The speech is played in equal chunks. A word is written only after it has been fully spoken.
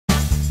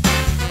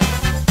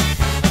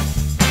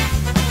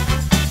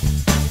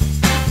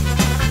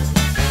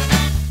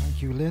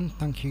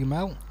Thank you,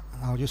 Mel.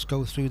 I'll just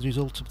go through the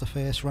results of the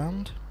first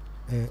round.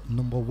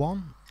 Number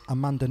 1,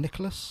 Amanda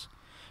Nicholas,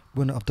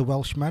 winner of the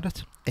Welsh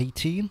Merit,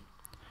 18.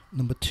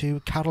 Number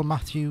 2, Carol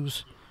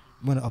Matthews,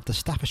 winner of the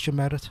Staffordshire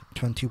Merit,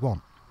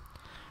 21.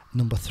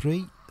 Number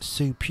 3,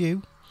 Sue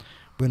Pugh,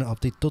 winner of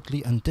the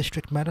Dudley and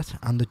District Merit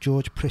and the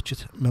George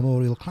Pritchett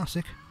Memorial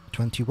Classic,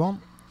 21.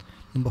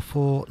 Number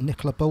 4,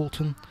 Nicola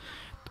Bolton,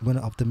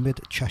 winner of the Mid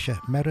Cheshire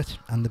Merit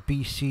and the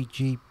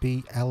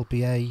BCGB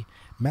LBA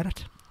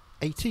Merit,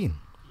 18.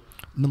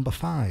 Number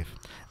 5,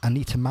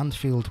 Anita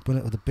Mansfield,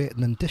 winner of the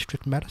Burton and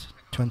District Merit,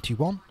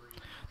 21.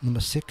 Number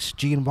 6,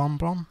 Jean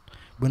Wambron,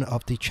 winner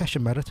of the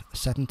Cheshire Merit,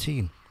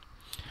 17.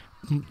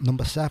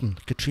 Number 7,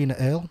 Katrina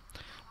Earl,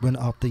 winner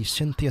of the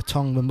Cynthia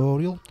Tong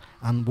Memorial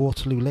and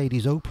Waterloo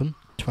Ladies Open,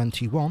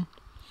 21.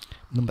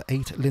 Number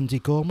 8, Lindsay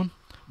Gorman,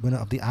 winner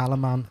of the Isle of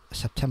Man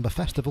September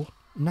Festival,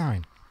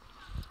 9.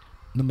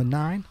 Number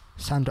 9,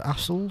 Sandra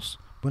Assels,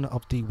 winner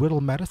of the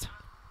Wirral Merit,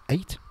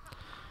 8.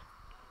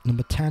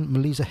 Number 10,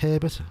 Melissa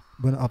Herbert,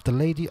 winner of the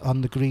Lady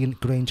on the Green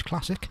Grange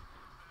Classic,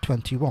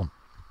 21.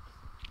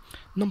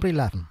 Number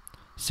 11,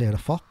 Sarah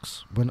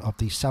Fox, winner of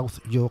the South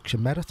Yorkshire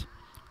Merit,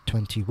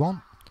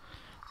 21.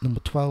 Number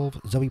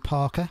 12, Zoe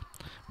Parker,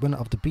 winner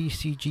of the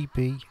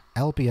BCGB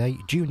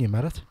LBA Junior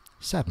Merit,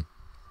 7.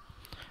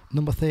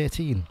 Number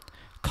 13,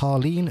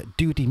 Carleen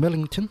Doody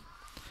Millington,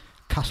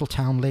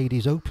 Castletown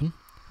Ladies Open,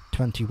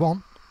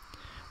 21.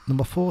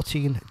 Number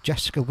 14,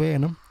 Jessica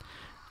Warnham,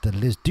 the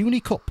Liz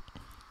Dooney Cup,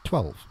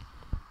 12.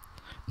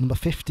 Number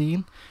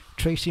 15,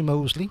 Tracy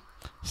Mosely,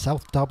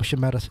 South Derbyshire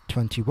Merit,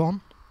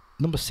 21.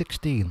 Number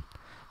 16,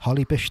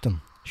 Holly Bishton,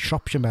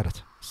 Shropshire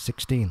Merit,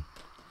 16.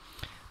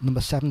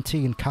 Number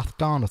 17, Kath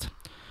Garnett,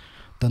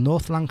 the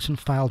North Langston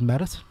Fylde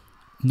Merit,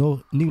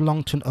 New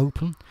Longton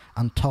Open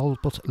and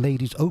Talbot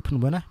Ladies Open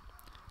winner,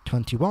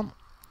 21.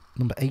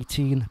 Number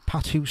 18,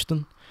 Pat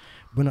Houston,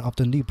 winner of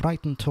the New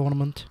Brighton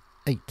Tournament,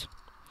 8.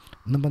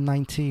 Number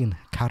 19,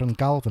 Karen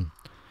Galvin,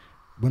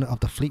 winner of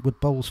the Fleetwood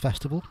Bowls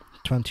Festival,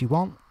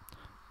 21.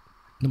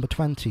 Number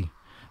 20,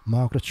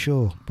 Margaret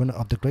Shaw, winner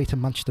of the Greater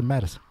Manchester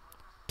Merit,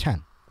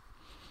 10.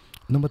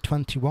 Number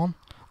 21,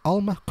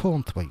 Alma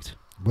Cornthwaite,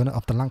 winner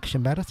of the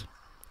Lancashire Merit,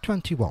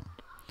 21.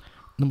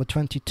 Number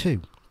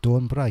 22,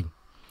 Dawn Bray,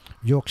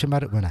 Yorkshire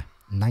Merit winner,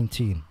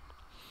 19.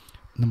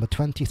 Number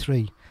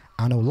 23,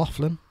 Anne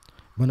O'Loughlin,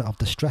 winner of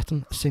the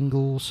Stretton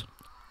Singles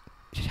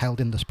held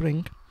in the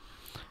spring,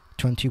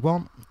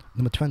 21.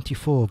 Number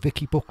 24,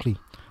 Vicky Buckley,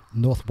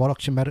 North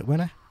Warwickshire Merit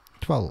winner,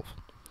 12.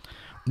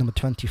 Number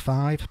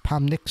 25,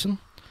 Pam Nixon,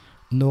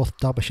 North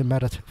Derbyshire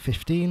Merit,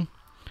 15.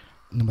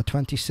 Number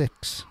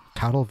 26,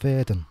 Carol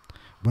Verdon,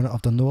 winner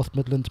of the North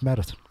Midlands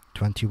Merit,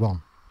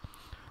 21.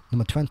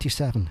 Number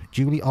 27,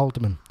 Julie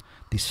Alderman,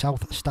 the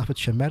South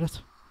Staffordshire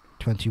Merit,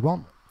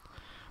 21.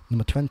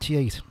 Number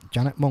 28,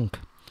 Janet Monk,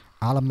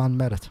 Isle of Man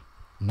Merit,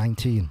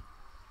 19.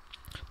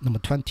 Number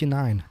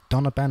 29,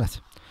 Donna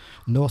Bennett,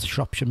 North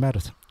Shropshire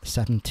Merit,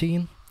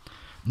 17.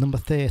 Number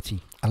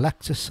 30,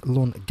 Alexis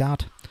Lunn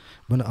Gadd,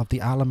 winner of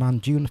the Isle of Man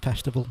June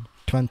Festival,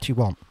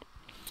 21.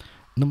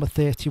 Number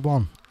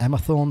 31, Emma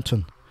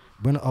Thornton,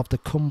 winner of the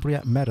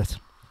Cumbria Merit,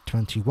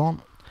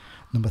 21.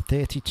 Number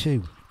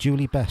 32,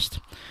 Julie Best,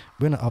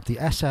 winner of the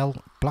SL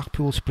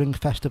Blackpool Spring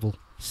Festival,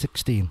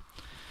 16.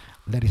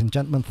 Ladies and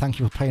gentlemen, thank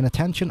you for paying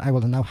attention. I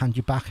will now hand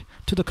you back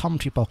to the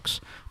commentary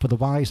box for the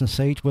wise and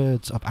sage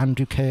words of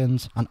Andrew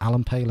Cairns and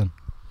Alan Palin.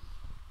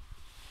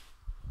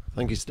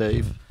 Thank you,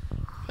 Steve.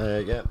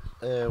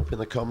 Up in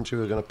the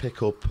commentary, we're going to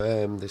pick up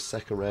this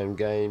second round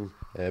game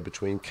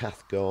between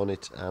Kath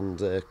Garnett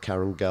and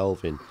Karen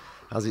Galvin.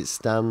 As it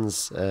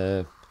stands,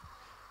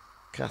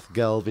 Kath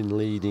Galvin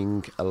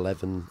leading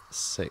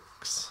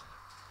 11-6.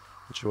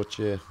 What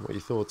your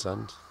thoughts,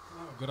 And?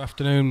 Good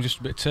afternoon. Just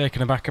a bit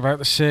taken aback about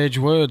the sage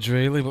words,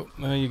 really, but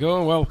there you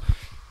go. Well,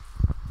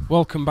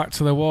 welcome back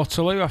to the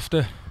Waterloo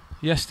after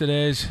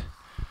yesterday's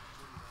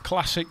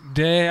classic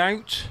day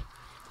out.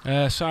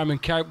 Simon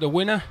Cowpe, the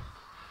winner.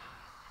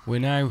 We're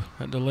now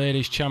at the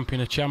Ladies' Champion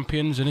of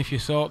Champions, and if you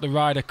thought the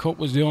Ryder Cup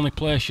was the only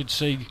place you'd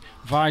see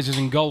visors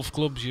and golf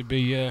clubs, you'd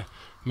be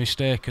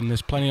mistaken.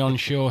 There's plenty on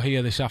show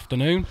here this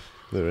afternoon.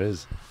 There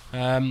is.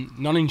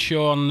 None in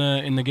show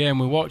in the game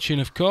we're watching,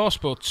 of course,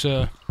 but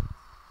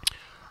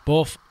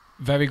both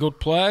very good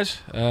players.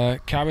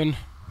 Karen,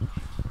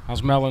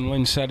 as Mel and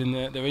Lynn said in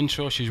their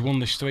intro, she's won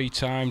this 3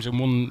 times and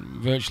won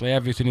virtually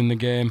everything in the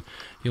game.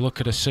 You look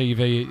at her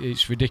CV,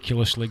 it's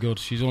ridiculously good.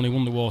 She's only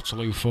won the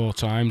Waterloo 4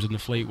 times and the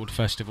Fleetwood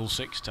Festival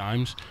 6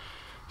 times.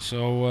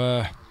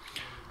 So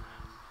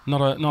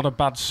not a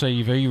bad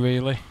CV,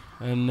 really.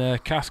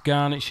 And Kath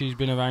Garnett, she's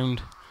been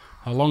around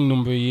a long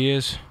number of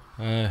years.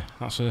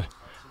 That's a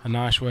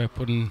nice way of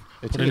putting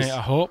it,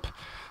 I hope.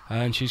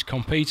 And she's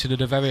competed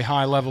at a very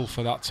high level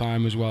for that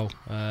time as well.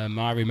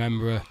 I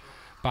remember her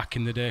back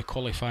in the day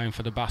qualifying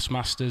for the Bass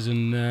Masters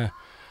and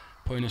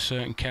putting a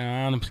certain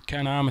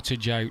Ken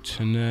Armitage out,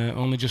 and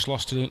only just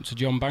lost to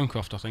John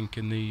Bancroft, I think,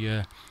 in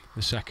the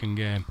second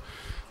game.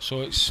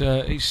 So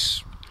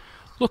it's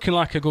looking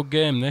like a good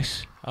game,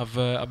 this.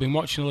 I've been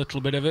watching a little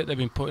bit of it. They've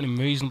been putting them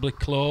reasonably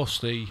close.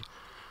 The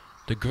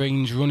The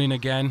green's running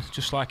again,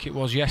 just like it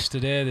was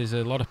yesterday. There's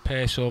a lot of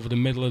pace over the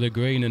middle of the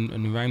green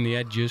and around the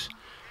edges.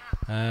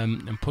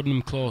 And putting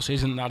them close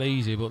isn't that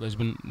easy, but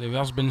there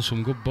has been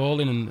some good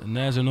bowling, and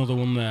there's another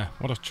one there.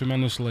 What a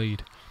tremendous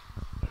lead.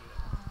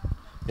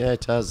 Yeah,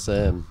 it has.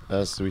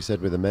 As we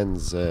said with the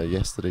men's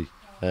yesterday,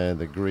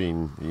 the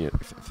green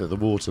for the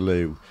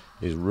Waterloo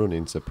is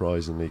running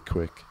surprisingly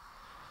quick.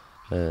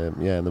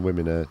 And the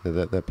women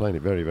they're playing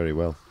it very, very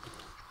well.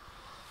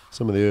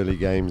 Some of the early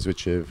games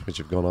which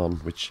have gone on,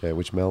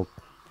 which Mel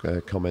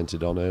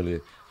commented on earlier,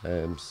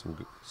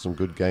 some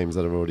good games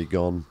that have already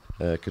gone.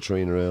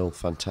 Katrina Earl,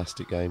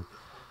 fantastic game.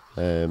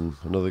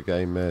 Another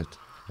game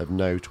of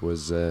note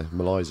was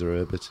Melisa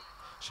Herbert.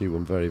 She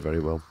won very,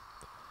 very well.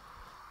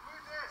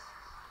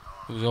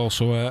 There was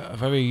also a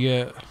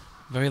very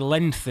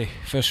lengthy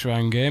first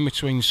round game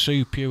between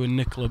Sue Pugh and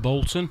Nicola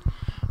Bolton.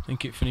 I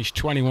think it finished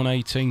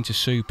 21-18 to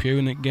Sue Pugh,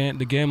 and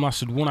the game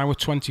lasted 1 hour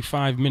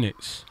 25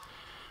 minutes,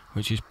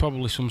 which is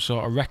probably some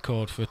sort of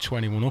record for a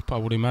 21 up, I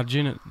would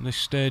imagine, at this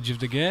stage of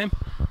the game.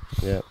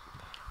 Yeah.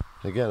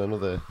 Again,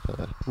 another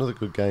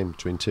good game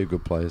between two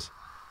good players.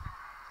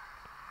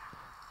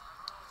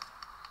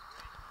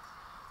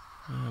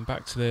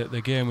 Back to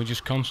the game we're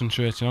just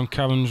concentrating on.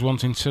 Karen's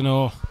wanting to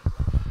know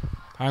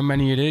how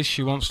many it is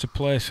she wants to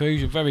play through.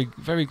 She's a very,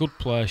 very good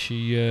player.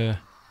 She,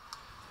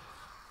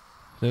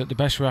 the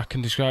best way I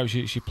can describe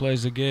it, she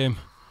plays the game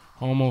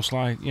almost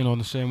like,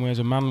 the same way as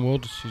a man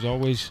would. She's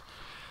always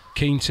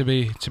keen to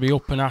be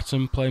up and at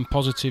them, playing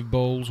positive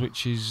bowls,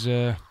 which is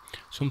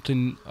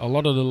something a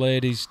lot of the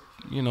ladies,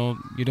 you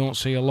don't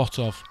see a lot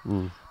of.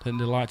 Then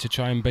they like to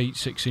try and beat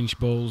 6-inch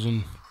bowls,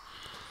 and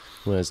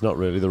well, it's not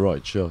really the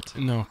right shot.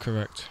 No,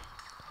 correct.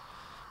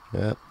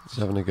 Yeah, just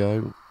having a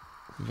go.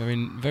 Very,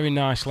 very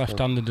nice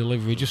left-handed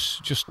delivery,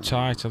 just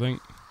tight, I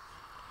think.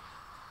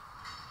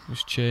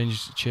 Just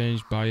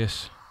changed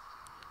bias.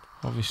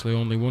 Obviously,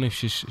 only one if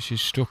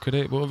she's stuck at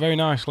it, but a very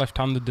nice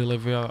left-handed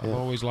delivery. I've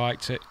always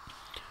liked it.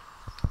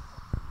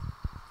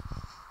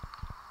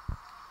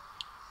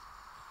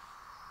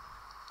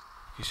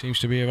 She seems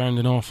to be around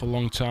an awful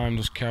long time,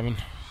 does Karen.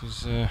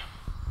 She's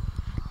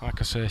like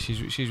I say,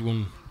 she's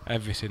won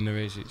everything there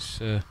is.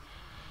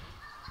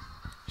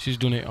 She's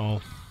done it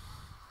all.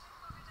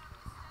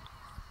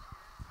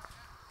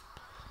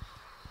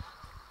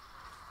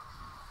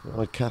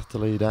 I Kath to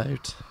lead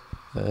out,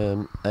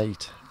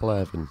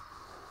 8-11.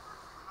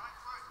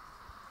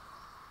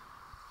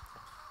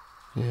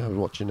 Yeah, I was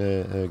watching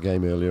a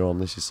game earlier on.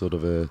 This is sort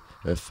of a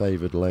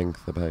favoured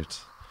length,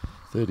 about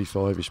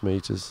 35-ish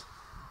metres.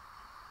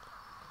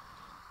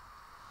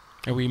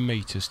 Are we in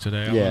metres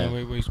today? Yeah.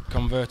 We're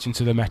converting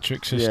to the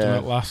metric system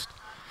at last.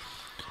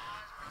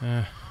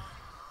 I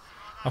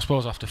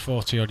suppose after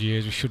 40-odd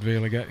years we should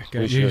really get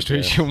used to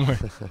it, shouldn't we?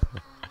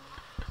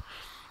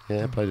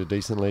 Yeah, played a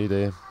decent lead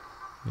here.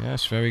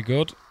 Yes, very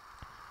good.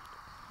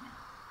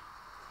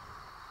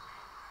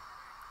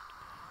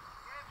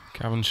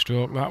 Karen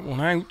stroked that one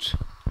out.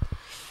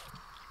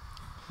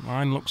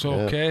 Mine looks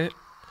okay.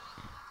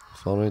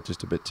 Following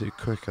just a bit too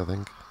quick, I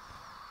think.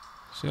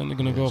 Certainly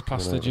going to go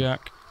past the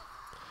jack.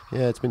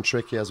 Yeah, it's been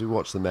tricky as we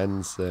watched the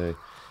men's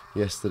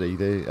yesterday.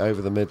 They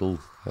over the middle.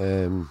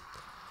 Very,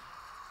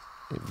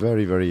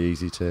 very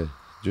easy to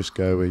just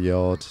go a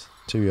yard,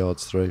 2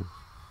 yards through.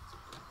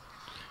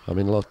 I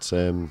mean, lots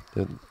in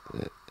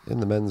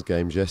the men's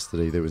games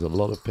yesterday. There was a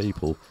lot of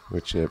people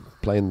which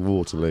playing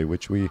Waterloo,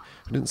 which we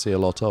didn't see a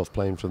lot of,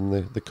 playing from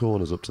the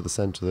corners up to the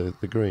centre of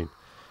the green,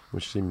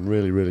 which seemed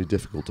really, really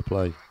difficult to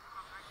play.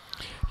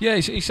 Yeah,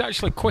 it's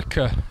actually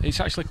quicker. It's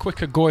actually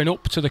quicker going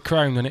up to the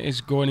crown than it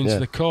is going into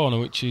the corner,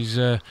 which is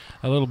a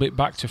little bit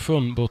back to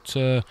front. But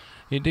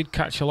it did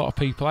catch a lot of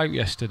people out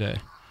yesterday.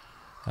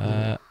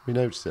 We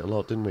noticed it a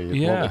lot, didn't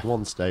we? At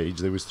one stage,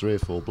 there was 3 or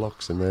 4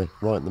 blocks in there,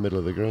 right in the middle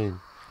of the green.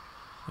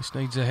 This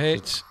needs a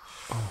hit.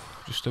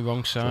 Just the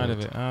wrong side of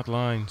it. Hard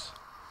lines.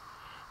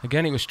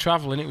 Again, it was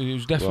travelling. It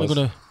was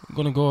definitely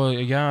going to go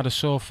a yard or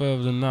so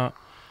further than that.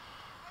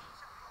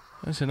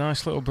 That's a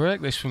nice little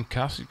break, this from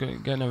Cass. He's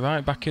getting her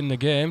right back in the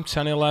game.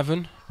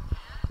 10-11.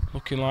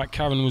 Looking like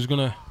Karen was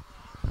going to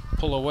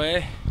pull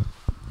away.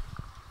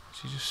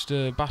 She just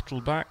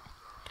battled back.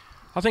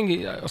 I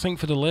think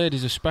for the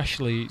ladies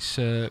especially,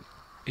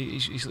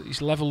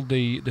 it's levelled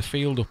the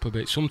field up a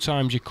bit.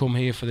 Sometimes you come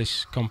here for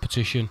this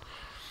competition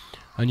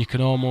and you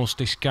can almost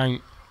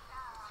discount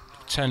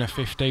 10 or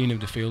 15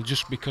 of the field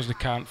just because they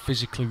can't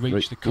physically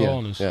reach the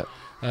corners. Yeah.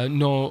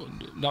 No,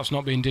 that's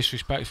not being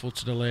disrespectful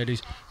to the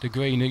ladies. The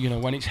green,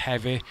 when it's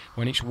heavy,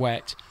 when it's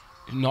wet,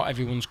 not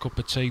everyone's cup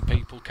of tea.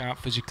 People can't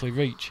physically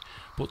reach.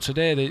 But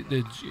today,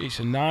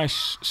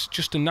 it's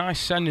just a nice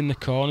send in the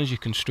corners. You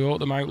can stroke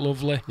them out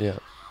lovely. Yeah.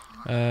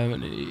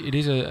 It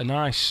is a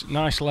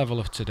nice level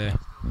of today.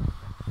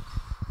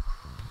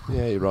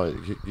 Yeah, you're right.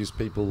 Because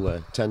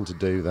people tend to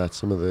do that.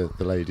 Some of the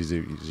ladies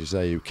who, as you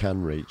say, who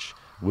can reach,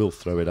 will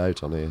throw it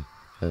out on here.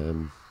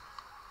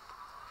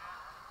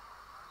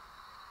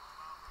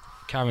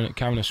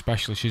 Karen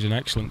especially, she's an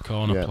excellent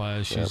corner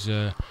player. She's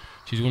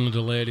one of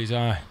the ladies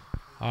I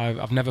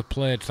I've never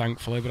played,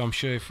 thankfully, but I'm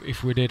sure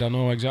if we did, I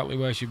know exactly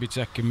where she'd be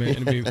taking me.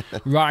 It'd be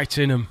right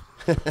in them.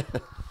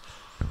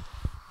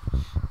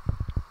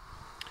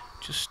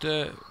 Just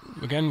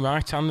again,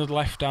 right-handed,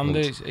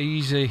 left-handed. It's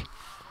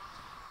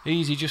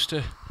easy just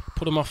to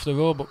put them off the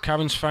road. But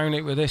Karen's found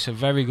it with this. A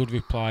very good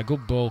reply.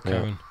 Good ball,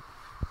 Karen.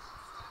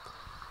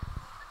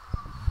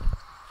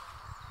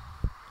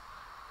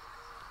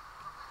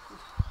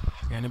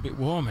 Getting a bit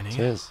warm in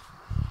here. It is.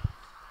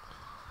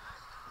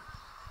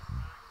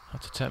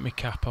 Had to take my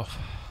cap off.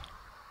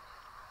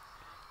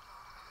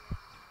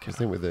 I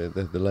think with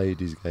the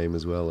ladies' game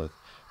as well, I'd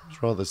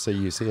rather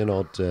see an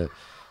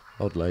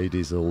odd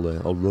ladies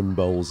will run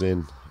bowls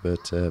in,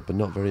 but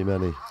not very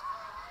many.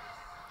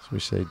 So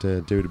wish they'd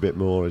do it a bit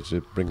more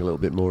to bring a little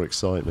bit more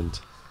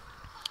excitement.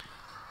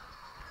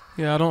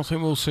 Yeah, I don't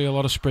think we'll see a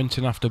lot of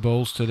sprinting after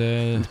bowls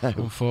today, No.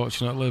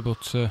 unfortunately,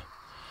 but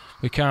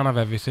we can't have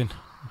everything.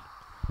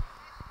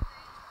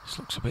 This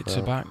looks a bit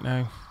to back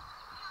now.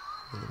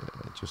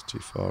 Yeah, just too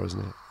far, isn't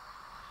it?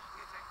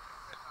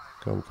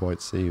 Can't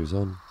quite see who's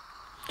on.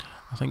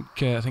 I think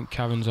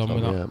Karen's on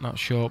with yeah. that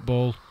short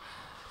ball.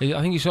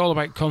 I think it's all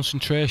about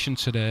concentration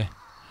today.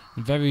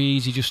 Very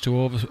easy just to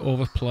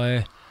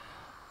overplay.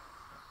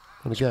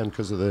 And again,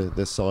 because of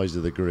the size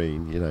of the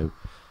green, you know,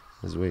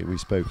 as we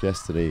spoke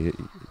yesterday,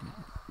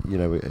 you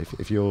know,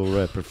 if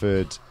your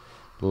preferred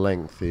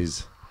length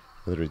is,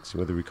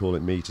 whether we call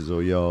it metres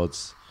or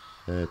yards,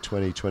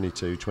 20,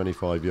 22,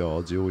 25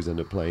 yards, you always end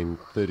up playing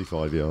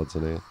 35 yards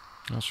on here.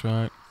 That's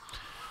right.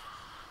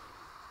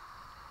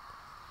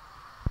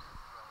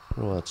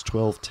 Well, that's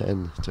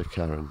 12-10 to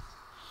Karen.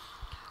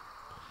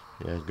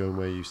 Yeah, going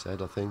where you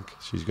said, I think.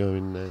 She's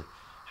going,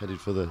 headed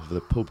for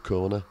the pub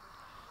corner.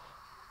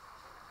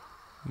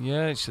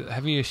 Yeah, it's the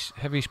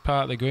heaviest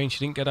part of the green. She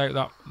didn't get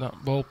out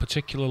that ball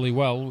particularly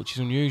well, which is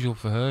unusual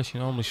for her. She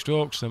normally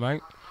strokes them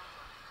out.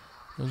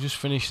 We'll just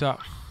finish that.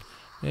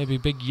 Maybe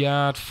big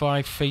yard,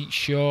 5 feet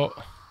short.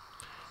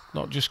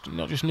 Not just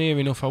near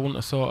enough, I wouldn't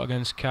have thought,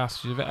 against Kath.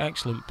 She's an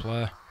excellent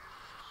player.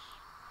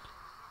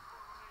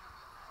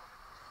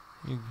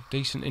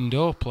 Decent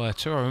indoor player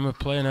too. I remember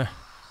playing a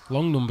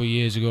long number of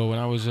years ago when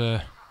I was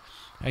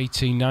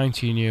 18,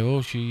 19 year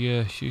old. She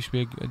used to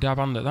be a dab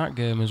hand at that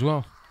game as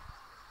well.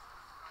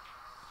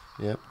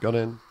 Yep, got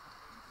in.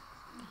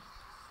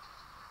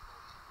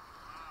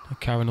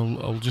 Karen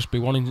will just be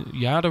wanting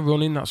yard of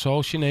running, that's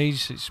all she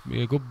needs. It's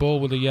a good ball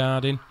with a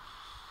yard in.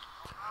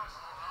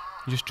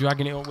 Just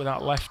dragging it up with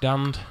that left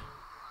hand.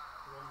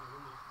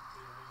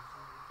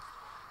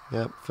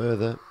 Yep,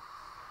 further.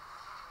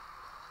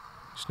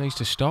 Just needs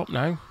to stop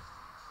now.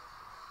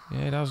 Yeah,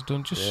 it has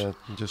done.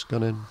 Just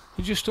gone in.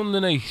 Just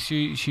underneath.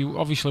 She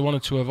obviously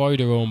wanted to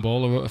avoid her own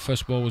ball. Her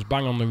first ball was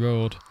bang on the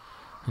road,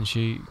 and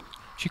she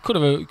could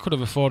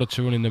have afforded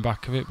to run in the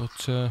back of it,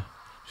 but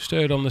just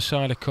erred on the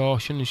side of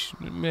caution.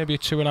 Maybe a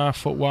 2.5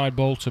 foot wide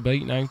ball to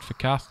beat now for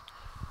Kath.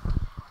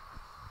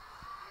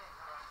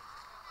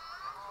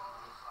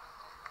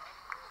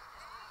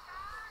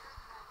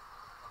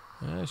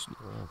 Yeah,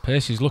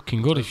 pace is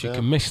looking good. If she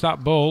can miss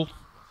that ball,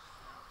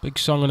 big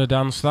song and a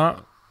dance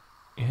that.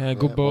 Yeah,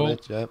 good ball.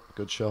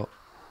 Good shot.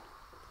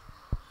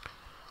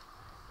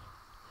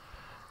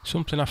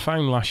 Something I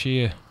found last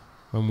year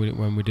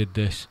when we did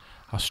this,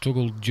 I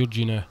struggled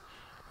judging a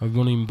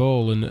running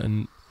ball,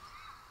 and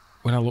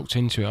when I looked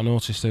into it, I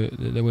noticed that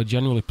they were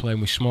generally playing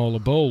with smaller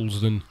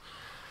balls than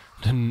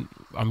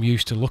I'm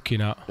used to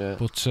looking at. Yeah.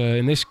 But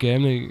in this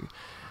game,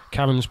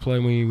 Karen's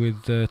playing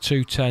with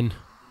 210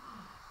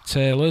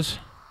 Taylors,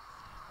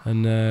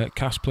 and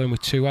Cass playing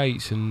with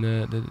 2.8s, and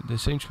they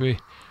seem to be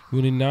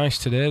running nice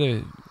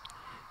today.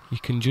 You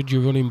can judge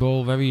your running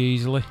ball very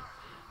easily.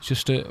 It's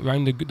just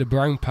around the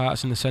brown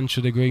parts in the centre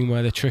of the green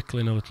where they're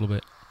trickling a little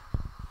bit.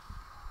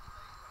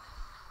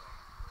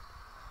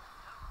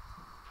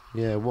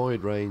 Yeah,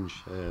 wide range.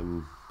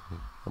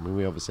 I mean,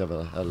 we obviously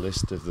have a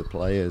list of the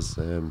players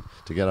to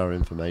get our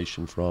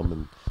information from,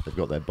 and they've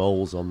got their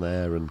bowls on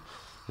there, and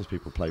there's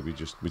people play with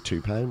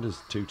 2-pounders,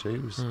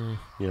 2-2s.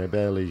 You know,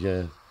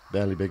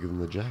 barely bigger than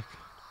the jack.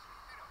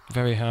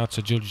 Very hard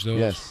to judge those.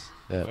 Yes,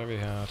 yeah. Very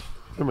hard.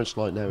 Very much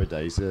like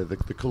nowadays,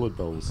 the coloured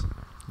bowls.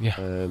 Yeah.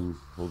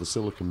 Or the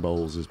silicon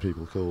bowls, as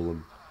people call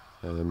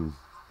them.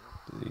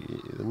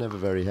 They're never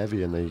very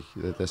heavy, and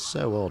they're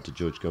so hard to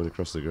judge going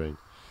across the green.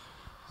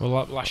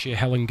 Well, last year,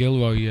 Helen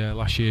Gilroy,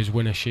 last year's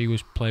winner, she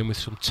was playing with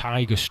some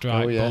tiger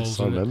stripe balls. Oh yes,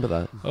 I remember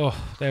that. Oh,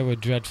 they were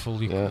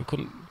dreadful. You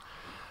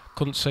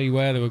couldn't see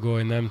where they were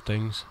going, them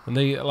things. And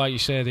they, like you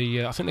say,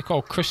 I think they're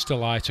called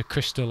crystallite or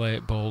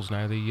crystallate balls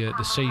now,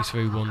 the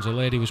see-through ones. A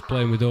lady was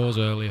playing with those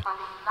earlier,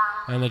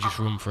 and they just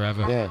run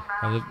forever.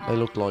 Yeah, they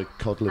look like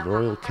cod liver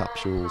oil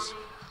capsules.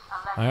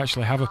 I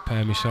actually have a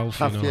pair myself,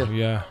 Have you?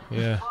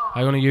 Yeah.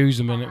 I only use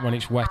them when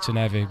it's wet and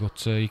heavy,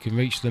 but you can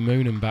reach the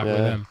moon and back with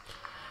them.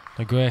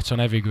 They're great on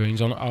heavy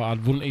greens. I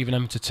wouldn't even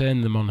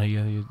entertain them on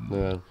here.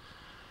 Yeah.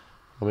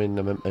 I mean,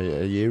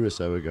 a year or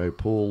so ago,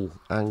 Paul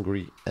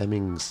Angry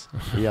Emmings,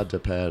 he had a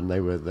pair, and they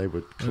were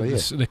clear.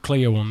 The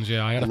clear ones,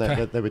 yeah. I had a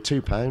pair. They were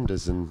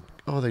 2-pounders, and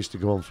they used to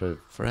go on for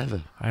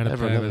forever. I had a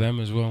pair of them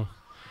as well.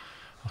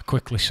 I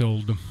quickly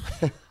sold them.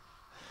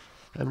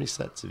 How many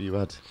sets have you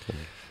had?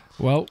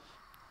 Well,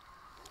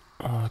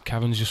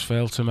 Karen's just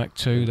failed to make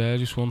 2 there,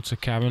 just 1 to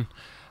Karen.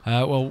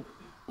 Well,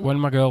 when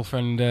my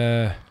girlfriend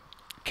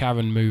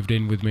Karen moved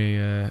in with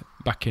me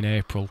back in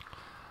April,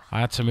 I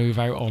had to move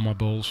out all my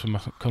bowls from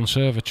my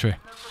conservatory.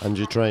 And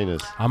your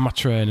trainers? And my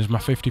trainers, my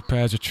 50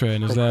 pairs of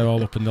trainers, they're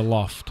all up in the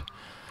loft.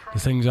 The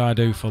things I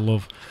do for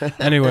love.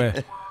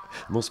 Anyway.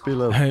 Must be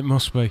love. It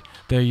must be.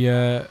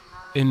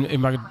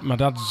 In my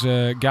dad's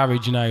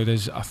garage now,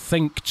 there's, I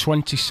think,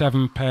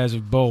 27 pairs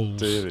of bowls.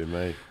 Dear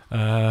me.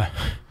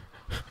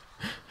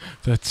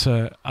 That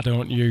I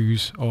don't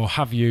use, or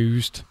have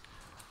used,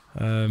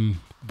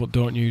 but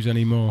don't use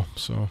anymore,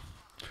 so...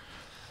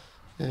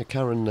 Yeah,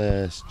 Karen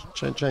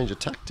changed her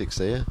tactics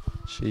here.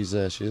 She's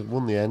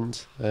won the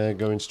end,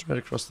 going straight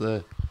across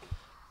the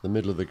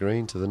middle of the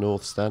green to the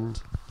north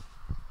stand.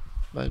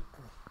 About,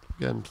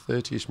 again,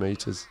 30ish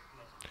metres.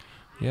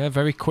 Yeah,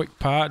 very quick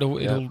part.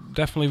 It'll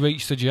definitely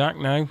reach the jack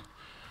now.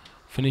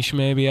 Finish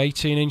maybe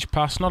 18-inch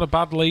pass. Not a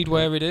bad lead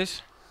where it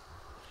is.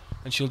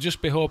 And she'll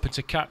just be hoping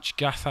to catch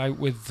Gadd out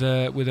with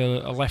a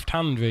left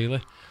hand,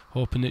 really.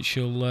 Hoping that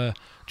she'll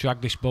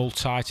drag this ball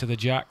tight to the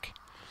jack.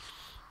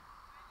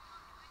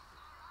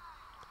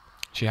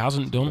 She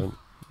hasn't done.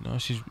 No,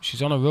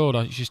 she's on a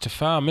road. She's too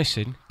far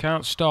missing.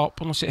 Can't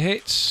stop unless it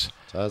hits.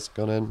 It has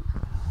gone in.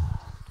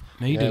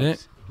 Needed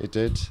it. It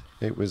did.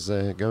 It was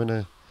going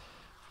a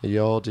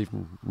yard,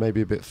 even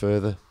maybe a bit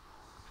further.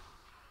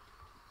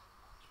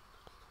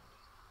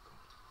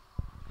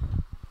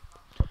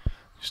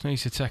 Just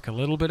needs to take a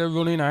little bit of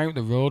running out.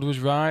 The road was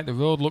right. The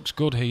road looks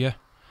good here.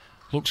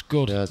 Looks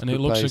good. Yeah, and it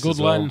looks a good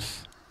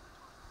length.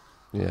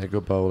 Yeah,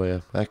 good bowl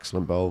here.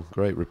 Excellent bowl.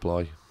 Great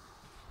reply.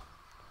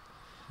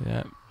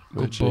 Yeah,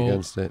 good Richie ball.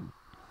 Against it.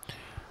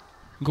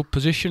 Good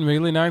position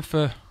really now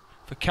for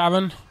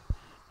Karen.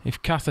 If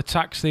Gadd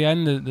attacks the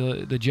end,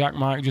 the jack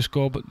might just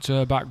go but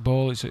back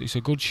ball. It's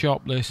a good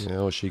shot this. Yeah,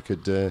 or she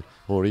could,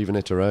 or even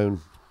hit her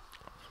own.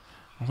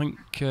 I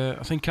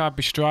think I'd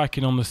be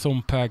striking on the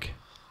thumb peg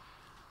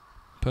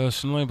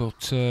personally,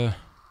 but yeah,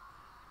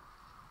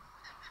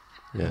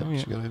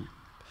 she got him.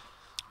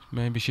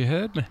 Maybe she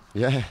heard me.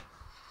 Yeah.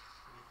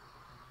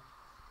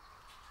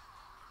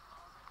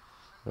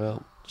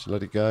 Well, she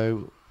let it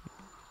go.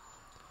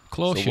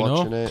 Close, Still you know.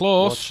 watching it,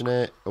 Close. Watching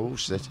it. Oh,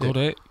 she's hit Good it.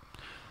 hit.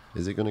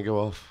 Is it going to go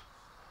off?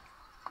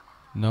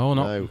 No,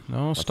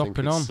 No,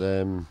 stopping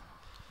on.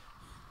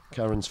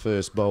 Karen's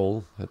first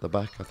bowl at the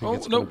back. I think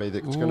it's going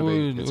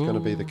to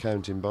be the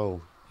counting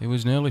bowl. He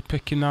was nearly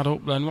picking that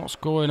up then. What's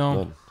going on?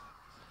 Done.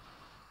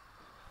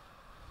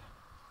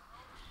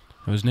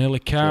 It was nearly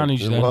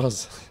carnage then. It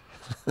was.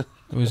 It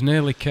was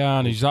nearly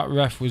carnage. That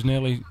ref was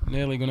nearly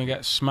going to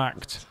get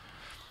smacked.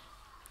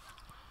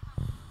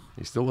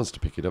 He still wants to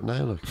pick it up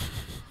now, look.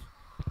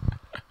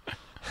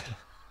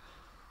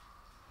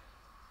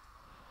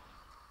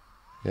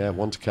 Yeah,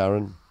 1 to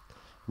Karen.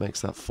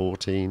 Makes that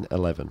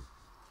 14-11.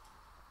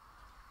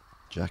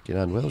 Jack in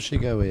hand. Will she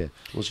go here?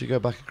 Will she go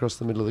back across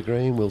the middle of the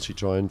green? Will she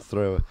try and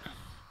throw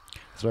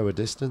a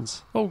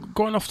distance? Well,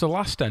 going off the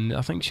last end,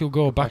 I think she'll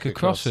go back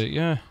across it,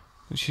 yeah.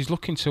 She's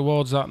looking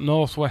towards that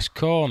northwest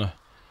corner.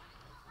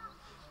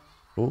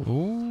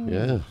 Ooh.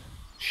 Yeah.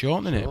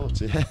 Shortening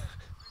it. Yeah.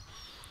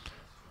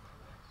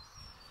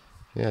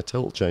 Yeah,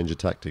 total change of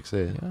tactics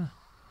here. Yeah.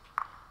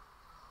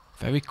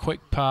 Very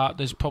quick part.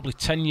 There's probably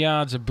 10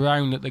 yards of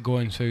brown that they're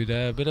going through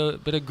there. Bit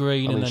of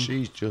green. I mean, and then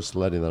she's just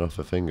letting that off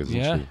her fingers,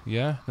 isn't she?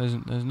 Yeah. There's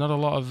not a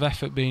lot of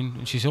effort being.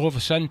 And she's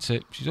oversent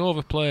it. She's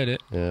overplayed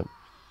it. Yeah.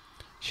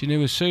 She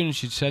knew as soon as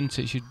she'd sent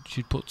it,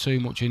 she'd put too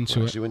much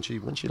into it. Actually,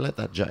 when she let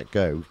that jack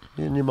go,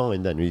 in your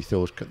mind then you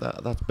thought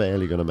that's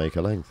barely going to make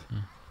a length.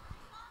 Mm.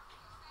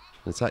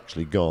 It's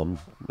actually gone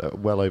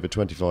well over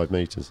 25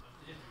 metres.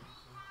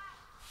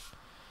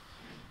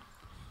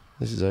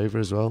 This is over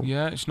as well.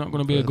 Yeah, it's not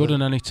going to be a good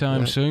one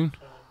anytime soon.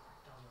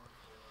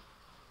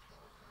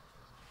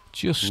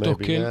 Just stuck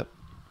Maybe, in.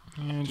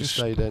 Yeah, just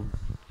stayed in.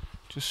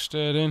 Just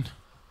stayed in.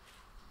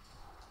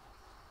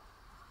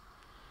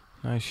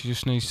 Now she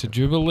just needs to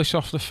dribble this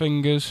off the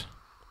fingers.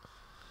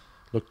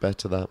 Look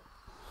better that.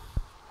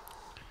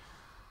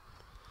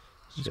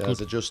 She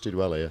has adjusted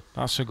well here.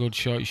 That's a good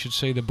shot. You should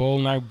see the ball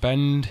now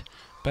bend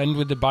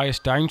with the bias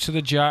down to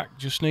the jack.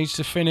 Just needs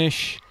to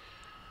finish.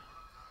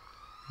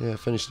 Yeah,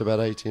 finished about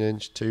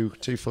 18-inch,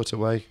 2 foot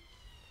away.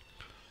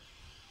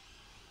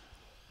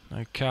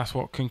 Now Gadd,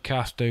 what can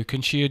Gadd do?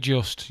 Can she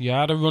adjust?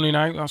 Yeah, her running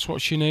out, that's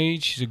what she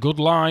needs. She's a good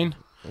line.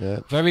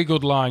 Yeah. Very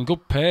good line.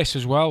 Good pace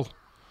as well.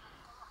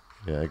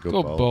 Yeah, good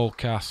ball,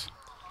 Gadd.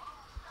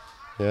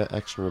 Yeah,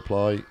 excellent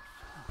reply.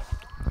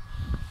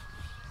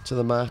 To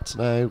the mat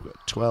now,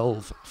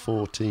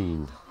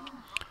 12-14.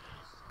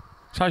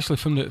 It's actually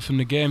from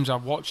the games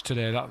I've watched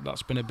today,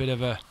 that's been a bit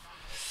of a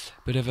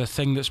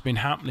thing that's been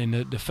happening.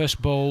 The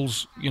first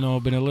bowls, been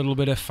a little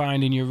bit of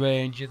finding your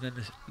range, and then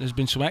there's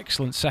been some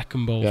excellent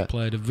second bowls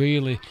played. They've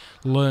really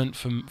learnt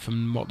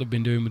from what they've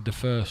been doing with the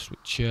first,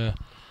 which is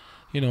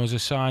a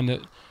sign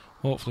that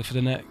hopefully for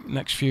the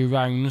next few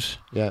rounds,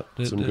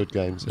 some good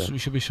games. Yeah. There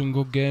should be some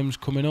good games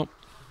coming up.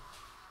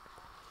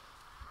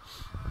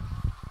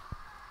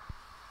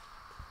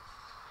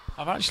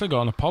 I've actually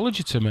got an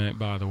apology to make,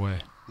 by the way.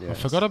 Yes. I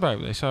forgot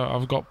about this.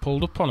 I've got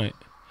pulled up on it.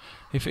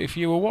 If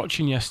you were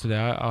watching yesterday,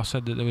 I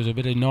said that there was a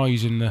bit of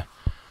noise in the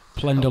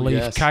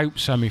Plenderleaf Coupe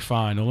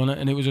semi-final,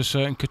 and it was a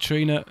certain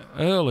Katrina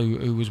Earl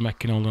who was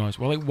making all the noise.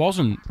 Well, it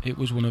wasn't. It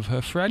was one of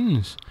her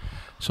friends.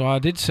 So I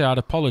did say I'd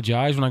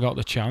apologise when I got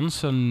the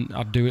chance, and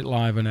I'd do it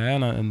live on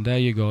air, and there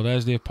you go.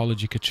 There's the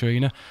apology,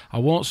 Katrina. I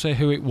won't say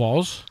who it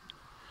was.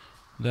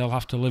 They'll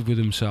have to live with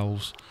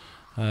themselves.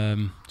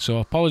 So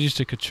apologies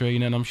to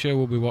Katrina, and I'm sure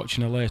we'll be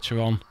watching her later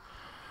on.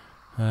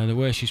 The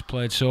way she's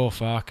played so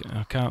far,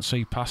 I can't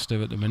see past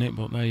her at the minute,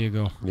 but there you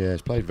go. Yeah,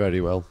 she's played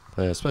very well,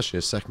 especially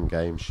her second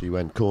game. She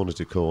went corner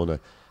to corner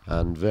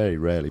and very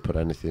rarely put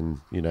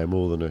anything,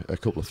 more than a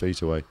couple of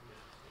feet away.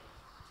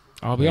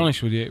 I'll be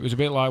honest with you, it was a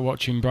bit like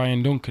watching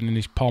Brian Duncan in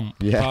his pomp.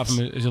 Yes. Apart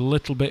from it was a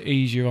little bit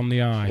easier on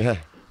the eye. Yeah.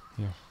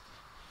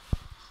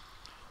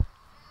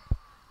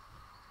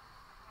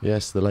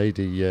 Yes, the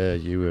lady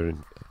you were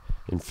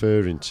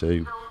inferring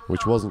to,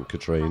 which wasn't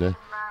Katrina,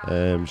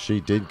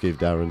 she did give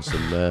Darren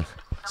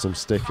some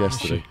stick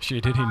yesterday. She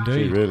did indeed.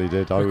 She really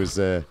did. I was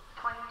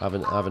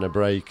having a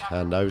break,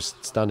 and I was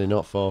standing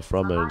not far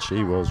from her, and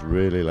she was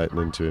really letting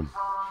into him.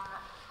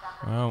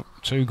 Well,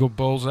 2 good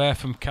balls there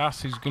from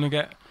Cass. He's going to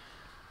get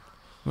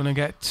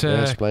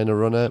Yes, playing a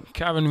runner.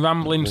 Karen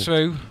rambling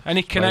through.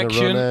 Any connection?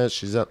 Playing a runner.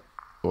 She's up.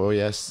 Oh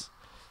yes.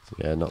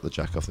 Yeah, not the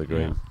jack off the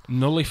green. Yeah.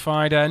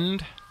 Nullified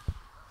end.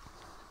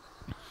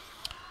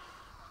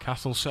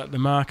 Cass will set the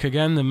mark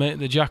again.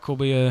 The jack will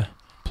be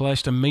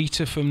placed a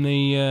metre from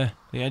the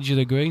edge of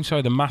the green.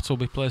 Sorry, the mat will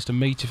be placed a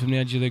metre from the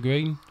edge of the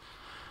green.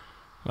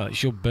 Well, it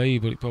should be,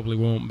 but it probably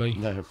won't be.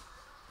 No,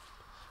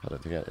 I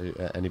don't think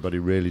anybody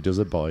really does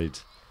abide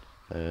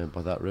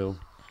by that rule.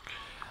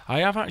 I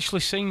have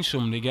actually seen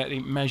somebody get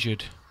it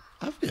measured.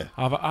 Have you?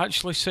 I've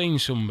actually seen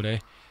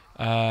somebody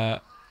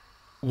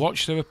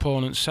watch their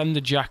opponent send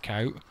the jack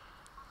out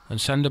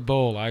and send a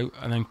ball out,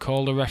 and then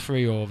call the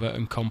referee over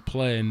and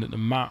complain that the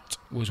mat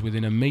was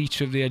within a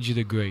metre of the edge of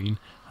the green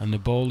and the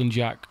ball and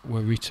jack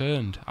were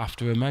returned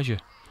after a measure.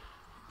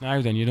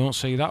 Now then, you don't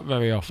see that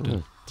very often.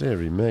 Oh,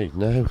 dearie me,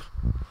 no.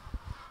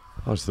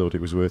 I just thought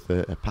it was worth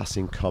a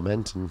passing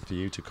comment, and for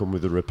you to come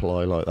with a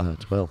reply like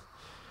that, well,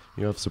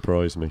 you have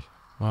surprised me.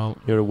 Well,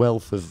 you're a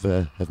wealth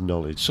of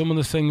knowledge. Some of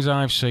the things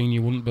I've seen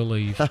you wouldn't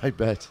believe. I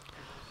bet.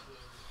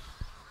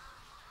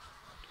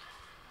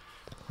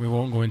 We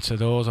won't go into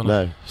those on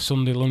a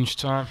Sunday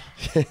lunchtime.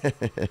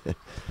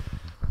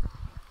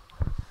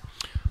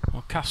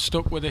 Well, Cass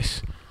stuck with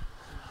this.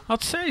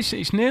 I'd say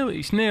it's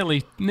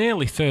nearly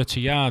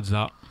 30 yards.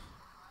 That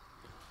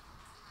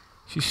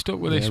she's stuck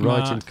with this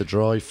right mark. into the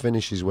dry.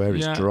 Finishes where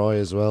it's dry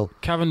as well.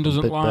 Karen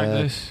doesn't like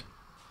this.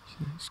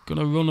 It's going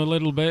to run a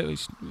little bit.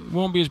 It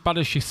won't be as bad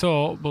as she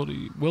thought, but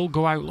it will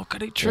go out. Look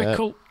at it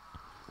trickle. Yeah.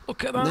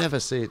 Look at that. Never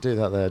see it do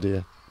that there, do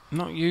you?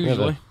 Not usually.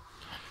 Never.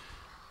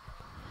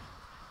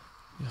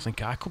 I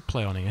think I could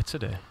play on here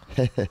today.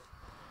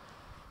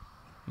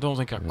 Don't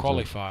think I'd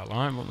qualify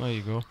like, but there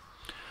you go.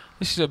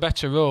 This is a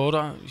better road.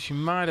 She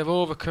might have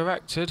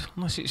overcorrected,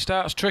 unless it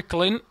starts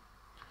trickling.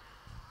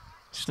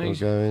 Still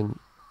going.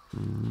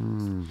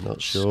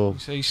 Not sure.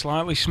 See,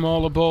 slightly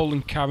smaller ball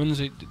than Karen's.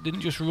 It didn't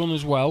just run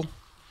as well.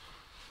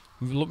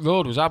 The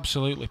road was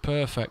absolutely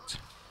perfect.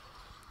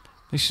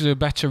 This is a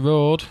better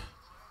road.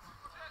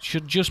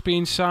 Should just be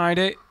inside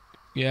it.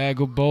 Yeah,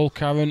 good ball,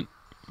 Karen.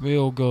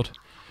 Real good.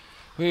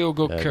 Real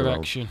good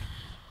correction.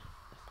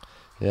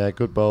 Yeah,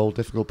 good bowl.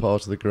 Difficult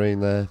part of the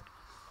green there.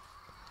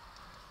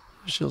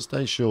 She'll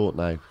stay short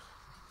now,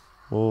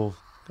 or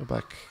go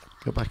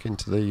back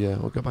into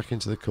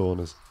the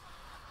corners.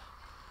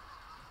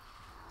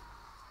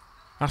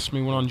 Ask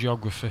me one on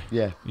geography.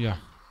 Yeah.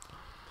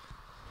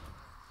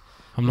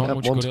 I'm not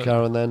much one good to at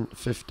Karen then.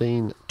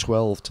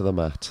 15-12 to the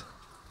mat.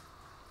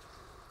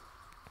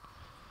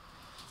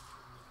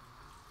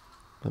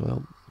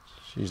 Well,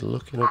 she's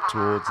looking up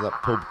towards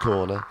that pub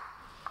corner.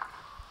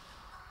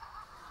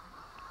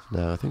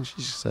 No, I think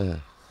she's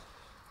straight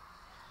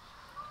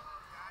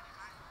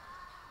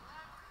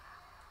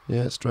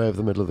over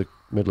the middle of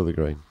the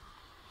green.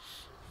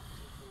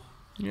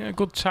 Yeah,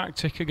 good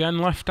tactic again.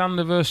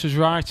 Left-hander versus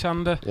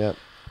right-hander. Yeah.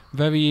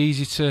 Very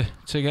easy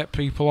to get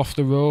people off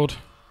the road.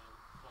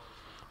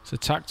 It's a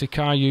tactic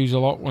I use a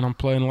lot when I'm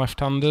playing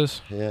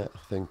left-handers. Yeah, I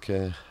think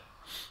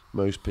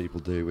most people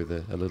do with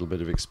a little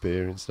bit of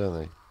experience, don't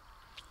they?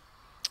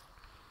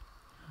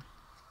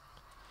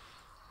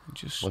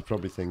 I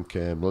probably think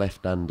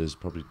left-handers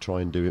probably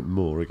try and do it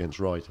more against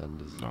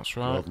right-handers. That's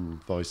right. Rather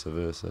than vice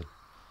versa.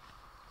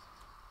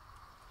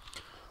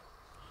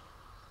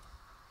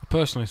 I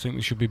personally think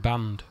they should be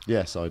banned.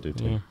 Yes, I do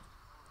too.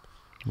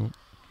 Yeah.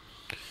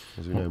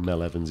 As we know,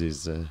 Mel Evans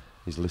is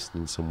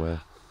listening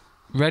somewhere.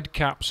 Red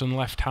caps and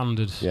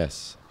left-handed.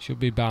 Yes. Should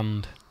be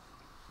banned.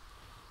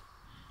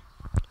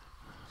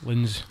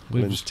 Lynn's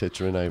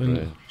tittering over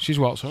here. She's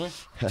what, sorry?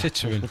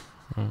 Tittering.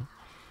 Right.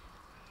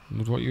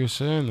 With what you were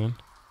saying then.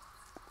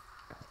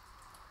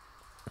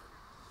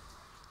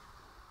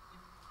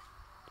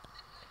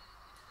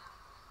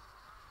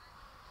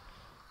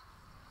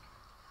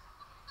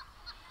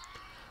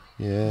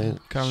 Yeah,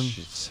 Karen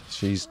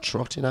she's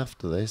trotting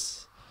after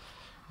this.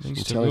 You needs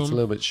can to tell it's a run.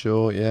 little bit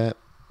short, yeah.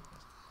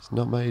 It's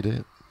not made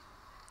it.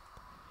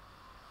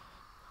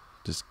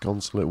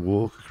 Disconsolate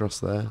walk across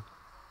there.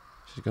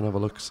 She's going to have a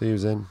look, see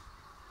who's in.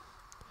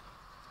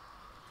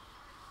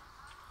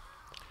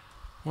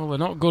 Well, they're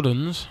not good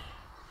uns.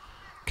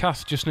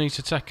 Kath just needs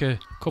to take a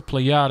couple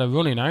of yards of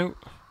running out.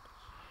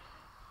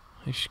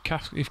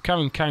 If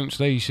Karen counts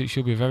these,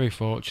 she'll be very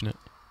fortunate.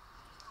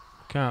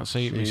 Can't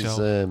see it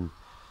myself.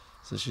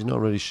 So she's not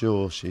really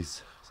sure.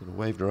 She's sort of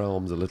waved her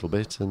arms a little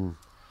bit, and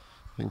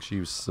I think she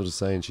was sort of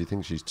saying she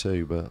thinks she's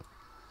 2, but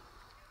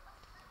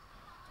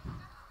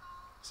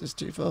is this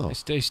too far?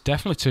 It's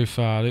definitely too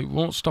far. It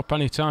won't stop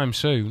any time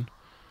soon.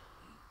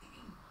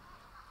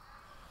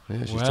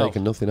 Yeah, she's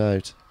taken nothing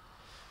out.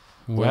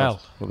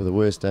 Well, probably the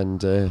worst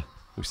end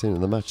we've seen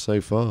in the match so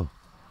far.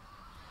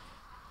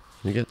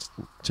 You get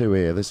 2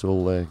 here, this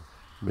will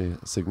be a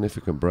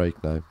significant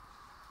break now.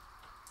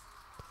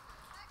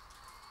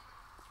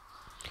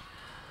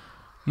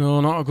 no,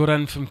 not a good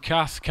end from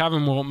Kath.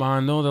 Karen won't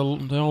mind though.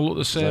 They all look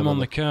the same on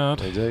the card.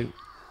 They do.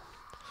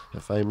 A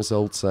famous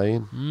old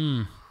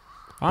saying.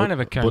 I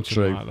never counted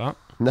true. like that.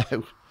 No.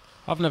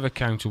 I've never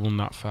counted one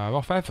that far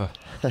off ever.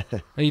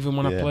 Even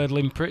when I played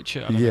Lynn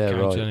Pritchett, I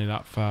never counted any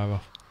that far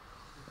off.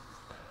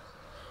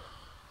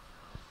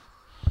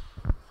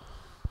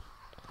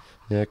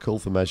 Yeah, call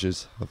for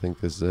measures. I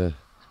think there's I'm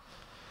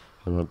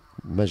going to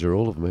measure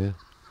all of them here.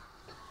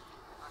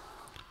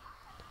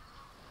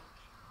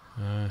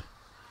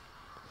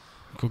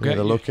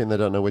 They're looking, they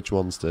don't know which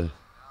ones to.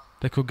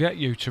 They could get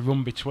you to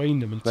run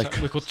between them and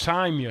we could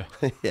time you.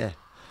 Yeah.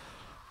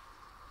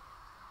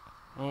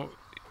 Well,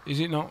 is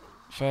it not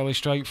fairly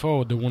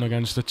straightforward, the 1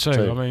 against the 2?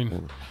 I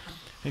mean,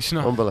 it's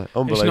not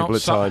unbelievable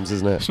at times,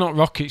 isn't it? It's not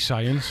rocket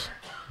science.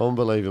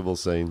 Unbelievable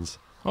scenes.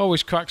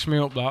 Always cracks me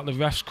up that the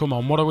refs come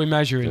on. What are we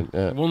measuring?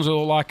 The ones that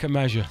look like a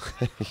measure.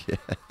 Yeah.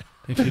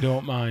 If you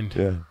don't mind.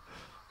 Yeah.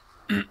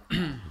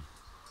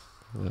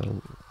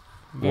 Well,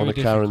 one of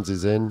Karen's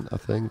is in, I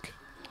think.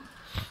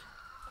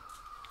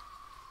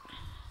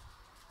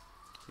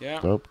 Yeah.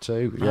 Up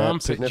 2. Yeah,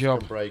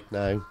 significant break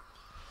now.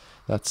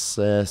 That's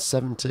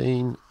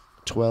 17-12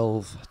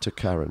 to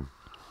Karen.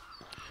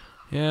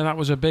 Yeah, that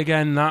was a big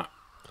end, that.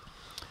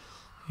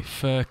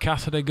 If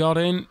Kath had got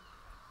in,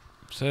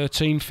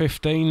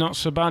 13-15, not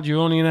so bad.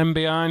 You're only an end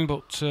behind,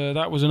 but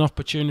that was an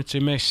opportunity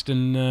missed,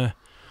 and I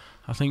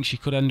think she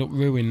could end up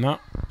ruining that.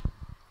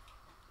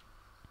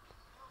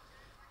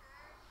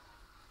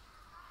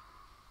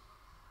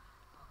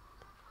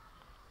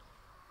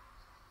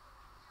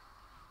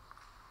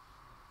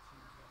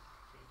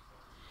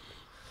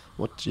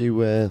 What do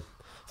you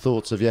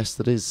thoughts of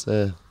yesterday's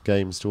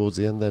games towards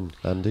the end then,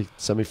 Andy?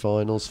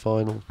 Semi-finals,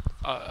 final?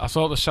 I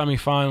thought the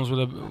semi-finals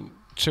were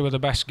two of the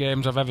best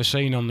games I've ever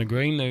seen on the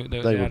green. They had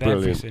brilliant,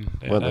 everything.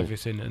 They had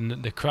everything,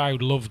 and the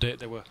crowd loved it.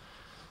 They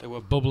were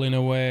bubbling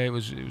away. It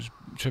was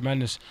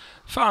tremendous.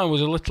 Final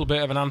was a little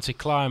bit of an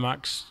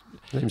anticlimax.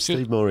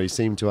 Steve Murray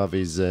seemed to have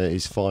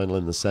his final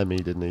in the semi,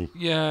 didn't he?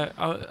 Yeah,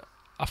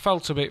 I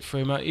felt a bit for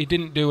him. He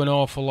didn't do an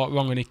awful lot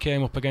wrong, and he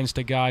came up against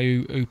a guy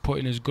who put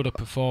in as good a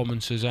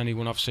performance as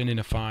anyone I've seen in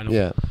a final.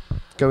 Yeah,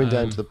 going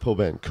down to the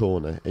pub end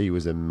corner, he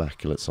was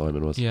immaculate.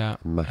 Simon was. Yeah,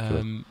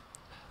 immaculate.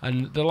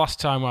 And the last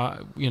time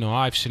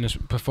I've seen a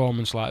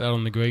performance like that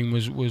on the green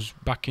was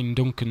back in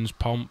Duncan's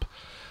pomp.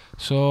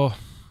 So,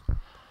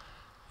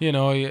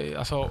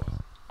 I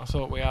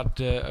thought we had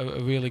a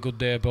really good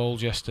day of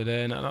bowls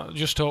yesterday, and I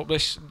just hope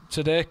this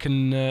today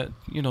can, the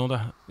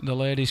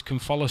ladies can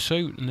follow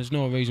suit, and there's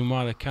no reason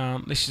why they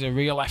can't. This is a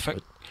real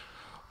effort.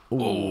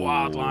 Oh,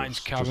 hard lines,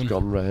 Karen. Just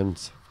gone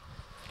round,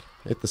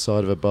 hit the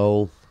side of a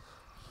bowl.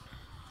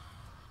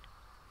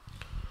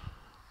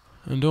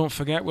 And don't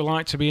forget, we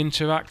like to be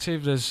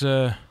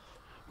interactive.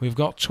 We've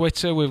got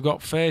Twitter, we've got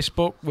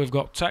Facebook, we've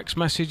got text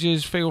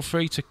messages. Feel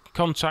free to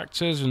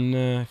contact us, and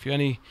if you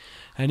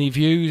any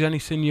views,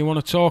 anything you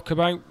want to talk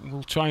about,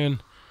 we'll try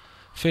and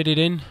fit it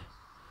in.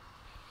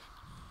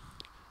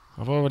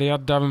 I've already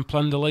had Darren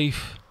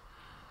Plenderleaf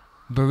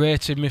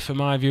berated me for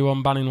my view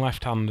on banning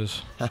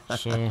left-handers.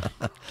 So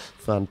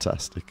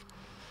fantastic.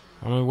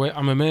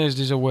 I'm amazed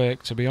he's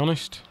awake, to be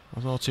honest. I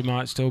thought he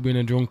might still be in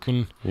a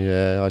drunken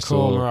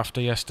coma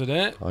after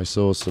yesterday. I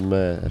saw some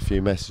a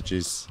few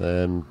messages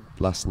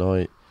last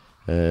night,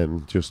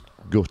 just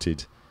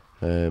gutted,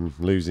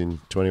 losing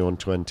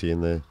 21-20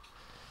 in the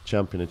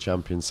Champion of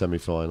Champions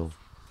semi-final.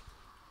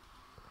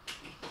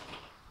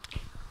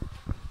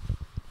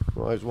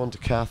 Right, there's one to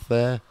Kath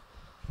there.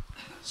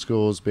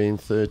 Scores being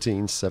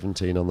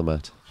 13-17 on the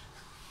mat.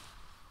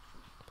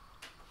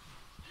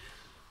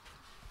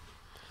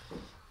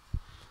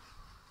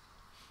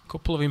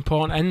 Couple of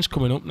important ends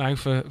coming up now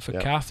for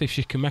Kath. If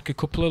she can make a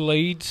couple of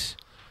leads,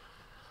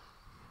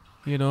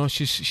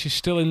 she's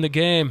still in the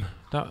game.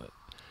 But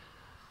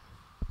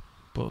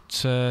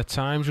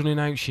time's running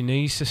out. She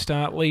needs to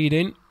start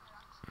leading.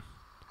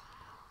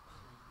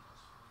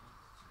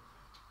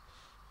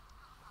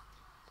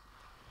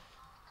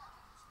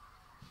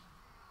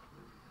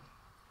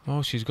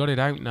 Oh, she's got it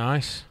out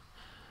nice.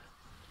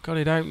 Got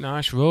it out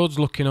nice. Road's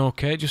looking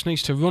okay. Just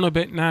needs to run a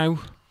bit now.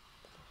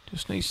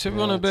 Just needs to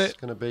run a bit. It's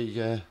going to be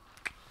a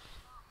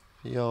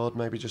yard,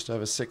 maybe just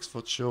over 6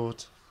 foot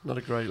short. Not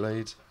a great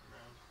lead.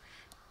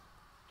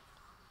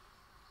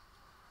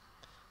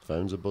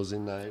 Phones are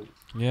buzzing now.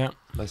 Yeah.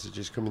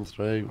 Messages coming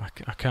through.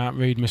 I can't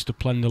read Mr.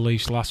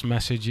 Plenderleaf's last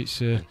message.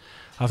 It's.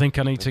 I think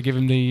I need to give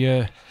him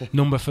the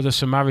number for the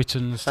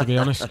Samaritans, to be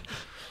honest.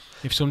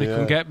 If somebody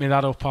can get me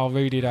that up, I'll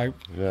read it out.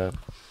 Yeah.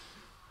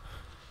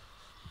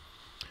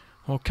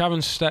 Well,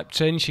 Karen stepped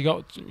in.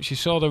 She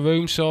saw the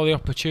room, saw the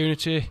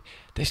opportunity.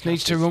 This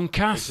needs to run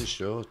Cass. This is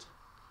short.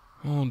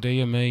 Oh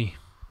dear me.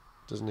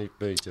 Doesn't he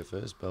beat her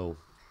first bowl?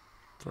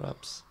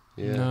 Perhaps.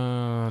 Yeah.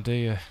 No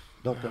dear.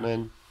 Not gone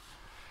in.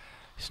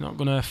 It's not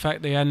going to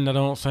affect the end, I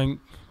don't think.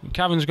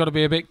 Karen's got to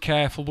be a bit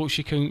careful, but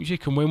she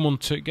can win one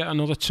to get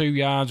another 2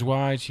 yards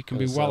wide. She can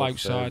be well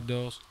outside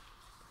those.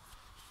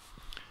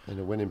 In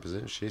a winning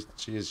position,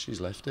 she's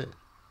left it.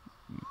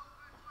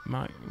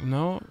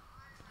 No.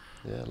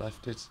 Yeah,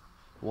 left it.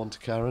 1 to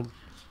Karen.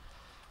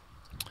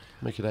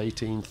 Make it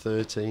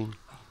 18-13.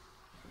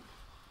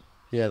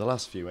 Yeah, the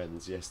last few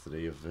ends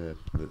yesterday of the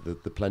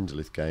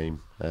Plenderleaf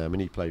game. I mean,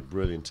 he played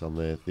brilliant on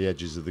the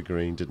edges of the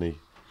green, didn't he?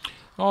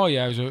 Oh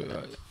yeah, it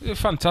was a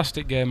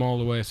fantastic game all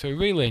the way through.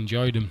 Really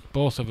enjoyed them,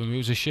 both of them. It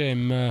was a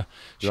shame.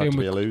 Shame to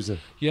be a loser.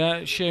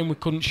 Yeah, shame we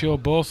couldn't show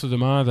both of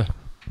them either.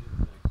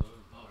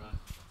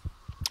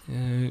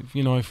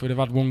 You know, if we'd have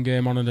had one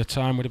game on at a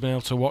time, we'd have been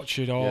able to watch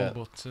it all.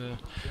 But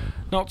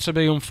not to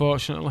be,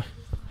 unfortunately.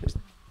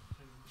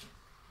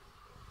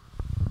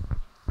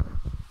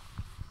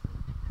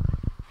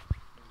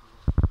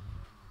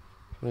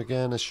 And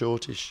again, a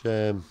shortish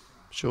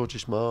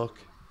mark,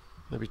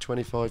 maybe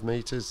 25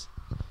 metres.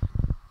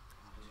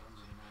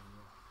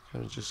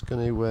 Kind of just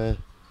going to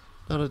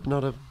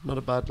not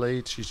a bad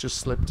lead. She's just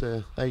slipped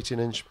a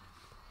 18-inch,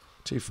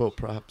 2 foot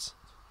perhaps.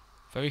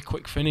 Very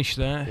quick finish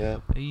there.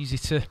 Yeah. Easy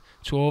to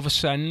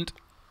oversend.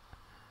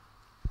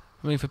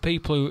 I mean, for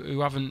people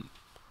who haven't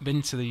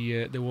been to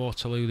the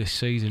Waterloo this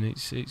season,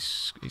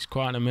 it's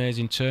quite an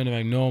amazing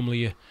turnaround.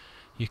 Normally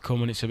you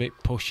come and it's a bit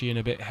pushy and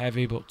a bit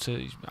heavy, but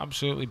it's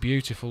absolutely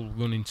beautiful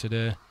running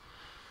today.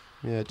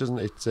 Yeah, it doesn't.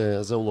 It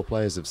as all the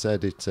players have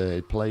said,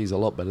 it plays a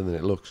lot better than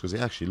it looks, because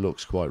it actually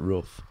looks quite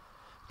rough.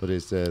 But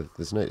it's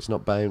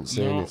not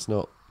bouncing. No. It's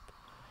not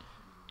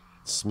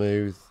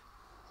smooth.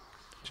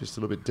 Just a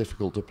little bit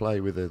difficult to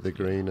play with the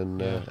green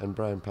and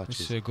brown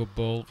patches. It's a good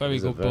ball, very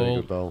good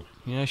ball.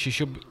 Yeah, she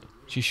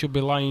should be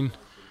lying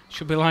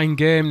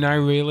game now,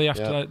 really,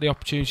 after the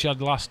opportunity she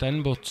had last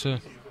end, but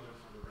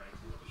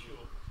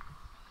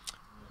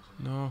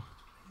no,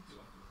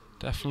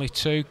 definitely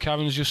 2.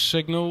 Karen's just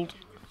signalled.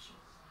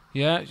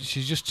 Yeah,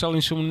 she's just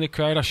telling someone in the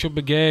crowd, I should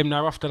be game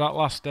now after that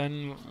last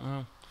end.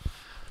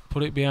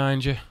 Put it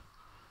behind you.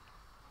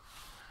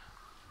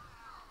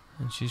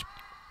 And she's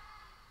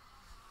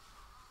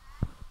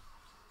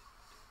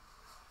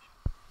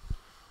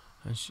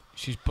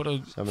put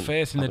her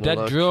faith in the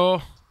dead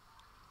draw.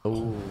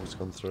 Oh, it's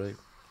gone through.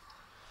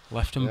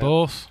 Left them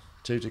both.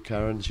 2 to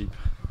Karen. She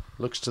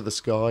looks to the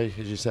sky,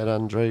 as you said,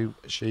 Andrew.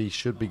 She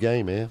should be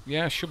game here.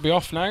 Yeah, should be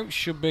off now.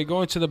 Should be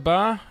going to the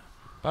bar,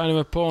 buying her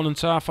opponent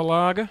half a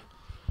lager.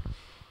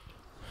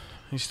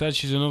 Instead,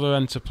 she's another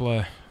end to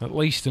play. At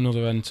least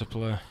another end to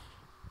play.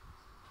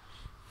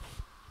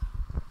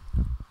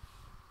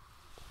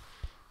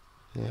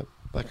 Yep,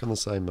 back on the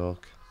same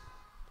mark.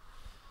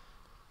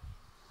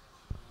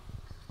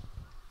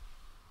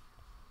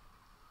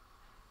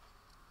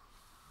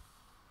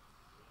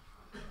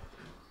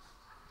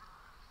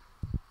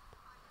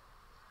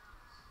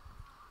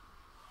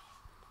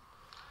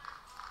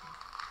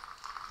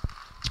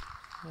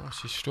 Oh,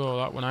 she struck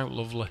that one out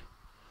lovely.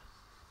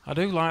 I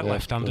do like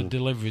left-handed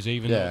deliveries,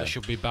 even though they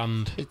should be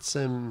banned. It's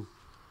a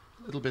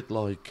little bit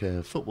like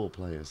football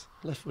players,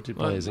 left-footed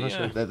players.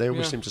 They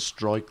always seem to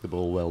strike the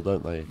ball well,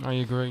 don't they? I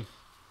agree.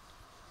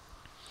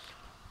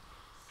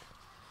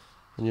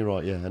 And you're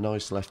right, a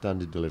nice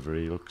left-handed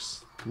delivery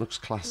looks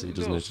classy,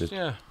 doesn't it?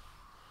 Yeah.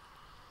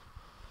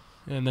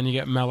 And then you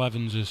get Mel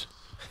Evans's,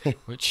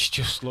 which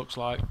just looks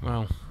like,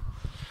 well...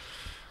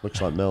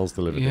 Looks like Mel's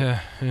delivery.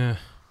 Yeah.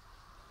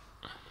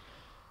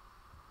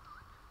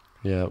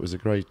 Yeah, it was a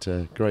great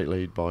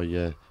lead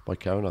by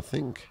Karen, I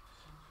think.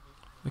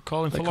 They're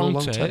calling for long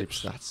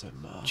tapes. That's a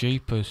mark.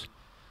 Jeepers.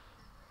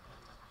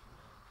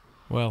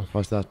 Well,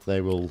 like that, they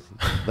will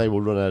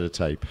run out of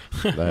tape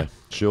there,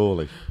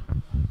 surely.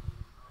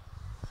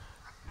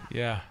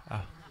 Yeah.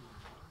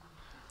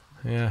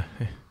 I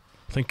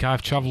think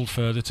I've travelled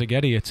further to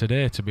get here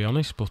today, to be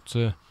honest, but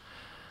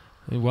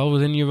well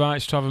within your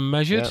rights to have them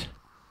measured.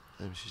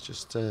 Yeah. She's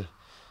just...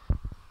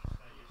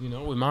 You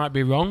know, we might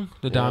be wrong.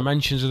 The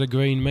dimensions of the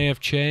green may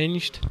have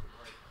changed.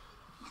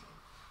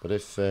 But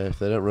if they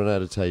don't run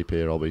out of tape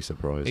here, I'll be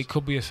surprised. It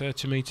could be a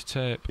 30-metre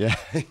tape. Yeah,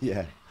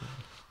 yeah.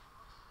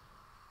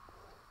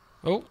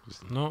 Oh,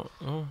 no.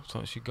 Oh, I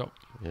thought she got...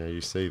 Yeah,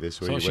 you see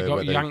this. Where she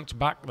got yanked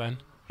back then.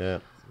 Yeah,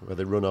 where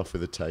they run off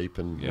with the tape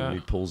and he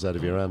pulls out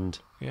of your hand.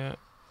 Yeah.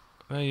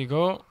 There you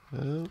go.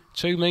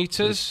 2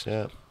 metres.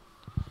 Yeah.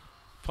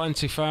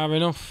 plenty far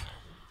enough.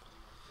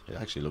 It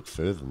actually looked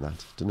further than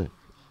that, didn't it?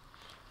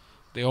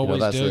 They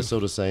always do. They're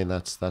sort of saying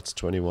that's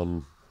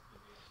 21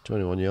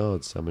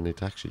 yards. I mean,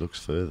 it actually looks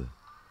further.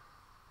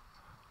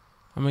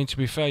 I mean, to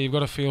be fair, you've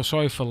got to feel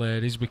sorry for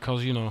ladies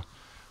because, you know,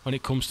 when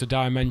it comes to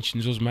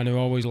dimensions, us men are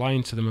always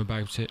lying to them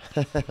about it.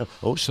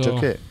 Oh, she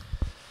took it.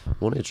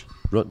 Won it.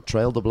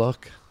 Trailed the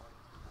block.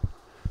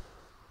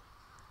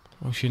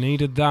 Well, she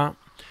needed that.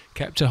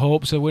 Kept her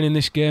hopes of winning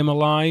this game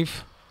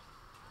alive.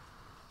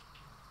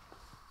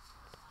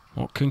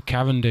 What can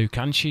Karen do?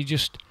 Can she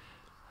just...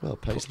 Well,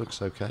 pace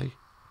looks okay.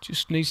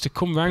 Just needs to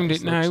come round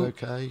it now.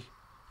 Looks okay.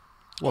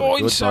 What a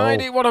good inside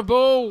bowl. it, what a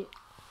ball!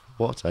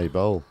 What a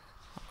bowl.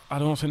 I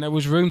don't think there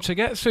was room to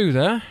get through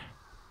there.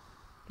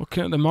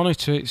 Looking at the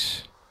monitor,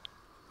 it's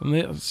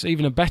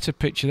even a better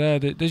picture there.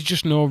 There's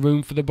just no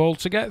room for the ball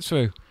to get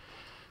through.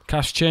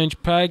 Cast change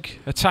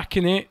peg,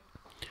 attacking it.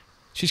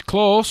 She's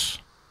close.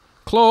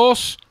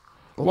 Close.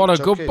 Oh, what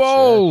a good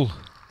bowl.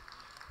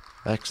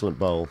 Yeah. Excellent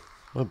bowl.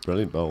 What a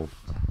brilliant bowl.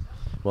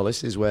 Well,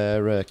 this is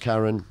where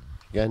Karen,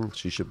 again,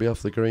 she should be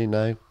off the green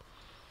now.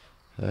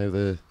 Now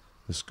the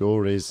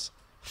score is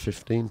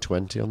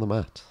 15-20 on the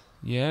mat.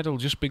 Yeah, it'll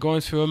just be going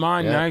through her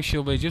mind now.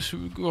 She'll be just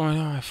going,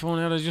 oh, if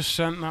only I'd have just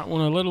sent that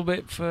one a little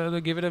bit further,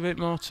 give it a bit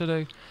more to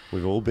do.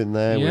 We've all been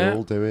there, we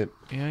all do it.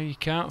 Yeah, you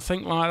can't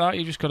think like that.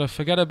 You just got to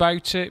forget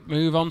about it,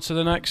 move on to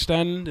the next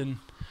end and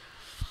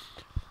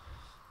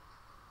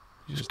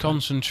just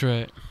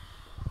concentrate.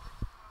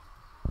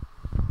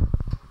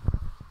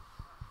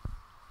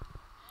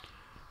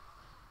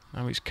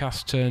 Now it's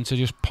Cass' turn to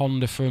just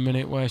ponder for a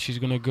minute where she's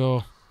going to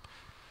go.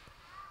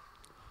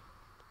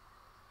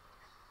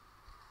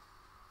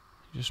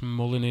 Just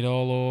mulling it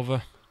all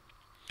over.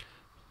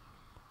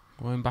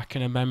 Going back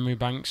in her memory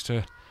banks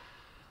to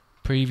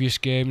previous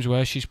games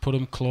where she's put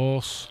them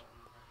close.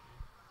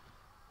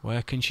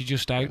 Where can she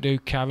just outdo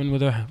Karen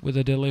with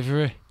a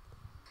delivery?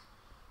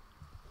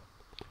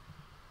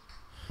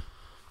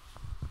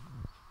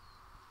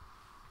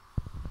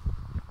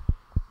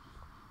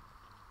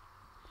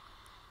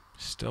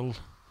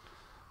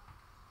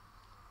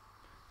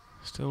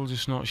 Still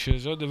just not sure.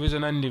 So there is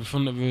an end in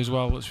front of her as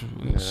well. It's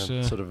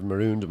sort of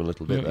marooned him a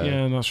little bit there.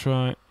 Yeah, that's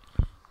right.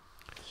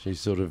 She's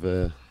sort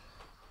of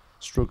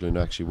struggling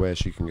actually where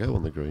she can go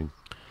on the green.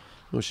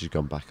 Well, she's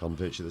gone back on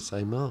virtually the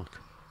same mark.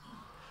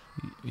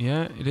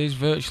 Yeah, it is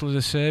virtually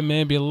the same.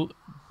 Maybe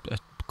a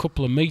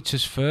couple of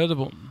metres further,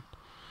 but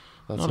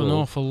not an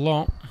awful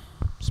lot.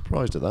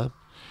 Surprised at that.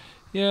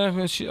 Yeah,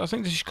 well, I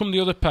think she's come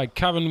the other peg.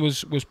 Karen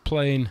was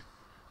playing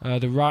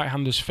the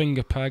right-hander's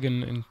finger peg,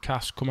 and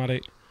Cass come at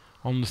it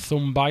on the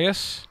thumb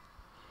bias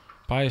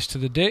to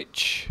the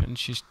ditch, and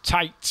she's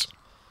tight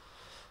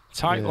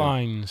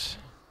lines.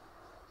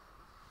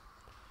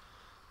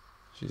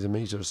 She's a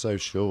metre or so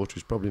short,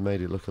 which probably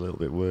made it look a little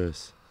bit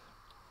worse.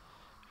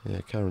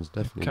 Yeah, Karen's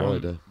definitely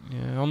wider.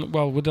 Yeah,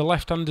 with the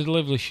left-handed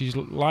delivery, she's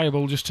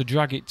liable just to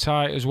drag it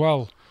tight as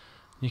well.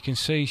 You can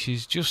see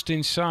she's just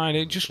inside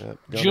it,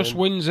 just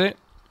wins it.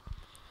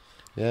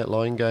 Yeah,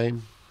 line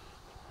game.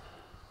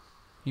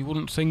 You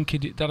wouldn't think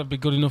that'd be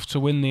good enough to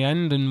win the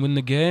end and win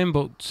the game,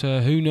 but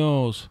who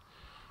knows?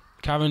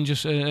 Karen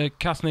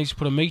Kath needs to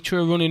put a metre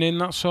of running in,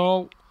 that's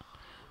all.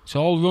 It's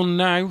all run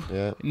now.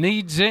 Yeah.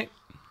 Needs it.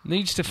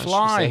 Needs to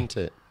fly. Sent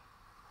it.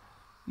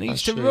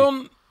 Needs to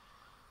run.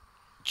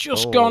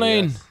 Just gone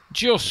in.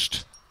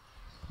 Just.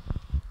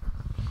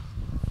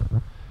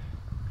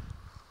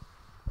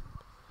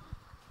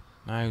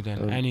 Now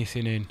then,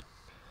 anything in.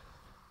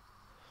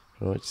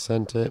 Right,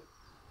 sent it.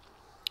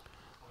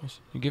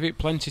 You give it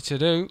plenty to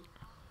do.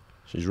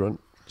 She's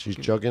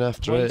jogging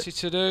after it. Plenty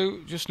to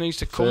do. Just needs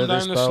to come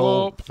down the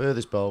slope.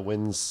 Furthest bowl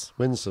wins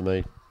for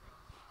me.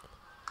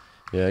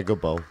 Yeah, good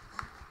bowl.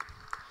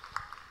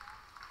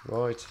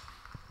 Right.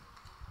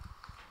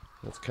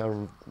 That's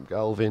Karen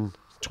Galvin,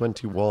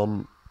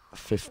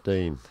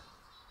 21-15.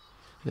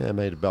 Yeah,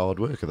 made a hard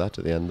work of that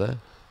at the end there.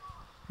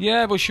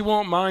 Yeah, but she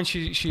won't mind.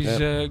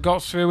 She's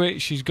got through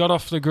it. She's got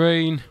off the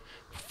green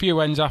a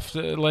few ends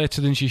later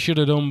than she should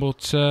have done,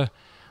 but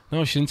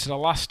no, she's into the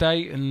last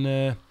 8,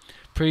 and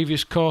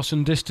previous course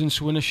and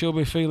distance winner. She'll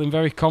be feeling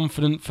very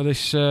confident for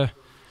this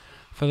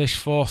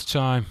fourth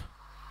time.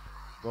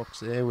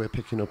 Box here, we're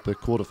picking up the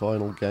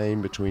quarter-final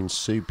game between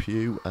Sue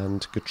Pugh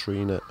and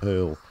Katrina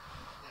Earl.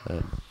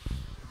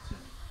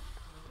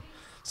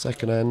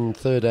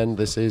 Third end,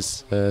 this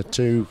is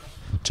 2-0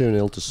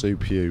 to Sue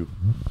Pugh.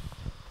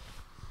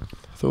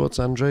 Thoughts,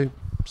 Andrew?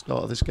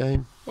 Start of this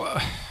game?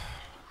 Well,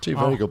 two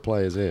very good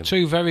players here.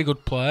 Two very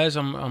good players.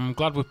 I'm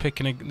glad we're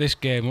picking this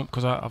game up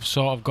because I've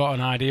sort of got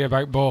an idea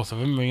about both of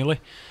them, really.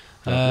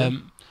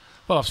 Well,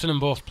 I've seen them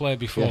both play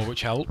before,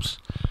 which helps.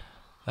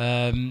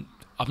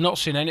 I've not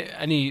seen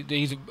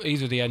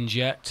either of the ends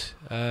yet.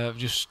 I've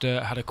just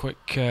had a quick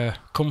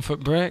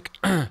comfort break.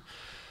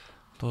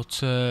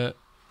 But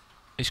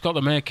it's got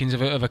the makings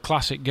of a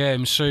classic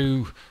game.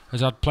 Sue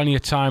has had plenty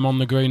of time on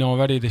the green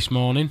already this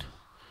morning.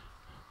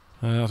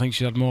 I think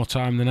she's had more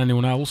time than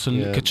anyone else.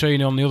 And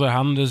Katrina, on the other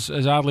hand, has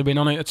hardly been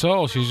on it at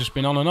all. She's just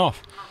been on and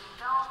off.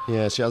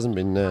 Yeah, she hasn't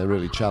been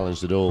really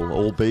challenged at all,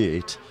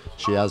 albeit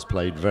she has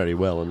played very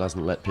well and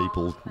hasn't let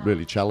people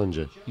really challenge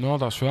her. No,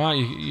 that's right.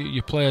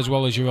 You play as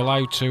well as you're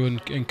allowed to,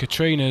 and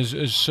Katrina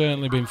has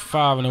certainly been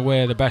far and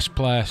away the best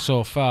player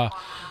so far.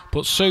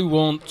 But Sue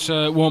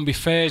won't be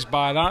fazed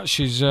by that.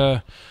 She's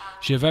a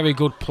very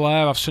good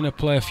player. I've seen her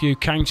play a few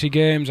county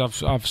games.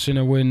 I've seen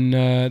her win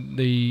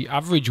the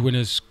Average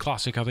Winners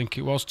Classic, I think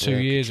it was, 2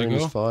 years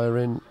Katrina's ago.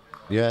 Firing.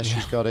 Yeah,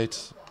 she's got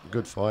it.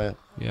 Good fire.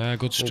 Yeah,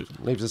 good.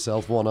 Leaves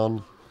herself one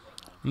on.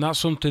 And that's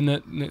something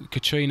that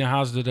Katrina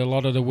has that a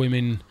lot of the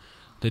women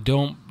they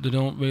don't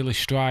really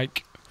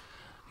strike,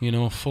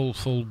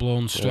 full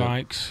blown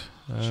strikes.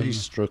 She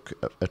struck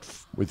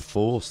with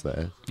force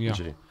there. Yeah. Didn't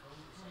she?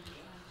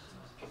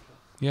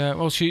 Yeah.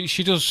 Well,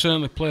 she does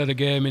certainly play the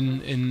game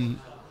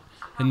in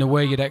the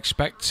way you'd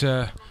expect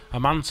a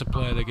man to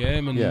play the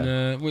game, and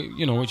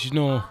which is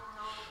not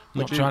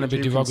trying to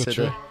be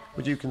derogatory.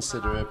 Would you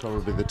consider her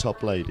probably the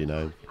top lady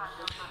now?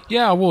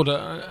 Yeah, I would,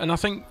 and I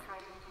think.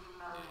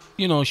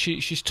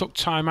 She's took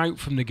time out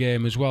from the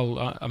game as well.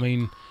 I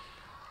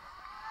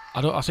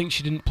think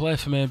she didn't play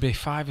for maybe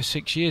 5 or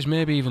 6 years,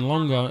 maybe even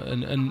longer.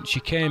 And she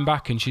came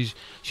back and she's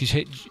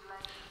hit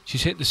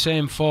the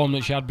same form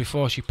that she had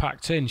before she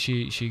packed in.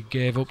 She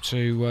gave up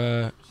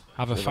to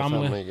have a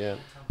family. Yeah.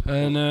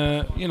 And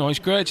it's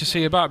great to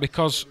see her back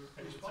because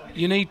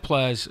you need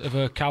players of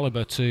her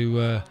calibre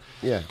to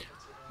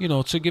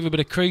to give a bit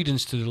of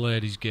credence to the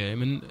ladies'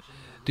 game. And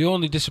the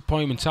only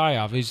disappointment I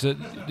have is that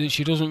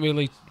she doesn't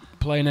really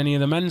play in any of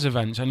the men's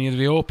events, any of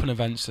the open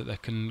events that they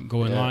can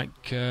go in.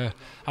 And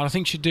I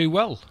think she'd do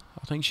well.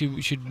 I think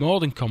she should more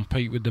than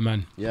compete with the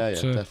men. Yeah,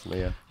 definitely.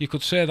 Yeah, you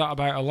could say that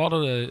about a lot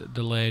of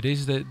the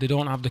ladies, that they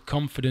don't have the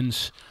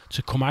confidence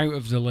to come out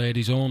of the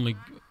ladies only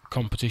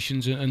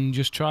competitions and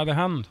just try their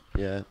hand.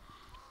 Yeah.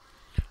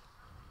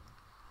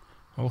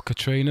 Well,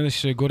 Katrina, this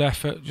is a good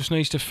effort. Just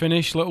needs to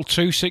finish. Little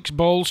 2-6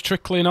 balls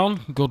trickling on.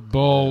 Good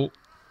ball.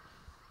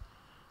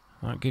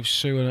 That gives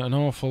Sue an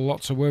awful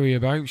lot to worry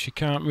about. She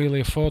can't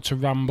really afford to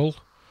ramble.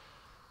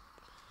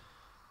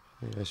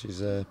 Yeah,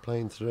 she's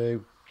playing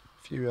through,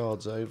 a few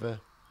yards over.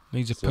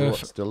 Needs a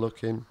still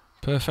looking.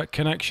 Perfect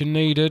connection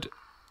needed.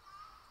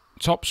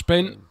 Top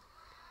spin.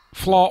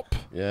 Flop.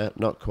 Yeah,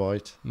 not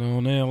quite. No,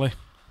 nearly.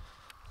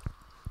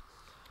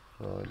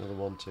 Oh, another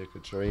one to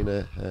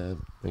Katrina.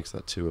 Makes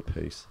that 2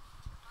 apiece.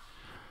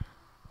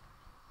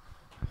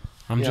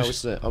 I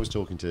was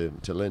talking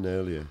to Lynn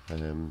earlier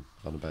on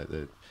about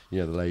the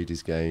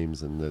ladies'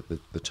 games and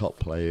the top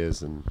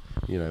players, and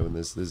and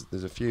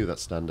there's a few that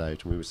stand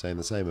out, and we were saying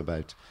the same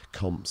about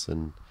comps,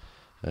 and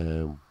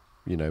a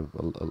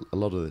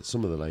lot of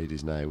some of the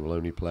ladies now will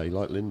only play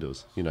like Lynn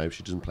does. She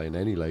doesn't play in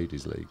any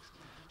ladies' leagues.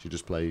 She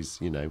just plays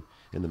in the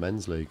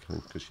men's league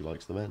because she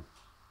likes the men.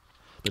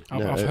 But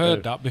I've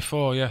heard that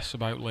before, yes,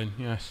 about Lynn,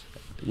 yes.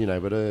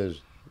 But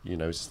it's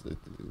a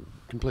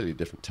completely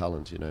different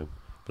talent,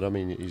 But I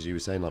mean, as you were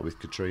saying, like with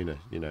Katrina,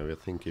 I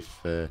think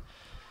if how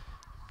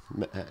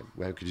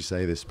could you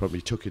say this?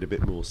 Probably took it a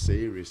bit more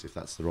serious, if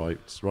that's the right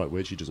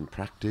word. She doesn't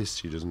practice.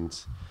 She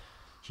just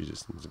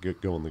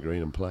go on the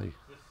green and play.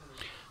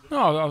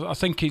 No, I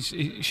think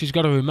she's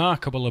got a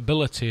remarkable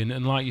ability,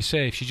 and like you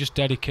say, if she just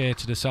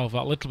dedicated herself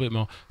that little bit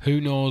more,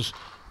 who knows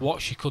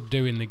what she could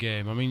do in the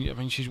game. I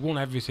mean, she's won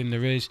everything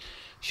there is.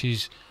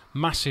 She's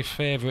massive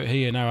favourite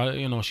here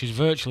now. She's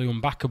virtually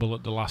unbackable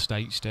at the last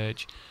 8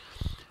 stage,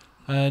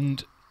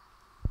 and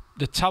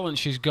the talent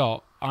she's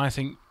got, I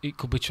think it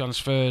could be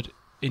transferred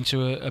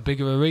into a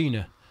bigger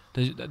arena.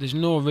 There's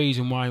no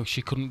reason why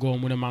she couldn't go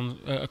and win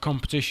a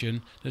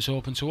competition that's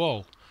open to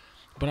all.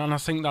 But I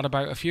think that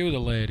about a few of the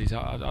ladies.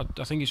 I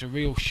think it's a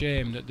real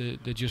shame that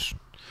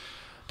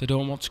they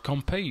don't want to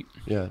compete.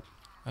 Yeah.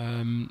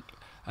 And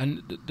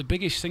the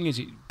biggest thing is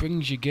it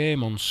brings your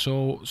game on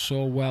so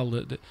well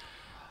that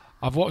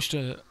I've watched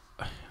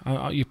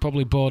you're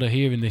probably bored of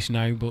hearing this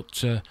now,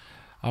 but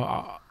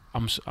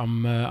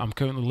I'm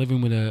currently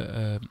living with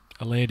a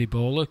lady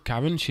bowler,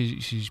 Karen.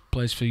 She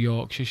plays for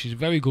Yorkshire. She's a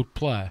very good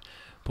player,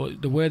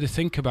 but the way they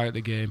think about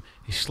the game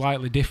is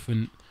slightly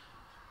different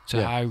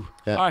to how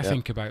I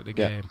think about the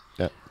game.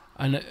 Yeah.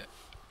 And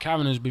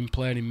Karen has been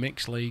playing in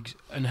mixed leagues,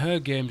 and her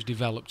game's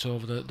developed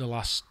over the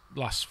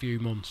last few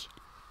months.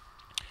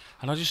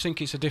 And I just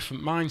think it's a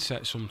different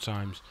mindset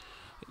sometimes.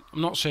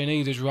 I'm not saying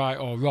either's right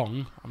or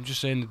wrong. I'm just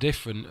saying they're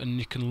different, and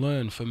you can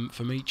learn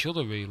from each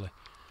other, really.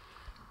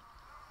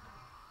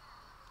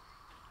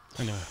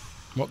 Anyway,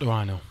 what do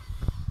I know?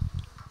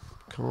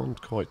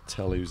 Can't quite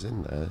tell who's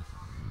in there.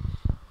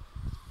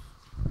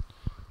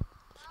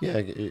 Yeah,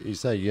 you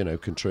say,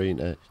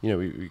 Katrina,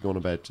 we're going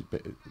about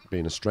it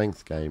being a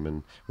strength game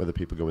and whether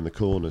people go in the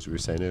corners, we were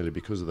saying earlier,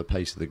 because of the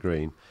pace of the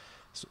green.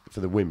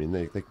 For the women,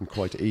 they can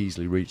quite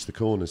easily reach the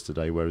corners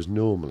today, whereas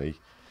normally,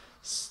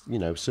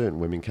 certain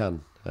women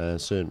can,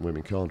 certain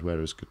women can't,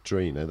 whereas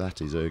Katrina,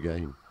 that is her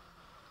game.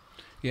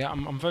 Yeah,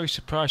 I'm very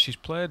surprised she's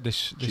played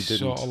this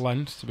sort of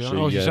length, to be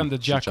honest. She sent the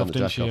jack off,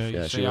 didn't she?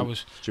 Yeah,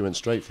 she went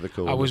straight for the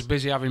corners. I was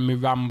busy having me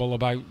ramble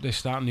about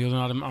this, that and the other,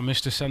 and I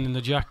missed her sending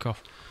the jack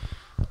off.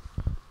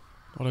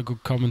 What a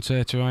good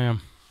commentator I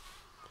am.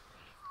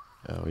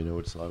 Oh, you know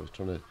what it's like. I was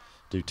trying to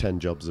do 10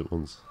 jobs at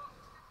once.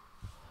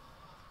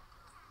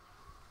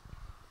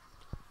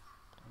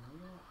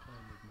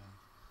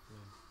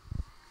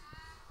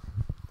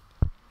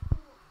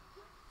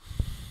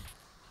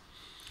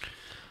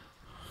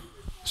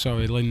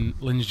 Sorry,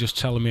 Lynn's just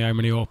telling me how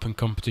many open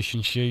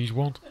competitions she's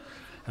won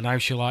and how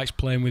she likes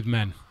playing with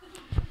men.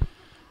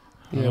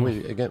 Yeah,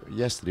 again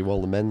yesterday while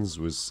the men's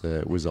was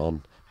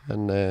on,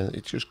 and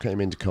it just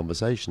came into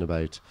conversation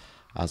about,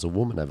 has a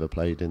woman ever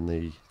played in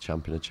the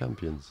Champion of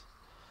Champions?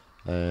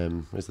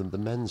 Is the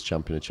men's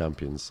Champion of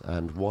Champions?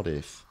 And what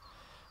if,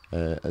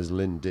 as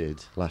Lynn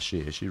did last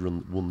year, she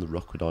won the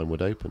Rockwood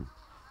Ironwood Open,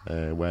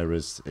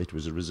 whereas it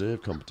was a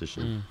reserve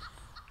competition.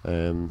 I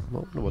don't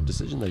know what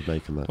decision they'd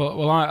make on that.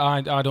 Well,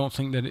 I don't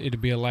think that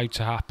it'd be allowed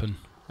to happen.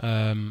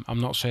 I'm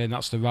not saying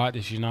that's the right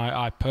decision.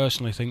 I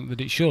personally think that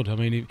it should. I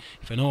mean,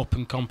 if an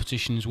open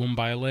competition is won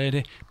by a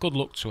lady, good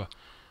luck to her.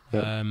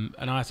 Yeah.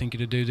 And I think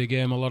it'd do the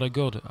game a lot of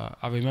good.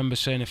 I remember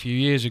saying a few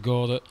years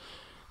ago that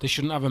they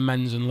shouldn't have a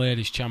men's and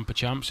ladies champ of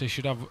champs. They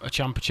should have a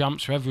champ of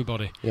champs for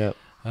everybody. Yeah.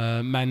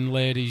 Men,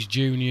 ladies,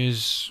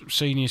 juniors,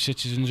 senior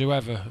citizens,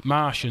 whoever.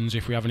 Martians,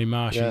 if we have any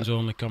Martians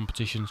only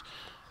competitions.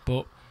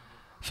 But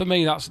for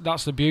me, that's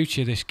the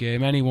beauty of this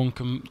game. Anyone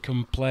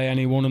can play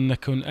anyone, and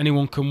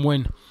anyone can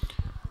win.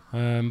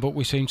 But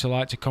we seem to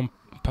like to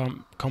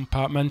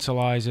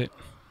compartmentalise it,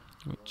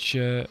 which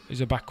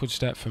is a backward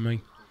step for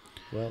me.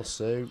 Well,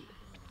 Sue,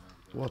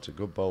 what a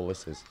good bowl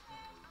this is.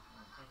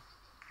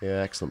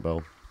 Yeah, excellent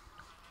bowl.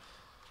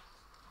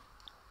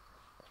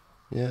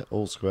 Yeah,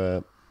 all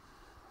square.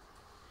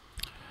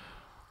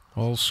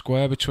 All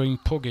square between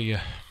Pugh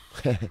here.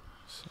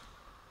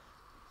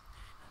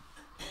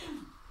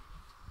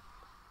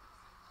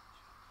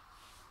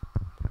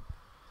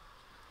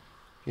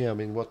 Yeah, I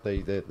mean, what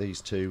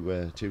these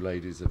two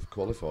ladies have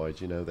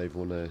qualified. You know, they've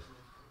won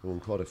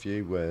quite a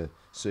few.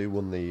 Sue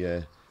won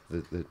the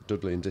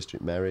Dudley and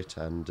District Merit,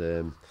 and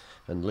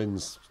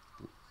Lynn's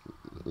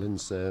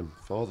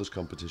father's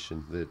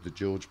competition, the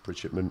George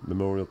Pritchett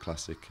Memorial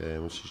Classic.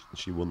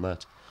 She won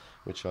that,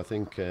 which I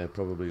think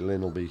probably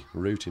Lynn will be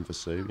rooting for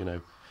Sue. You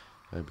know,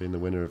 being the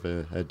winner of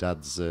her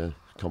dad's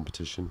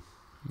competition.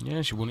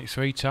 Yeah, she won it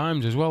 3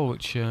 times as well,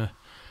 which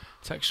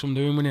takes some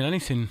doing winning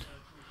anything.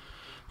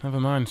 Never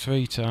mind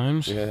 3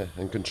 times. Yeah,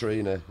 and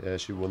Katrina,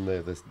 she won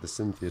the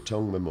Cynthia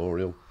Tong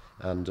Memorial,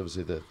 and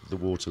obviously the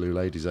Waterloo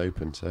Ladies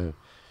Open. So,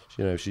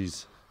 you know,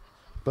 she's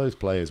both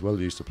players well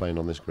used to playing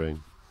on this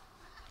green.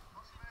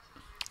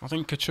 I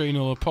think Katrina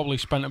will have probably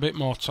spent a bit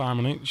more time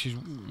on it. She's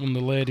won the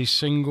ladies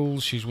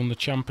singles, she's won the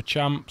Champ of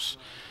Champs.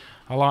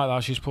 I like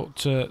that. She's put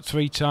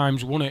 3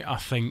 times won it, I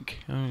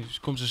think.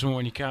 It comes to something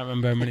when you can't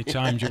remember how many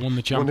times you won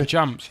the Champ of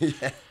Champs.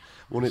 Yeah,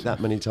 won it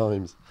that many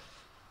times.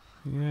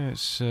 Yeah,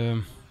 it's...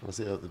 I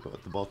see at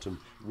the bottom,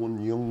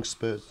 one young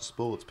sports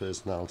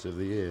personality of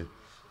the year.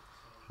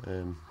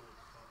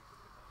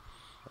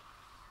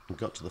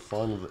 Got to the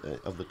final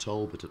of the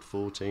Talbot at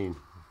 14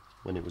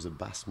 when it was a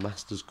Bass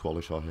Masters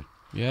qualifier.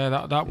 Yeah,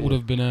 that would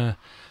have been a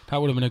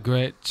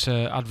great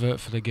advert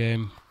for the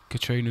game.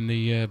 Katrina and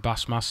the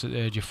Bass Masters at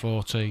the age of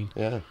 14.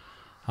 Yeah.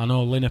 I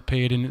know Lynn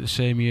appeared in it the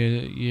same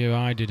year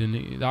I did,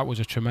 and that was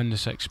a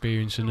tremendous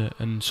experience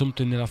and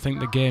something that I think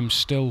the game's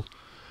still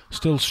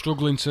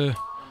struggling to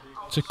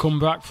come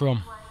back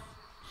from.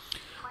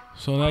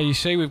 So there you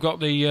see, we've got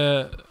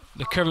the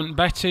current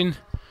betting.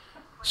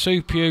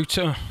 Sue Pugh,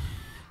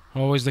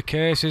 always the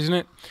case, isn't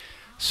it?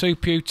 Sue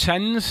Pugh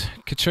 10s,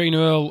 Katrina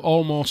Earl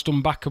almost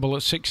unbackable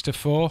at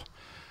 6-4,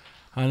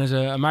 and there's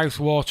a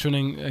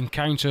mouth-watering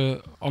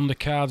encounter on the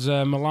cards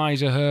there.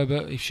 Melisa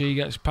Herbert, if she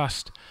gets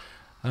past,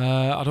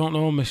 I don't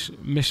know, Miss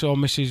or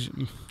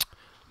Mrs.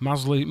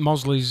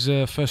 Mosley's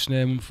first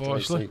name,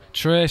 unfortunately.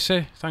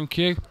 Tracy, thank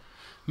you.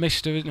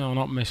 Mr. No,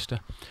 not Mr.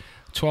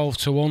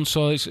 12-1,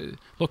 so it's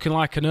looking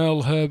like an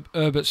Earl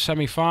Herbert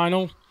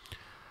semi-final.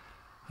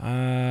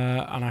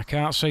 And I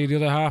can't see the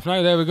other half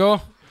now. There we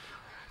go.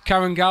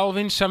 Karen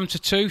Galvin,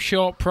 7-2,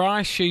 short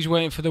price. She's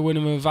waiting for the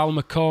winner of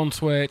Alma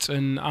Cornthwaite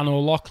and Anne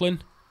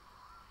O'Loughlin.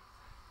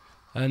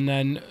 And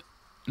then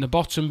in the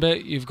bottom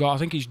bit, you've got, I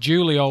think it's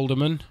J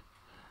Alderman.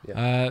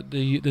 Yeah.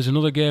 There's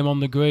another game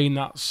on the green.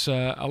 That's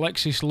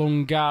Alexis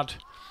Lunn, Gadd.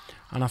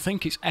 And I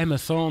think it's Emma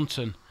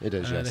Thornton. It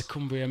is, yes. The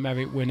Cumbria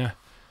Merit winner.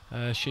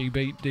 She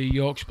beat the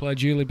Yorkshire player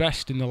Julie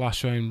Best in the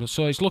last round.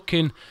 So it's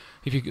looking,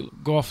 if you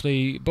go off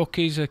the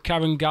bookies,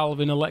 Karen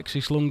Galvin,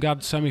 Alexis Lunn,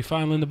 Gadd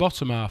semi-final in the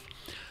bottom half.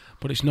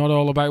 But it's not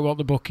all about what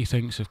the bookie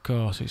thinks, of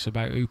course. It's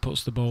about who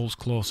puts the balls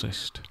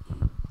closest.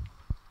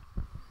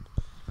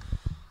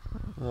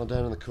 Well,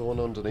 down in the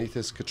corner underneath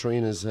is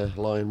Katrina's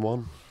line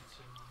 1.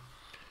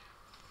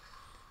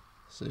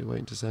 So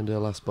waiting to send her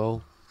last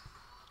ball.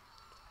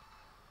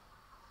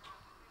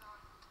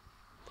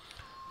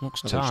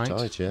 Looks tight.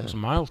 Tight, yeah. It's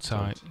mild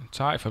tight.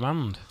 Tight from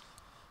hand.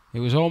 It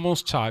was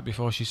almost tight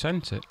before she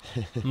sent it.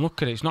 And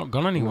look at it, it's not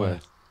gone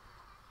anywhere.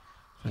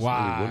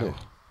 Wow. Really won it.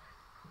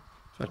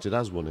 In fact, it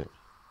has won it.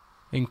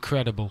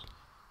 Incredible.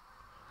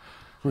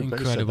 We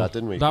both said that,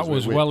 didn't we? That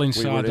was well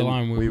inside the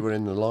line. We were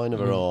in the line of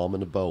her arm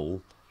and a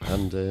bowl,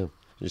 and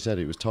You said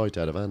it was tight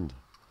out of hand.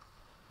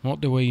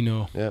 What do we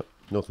know? Yeah,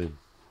 nothing.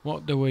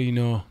 What do we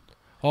know?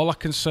 All I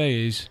can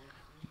say is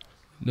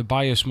the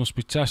bias must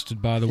be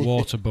tested by the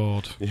water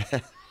board.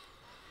 Yeah.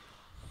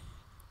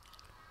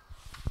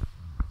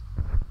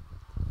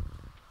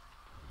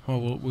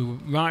 Well, we're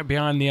right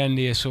behind the end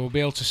here, so we'll be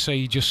able to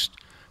see just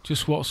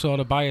what sort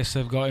of bias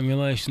they've got in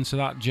relation to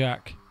that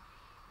jack.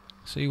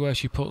 See where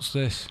she puts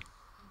this.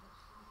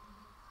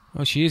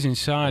 Well, she is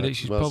inside it.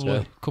 She's probably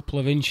a couple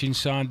of inches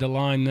inside the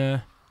line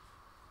there.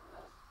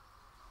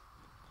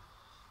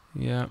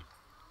 Yeah.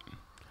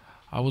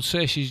 I would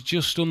say she's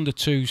just under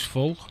two's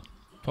full.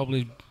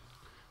 Probably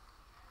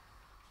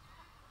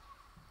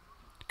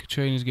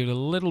Katrina's given a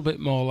little bit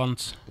more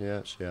lance.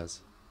 Yeah, she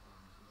has.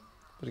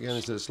 But again,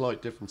 it's a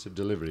slight difference of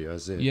delivery,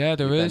 as it. Yeah,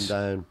 there is.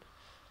 Down.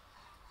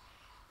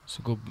 It's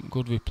a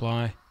good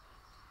reply.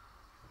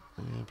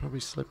 Yeah, probably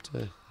slipped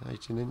a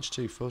 18-inch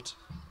 2 foot.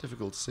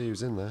 Difficult to see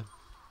who's in there.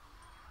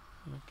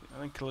 I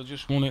think he'll have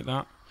just won it,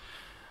 that.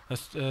 A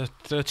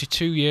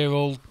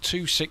 32-year-old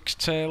 2-6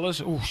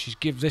 Taylors. Oh, she's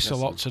give this a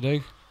lot to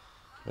do.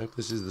 I hope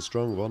this is the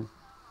strong one.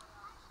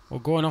 Well,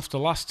 going off the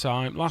last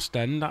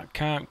end, that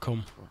can't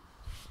come.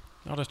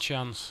 Not a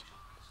chance.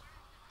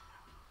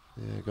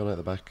 Yeah, gone out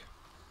the back.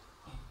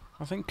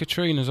 I think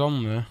Katrina's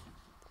on there.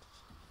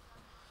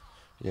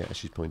 Yeah,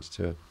 she's pointed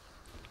to her.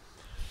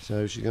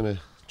 So she's going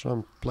to try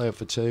and play up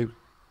for 2.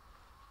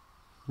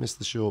 Miss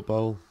the short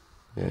bowl.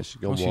 Yeah,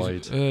 she's gone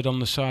wide. She's erred on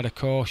the side of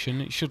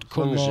caution. It should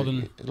come more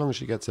than... As long as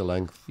she gets her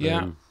length.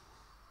 Yeah.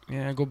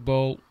 Yeah, good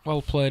ball.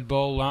 Well played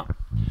ball, that.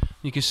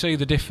 You can see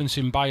the difference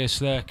in bias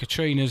there.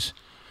 Katrina's,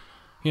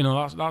 you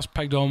know, that's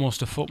pegged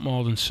almost a foot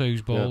more than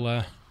Sue's ball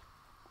there.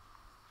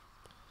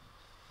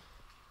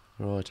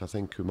 Right, I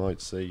think we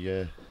might see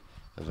a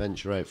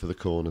venture out for the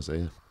corners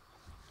here.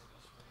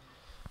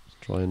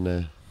 Try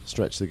and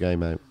stretch the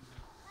game out.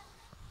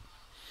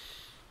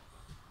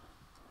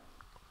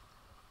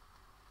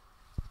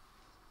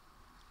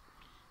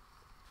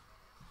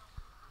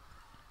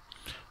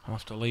 I'll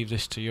have to leave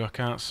this to you. I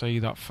can't see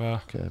that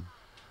far. Okay.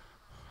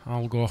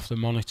 I'll go off the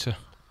monitor.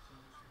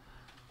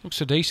 Looks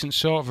a decent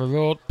sort of a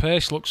road.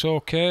 Pace looks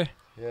okay.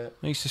 Yeah.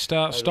 Needs to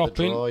start Over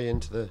stopping. The dry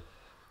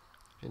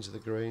into the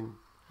green.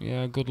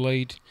 Yeah, good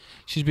lead.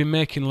 She's been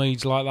making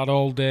leads like that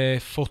all day.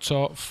 Foot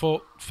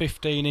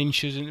 15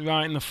 inches,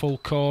 right in the full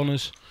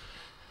corners.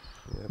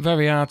 Yep.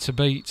 Very hard to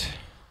beat.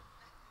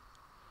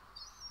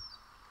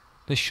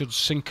 This should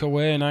sink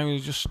away now.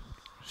 Just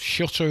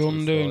shut her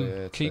under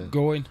and keep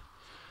going.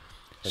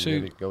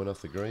 Sue going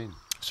off the green.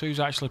 Sue's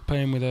actually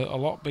playing with a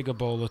lot bigger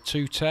ball, a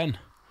 210.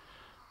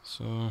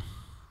 So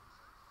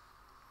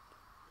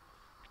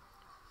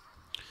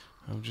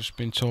I've just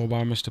been told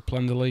by Mr.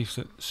 Plenderleaf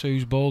that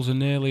Sue's balls are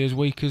nearly as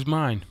weak as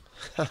mine.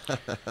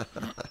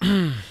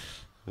 Yeah.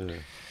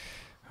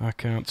 I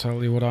can't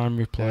tell you what I'm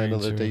replying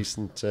another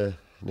to.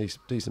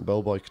 decent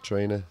bowl by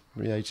Katrina.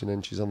 18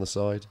 inches on the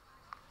side.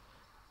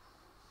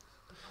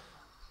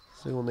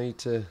 So we'll need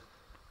to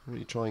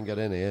really try and get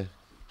in here,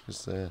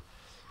 because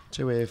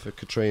 2 here for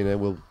Katrina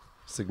will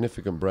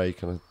significant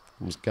break, and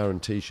I just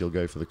guarantee she'll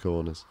go for the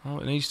corners. Oh,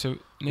 it needs to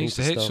hit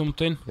stop.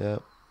 Something. Yeah.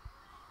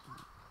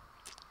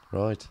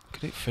 Right.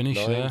 Could it finish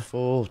there?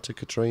 9-4 to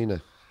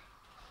Katrina.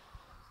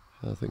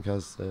 I think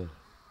as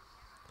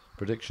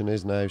prediction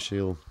is now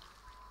she'll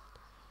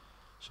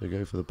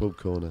go for the pub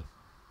corner.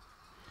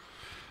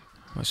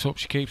 Let's hope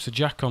she keeps the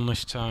jack on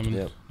this time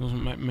and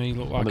doesn't make me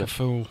look like a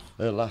fool.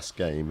 Her last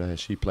game,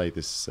 she played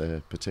this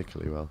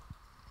particularly well.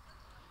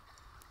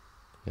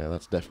 Yeah,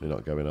 that's definitely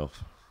not going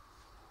off.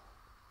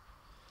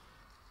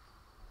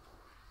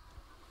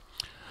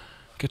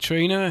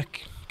 Katrina,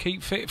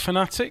 keep fit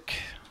fanatic.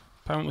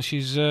 Apparently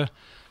she's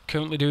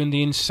currently doing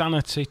the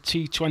Insanity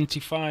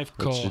T25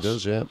 course. She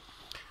does, yeah.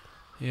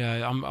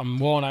 Yeah, I'm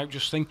worn out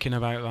just thinking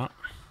about that.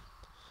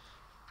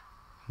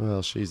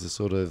 Well, she's the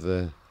sort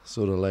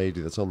of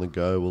lady that's on the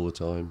go all the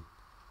time.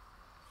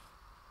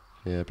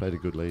 Yeah, played a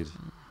good lead.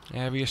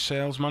 Area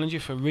sales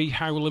manager for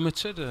Rehow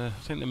Limited. I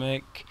think they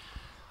make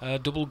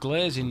double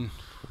glazing.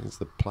 It's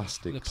the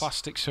plastics. The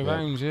plastic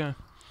surrounds, yeah.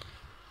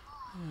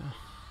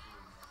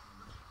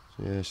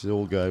 Yeah, she's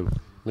all go.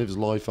 Lives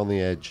life on the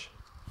edge.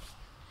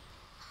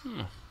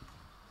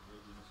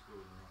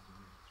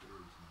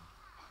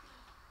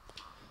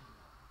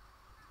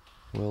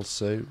 Well,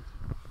 Sue,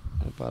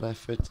 a bad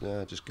effort.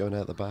 Just going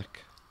out the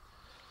back.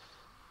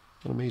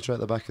 Got a metre at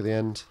the back of the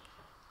end.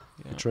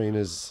 Yeah.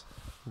 Katrina's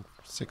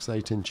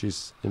 6-8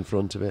 inches in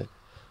front of it.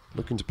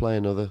 Looking to play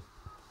another.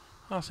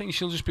 I think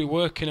she'll just be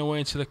working her way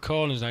into the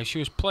corners now. She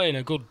was playing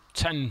a good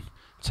 10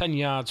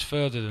 yards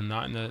further than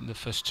that in the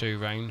first 2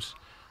 rounds.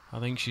 I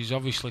think she's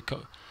obviously,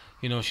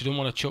 she didn't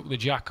want to chuck the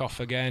jack off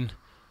again.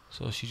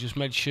 So she just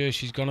made sure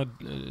she's gone a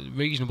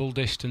reasonable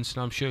distance,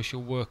 and I'm sure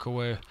she'll work her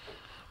way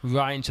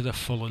right into the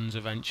full uns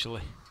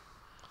eventually.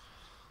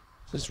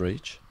 Does this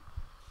reach?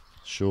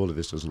 Surely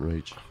this doesn't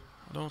reach.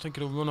 I don't think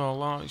it'll run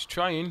all out. It's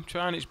trying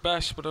its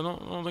best, but I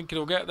don't think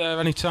it'll get there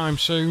anytime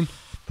soon.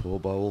 Poor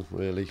bowl,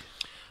 really.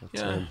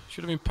 Should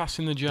have been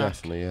passing the jack.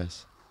 Definitely,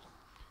 yes.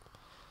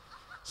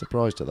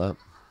 Surprised at that.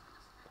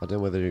 I don't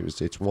know whether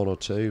it's 1 or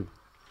 2.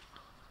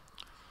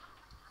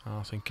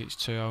 I think it's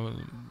 2.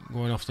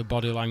 Going off the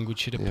body language,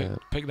 she'd have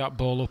picked that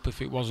ball up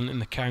if it wasn't in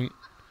the count.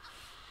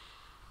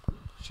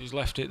 She's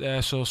left it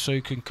there so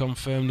Sue can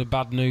confirm the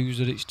bad news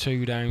that it's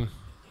 2 down.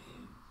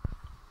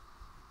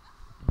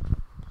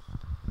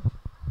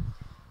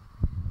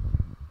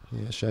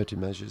 Yeah, shouting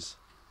measures.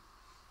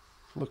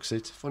 Looks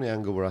it. Funny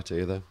angle we're at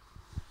here, though.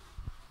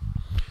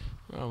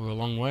 Well, we're a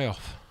long way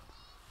off.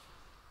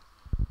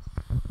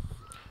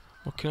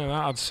 Looking at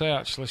that, I'd say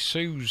actually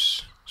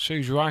Sue's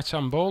right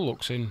hand ball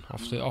looks in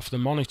off the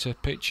monitor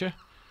picture.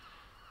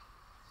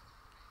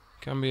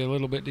 Can be a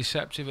little bit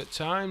deceptive at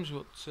times,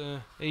 but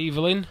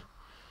Evelyn,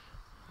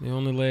 the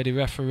only lady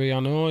referee I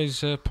know,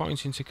 is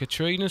pointing to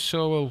Katrina,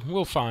 so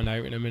we'll find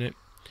out in a minute.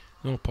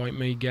 No point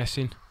me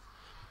guessing.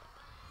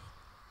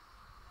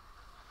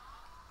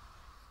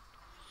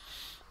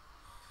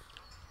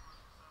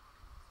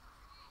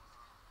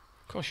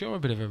 Of course, you're a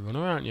bit of a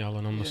runner, aren't you,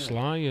 Alan? On the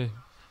sly, you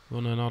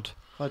run an odd.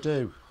 I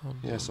do.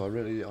 Yes, I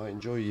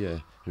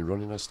enjoy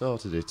running. I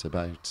started it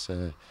about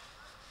 4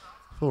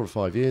 or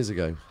 5 years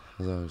ago,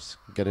 as I was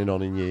getting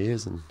on in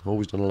years, and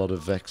always done a lot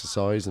of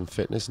exercise and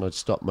fitness, and I'd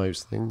stop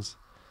most things.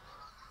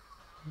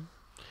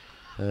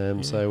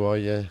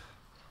 So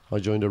I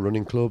joined a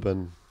running club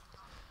and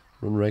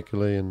run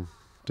regularly, and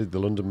did the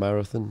London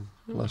Marathon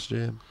last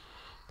year.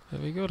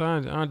 Very good.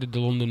 I did the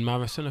London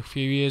Marathon a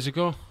few years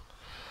ago.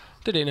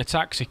 Did it in a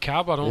taxi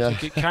cab. I don't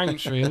think it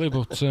counts really,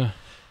 but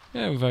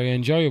very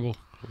enjoyable.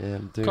 Yeah,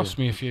 cost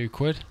me a few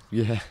quid.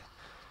 Yeah,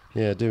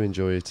 I do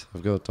enjoy it.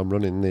 I'm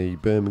running the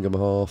Birmingham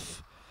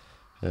half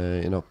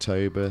in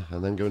October,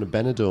 and then going to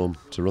Benidorm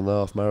to run the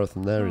half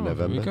marathon there in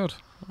November. Very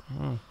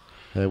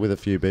good. With a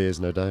few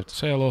beers, no doubt.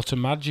 Say hello to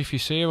Madge if you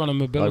see her on a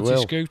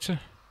mobility scooter.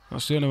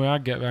 That's the only way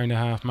I'd get round a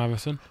half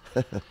marathon.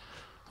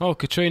 Well,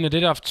 Katrina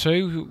did have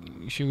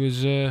 2. She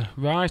was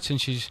right,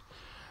 and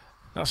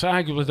that's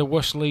arguably the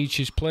worst lead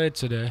she's played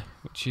today,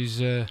 which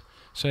is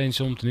saying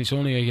something. It's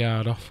only a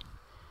yard off.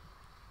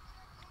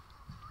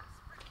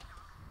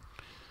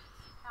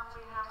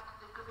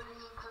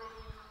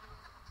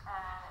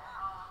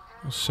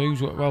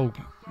 Well,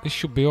 this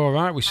should be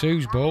alright with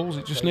Sue's balls.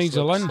 It just needs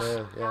a length.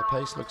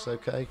 Pace looks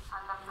okay.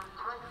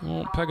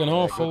 Won't peg an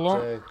awful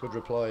lot. Good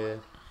reply here.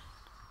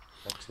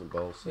 Excellent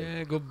ball, Sue.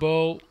 Yeah, good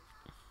ball.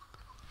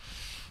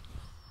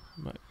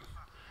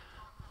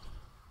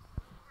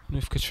 And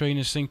if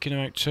Katrina's thinking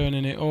about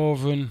turning it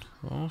over and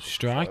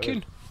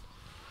striking.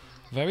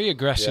 Very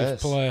aggressive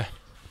player.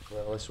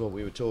 Well, that's what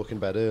we were talking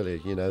about earlier.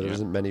 There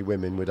isn't many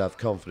women would have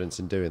confidence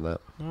in doing that.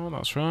 Oh,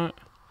 that's right.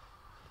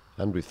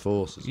 And with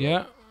force as well.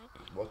 Yeah.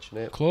 Watching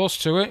it. Close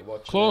to it.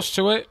 Close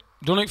to it.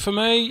 Done it for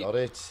me. Got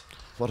it.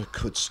 What a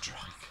good strike.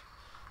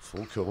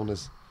 Full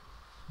corners.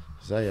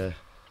 Hey,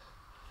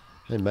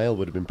 Male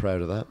would have been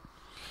proud of that.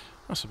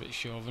 That's a bit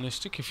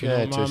chauvinistic, if you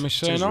don't mind me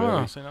saying. Really.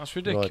 I think that's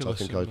ridiculous. Right, I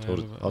think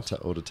I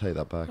ought to take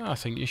that back. I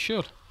think you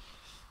should.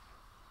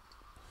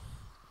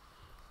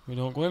 We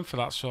don't go in for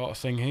that sort of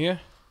thing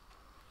here.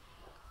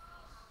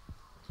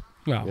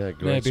 Well,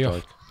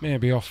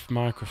 maybe off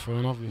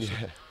microphone, obviously.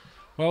 Yeah.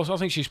 Well, so I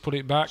think she's put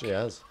it back. She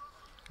has.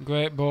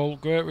 Great ball,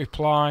 great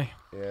reply.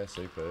 Yeah,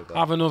 superb.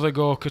 Have another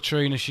go,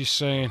 Katrina, she's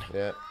saying.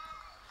 Yeah.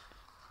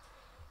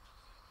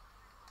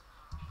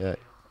 Yeah,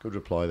 good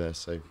reply there,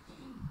 Sue.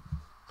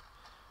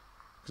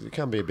 Because it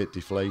can be a bit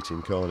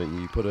deflating, can't it?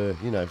 You put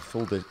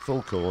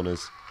full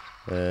corners,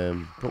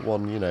 put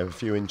one, a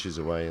few inches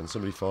away, and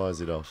somebody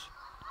fires it off.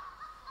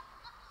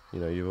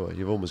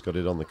 You've almost got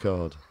it on the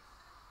card.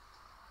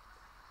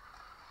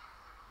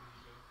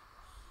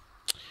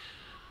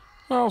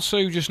 Well,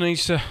 Sue just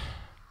needs to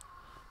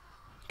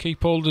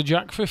keep hold of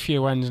Jack for a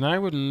few ends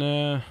now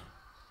and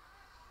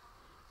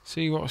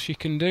see what she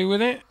can do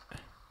with it.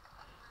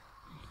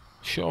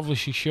 Obviously,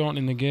 she's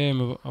shortening the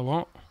game a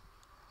lot.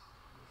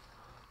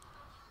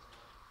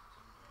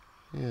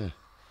 Yeah.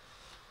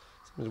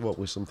 What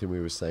was something we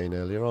were saying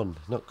earlier on?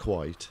 Not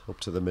quite up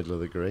to the middle of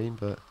the green,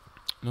 but...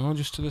 No,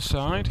 just to the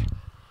side.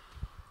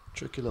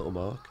 Tricky little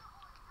mark.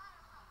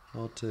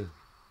 Hard to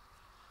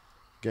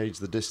gauge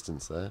the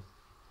distance there.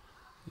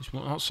 It's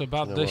not so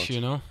bad, you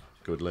know.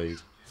 Good lead.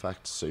 In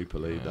fact, super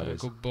lead, that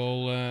is. Good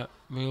ball,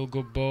 real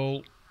good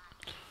ball.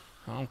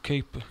 I'll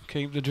keep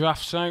the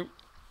drafts out.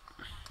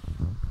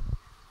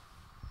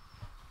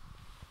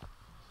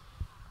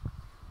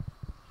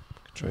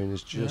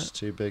 Katrina's just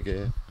too big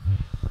here.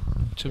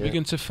 Too big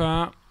and too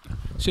far.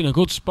 It's in a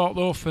good spot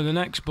though for the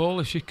next ball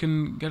if she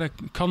can get a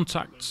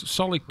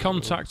solid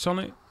contact on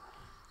it.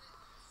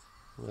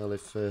 Well,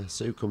 if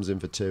Sue comes in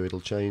for 2,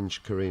 it'll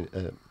change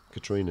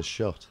Katrina's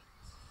shot.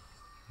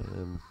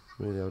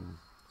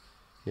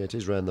 It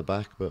is round the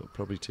back, but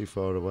probably too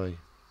far away.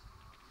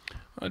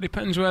 Well, it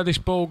depends where this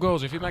ball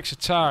goes. If it makes a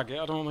target,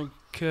 I don't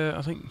think.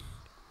 I think,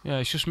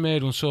 it's just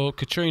made one. So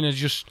Katrina's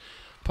just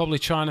probably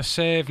trying to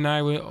save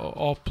now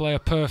or play a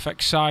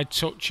perfect side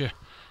toucher.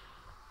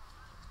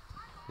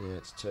 Yeah,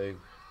 it's 2.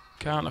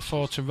 Can't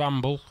afford to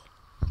ramble.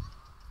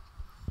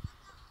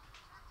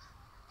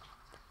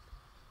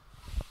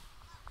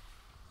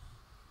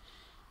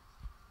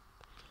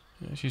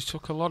 Yeah, she's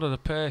took a lot of the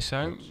pace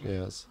out.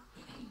 Yes.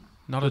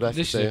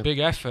 This is a big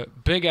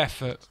effort. Big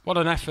effort. What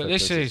an effort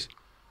this is.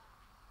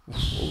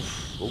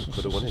 Oh,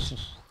 could have won it.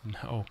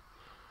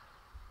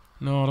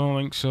 No, I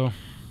don't think so.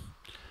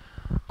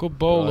 Good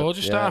ball though.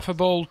 Just yeah. half a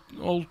ball,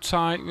 hold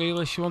tight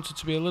really. She wanted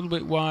to be a little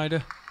bit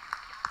wider.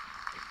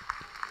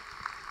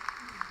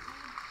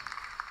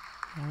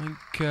 I think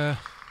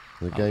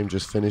the game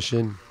just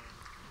finishing,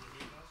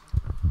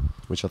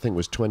 which I think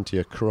was 20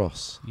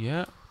 across.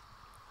 Yeah.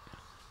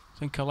 I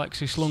think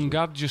Alexis Lunn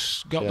Gadd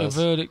just got the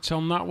verdict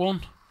on that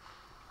one.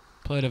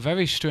 Played a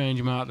very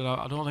strange mark that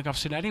I don't think I've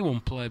seen anyone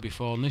play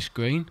before on this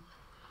green.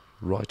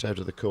 Right out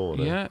of the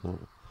corner. Yeah.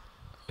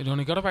 It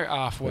only got about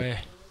halfway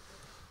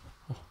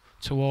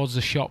towards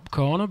the shop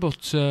corner,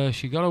 but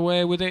she got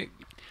away with it.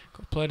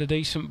 Played a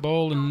decent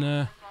ball,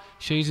 and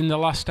she's in the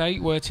last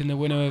 8, waiting the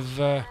winner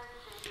of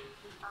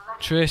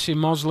Tracy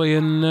Mosely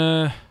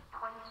and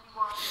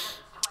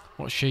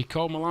what's she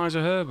called?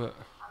 Melissa Herbert.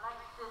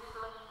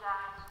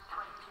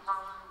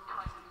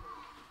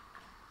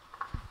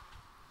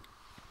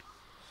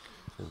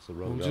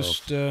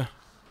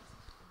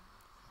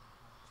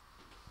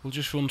 We'll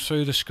just run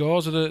through the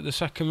scores of the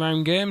second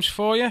round games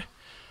for you.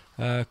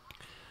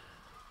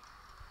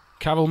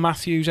 Carol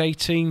Matthews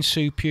 18,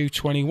 Sue Pugh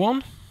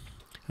 21,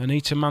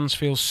 Anita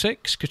Mansfield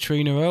 6,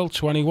 Katrina Earl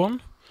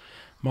 21,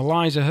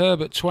 Melissa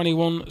Herbert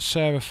 21,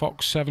 Sarah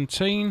Fox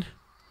 17,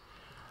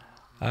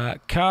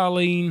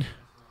 Carleen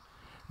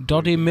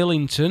Doody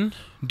Millington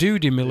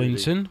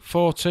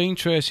 14,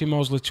 Tracy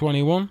Mosely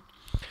 21,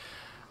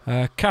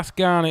 Kath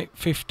Garnett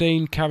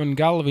 15, Karen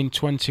Galvin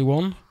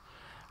 21,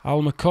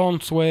 Alma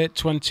Cornthwaite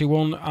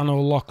 21, Anna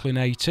O'Loughlin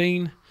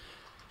 18,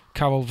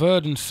 Carol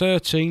Verdon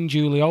 13,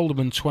 Julie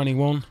Alderman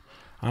 21,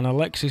 and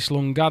Alexis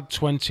Lunn Gadd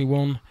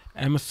 21,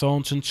 Emma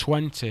Thornton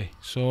 20.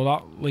 So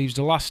that leaves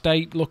the last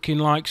 8 looking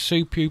like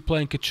Sue Pugh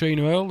playing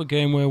Katrina Earl, the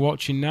game we're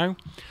watching now.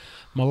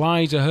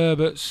 Melissa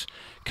Herbert's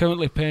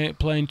currently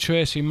playing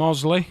Tracy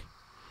Mosely.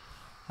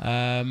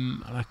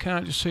 And I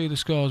can't just see the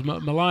scores.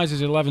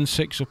 Melissa's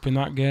 11-6 up in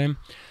that game.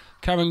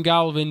 Karen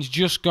Galvin's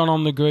just gone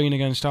on the green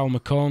against Alma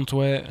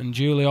Cornthwaite, and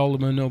Julie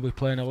Alderman will be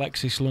playing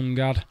Alexis Lunn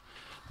Gadd.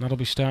 That'll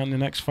be starting in the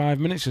next 5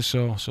 minutes or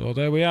so. So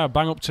there we are,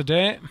 bang up to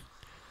date.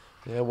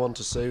 Yeah, 1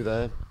 to Sue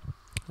there.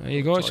 There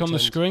you go, it's on the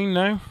screen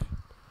now.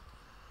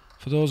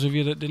 For those of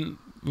you that didn't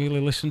really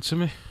listen to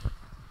me.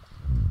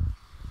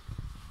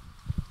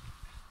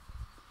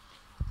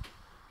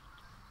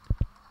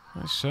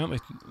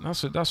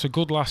 That's a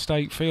good last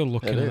 8 field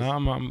looking at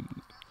that.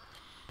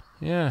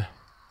 Yeah.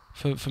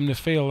 From the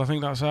field, I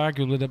think that's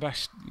arguably the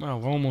best,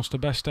 well, almost the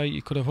best 8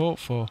 you could have hoped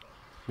for.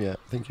 Yeah,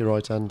 I think you're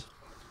right, and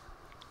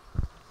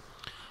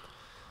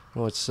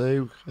right,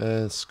 Sue,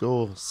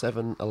 score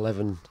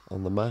 7-11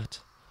 on the mat.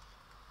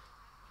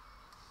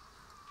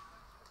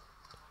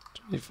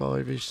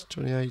 25-ish,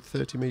 28,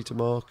 30 metre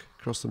mark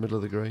across the middle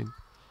of the green.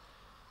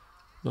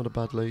 Not a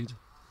bad lead.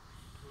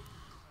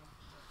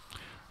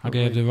 I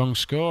gave the wrong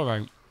score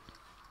out.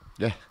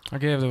 Yeah. I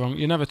gave the wrong.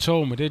 You never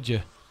told me, did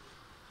you?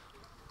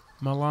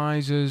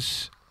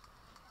 Melissa's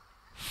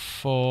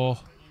 4.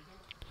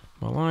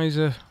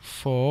 Melissa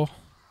 4.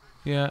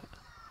 Yeah.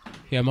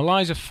 Yeah,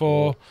 Melissa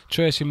 4.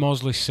 Tracy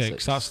Mosely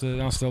 6. That's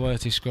the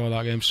latest score of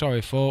that game.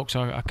 Sorry, folks,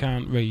 I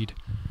can't read.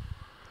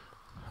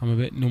 I'm a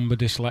bit number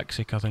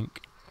dyslexic, I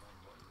think.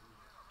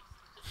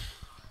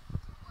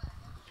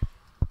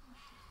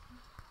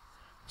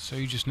 So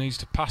he just needs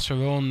to pass her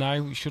on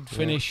now. We should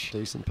finish.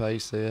 Decent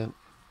pace here.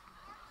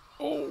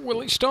 Oh,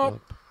 will it stop?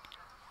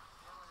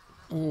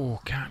 Oh,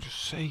 can't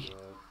just see.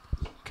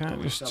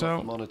 Can't just tell.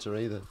 The monitor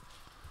either.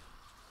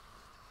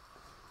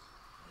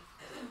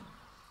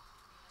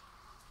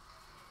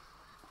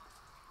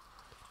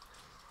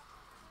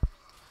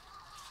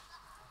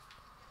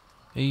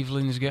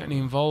 Evelyn's getting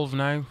involved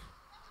now.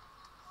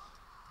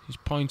 She's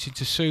pointing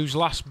to Sue's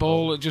last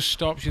ball that just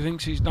stopped. She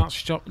thinks it's not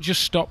stopped.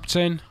 Just stopped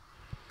in.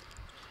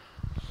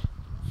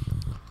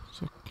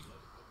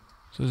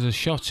 So there's a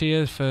shot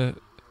here for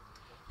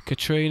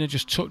Katrina.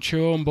 Just touch her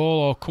own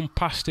ball or come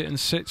past it and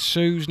sit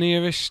Sue's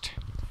nearest.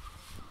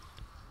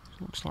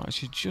 Looks like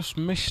she just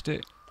missed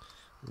it.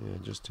 Yeah,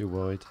 just too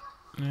wide.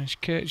 Yeah,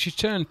 she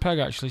turned peg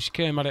actually. She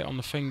came at it on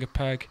the finger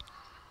peg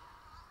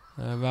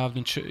rather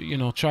than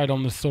tried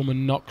on the thumb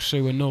and knock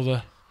Sue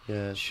another.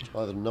 Yeah,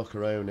 either knock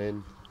her own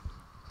in.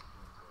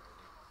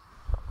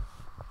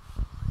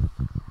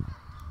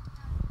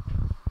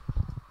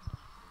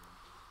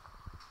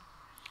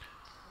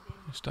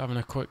 Just having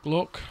a quick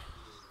look.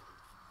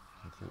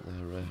 I think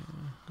they're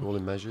all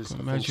in measures. I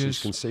think she's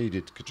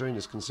conceded.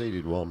 Katrina's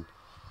conceded 1.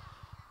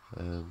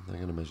 They're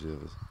going to measure the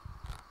others.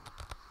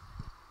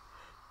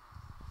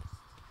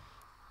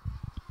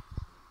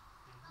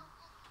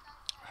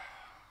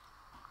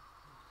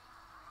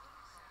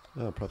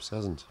 No, perhaps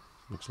hasn't.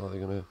 Looks like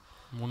they're going to...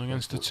 1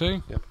 against the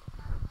 2. Yep.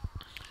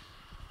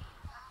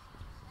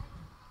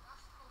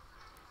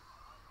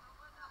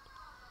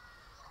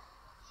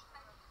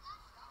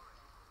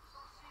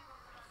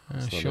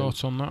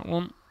 Short on that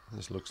one.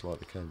 This looks like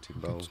the counting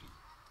bowl.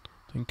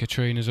 I think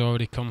Katrina's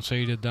already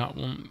conceded that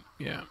one.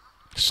 Yeah.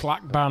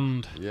 Slack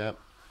band. Yeah.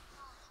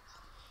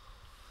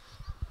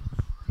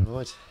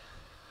 Right.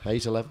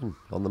 8-11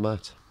 on the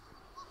mat.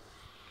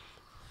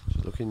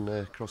 She's looking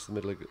across the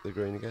middle of the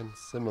green again.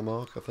 Similar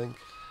mark, I think.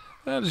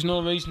 There's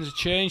no reason to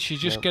change.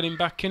 She's just getting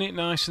back in it,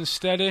 nice and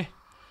steady.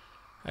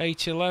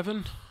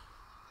 8-11.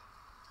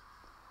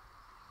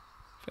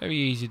 Very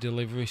easy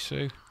delivery,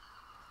 Sue.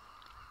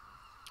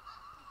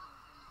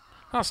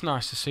 That's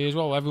nice to see as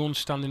well. Everyone's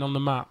standing on the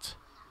mat.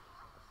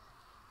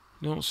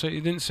 You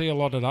didn't see a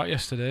lot of that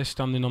yesterday,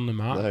 standing on the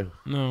mat.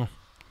 No.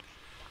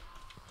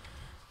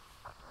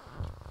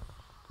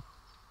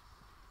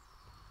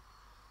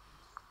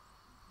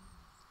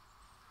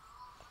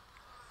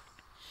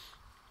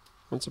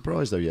 I'm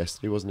surprised though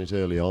yesterday, wasn't it,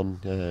 early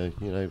on?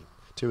 You know,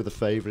 two of the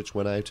favourites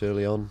went out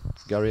early on.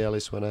 Gary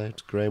Ellis went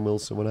out, Graham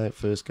Wilson went out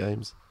first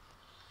games.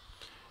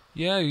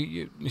 Yeah,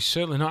 it's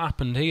certainly not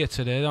happened here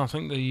today. I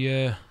think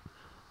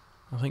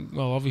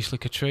well, obviously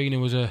Katrina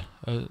was a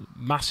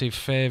massive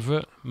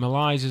favourite.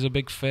 Maliza's a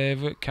big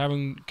favourite.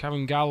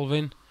 Karen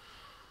Galvin,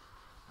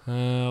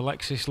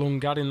 Alexis Lunn,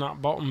 Gadd in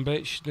that bottom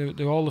bitch.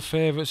 They're all the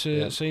favourites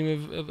that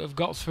seem have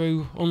got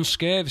through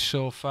unscathed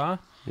so far.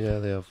 Yeah,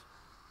 they have.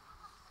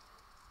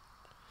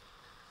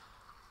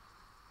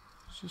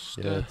 Just,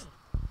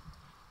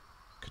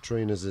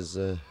 Katrina's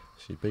is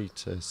she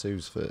beat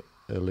Sue's for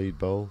her lead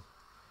bowl.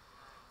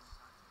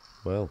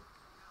 Well,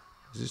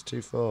 is this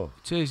too far?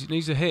 It is. It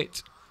needs a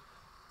hit.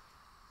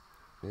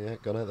 Yeah,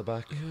 gone out the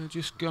back. Yeah,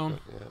 just gone.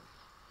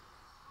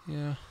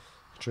 Yeah.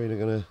 Katrina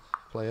gonna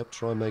play up,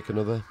 try and make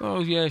another.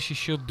 Oh yeah, she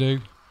should do.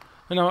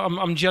 You know,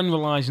 I'm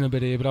generalising a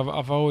bit here, but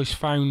I've always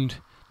found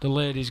the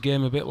ladies'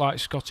 game a bit like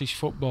Scottish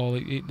football.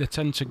 They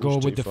tend to go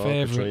with the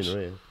favourites.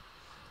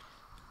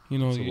 You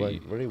know,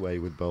 very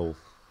wayward bowl.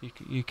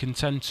 You can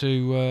tend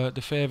to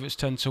the favourites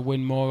tend to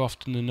win more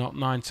often than not,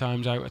 9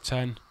 times out of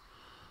 10.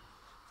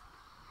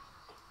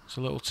 It's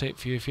a little tip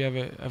for you if you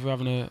ever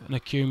having an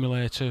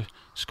accumulator,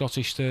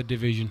 Scottish 3rd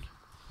Division,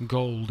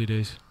 gold it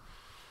is.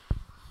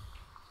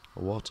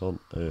 What on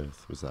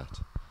earth was that?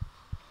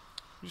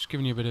 I'm just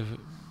giving you a bit of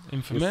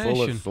information.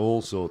 You're full of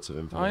all sorts of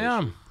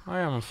information. I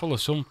am. I'm full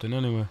of something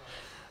anyway.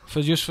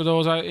 For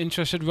those out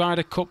interested,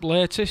 Ryder Cup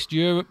latest,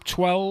 Europe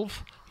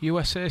 12.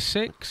 USA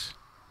 6.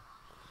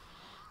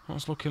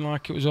 That's looking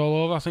like it was all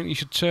over. I think you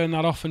should turn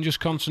that off and just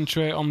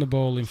concentrate on the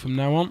bowling from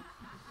now on.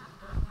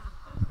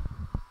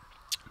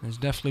 There's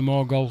definitely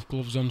more golf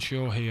gloves on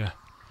show here.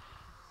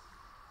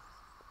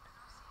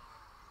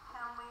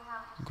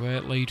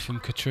 Great lead from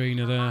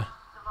Katrina there.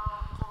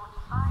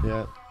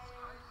 Yeah.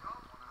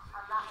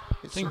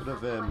 It's sort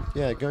of,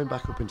 going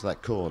back up into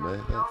that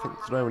corner. I think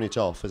throwing it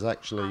off is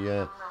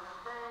actually,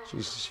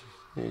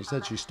 he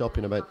said she's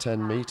stopping about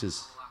 10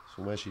 metres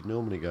from where she'd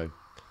normally go.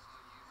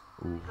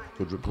 Ooh,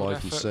 good reply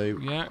from Sue.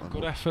 Yeah,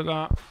 good effort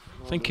that.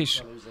 I think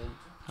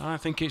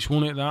it's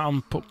won it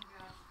that.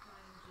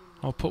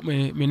 I'll put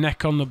my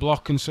neck on the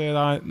block and say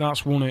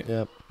that's won it.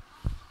 Yep.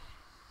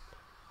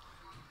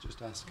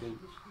 Just asking.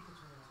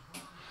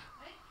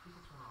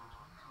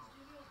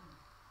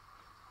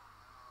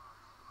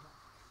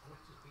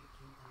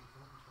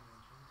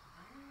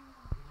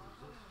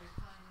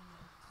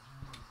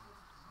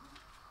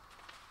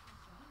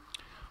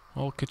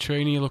 Well,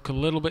 Katrina, you look a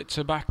little bit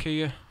to back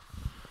here.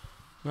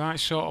 Right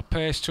sort of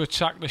pace to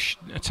attack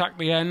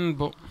the end,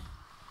 but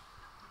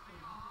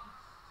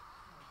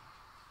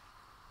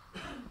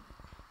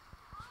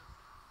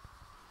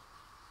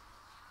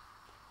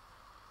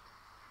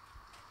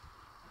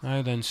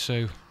now then,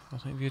 Sue, I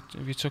think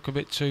if you took a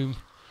bit too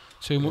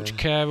much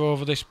care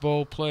over this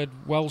ball, played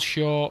well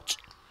short,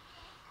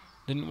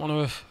 didn't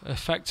want to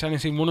affect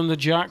anything. Won on the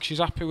jack, she's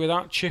happy with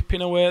that,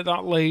 chipping away at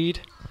that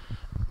lead.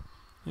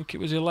 I think it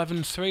was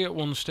 11-3 at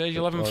one stage,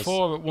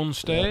 11-4 at one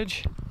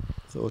stage. Yeah.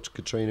 Thought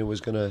Katrina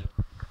was going to,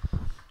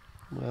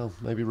 well,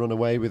 maybe run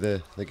away with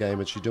the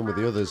game as she'd done with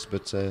the others,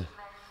 but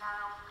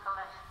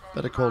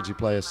better quality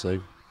player,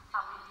 Sue.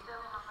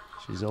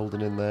 She's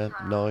holding in there,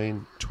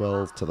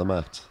 9-12 to the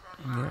mat.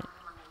 Yeah.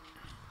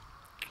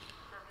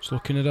 Just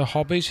looking at her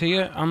hobbies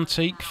here,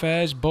 antique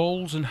fairs,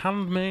 bowls and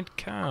handmade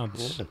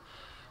cards. Yeah.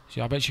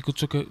 So I bet she could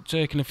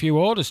taken a few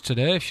orders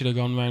today if she'd have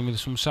gone round with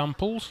some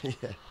samples. Yeah.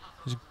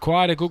 There's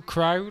quite a good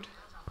crowd.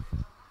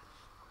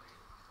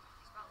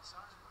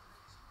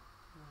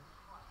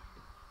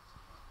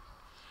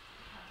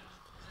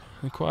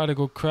 Quite a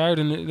good crowd,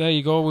 and there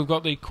you go, we've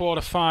got the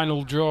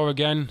quarter-final draw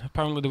again.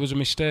 Apparently there was a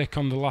mistake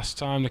on the last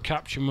time the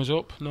caption was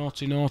up.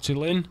 Naughty, naughty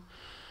Lynn.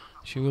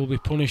 She will be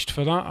punished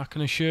for that, I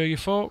can assure you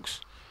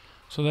folks.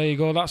 So there you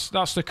go, that's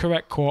the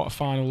correct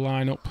quarter-final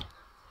lineup.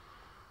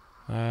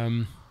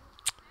 And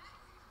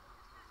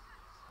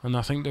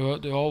I think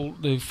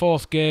the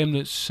fourth game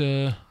that's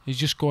is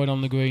just going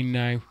on the green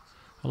now.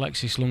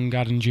 Alexis Lunn,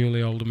 Gadd and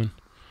J Alderman.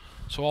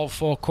 So all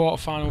 4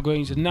 quarter-final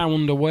greens are now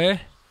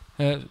underway.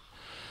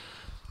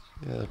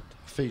 Yeah,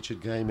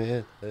 featured game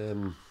here.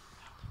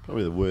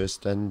 Probably the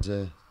worst,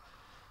 and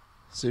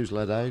Sue's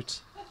led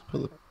out.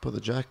 Put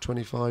the jack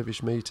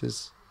 25-ish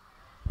metres.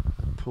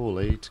 Poor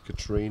lead.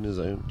 Katrina's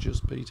own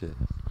just beat it.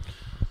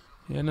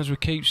 Yeah, and as we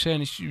keep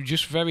saying, it's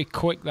just very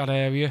quick, that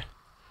area.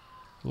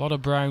 A lot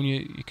of brown.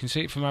 You can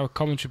see it from our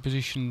commentary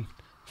position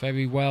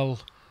very well,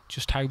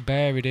 just how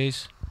bare it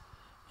is.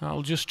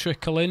 That'll just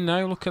trickle in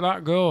now. Look at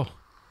that go.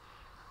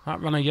 That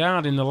ran a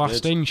yard in the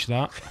last inch,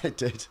 that. It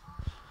did.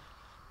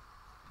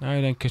 Now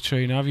then,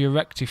 Katrina, have you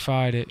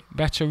rectified it?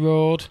 Better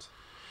road.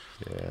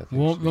 Yeah.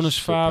 Won't run as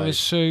far as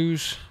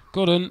Sue's.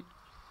 Good un.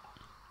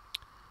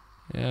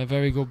 Yeah,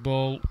 very good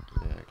ball.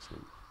 Yeah,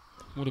 excellent.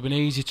 Would have been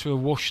easy to have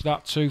whooshed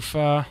that too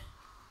far.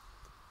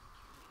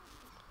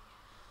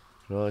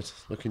 Right,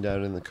 looking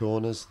down in the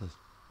corners.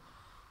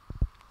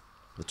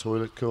 The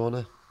toilet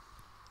corner.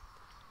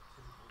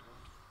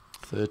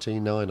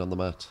 13-9 on the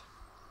mat.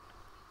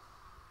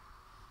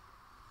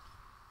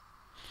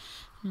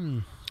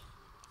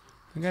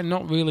 Again,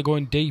 not really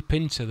going deep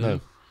into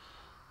them.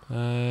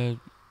 No.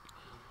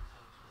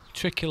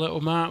 Tricky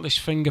little mark, this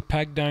finger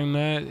peg down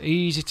there.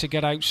 Easy to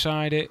get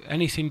outside it.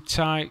 Anything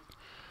tight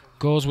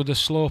goes with the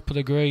slope of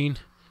the green.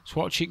 Just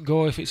watch it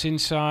go. If it's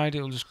inside,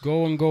 it'll just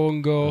go and go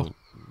and go. Oh,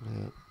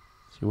 yeah.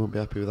 You won't be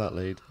happy with that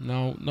lead.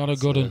 No, not a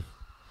good one.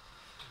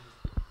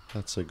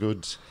 That's a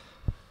good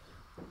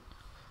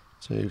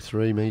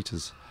 2-3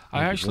 metres.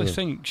 I actually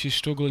think she's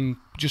struggling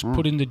just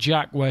putting the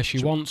jack where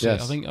she wants it.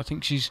 I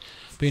think she's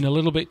been a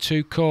little bit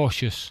too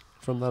cautious.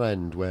 From that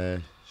end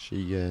where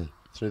she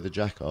threw the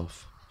jack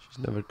off, she's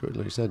never,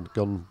 like you said,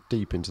 gone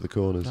deep into the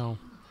corners. No,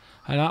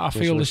 and I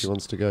feel this. She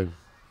wants to go.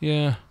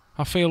 Yeah,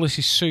 I feel this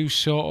is Sue's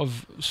sort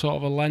of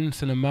a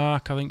length and a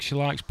mark. I think she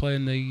likes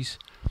playing these.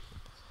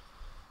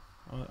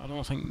 I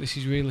don't think this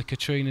is really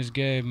Katrina's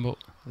game, but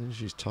I think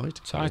she's tight.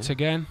 Tight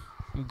again.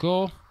 We'll go.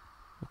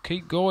 We'll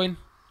keep going.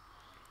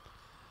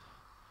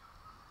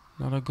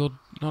 Not a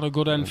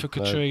good end for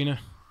Katrina.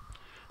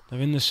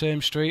 They're in the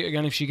same street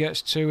again if she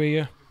gets two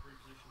here.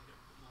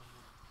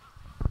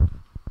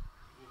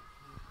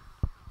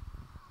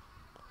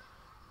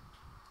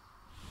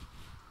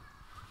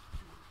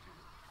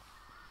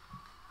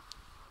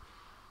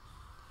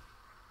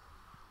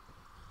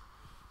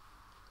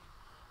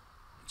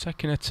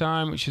 Taking her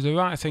time, which is the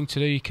right thing to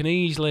do. You can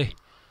easily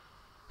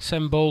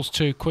send balls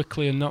too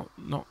quickly and not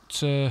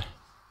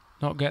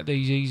get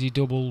these easy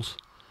doubles.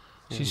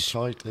 She's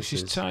tight.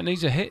 She's tight.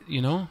 Needs a hit,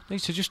 you know.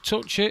 Needs to just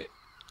touch it.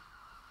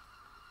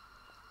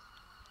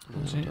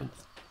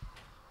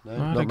 No,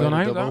 might have gone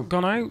out. That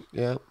gone out.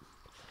 Yeah.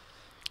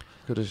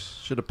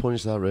 Should have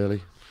punished that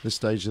really. This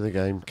stage of the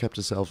game, kept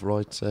herself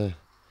right.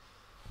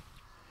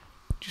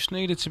 Just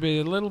needed to be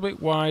a little bit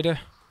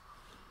wider.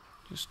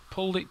 Just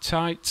pulled it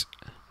tight.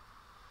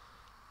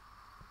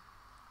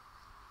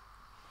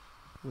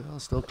 Well,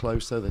 still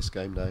close though this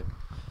game now.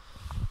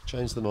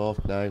 Change them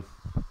off now.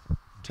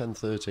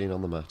 10-13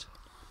 on the mat.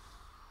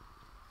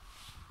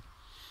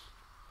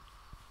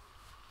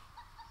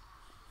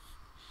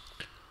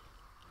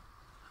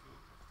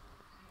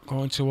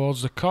 Going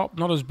towards the cop,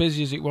 not as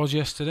busy as it was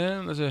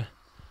yesterday. There's a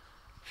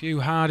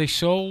few hardy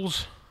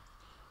souls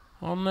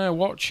on there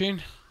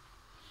watching,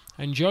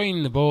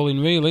 enjoying the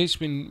bowling really. It's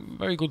been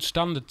very good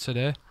standard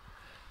today.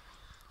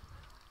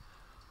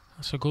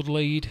 That's a good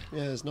lead.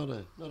 Yeah, there's not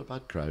a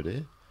bad crowd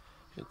here.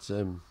 It's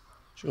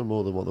sure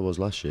more than what there was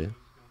last year.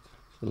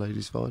 The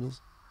ladies'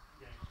 finals.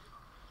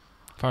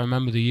 If I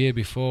remember, the year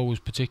before was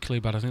particularly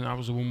bad. I think that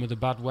was the one with the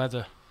bad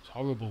weather. It's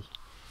horrible.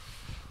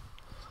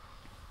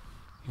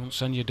 You won't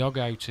send your dog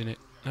out in it.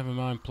 Never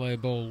mind play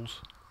bowls.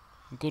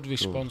 Good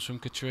response from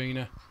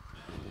Katrina.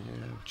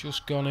 Yeah.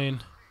 Just gone in.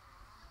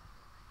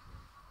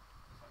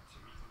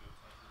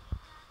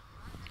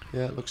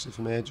 Yeah, it looks it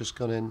from here. Just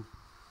gone in.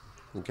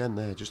 Again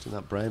there, just in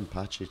that brown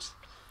patch.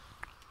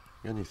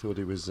 Again, you thought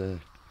he was a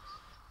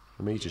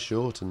metre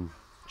short and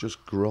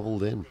just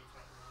grovelled in.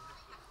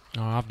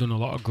 Oh, I've done a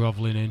lot of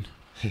grovelling in.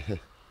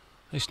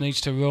 This needs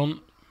to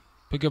run.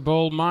 Bigger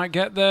ball might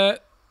get there.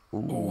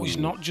 Oh, he's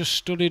not just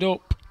stood it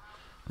up.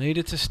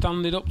 Needed to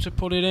stand it up to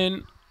put it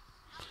in.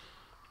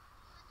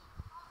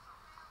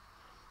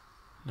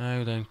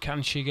 Now then,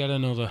 can she get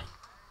another?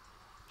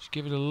 Just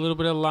give it a little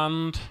bit of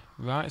land.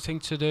 Right thing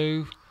to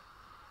do.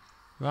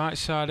 Right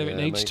side of it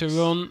needs to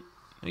run.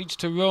 Needs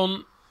to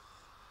run.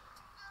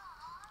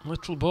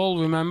 Little ball,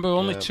 remember,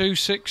 only 2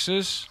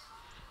 sixes.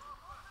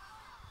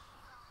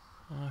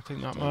 I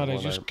think that might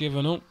have just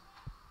given up.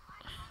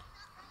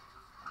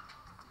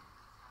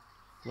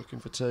 Looking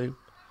for 2.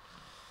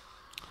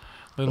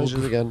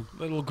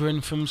 Little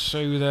grin from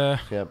Sue there.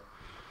 Yep.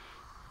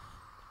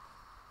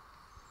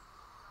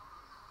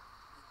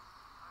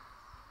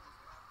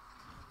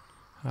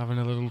 Having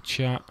a little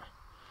chat.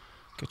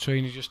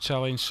 Katrina just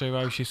telling Sue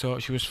how she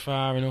thought she was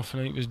far enough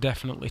and it was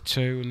definitely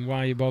 2, and why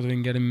are you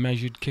bothering getting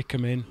measured, kick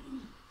 'em in.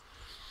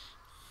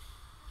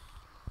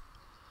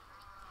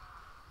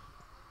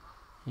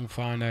 We'll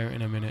find out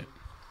in a minute.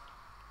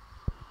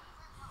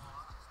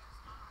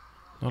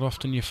 Not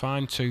often you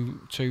find two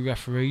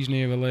referees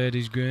near a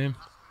ladies' game.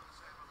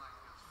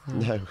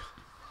 No.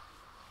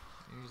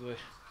 Usually.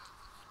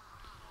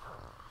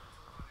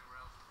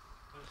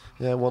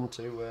 Yeah,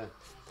 1-2.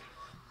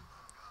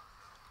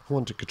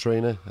 1 to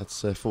Katrina.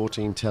 That's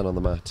 14-10 on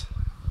the mat.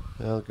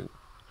 Yeah,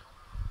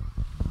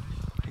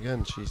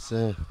 again, she's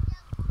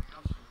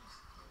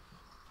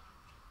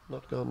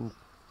not gone.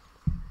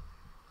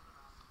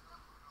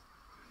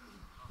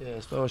 Yeah,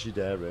 as far as she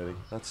dare, really.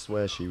 That's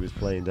where she was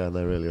playing down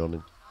there early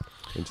on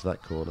into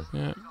that corner.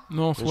 Yeah, And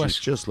northwest.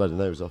 she's just letting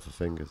those off her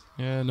fingers.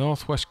 Yeah,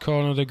 northwest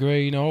corner of the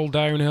green, all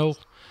downhill.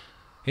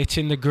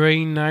 Hitting the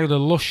green now, the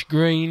lush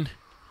green.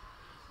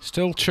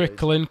 Still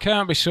trickling,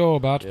 can't be so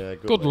bad. Yeah,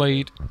 good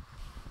lead.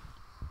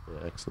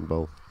 Yeah, excellent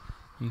bowl.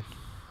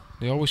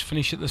 They always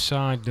finish at the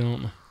side,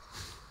 don't they?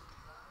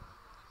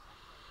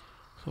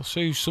 So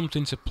Sue's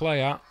something to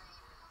play at.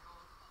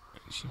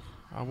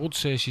 I would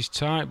say she's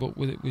tight, but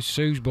with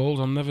Sue's bowls,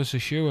 I'm never so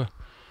sure.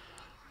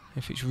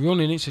 If it's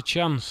running, it's a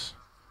chance.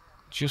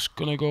 Just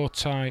gonna go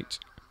tight.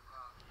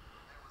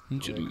 Yeah,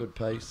 good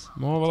pace.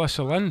 More or less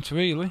a length,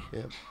 really.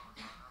 Yep.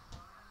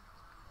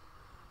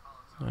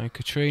 Now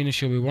Katrina,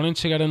 she'll be wanting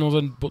to get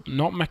another, but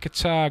not make a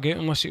target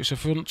unless it's a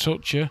front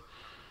toucher.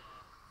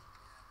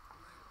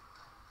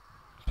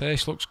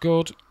 Pace looks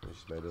good.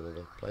 She's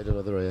played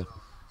another here.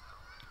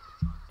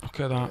 Look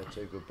at that. Yeah,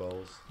 2 good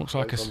bowls. Looks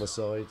like on the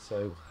side,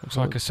 so looks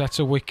like a set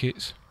of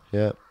wickets.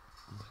 Yeah.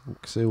 I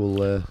think Sue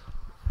will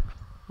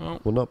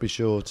not be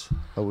short.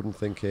 I wouldn't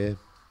think here.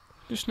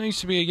 Just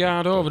needs to be a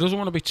yard over. Doesn't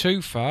want to be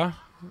too far.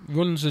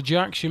 Runs the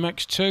jack. She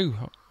makes 2.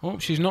 I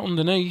hope she's not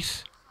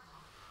underneath.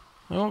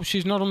 I hope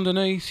she's not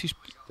underneath. She's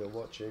still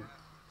watching.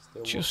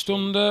 Just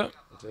under.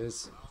 It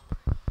is.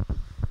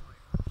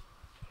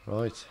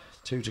 Right.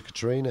 2 to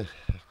Katrina.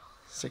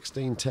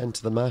 16-10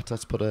 to the mat.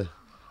 That's put a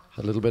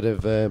little bit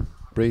of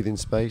breathing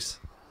space.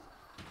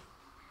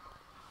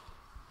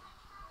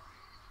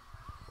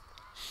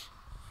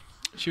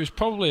 She was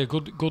probably a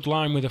good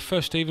line with her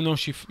first, even though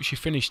she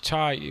finished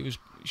tight.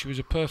 She was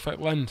a perfect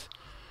length.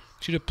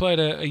 She'd have played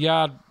a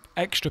yard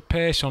extra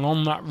pace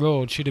on that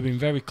road. She'd have been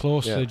very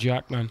close to the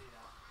jack then.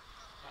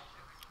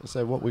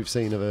 So what we've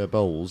seen of her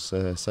bowls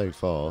so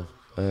far,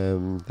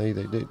 they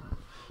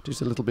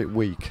just a little bit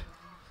weak.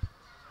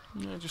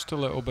 Yeah, just a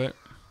little bit.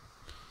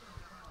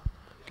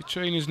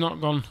 Katrina's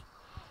not gone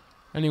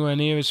anywhere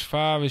near as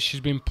far as she's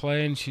been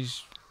playing. She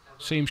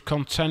seems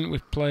content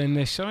with playing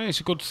this. I mean,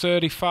 it's a good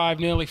 35,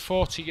 nearly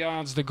 40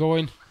 yards they're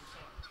going.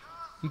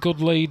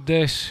 Good lead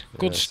this.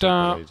 Good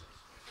start.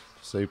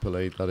 Super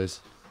lead, that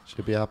is.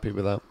 She'll be happy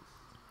with that.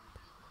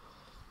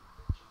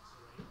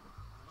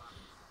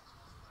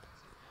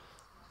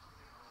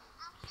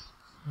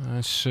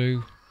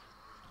 Sue.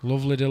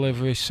 Lovely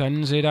delivery.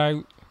 Sends it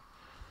out.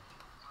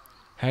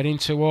 Heading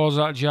towards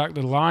that jack.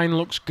 The line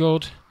looks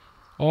good.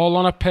 All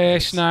on a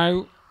pace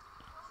now.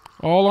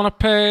 All on a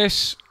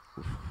pace.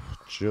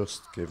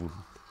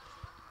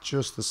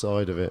 Just the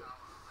side of it.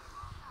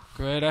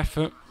 Great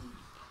effort.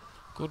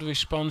 Good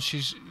response.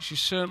 She's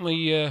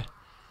certainly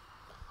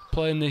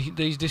playing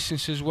these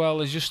distances well.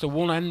 There's just the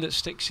one end that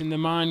sticks in the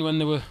mind when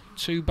there were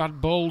 2 bad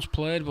bowls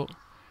played. But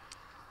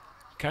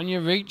can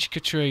you reach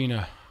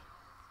Katrina?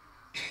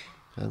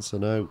 Answer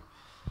no.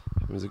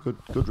 It was a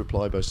good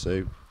reply by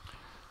Sue.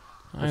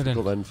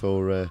 Difficult end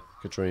for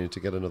Katrina to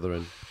get another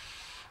in.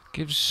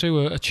 Gives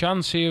Sue a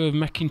chance here of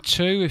making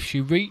 2 if she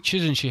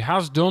reaches, and she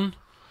has done.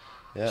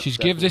 Yep, She's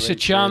give this a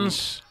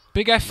chance.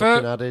 Big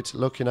effort.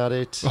 Looking at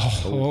it.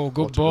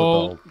 Good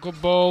ball.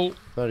 Good ball.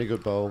 Very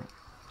good ball.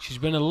 She's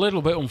been a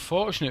little bit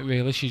unfortunate,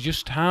 really. She's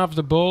just halved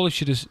the ball. If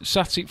she'd have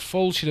sat it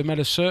full, she'd have made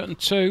a certain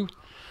 2.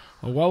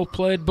 A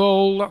well-played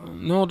ball,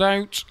 no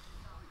doubt.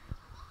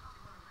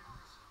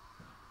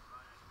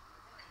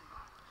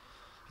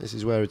 This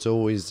is where it's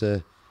always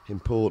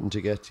important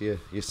to get your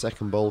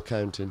second ball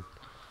counting.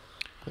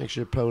 Makes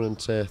your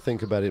opponent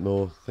think about it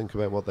more, think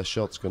about what their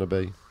shot's going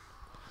to be.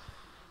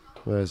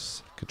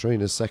 Whereas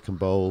Katrina's second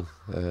bowl,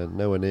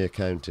 nowhere near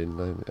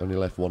counting, only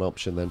left one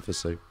option then for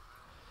Sue.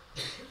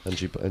 And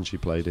she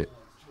played it.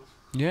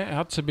 Yeah, it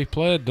had to be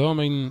played though. I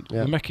mean,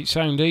 they make it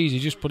sound easy,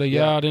 just put a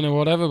yard in or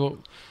whatever, but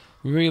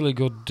really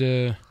good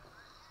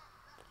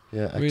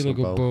really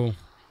good ball.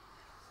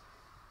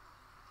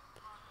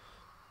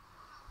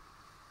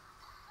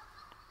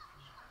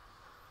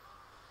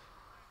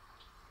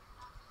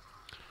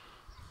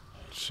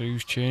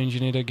 Sue's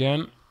changing it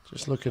again.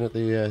 Just looking at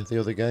the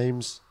other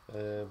games.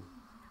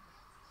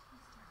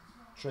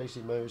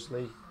 T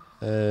Mosely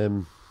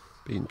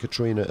beating K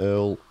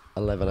Earl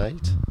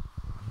 11-8.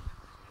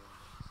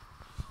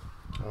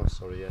 Oh,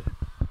 sorry, yeah.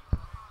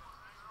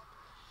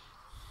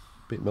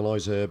 Beat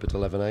Malloy's Herb at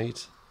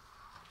 11-8.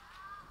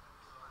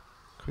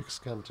 Quick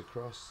scan to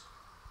cross.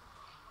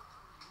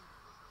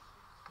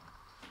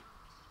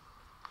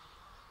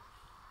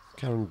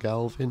 Karen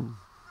Galvin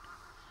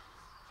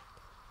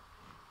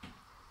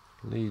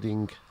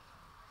leading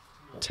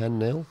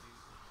 10-0.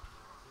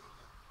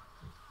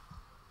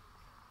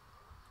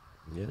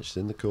 Yeah, she's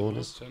in the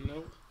corners.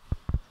 10-0.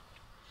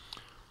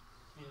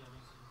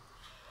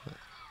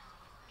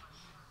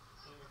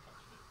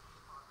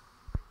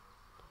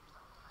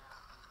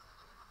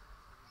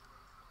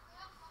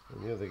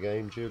 And the other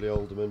game, J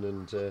Alderman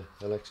and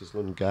Alexis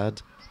Lunn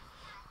Gadd,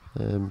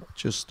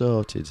 just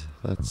started.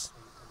 That's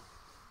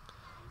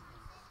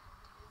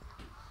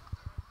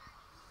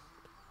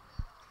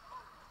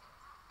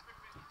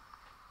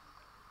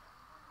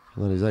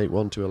And that is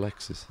 8-1 to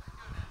Alexis.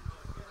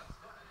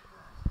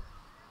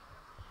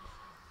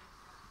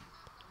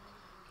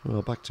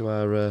 Well, back to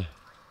our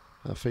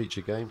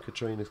feature game.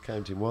 Katrina's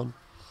counting 1.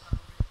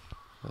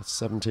 That's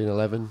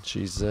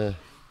 17-11.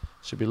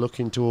 She'll be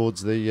looking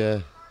towards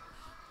the.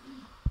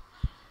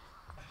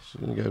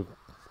 She's going to go.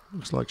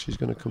 Looks like she's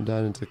going to come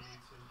down into.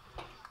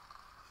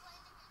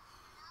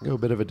 Go a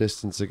bit of a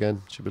distance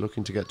again. She'll be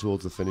looking to get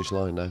towards the finish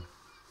line now.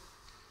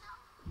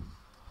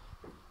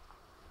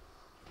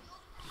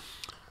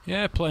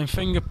 Yeah, playing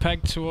finger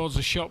peg towards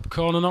the shop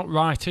corner, not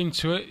right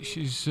into it.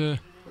 She's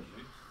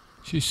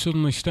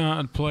suddenly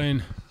started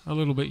playing a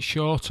little bit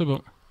shorter,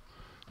 but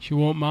she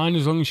won't mind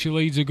as long as she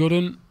leads a good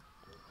one.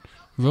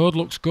 Road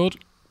looks good.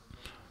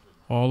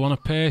 All on a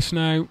pace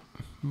now.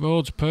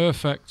 Road's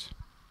perfect.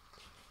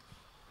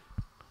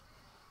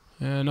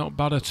 Yeah, not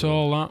bad at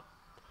all, that.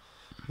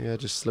 Yeah,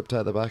 just slipped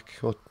out the back.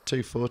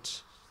 2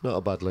 foot. Not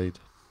a bad lead.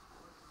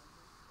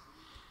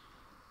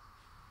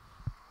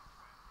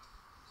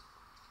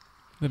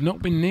 They've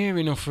not been near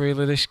enough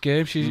really this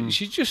game.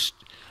 She's just,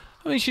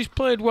 I mean, she's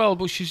played well,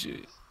 but she's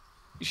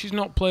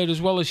not played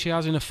as well as she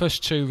has in the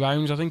first 2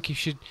 rounds. I think if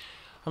she'd,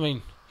 I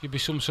mean, you'd be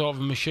some sort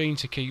of a machine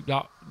to keep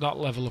that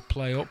level of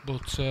play up,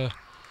 but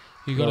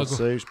you got to go.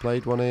 Sue's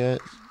played one here.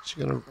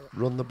 She's going to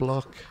run the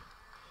block.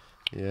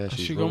 Yeah, Has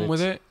she's she run gone it.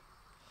 with it?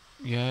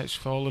 Yeah, it's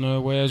fallen her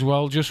way as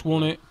well. Just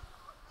won it.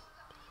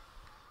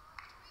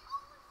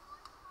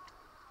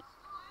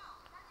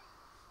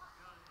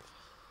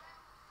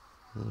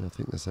 I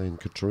think they're saying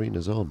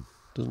Katrina's on.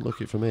 Doesn't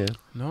look it from here.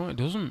 No, it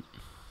doesn't.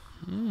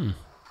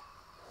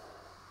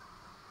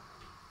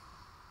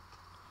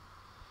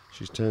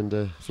 She's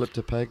flipped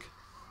a peg,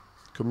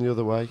 come the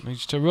other way.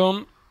 Needs to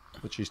run.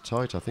 But she's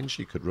tight. I think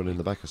she could run in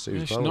the back of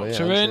Sue's She bowl. knocked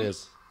Yeah, her and in. she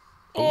is.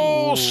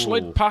 Oh, Ooh.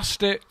 slid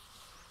past it.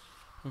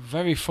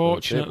 Very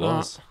fortunate It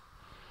was. that.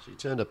 She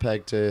turned a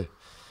peg to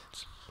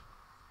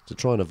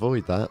try and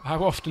avoid that.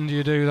 How often do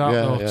you do that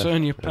Yeah, though? yeah,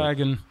 Turn your peg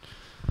and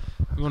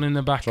run in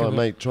the back Try of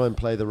it. try and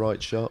play the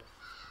right shot.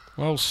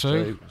 Well,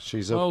 Sue. So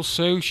she's up. Well,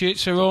 Sue. She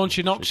hits her own.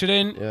 She knocks it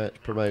in. Yeah,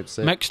 it promotes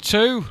it. Makes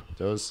 2.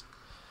 Does.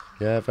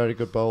 Yeah, very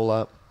good bowl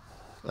that.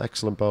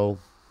 Excellent bowl.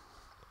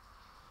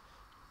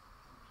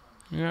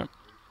 Yeah.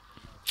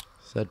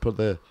 Said put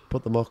the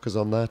mockers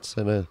on that,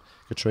 and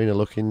Katrina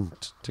looking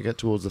to get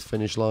towards the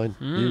finish line.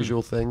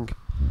 Usual thing.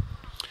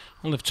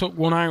 Well, they've took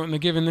one out and they're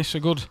giving this a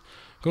good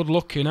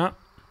looking at.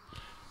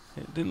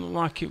 It didn't look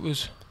like it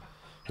was.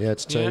 Yeah,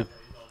 it's 2. Yeah.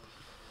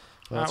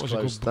 That's That was a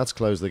closed, good. that's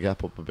closed the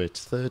gap up a bit.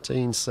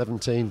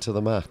 13-17 to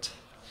the mat.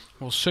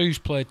 Well, Sue's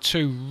played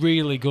 2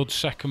 really good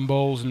second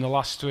balls in the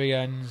last 3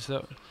 ends.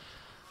 That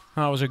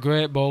was a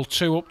great ball.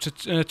 2 up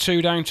to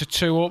 2 down to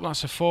 2 up.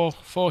 That's a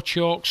 4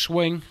 chalk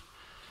swing.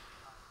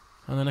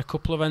 And then a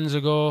couple of ends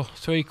ago,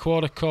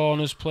 3/4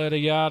 corners, played a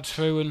yard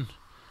through and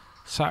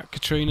sacked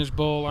Katrina's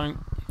ball out.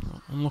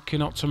 Unlucky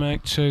not to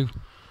make 2.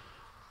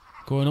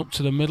 Going up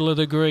to the middle of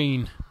the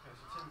green.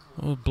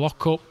 Oh,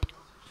 block up.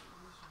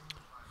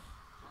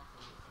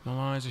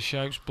 Eliza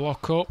shouts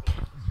block up.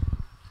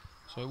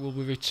 So it will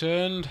be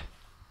returned.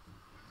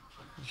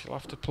 She'll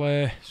have to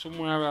play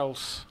somewhere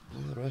else.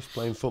 Yeah, the ref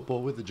playing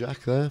football with the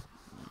jack there.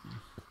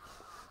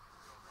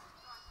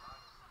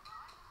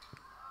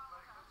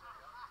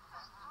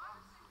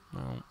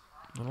 Well,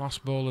 the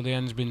last ball of the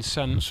end's been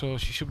sent, so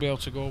she should be able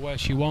to go where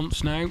she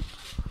wants now.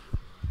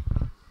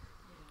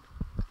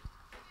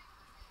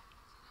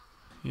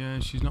 Yeah,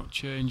 she's not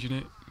changing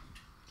it.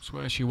 It's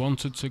where she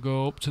wanted to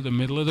go, up to the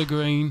middle of the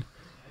green.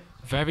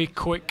 Very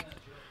quick.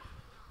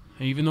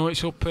 Even though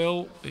it's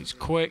uphill, it's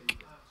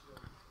quick.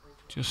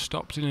 Just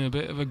stopped in a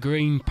bit of a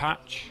green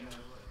patch.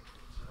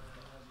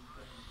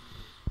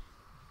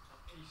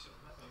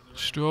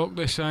 Stroke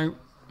this out.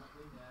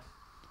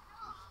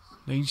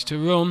 Needs to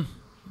run.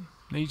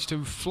 Needs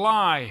to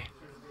fly.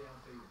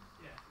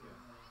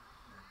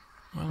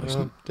 Well, it's,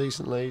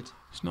 Decent lead.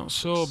 it's not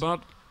so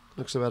bad.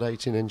 Looks about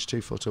 18 inch,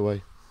 2 foot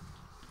away.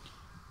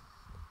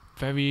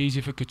 Very easy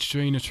for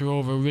Katrina to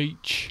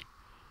overreach.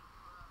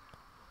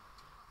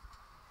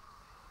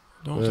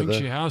 Don't think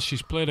she has.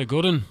 She's played a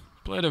good one.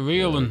 Played a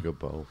real one. Good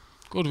ball.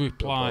 Good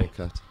reply. Good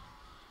ball, Cat.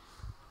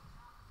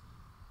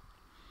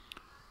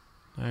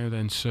 Now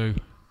then, Sue.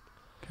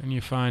 Can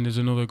you find us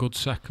another good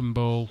second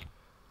ball?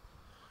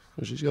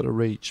 Well, she's got a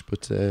reach,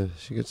 but if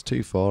she gets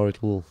too far,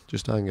 it'll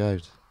just hang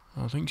out.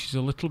 I think she's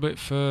a little bit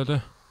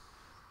further.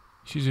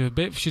 She's a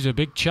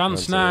big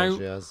chance That's now. all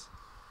she has.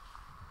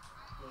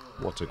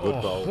 What a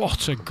good ball.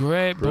 What a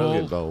great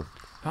Brilliant ball. ball.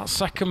 That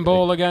second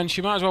ball again.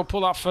 She might as well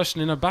put that first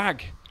one in her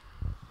bag.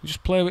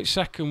 Just play with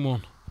second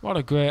one. What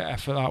a great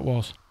effort that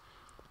was.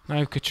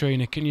 Now,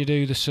 Katrina, can you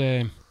do the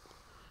same?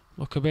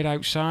 Look a bit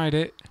outside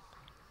it.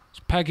 It's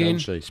pegging. Can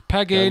she? It's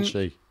pegging. Can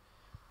she?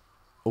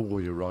 Oh,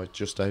 you're right,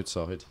 just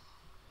outside.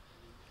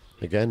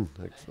 Again,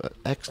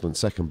 excellent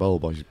second bowl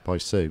by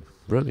Sue.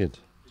 Brilliant.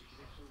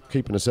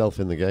 Keeping herself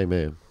in the game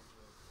here.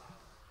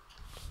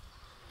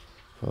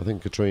 I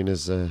think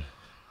Katrina's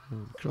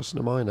crossing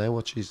her mind now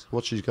what she's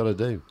got to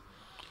do.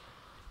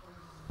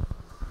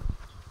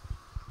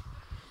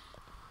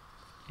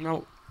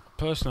 No,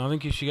 personally, I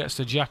think if she gets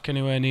the jack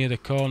anywhere near the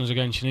corners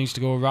again, she needs to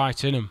go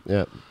right in them.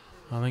 Yeah.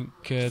 I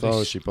think As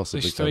far as she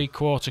possibly this can.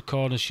 3/4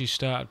 corners she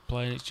started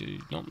playing, it's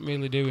not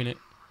really doing it.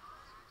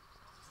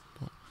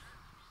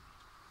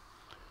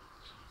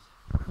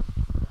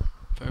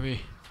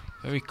 Very,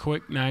 very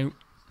quick now.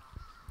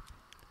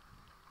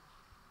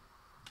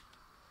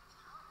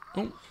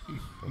 Oh,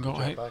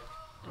 got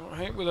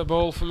hit with a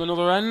ball from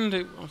another end.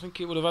 I think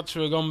it would have had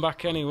to have gone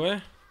back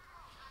anyway.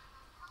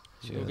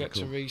 She'll get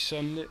to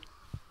resend it.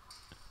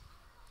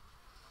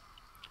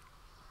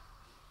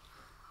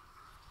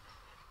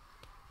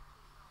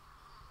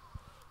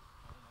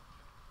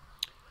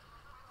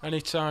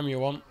 Anytime you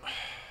want.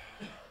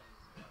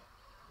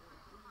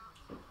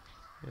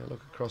 Yeah,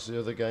 look across the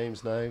other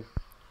games now.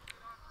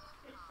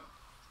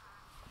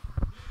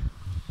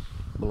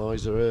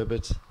 Eliza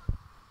Herbert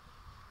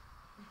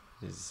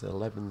is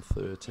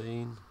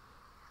 11-13.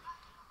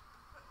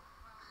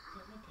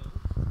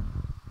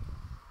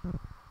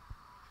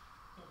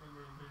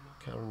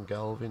 Karen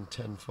Galvin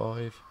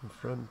 10-5 in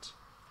front.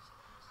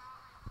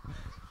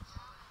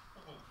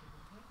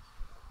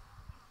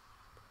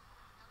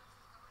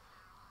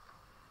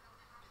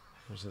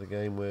 This is the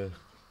game we're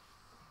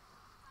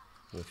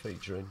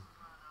featuring.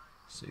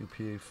 Sue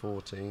Pugh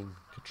 14,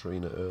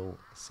 Katrina Earl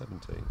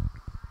 17.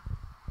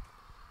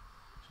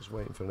 Just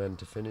waiting for an end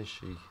to finish.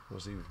 He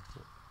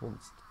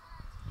wants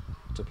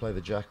to play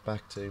the jack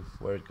back to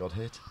where it got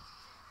hit.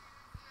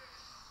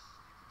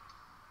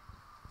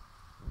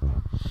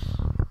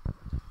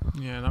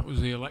 Yeah, that was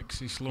the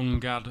Alexis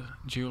Lunn Gadd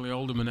J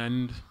Alderman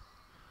end.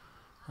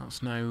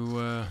 That's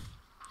now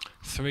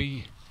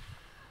 3.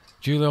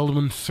 J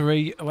Alderman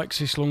 3,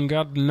 Alexis Lunn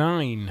Gadd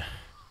 9.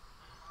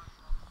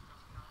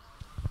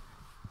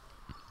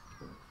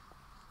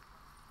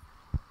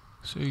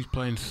 So he's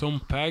playing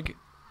thumb peg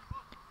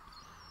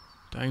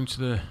down to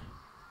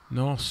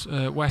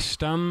the west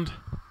stand.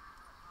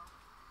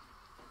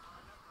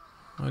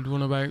 I'd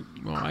one about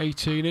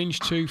 18 inch,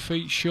 2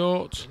 feet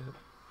short. Yep.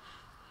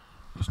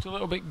 Just a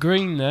little bit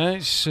green there.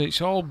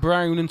 It's all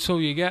brown until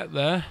you get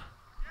there.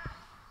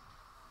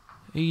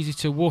 Easy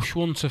to whoosh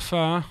one to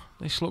far.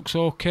 This looks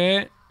okay.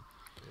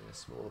 Yeah,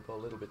 smaller ball,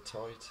 a little bit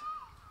tight.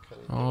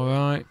 All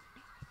right.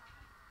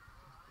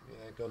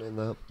 Yeah, gone in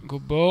that.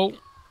 Good ball.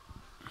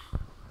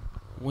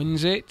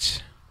 Wins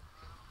it.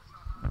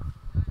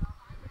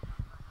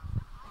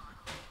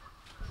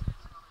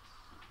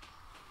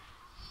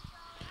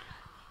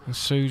 And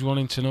Sue's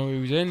wanting to know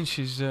who's in.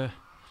 She's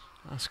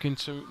asking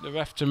the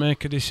ref to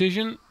make a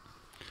decision.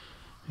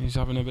 He's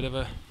having a bit of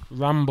a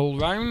ramble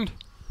round.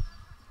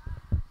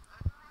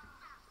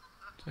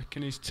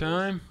 Taking his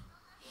time.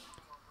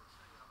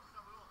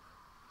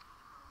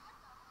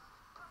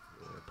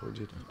 Yeah,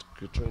 pointed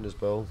Katrina's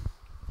ball.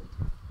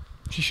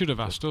 She should have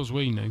asked us,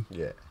 we knew.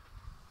 Yeah.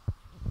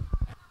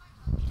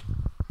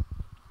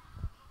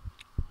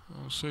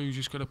 Oh, Sue's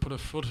just got to put a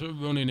foot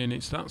of running in.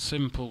 It's that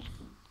simple.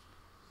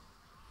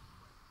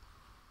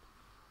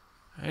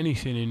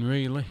 Anything in,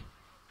 really.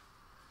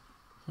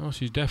 Oh,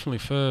 she's definitely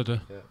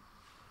further. Yeah.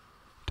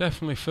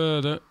 Definitely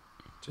further.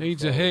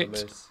 Needs a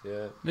hit.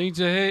 Yeah. Needs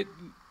a hit.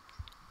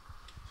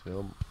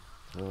 So,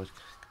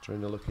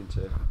 Katrina looking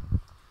to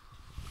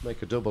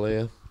make a double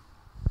here.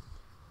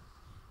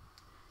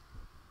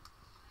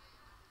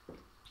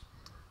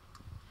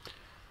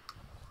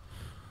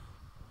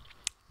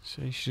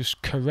 See, she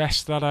just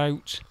caressed that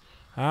out.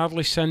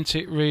 Hardly sent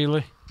it,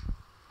 really.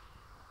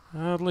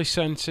 Hardly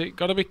sent it.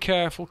 Got to be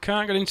careful.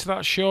 Can't get into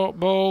that short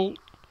ball.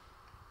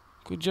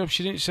 Good job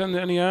she didn't send it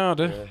any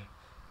harder. Yeah.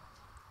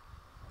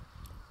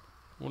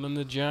 One on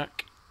the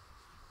jack.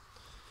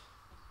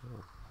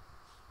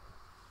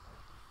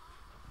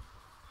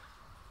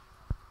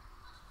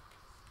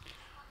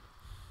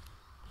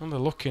 And they're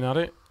looking at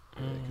it.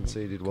 Yeah,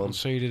 conceded one.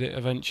 Conceded it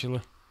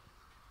eventually.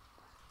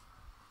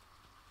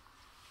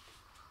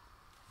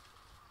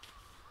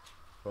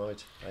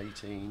 Right,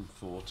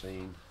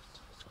 18-14.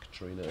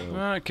 Katrina Earl.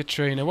 Right,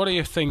 Katrina, what are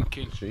you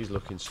thinking? She's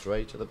looking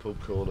straight at the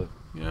pub corner.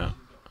 Yeah,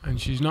 and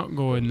she's not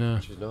going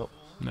there. She's not.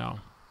 No.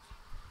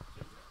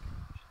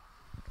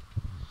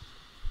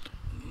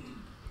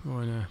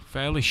 Going a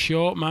fairly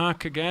short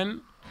mark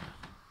again.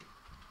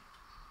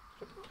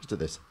 Just at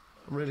this.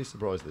 I'm really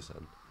surprised this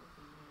end.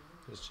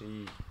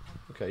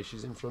 Because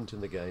she's in front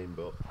in the game,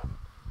 but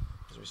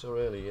as we saw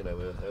earlier,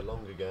 a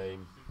longer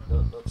game.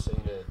 Not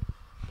seen her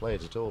play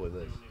it at all in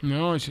this.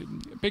 No, it's a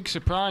big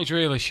surprise,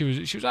 really. She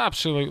was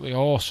absolutely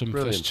awesome.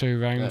 Brilliant. First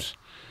 2 rounds. Yeah.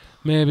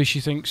 Maybe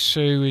she thinks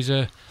Sue is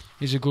a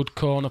good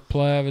corner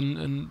player,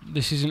 and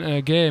this isn't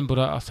her game. But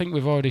I think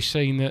we've already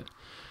seen that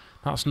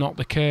that's not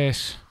the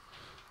case.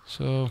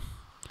 So.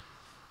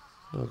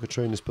 Well,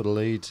 Katrina's put a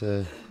lead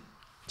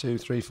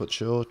 2-3 foot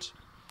short.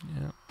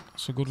 Yeah,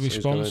 that's a good Sue's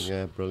response.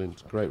 Yeah,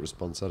 brilliant. Great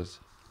response at it.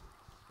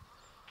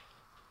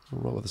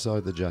 Right with the side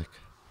of the jack.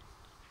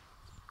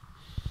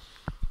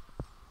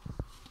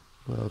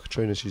 Well,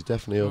 Katrina, she's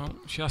definitely up.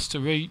 Well, she has to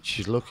reach.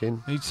 She's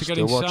looking. Needs to get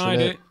Still inside watching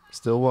it.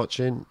 Still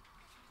watching.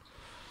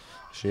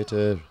 She hit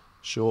her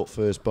short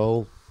first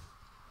bowl.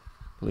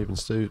 Leaving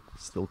Stu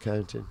still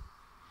counting.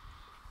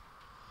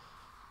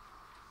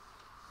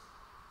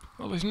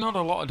 Well, there's not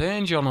a lot of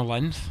danger on her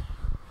length.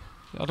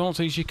 I don't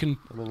think she can...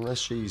 I mean, unless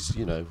she's,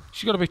 you know...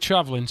 She's got to be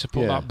travelling to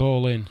put Yeah. that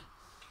ball in.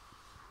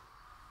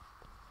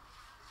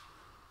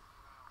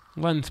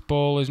 Length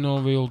ball is no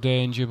real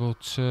danger,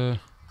 but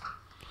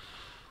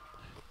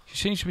she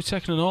seems to be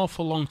taking an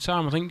awful long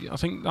time. I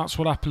think that's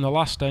what happened the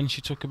last end. She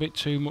took a bit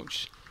too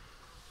much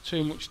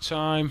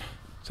time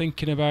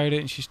thinking about it,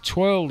 and she's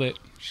twirled it.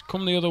 She's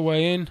come the other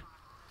way in.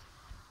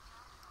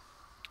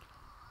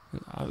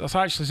 I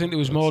actually think there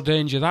was more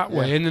danger that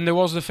way in than there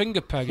was the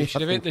finger peg. If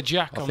she'd have hit the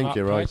jack on that I think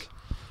you're peg. right.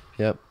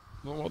 Yep.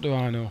 But what do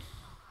I know?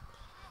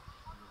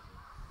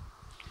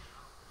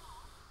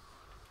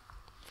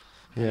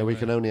 Yeah, we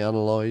can only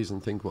analyse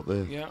and think what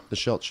the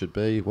shot should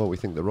be, what we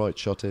think the right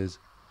shot is.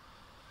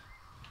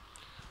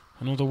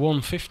 Another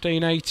one,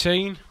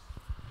 15-18.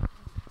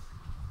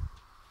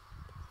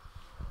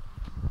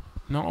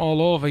 Not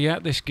all over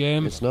yet, this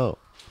game. It's not.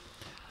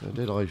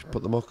 Did I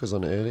put the mockers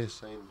on it earlier?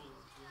 Saying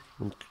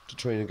when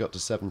Katrina got to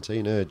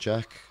 17, her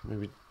jack,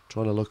 maybe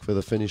trying to look for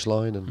the finish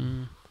line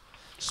and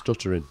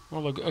stuttering.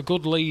 Well, a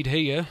good lead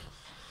here,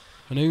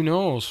 and who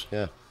knows?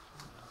 Yeah.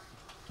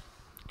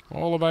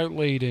 All about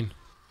leading.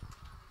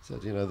 So,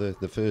 you know,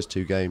 the first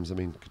two games, I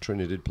mean,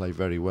 Katrina did play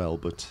very well,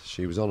 but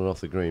she was on and off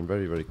the green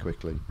very, very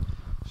quickly.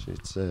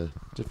 It's a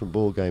different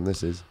ball game,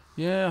 this is.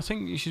 Yeah, I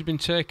think she's been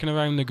taken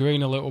around the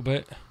green a little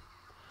bit.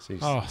 See,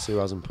 Sue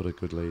hasn't put a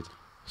good lead.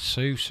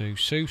 Sue.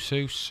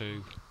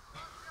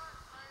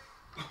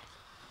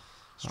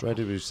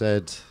 Straighter, who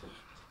said,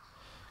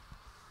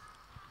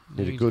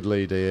 need a good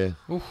lead here.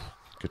 Oof,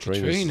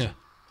 Katrina.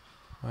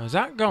 Where's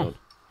that gone?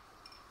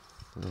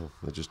 Oh,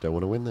 they just don't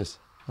want to win this.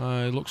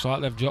 It looks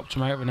like they've dropped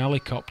him out of an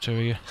helicopter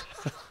here.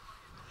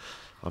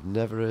 I've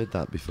never heard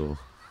that before.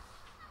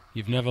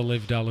 You've never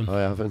lived, Alan. I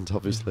haven't,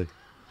 obviously.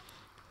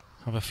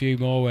 Have a few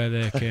more where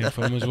they came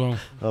from as well.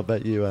 I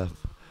bet you have.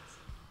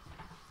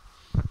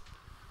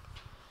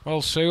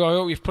 Well, Sue, I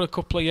hope you've put a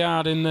couple of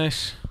yard in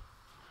this.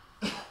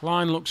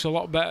 Line looks a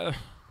lot better.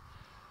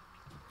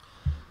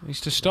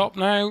 Needs to stop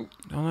now.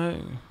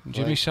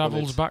 Jimmy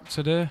Savile's back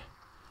today.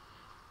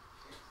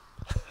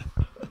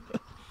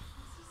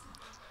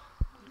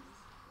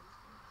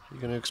 You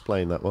going to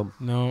explain that one?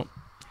 No.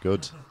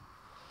 Good.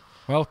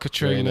 Well,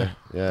 Katrina.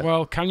 Yeah.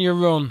 Well, can you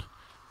run?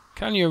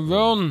 Can you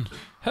run?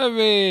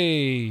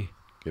 Hurry!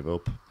 Give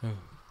up. Oh.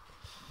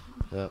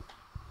 Yeah.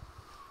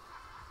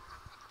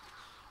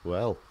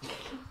 Well,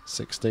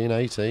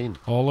 16-18.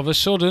 All of a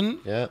sudden.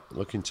 Yeah,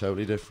 looking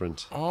totally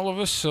different. All of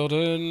a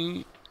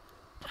sudden.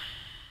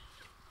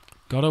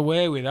 Got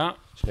away with that.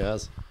 She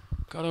has.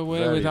 Got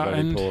away with that very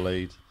end. Poor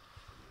lead.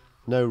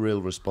 No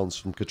real response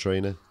from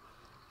Katrina.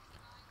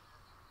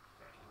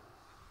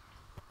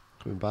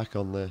 Coming back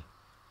on there.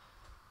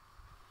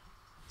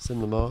 It's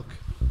in the mark.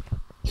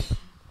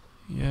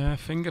 Yeah,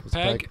 finger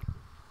peg.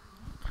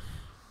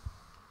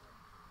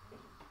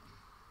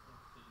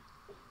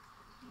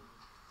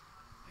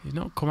 He's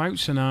not come out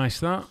so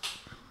nice, that.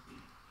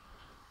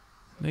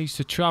 Needs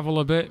to travel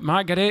a bit.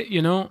 Might get it,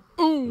 you know.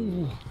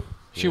 Ooh!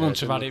 She wouldn't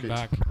have had it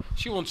back.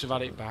 She wouldn't have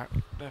had it back.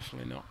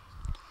 Definitely not.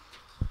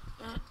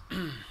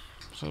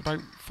 So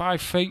about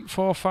 5 feet,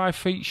 4 or 5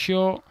 feet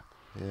short.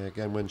 Yeah,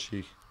 again, when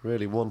she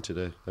really wanted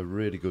a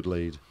really good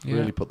lead. Yeah.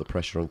 Really put the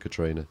pressure on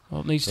Katrina.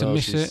 Well, it needs to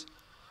miss it.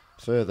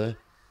 Further.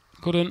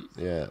 Couldn't.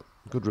 Yeah,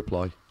 good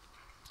reply.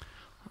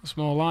 That's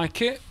more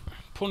like it.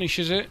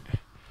 Punishes it.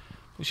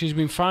 But she's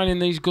been finding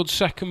these good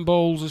second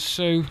bowls as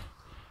Sue.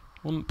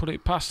 Wouldn't put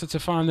it past her to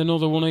find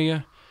another one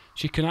here.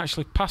 She can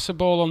actually pass a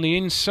ball on the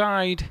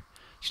inside.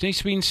 She needs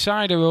to be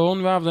inside her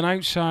own rather than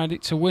outside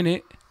it to win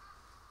it.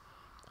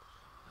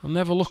 I'll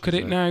never look at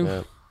it now.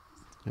 Yeah.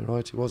 You're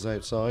right, it was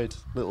outside.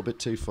 A little bit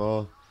too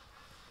far.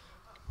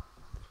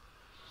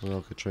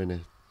 Well,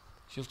 Katrina.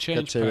 She'll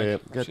change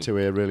Get to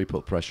here, really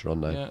put pressure on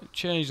now. Yeah,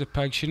 change the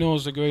peg. She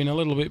knows the green a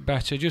little bit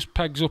better. Just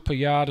pegs up a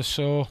yard or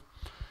so.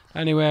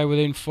 Anywhere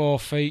within 4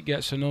 feet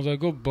gets another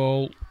good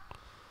ball.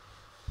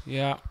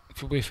 Yeah,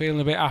 she'll be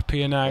feeling a bit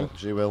happier now. Yeah,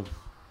 she will.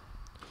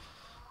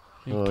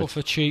 Right. Puff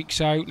her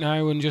cheeks out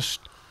now and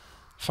just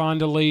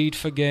find a lead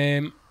for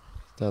game.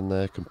 Stand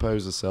there,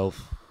 compose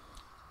herself.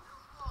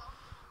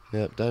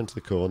 Yep, down to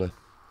the corner.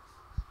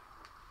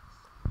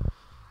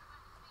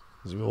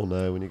 As we all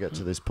know, when you get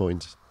to this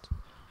point,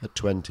 at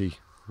 20,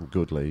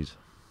 good lead.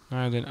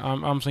 Now then,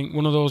 I'm thinking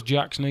one of those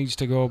jacks needs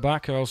to go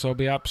back, or else there'll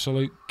be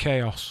absolute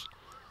chaos.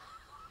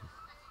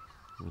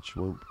 Which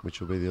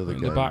will be the other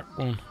game. The back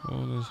one.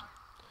 Oh, there's.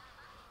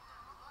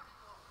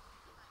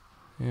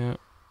 Yeah.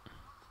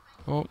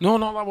 Oh no,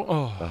 not that one.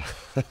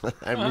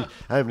 Oh.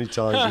 how many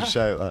times you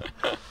shout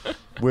that?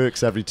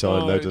 Works every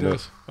time, though, doesn't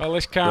it? Well,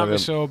 this can't be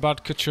so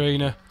bad,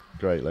 Katrina.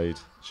 Great lead.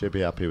 She'll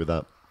be happy with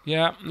that.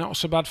 Yeah, not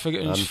so bad for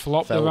getting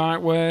flopped the right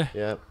way.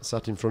 Yeah,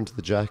 sat in front of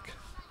the jack.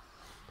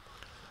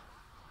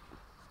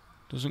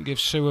 Doesn't give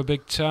Sue a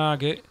big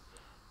target.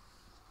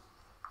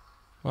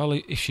 Well,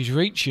 if she's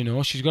reached, you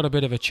know, she's got a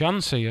bit of a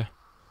chance here.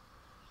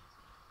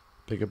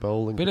 Bigger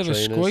bowl than Bit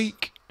Katrina's. of a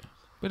squeak.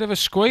 Bit of a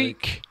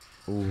squeak.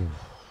 Ooh.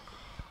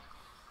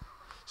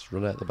 Let's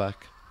run out the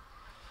back.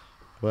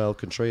 Well,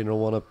 Katrina will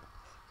want to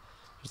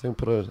She's going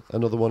to put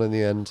another one in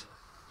the end.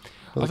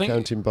 Another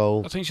counting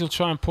bowl. I think she'll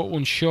try and put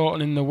one short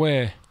and in the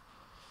way.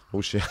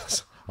 Oh, she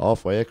has.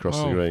 Halfway across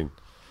the green.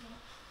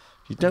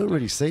 You don't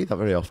really see that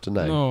very often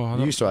now. No,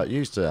 it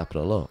used to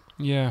happen a lot.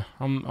 Yeah,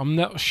 I'm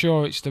not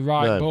sure it's the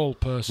right ball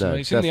personally. No,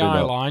 it's in the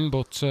eye not. line,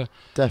 but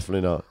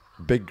definitely not.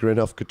 Big grin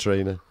off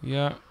Katrina.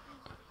 Yeah.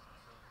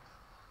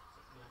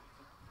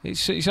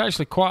 It's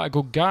actually quite a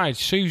good guide.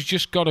 Sue's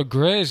just got to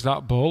graze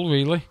that ball,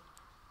 really.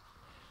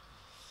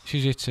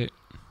 She's hit it.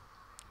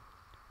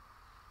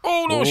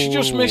 Oh no, she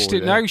just missed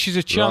it. Now she's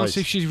a chance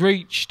if she's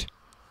reached.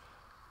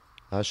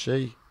 Has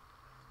she?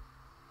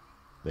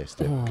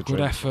 Missed it. Oh, Katrina.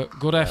 good effort.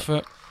 Good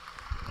effort.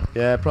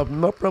 Yeah,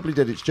 probably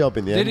did its job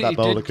in the end, that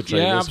bowler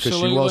Katrina's, because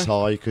she was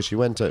high, because she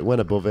went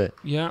above it.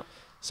 Yeah.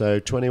 So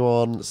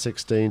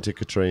 21-16 to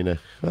Katrina.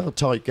 Well,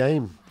 tight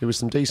game. There was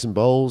some decent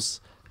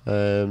bowls.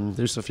 There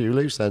was a few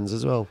loose ends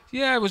as well.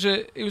 Yeah, it was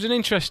an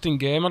interesting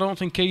game. I don't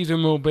think either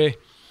will be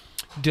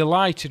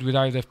delighted with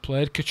how they've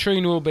played.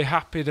 Katrina will be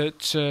happy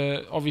that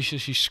obviously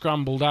she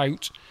scrambled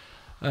out,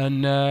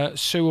 and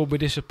Sue will be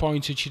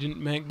disappointed she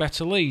didn't make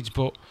better leads,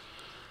 but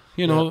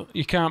you know,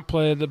 you can't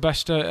play the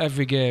best at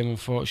every game,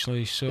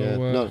 unfortunately.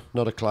 So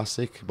not a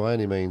classic by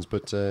any means,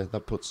 but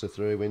that puts her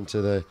through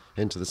into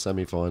the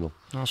semi-final.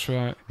 That's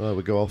right. Well,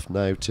 we go off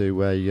now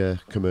to a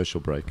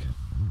commercial break.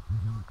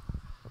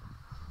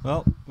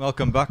 Well,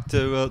 welcome back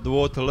to the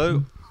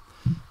Waterloo.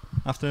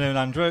 Afternoon,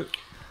 Andrew.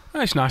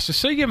 Oh, it's nice to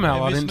see you,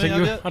 Mel. I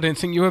didn't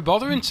think you were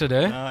bothering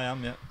today. No, I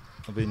am. Yeah,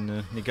 I've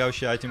been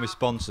negotiating with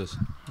sponsors.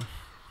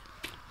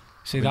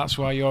 See, that's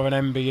why you're an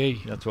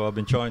MBE. That's why I've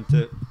been trying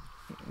to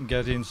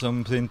get in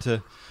something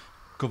to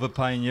cover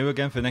paying you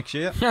again for next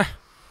year.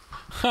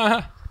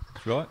 That's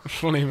right.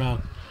 Funny,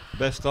 man.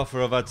 Best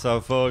offer I've had so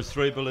far is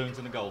 3 balloons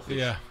and a goldfish.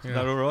 Yeah. Is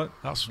that all right?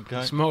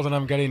 That's more than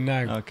I'm getting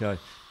now. Okay.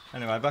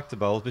 Anyway, back to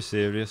bowls. Be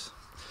serious.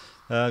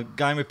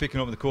 Game we're picking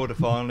up in the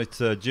quarter-final. It's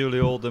J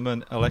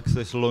Alderman,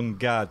 Alexis Lunn,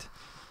 Gadd.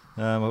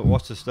 I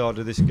watched the start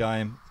of this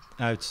game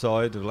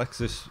outside.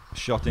 Alexis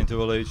shot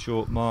into a lead,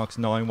 short marks,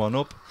 9-1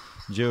 up.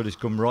 Julie's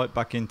come right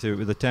back into it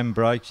with a 10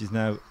 break. She's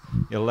now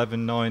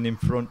 11-9 in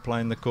front,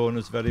 playing the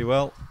corners very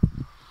well.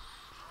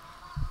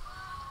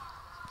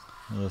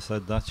 As I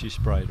said that, she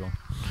sprayed one.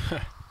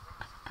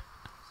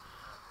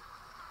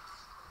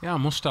 Yeah, I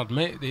must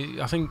admit,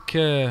 I think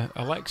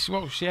Alexis,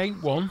 what was she,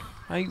 8-1?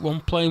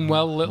 8-1, playing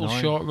well, little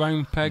short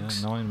round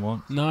pegs. Yeah,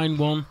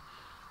 9-1.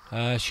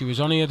 9-1. She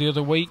was on here the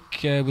other week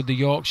with the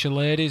Yorkshire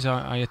ladies.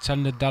 I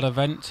attended that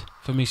event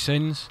for my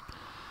sins.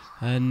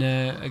 And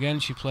again,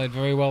 she played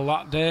very well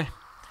that day.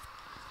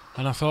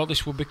 And I thought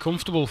this would be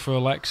comfortable for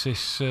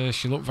Alexis.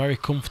 She looked very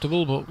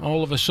comfortable, but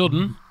all of a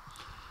sudden,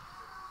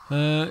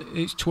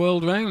 it's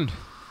twirled round.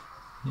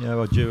 Yeah,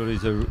 well,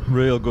 Julie's a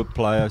real good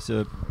player. She's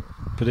a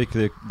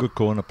particularly good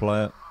corner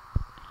player.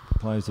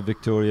 Plays at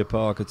Victoria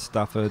Park at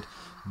Stafford.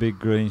 Big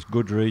greens,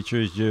 good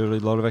reacher is Julie.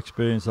 A lot of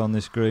experience on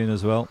this green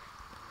as well.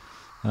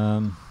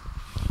 And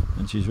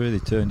she's really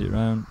turned it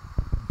round.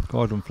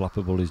 Quite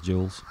unflappable is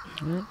Jules.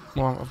 Yeah.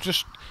 Well, I've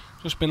just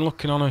been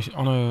looking on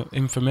a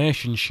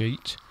information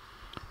sheet,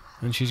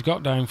 and she's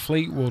got down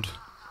Fleetwood.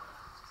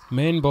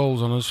 Main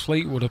bowls on us,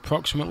 Fleetwood,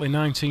 approximately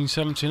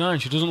 1979.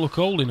 She doesn't look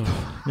old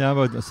enough. Yeah,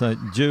 but I say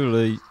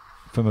Julie,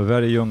 from a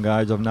very young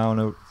age, I've known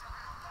her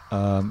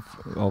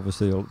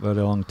obviously a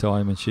very long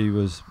time, and she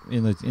was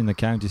in the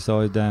county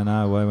side down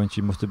our way when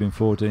she must have been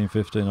 14,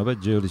 15. I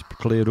bet Julie's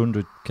cleared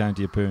 100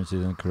 county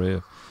appearances in her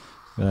career,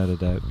 without a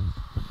doubt.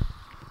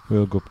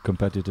 Real good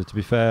competitor. To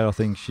be fair, I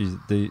think she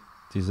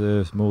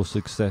deserves more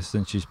success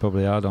than she's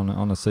probably had on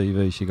a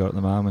CV she got at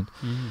the moment.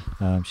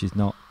 She's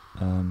not.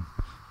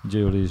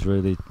 Julie's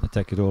really a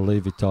take it or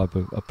leave it type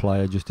of a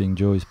player, just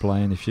enjoys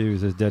playing. If she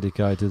was as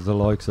dedicated as the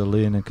likes of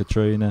Lynn and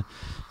Katrina,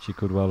 she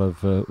could well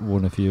have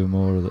won a few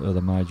more of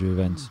the major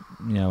events.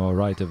 You know, I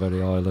rate her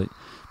very highly,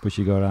 but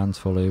she got her hands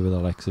full here with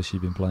Alexis. She's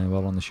been playing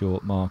well on the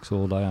short marks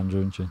all day, Andrew,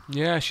 hasn't she?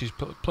 Yeah, she's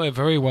played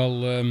very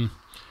well.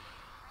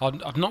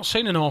 I've not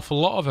seen an awful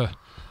lot of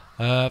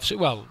her.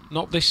 Well,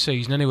 not this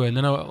season anyway. And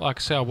then, like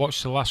I say, I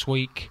watched her last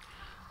week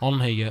on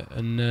here,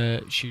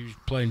 and she was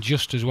playing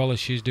just as well as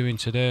she's doing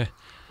today.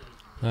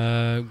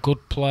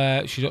 Good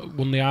player. She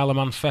won the Isle of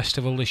Man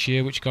Festival this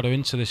year, which got her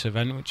into this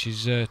event, which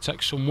is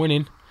takes some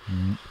winning.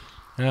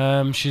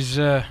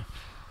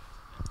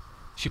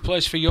 She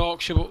plays for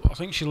Yorkshire, but I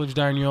think she lives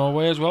down your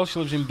way as well. She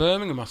lives in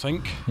Birmingham, I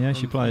think. Yeah,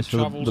 she plays for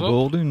the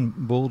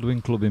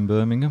Baldwin Club in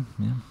Birmingham.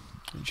 Yeah,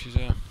 which is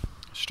a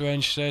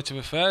strange state of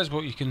affairs,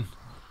 but you can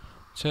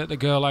take the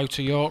girl out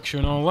to Yorkshire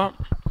and all that.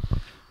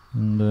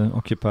 And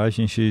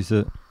occupation, she's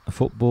a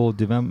football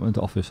development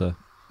officer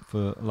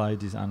for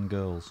ladies and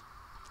girls.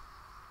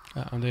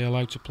 Are they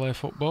allowed to play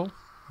football?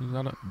 Is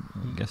that I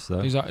guess so.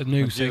 Is that a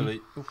new thing?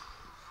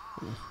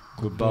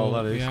 Good ball,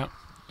 that is. Yeah.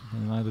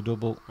 Made a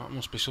double. That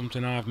must be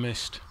something I've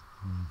missed.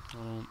 I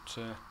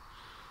don't.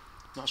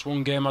 That's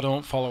one game I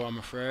don't follow, I'm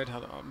afraid.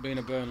 I've been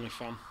a Burnley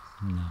fan.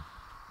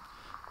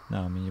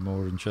 No, I mean, you're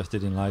more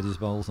interested in ladies'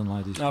 bowls than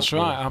ladies' That's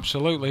football. right,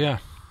 absolutely, yeah.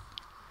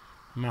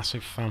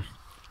 Massive fan.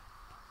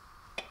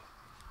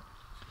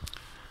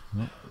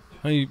 Yep.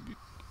 Hey,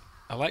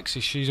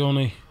 Alexis, she's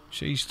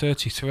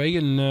 33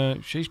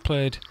 and she's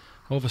played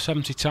over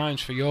 70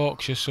 times for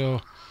Yorkshire,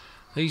 so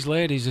these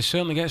ladies, they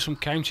certainly get some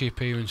county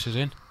appearances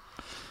in.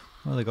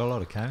 Well, they've got a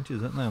lot of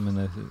counties, haven't they? I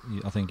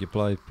mean, I think you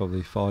play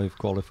probably 5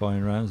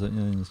 qualifying rounds,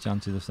 and there's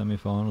chances of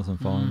semi-finals and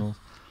finals.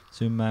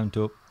 Soon mount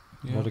up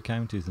a lot of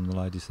counties in the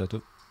ladies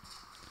setup.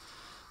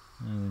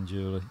 And then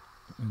Julie,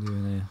 what are you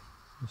doing here?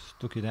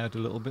 Stuck it out a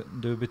little bit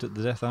and do a bit at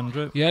the death,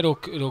 Andrew. Yeah,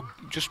 it'll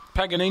just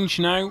peg an inch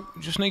now.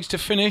 Just needs to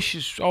finish.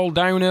 It's all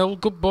downhill.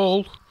 Good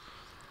ball.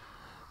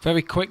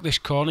 Very quick this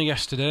corner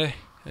yesterday.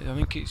 I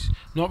think it's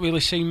not really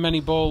seen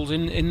many balls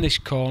in this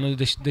corner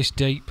this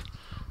deep.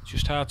 It's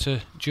just hard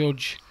to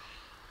judge.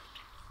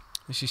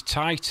 This is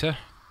tighter.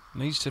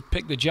 Needs to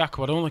pick the jack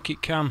up. I don't think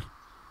it can.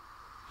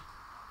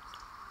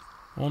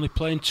 Only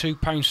playing 2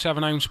 pound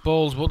 7 ounce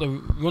balls, but they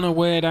run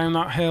away down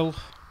that hill.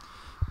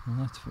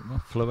 Well,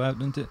 that flew out,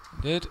 didn't it?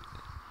 Did.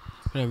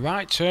 And a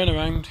right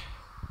turnaround.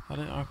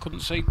 I couldn't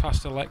see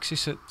past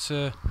Alexis at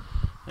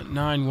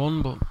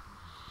 9-1, but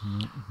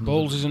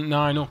balls isn't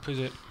 9 up, is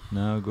it?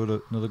 No,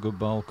 another good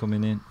ball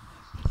coming in.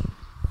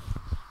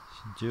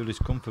 Julie's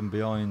come from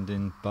behind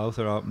in both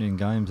her opening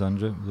games,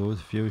 Andrew. There's always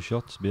a few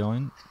shots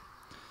behind.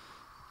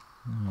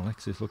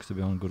 Alexis looks to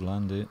be on good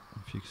land here.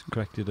 She's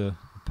corrected her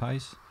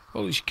pace.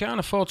 Well, she can't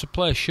afford to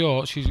play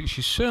short.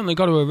 She's certainly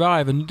got to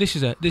arrive, and this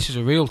is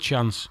a real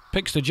chance.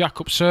 Picks the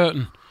jack up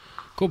certain.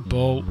 Good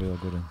ball. Real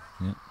good one.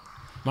 Yeah.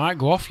 Might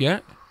go off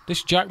yet.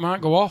 This jack might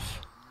go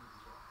off.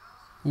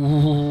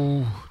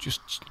 Ooh,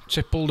 just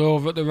tippled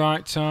over at the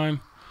right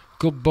time.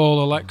 Good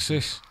ball,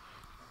 Alexis.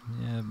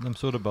 Yeah, them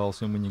sort of balls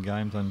can win your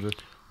games, Andrew.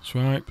 That's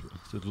right.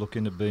 So it's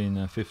looking to be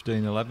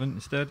 15-11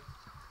 instead.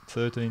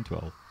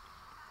 13-12.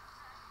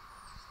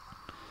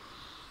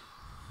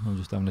 I was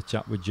just having a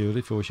chat with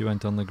Julie before she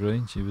went on the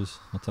green.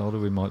 I told her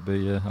we might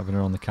be having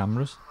her on the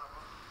cameras.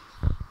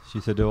 She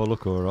said, "Oh, I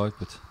look all right,"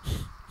 but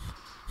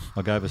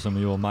I gave her some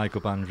of your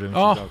makeup, Andrew, and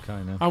she's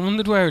okay now. I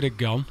wondered where it had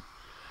gone.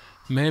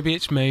 Maybe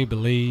it's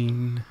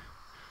Maybelline.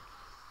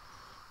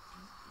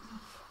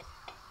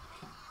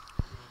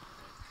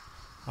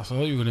 I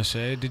thought you were going to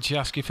say, did she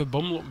ask you for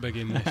bum look big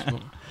in this?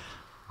 But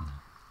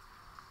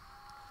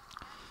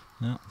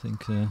no, I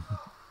think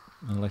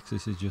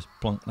Alexis has just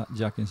plonked that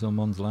jack in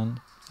someone's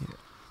land. Yeah.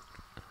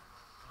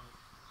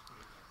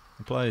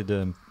 I played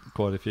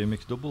quite a few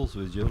mixed doubles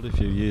with Julie a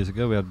few years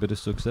ago. We had a bit of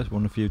success,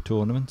 won a few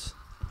tournaments.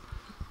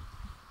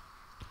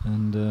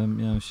 And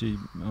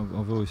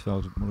I've always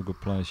felt what a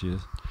good player she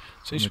is.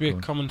 Seems to be a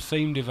common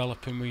theme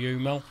developing with you,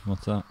 Mel.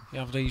 What's that? You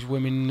have these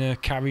women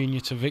carrying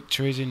you to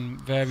victories in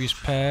various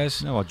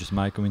pairs. No, I just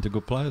make them into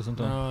good players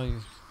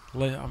sometimes.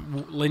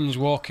 Lynn's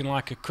walking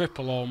like a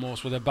cripple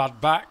almost with a bad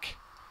back.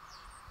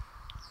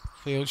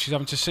 Feels she's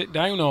having to sit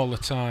down all the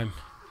time.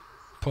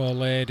 Poor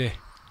lady.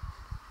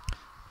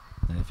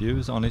 If you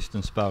was honest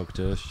and spoke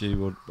to her, she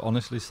would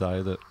honestly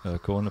say that her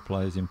corner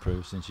play has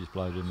improved since she's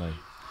played with me.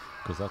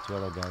 Because that's where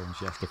I go and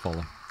she has to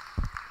follow.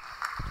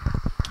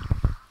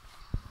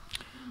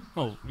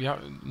 Well, yeah,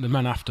 the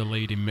men have to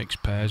lead in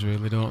mixed pairs,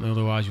 really, don't they?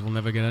 Otherwise, you will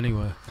never get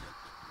anywhere.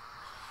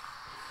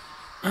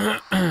 You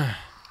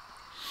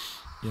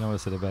know what I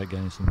said about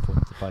getting some fun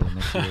to play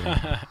next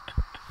year.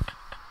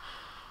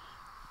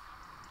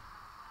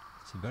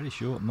 It's a very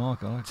short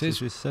mark, Alex.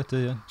 It is set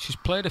here. She's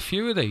played a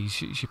few of these.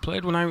 She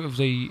played one out of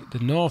the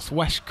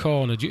northwest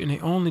corner, and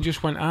it only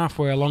just went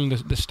halfway along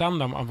the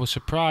stand. I was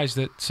surprised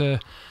that they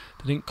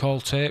didn't call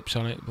tapes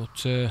on it,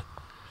 but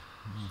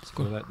it's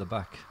good out the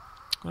back.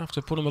 I'll have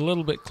to put them a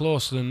little bit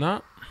closer than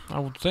that, I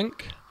would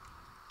think.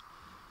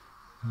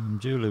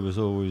 Julie was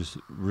always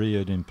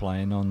reared in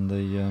playing on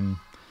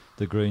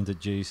the greens at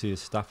GC at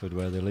Stafford,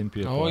 where the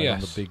Olympia played on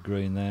the big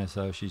green there.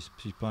 So she's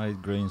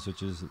played greens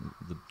such as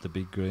the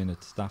big green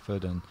at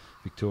Stafford and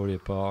Victoria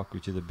Park,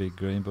 which is the big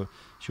green. But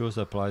she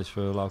also plays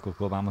for a local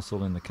club,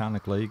 Amersall, in the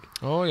Cannock League.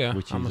 Oh yeah,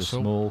 which Amersall. Is a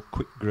small,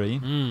 quick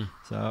green.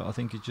 So I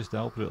think it just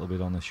helped a little bit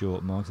on the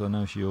short marks. I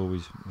know she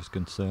always was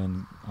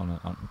concerned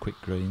on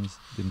quick greens.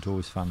 Didn't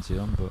always fancy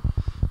them, but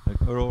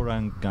her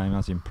all-round game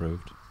has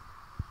improved.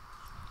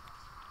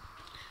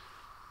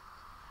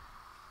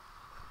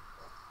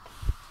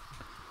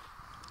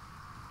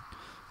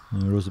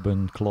 Her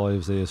husband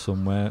Clive's here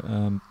somewhere,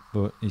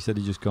 but he said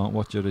he just can't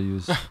watch her. He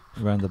was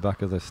around the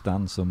back of the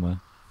stand somewhere.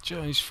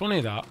 It's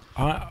funny that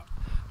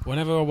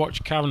whenever I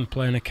watch Karen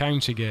playing a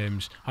county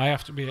games, I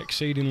have to be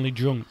exceedingly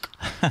drunk.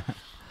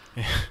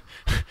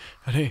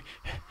 And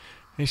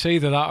it's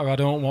either that or I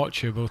don't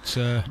watch her, but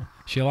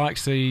she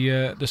likes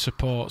the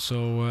support,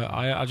 so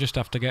I just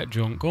have to get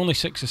drunk. Only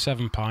 6 or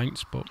 7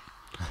 pints, but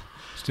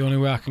it's the only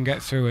way I can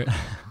get through it.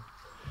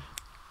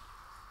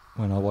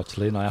 When I watch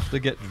Lynn, I have to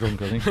get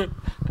drunk, I think.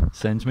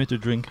 Sends me to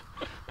drink.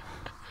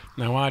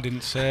 No, I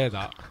didn't say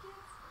that.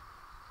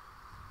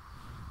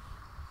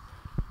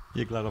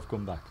 You're glad I've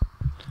come back?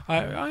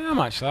 I am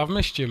actually. I've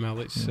missed you, Mel.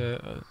 It's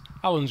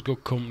Alan's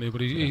good company, but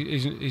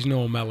he's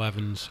no Mel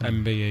Evans,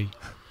 MBE,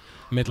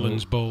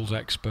 Midlands Bowls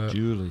expert.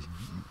 Julie.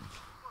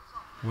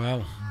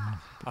 Well,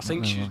 I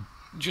think she's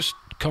just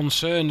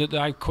concerned at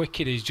how quick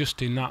it is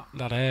just in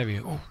that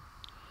area. Oh,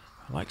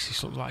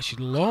 Alexis looks like she'd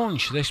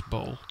launch this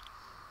ball.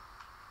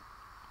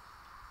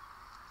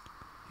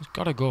 He's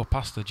got to go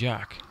past the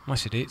jack,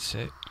 unless it hits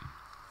it.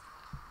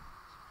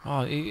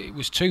 Oh, it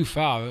was too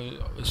far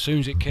as soon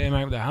as it came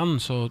out of their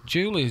hand. So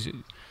Julie's,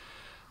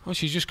 well,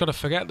 she's just got to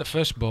forget the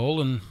first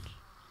ball, and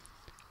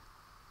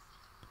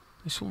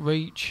this will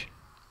reach.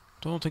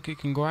 Don't think it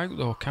can go out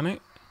though, can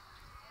it?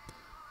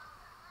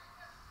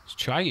 It's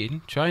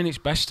trying its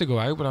best to go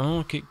out, but I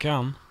don't think it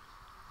can.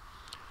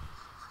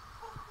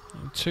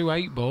 2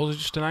 8 balls are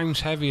just an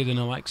ounce heavier than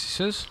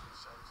Alexis's.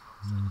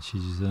 And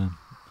she's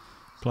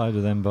played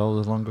with them bowls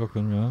as long as I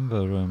can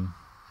remember,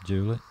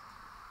 Julie.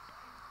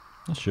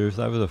 Not sure if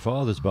they were the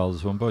father's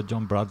bowlers one, but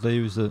John Bradley,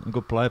 who was a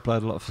good player,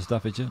 played a lot for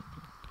Staffordshire.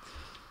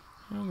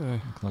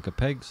 Okay. Like a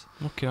pegs.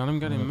 Looking at him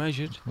getting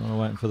measured. While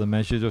waiting for the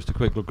measure, just a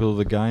quick look at all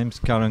the games.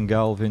 Karen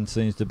Galvin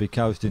seems to be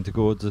coasting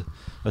towards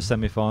a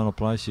semi-final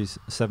place. She's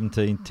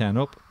 17-10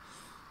 up.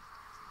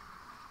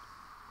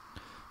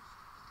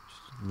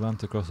 Just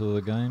rant across all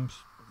the games.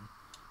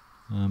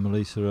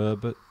 Melissa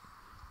Herbert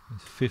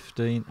is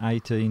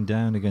 15-18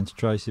 down against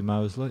Tracy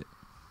Mosely.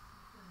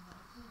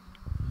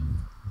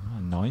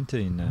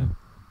 19 now.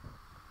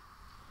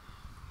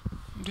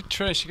 Did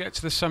Tracy get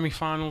to the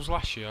semi-finals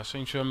last year? I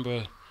seem to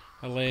remember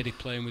a lady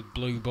playing with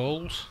blue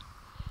balls.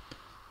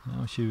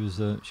 No, she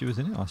was in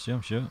it last year,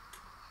 I'm sure.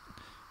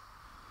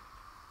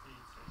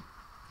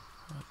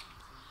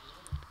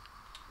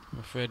 I'm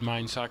afraid my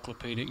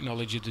encyclopedic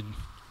knowledge of the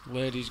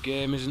ladies'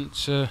 game isn't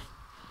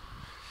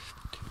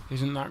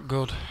that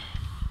good.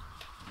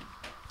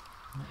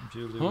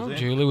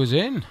 Julie was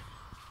in.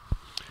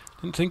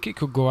 Didn't think it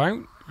could go out.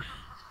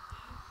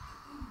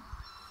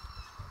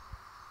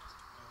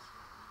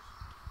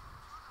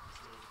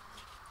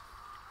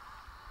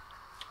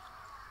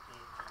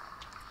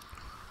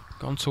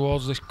 Gone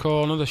towards this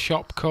corner, the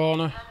shop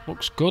corner.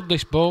 Looks good,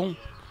 this ball.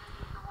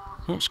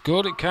 Looks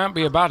good, it can't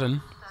be a bad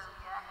one.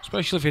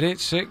 Especially if it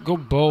hits it.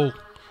 Good ball.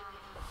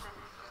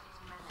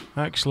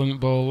 Excellent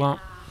ball, that.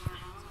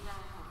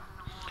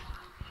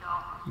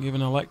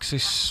 Giving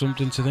Alexis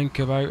something to think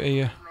about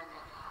here.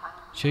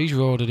 She's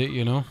roaded it,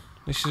 you know.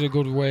 This is a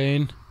good way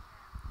in.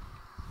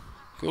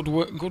 Good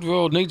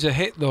road. Needs a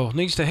hit, though.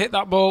 Needs to hit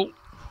that ball.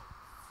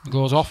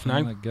 Goes off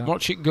now.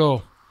 Watch it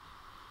go.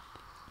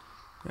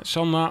 It's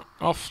on that,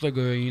 off the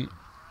green.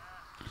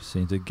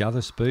 Seemed to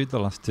gather speed the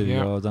last 2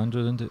 yards,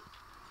 Andrew, didn't it?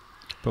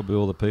 Probably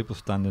all the people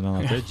standing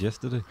on that edge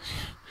yesterday.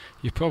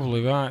 You're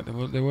probably right.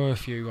 There were a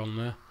few on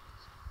there.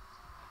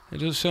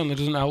 It certainly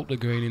doesn't help the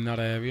green in that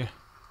area.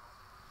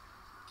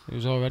 It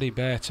was already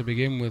bare to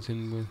begin with,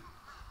 and with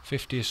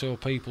 50 or so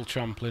people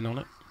trampling on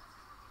it.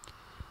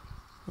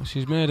 Well,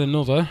 she's made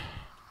another.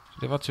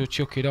 They've had to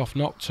chuck it off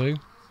not to.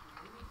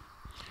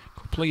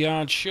 Couple of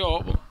yards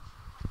short, but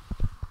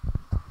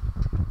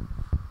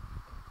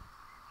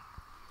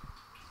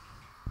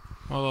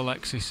well,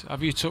 Alexis,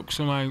 have you took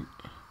some out?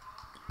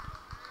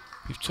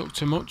 You've took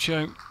too much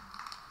out.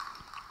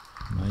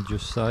 May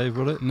just save,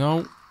 will it?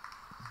 No.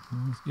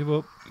 Give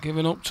up.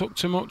 Giving up, took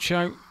too much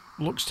out.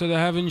 Looks to the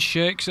heavens,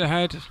 shakes her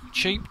head.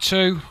 Cheap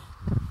 2.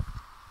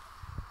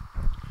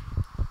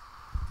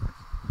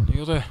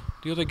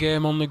 The other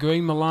game on the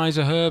green,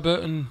 Melissa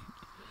Herbert and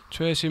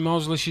Tracy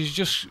Mosely. She's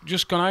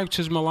just gone out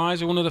as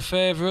Melissa, one of the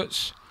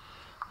favourites.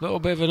 Little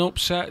bit of an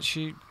upset.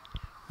 She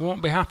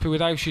won't be happy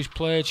with how she's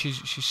played.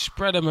 She's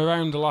spread them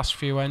around the last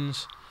few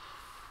ends.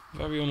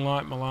 Very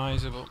unlike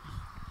Melissa, but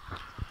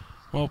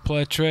well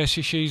played,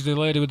 Tracy. She's the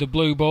lady with the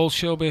blue ball.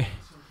 She'll be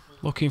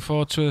looking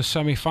forward to a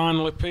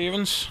semi-final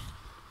appearance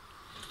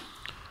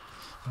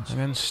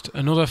against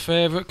another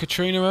favourite,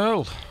 Katrina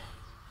Earl.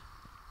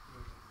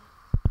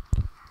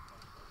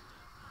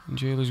 And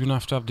Julie's going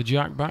to have the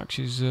jack back.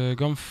 She's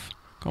gone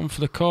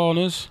for the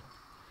corners.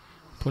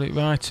 Put it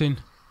right in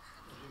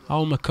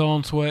Alma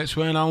Cornthwaite's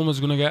way, and Alma's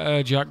going to get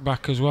her jack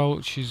back as well,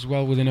 which she's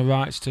well within her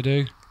rights to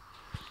do.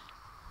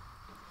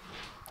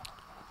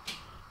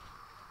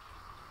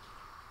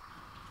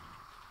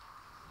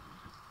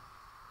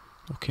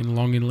 Looking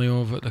longingly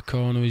over at the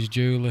corner is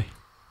Julie.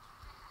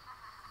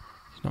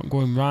 She's not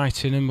going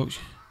right in him, but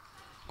she's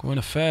going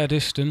a fair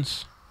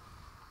distance.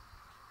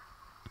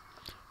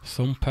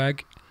 Thumb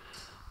peg.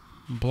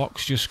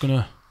 Block's just going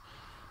to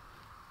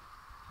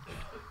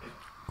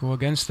go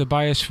against the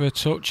bias for a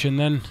touch and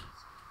then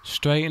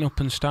straighten up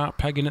and start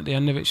pegging at the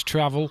end of its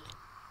travel.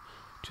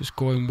 Just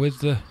going with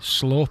the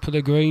slope of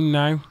the green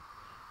now.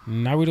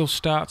 Now it'll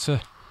start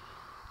to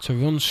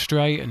run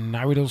straight, and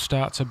now it'll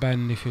start to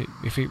bend if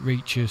it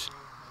reaches.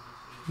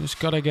 Just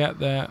got to get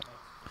there.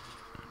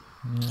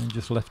 Yeah,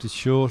 just left it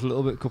short a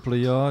little bit, couple of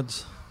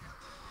yards.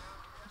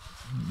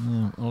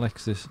 No,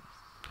 Alexis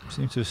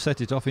seems to have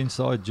set it off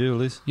inside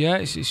Julie's. Yeah,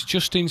 it's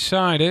just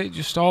inside it,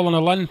 just all on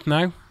a length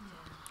now.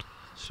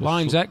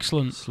 Line's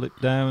excellent. Slip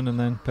down and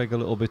then peg a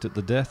little bit at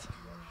the death.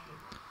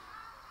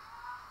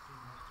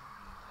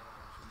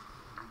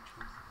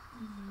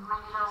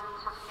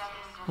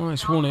 Well,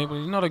 it's won it, but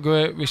it's not a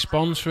great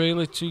response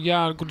really.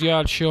 Good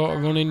yard short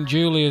of running.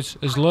 Julie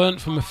has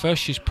learnt from the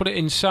first. She's put it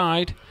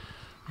inside.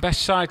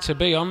 Best side to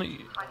be on.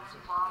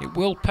 It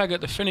will peg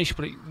at the finish,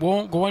 but it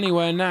won't go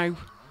anywhere now.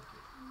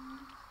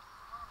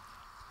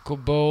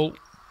 Good ball.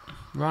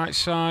 Right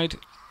side.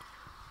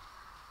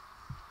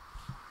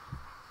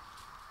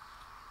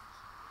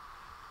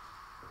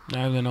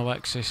 Now then,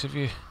 Alexis,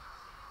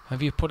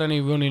 have you put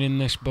any running in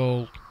this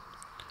ball?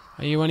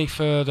 Are you any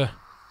further?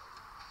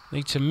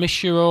 Need to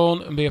miss your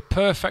own and be a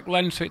perfect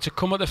length for it to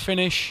come at the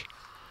finish.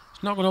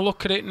 It's not going to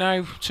look at it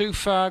now. Too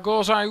far.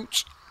 Goes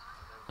out.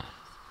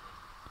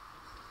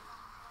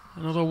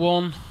 Another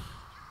one.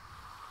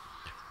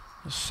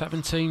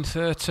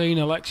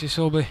 17-13. Alexis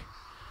will be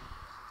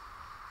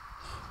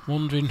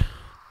wondering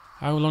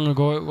how long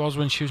ago it was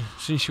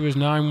since she was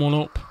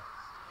 9-1 up.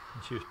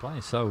 She was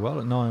playing so well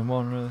at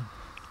 9-1.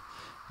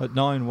 At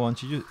 9-1,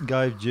 she just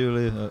gave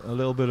Julie a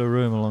little bit of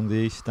room along the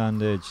east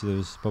stand edge. There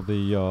was probably a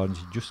yard, and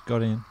she just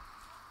got in.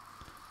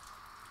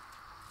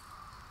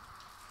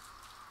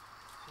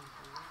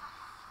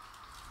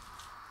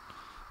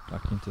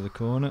 Back into the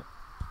corner.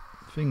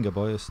 Finger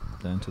bias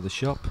down to the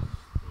shop.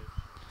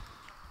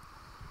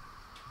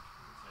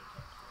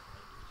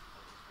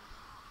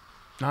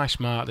 Nice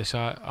mark this.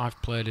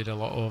 I've played it a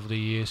lot over the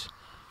years.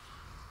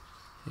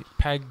 It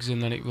pegs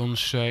and then it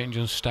runs straight and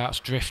just starts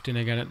drifting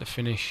again at the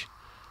finish.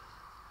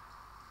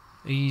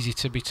 Easy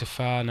to be too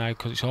far now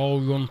because it's all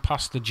run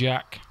past the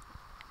jack.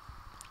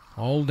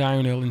 All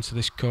downhill into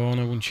this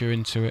corner once you're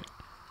into it.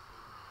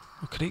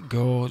 Look at it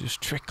go,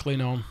 just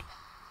trickling on.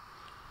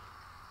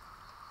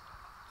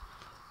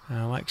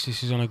 Now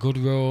Alexis is on a good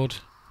road.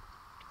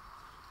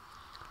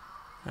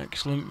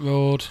 Excellent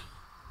road.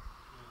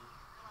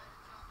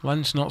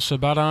 Length's not so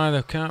bad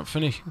either. Can't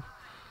finish.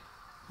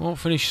 Won't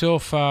finish so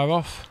far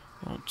off.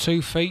 About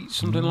 2 feet,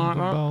 something like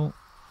that. Ball.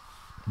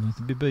 Need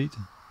to be beat.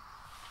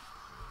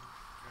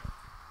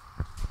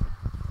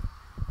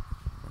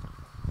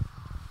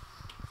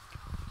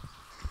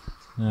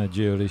 Now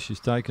Julie, she's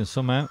taken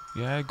some out.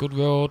 Yeah, good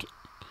road.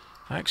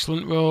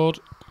 Excellent road.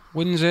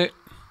 Wins it.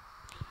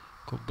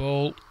 Good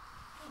ball.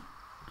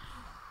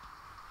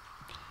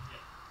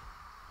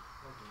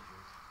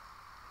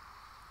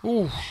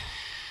 Ooh,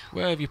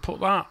 where have you put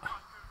that?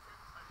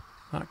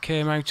 That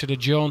came out at a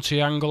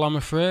jaunty angle, I'm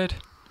afraid.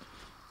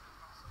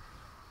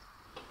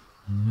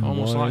 Yeah,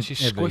 almost like she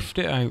heavy. squiffed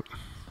it out.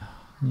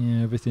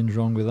 Yeah, everything's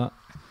wrong with that.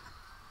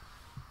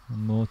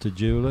 One more to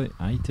Julie,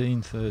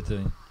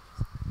 18-13.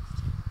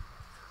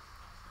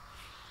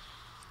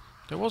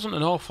 There wasn't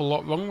an awful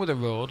lot wrong with the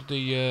road.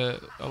 The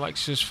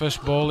Alexa's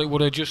first ball, it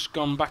would have just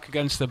gone back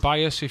against the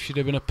bias if she'd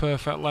have been a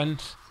perfect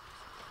length.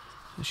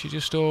 And she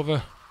just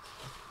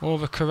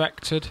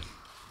over-corrected.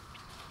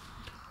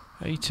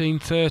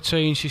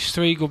 18-13, she's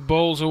 3 good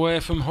balls away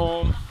from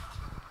home.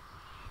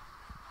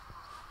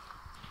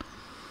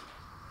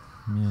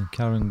 Yeah,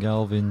 Karen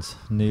Galvin's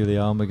nearly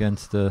arm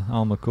against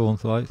Alma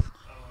Cornthwaite.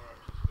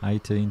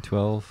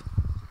 18-12.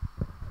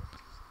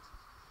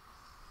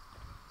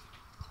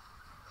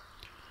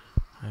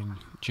 And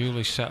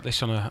Julie set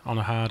this on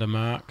a harder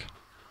mark.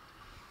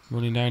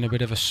 Running down a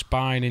bit of a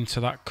spine into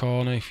that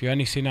corner. If you're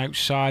anything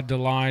outside the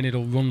line,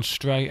 it'll run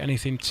straight.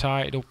 Anything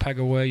tight, it'll peg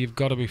away. You've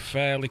got to be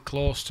fairly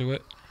close to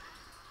it.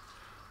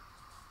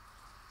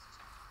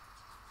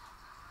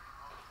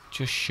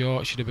 Just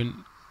short. Should have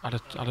been had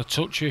a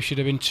touch. Should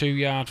have been 2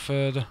 yards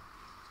further.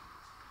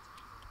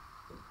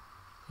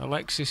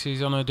 Alexis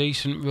is on a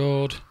decent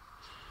road.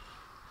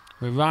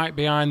 We're right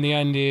behind the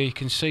end here. You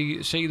can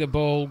see the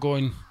ball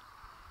going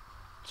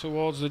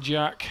towards the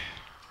jack.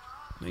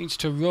 Needs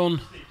to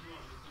run.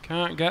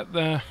 Can't get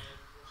there.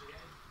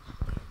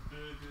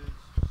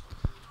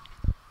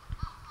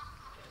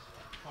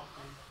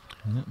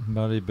 Yeah,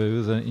 Barry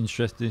Booth, an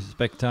interesting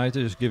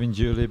spectator, just giving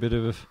Julie a bit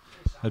of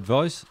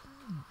advice.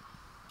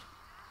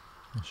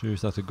 Not sure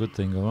if that's a good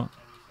thing or not.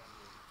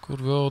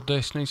 Good road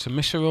this. Needs to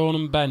miss her own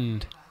and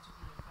bend.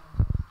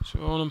 Miss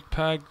her own and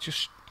peg.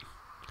 Just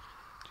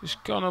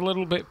gone a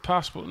little bit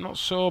past, but not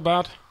so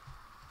bad.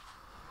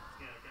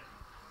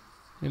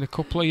 In a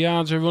couple of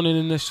yards of running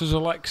in this as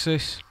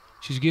Alexis.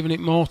 She's given it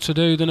more to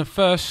do than her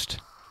first.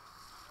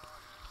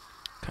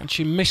 Can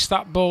she miss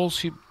that ball?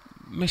 She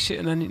miss it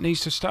and then it needs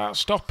to start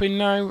stopping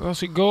now, or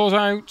else it goes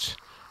out.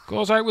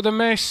 Goes out with a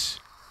miss.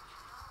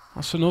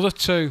 That's another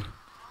 2.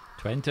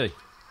 20.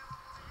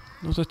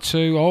 Another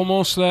 2,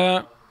 almost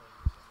there.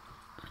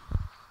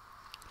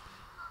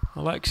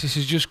 Alexis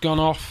has just gone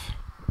off.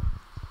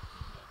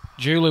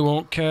 Julie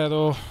won't care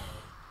though.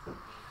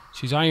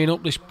 She's eyeing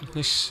up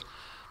this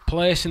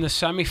place in the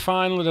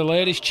semi-final of the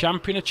ladies'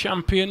 champion of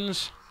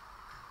champions.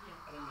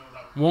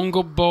 1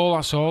 good ball,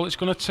 that's all it's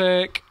going to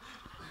take.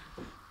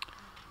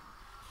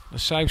 The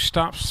South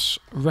Staffs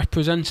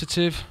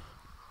representative.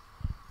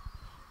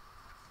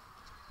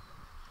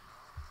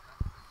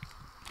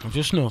 I've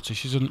just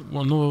noticed she's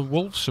another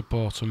Wolves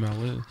supporter,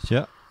 Mel.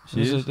 Yeah,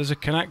 there's a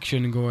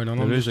connection going on.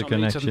 There is a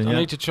connection, I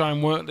need to try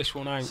and work this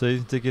one out.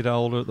 Season ticket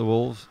holder at the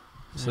Wolves.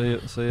 See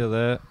her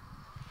there.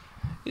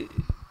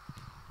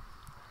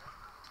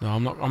 No,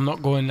 I'm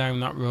not going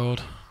down that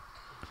road.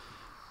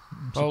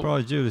 I'm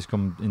surprised Julie's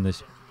come in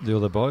the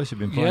other boy. She's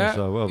been playing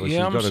so well, but she's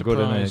got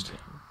a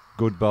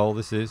good bowl.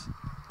 This is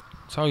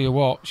Tell you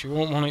what, she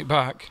won't want it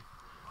back.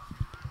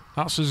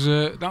 That's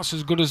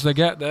as good as they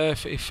get there.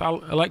 If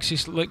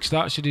Alexis licks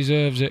that, she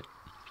deserves it.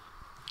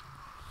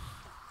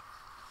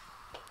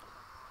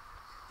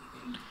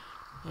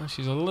 Well,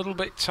 she's a little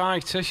bit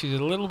tighter. She's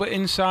a little bit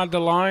inside the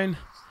line.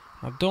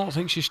 I don't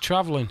think she's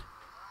travelling.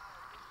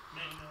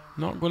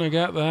 Not going to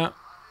get that.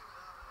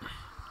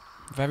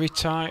 Very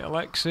tight,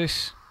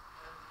 Alexis.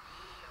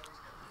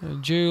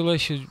 Julie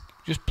should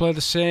just play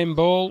the same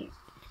ball.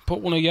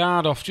 Put one a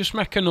yard off. Just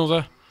make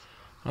another.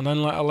 And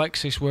then let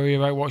Alexis worry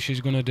about what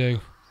she's going to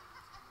do.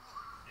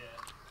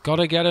 Got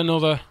to get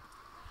another.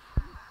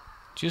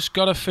 Just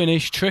got to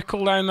finish.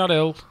 Trickle down that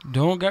hill.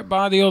 Don't get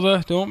by the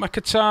other. Don't make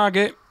a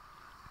target.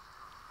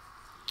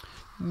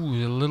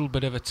 Ooh, a little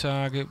bit of a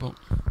target, but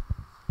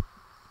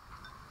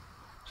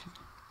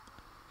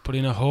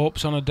putting her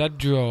hopes on a dead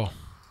draw.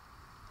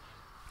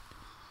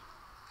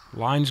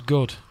 Line's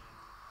good.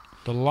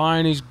 The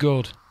line is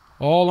good.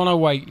 All on a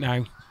weight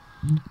now.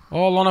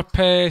 All on a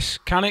pace.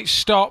 Can it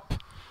stop?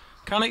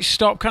 Can it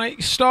stop? Can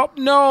it stop?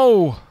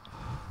 No!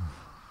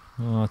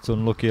 Oh, that's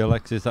unlucky,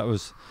 Alexis. That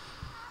was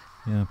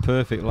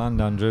perfect land,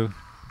 Andrew.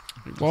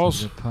 It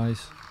was.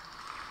 Pace.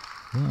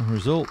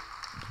 Result.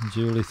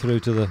 Julie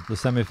through to the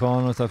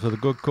semi-finals after the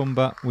good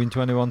comeback. Win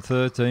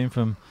 21-13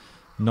 from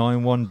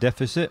 9-1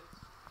 deficit.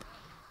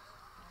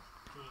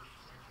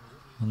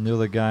 And the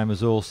other game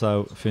has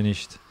also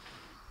finished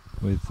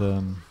with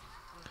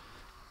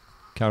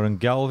Karen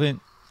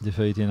Galvin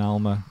defeating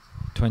Alma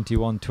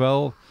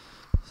 21-12.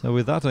 So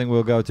with that, I think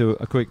we'll go to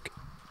a quick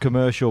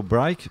commercial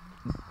break.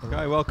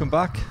 Okay, welcome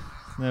back.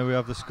 Now we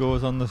have the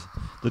scores on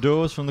the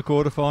doors from the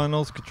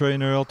quarterfinals.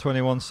 Katrina Earl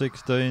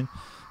 21-16,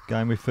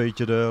 game we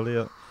featured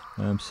earlier.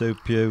 Sue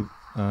Pugh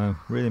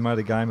really made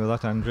a game of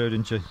that, Andrew,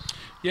 didn't she?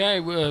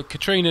 Yeah,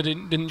 Katrina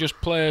didn't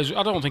just play as...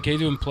 I don't think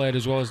either of them played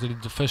as well as they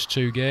did the first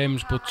two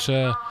games, but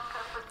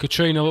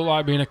Katrina looked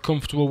like being a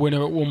comfortable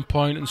winner at one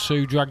point, and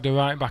Sue dragged her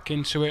right back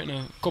into it, and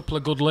a couple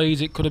of good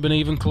leads. It could have been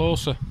even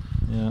closer.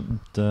 Yeah,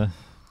 and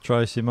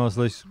Tracy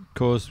Mosely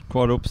caused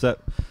quite upset,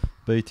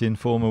 beating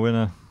former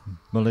winner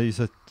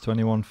Melissa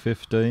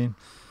 21-15.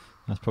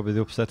 That's probably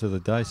the upset of the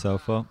day so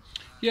far.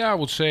 Yeah, I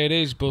would say it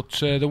is, but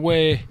the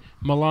way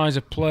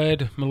Melissa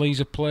played,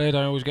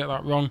 I always get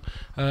that wrong.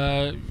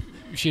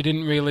 She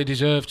didn't really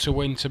deserve to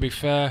win, to be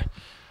fair.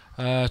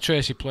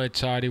 Tracy played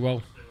tidy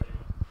well.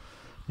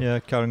 Yeah,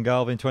 Karen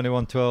Galvin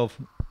 21-12,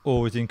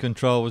 always in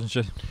control, wasn't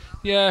she?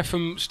 Yeah,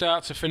 from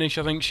start to finish,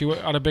 I think she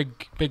had a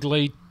big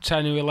lead,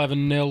 10 or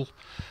 11-0,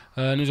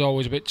 and it was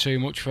always a bit too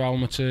much for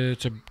Alma to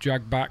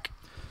drag back.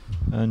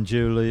 And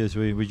Julie, as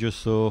we just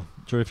saw,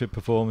 terrific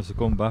performance to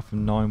come back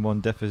from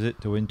 9-1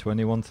 deficit to win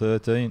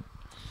 21-13.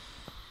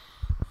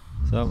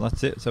 So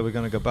that's it. So we're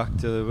going to go back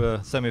to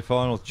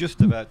semi-finals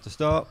just about to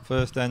start.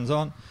 First ends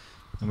on,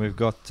 and we've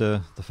got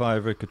the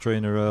favourite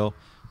Katrina Earl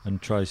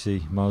and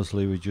Tracy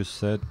Mosely. We just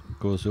said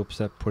goes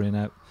upset, putting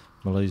out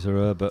Melissa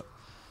Earl, but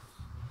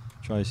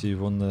Tracy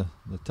won the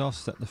toss,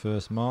 set the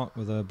first mark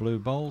with her blue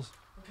bowls.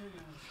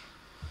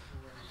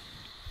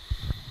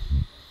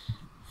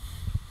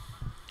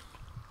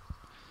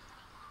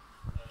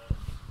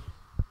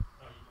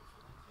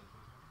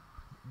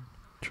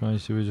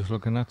 Tracy, we're just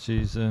looking at,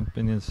 she's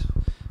been as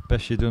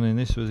best she done in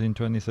this was in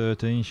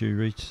 2013. She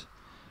reached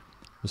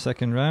the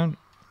second round.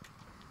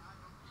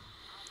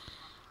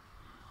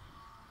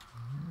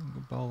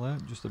 Good ball there,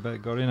 just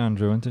about got in,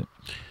 Andrew, wasn't it?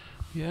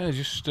 Yeah,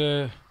 just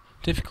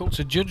difficult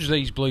to judge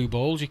these blue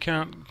balls. You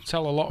can't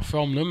tell a lot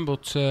from them,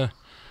 but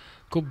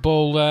good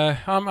ball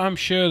there. I'm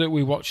sure that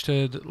we watched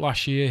her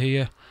last year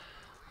here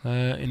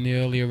in the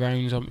earlier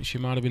rounds. She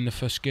might have been the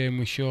first game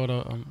we showed.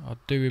 I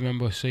do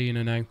remember seeing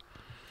her now.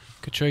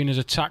 Katrina's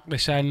attacked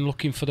this end,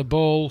 looking for the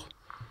ball.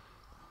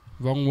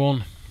 Wrong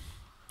one.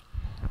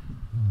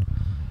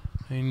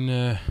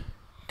 And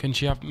can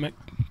she have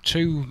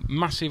two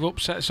massive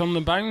upsets on the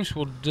bounce?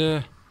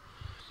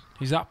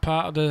 Is that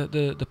part of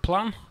the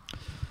plan?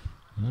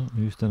 No,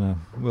 who's to know?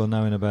 We'll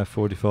know in about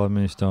 45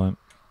 minutes' time.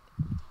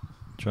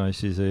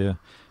 Tracy's here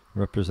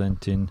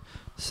representing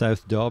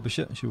South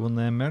Derbyshire. She won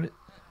their merit.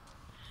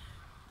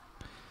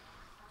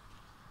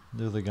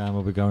 The other game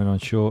will be going on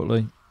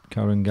shortly.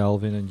 Karen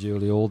Galvin and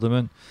J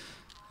Alderman.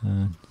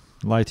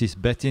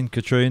 Latest betting,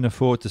 Katrina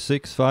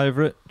 4-6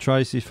 favourite,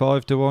 Tracy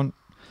 5-1,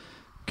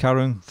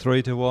 Karen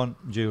 3-1,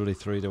 Julie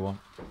 3-1.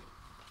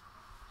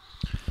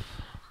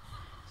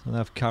 So they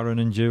have Karen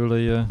and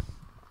Julie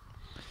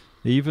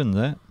even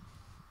there.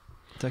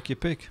 Take your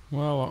pick.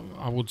 Well,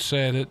 I would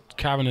say that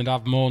Karen would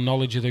have more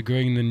knowledge of the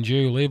green than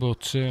Julie,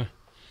 but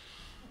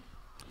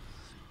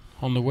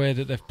on the way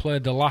that they've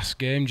played the last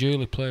game,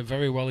 Julie played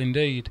very well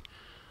indeed.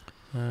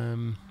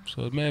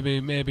 So maybe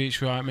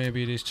it's right,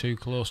 maybe it is too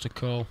close to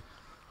call.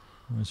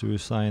 As we were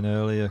saying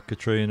earlier,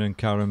 Katrina and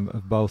Karen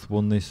have both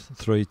won this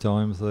 3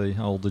 times. They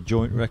hold the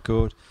joint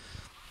record.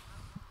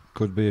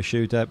 Could be a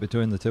shootout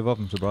between the two of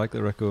them to break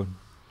the record.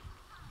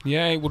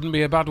 Yeah, it wouldn't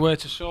be a bad way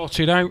to sort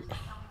it out.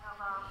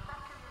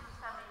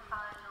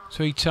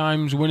 3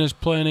 times winners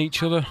playing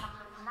each other.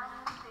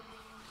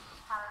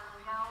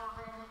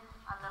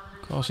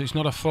 Of course, it's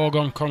not a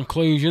foregone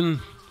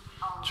conclusion.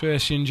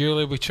 Tracy and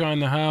Julie will be trying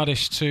their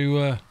hardest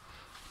to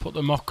put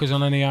the mockers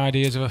on any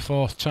ideas of a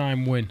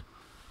fourth-time win.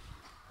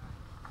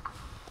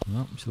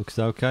 Well, she looks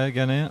okay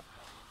again here.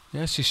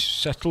 Yes, he's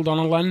settled on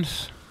a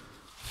length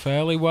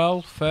fairly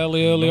well,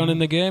 fairly early on in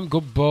the game.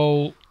 Good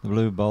bowl. The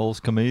blue bowls,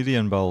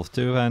 chameleon bowls,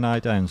 2 and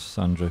 8 ounce,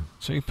 Andrew.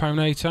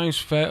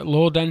 £2.8, fair,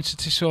 low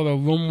density, so they'll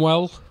run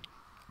well.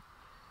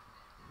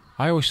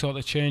 I always thought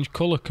they changed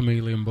colour,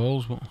 chameleon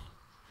bowls, but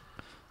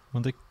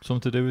Want they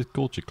something to do with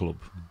Culture Club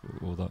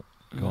or that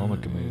Karma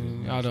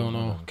chameleon? I don't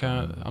know.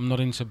 I'm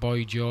not into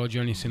Boy George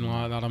or anything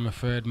like that, I'm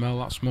afraid, Mel.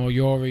 That's more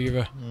your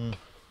era.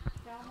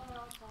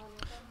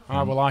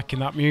 I were liking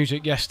that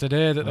music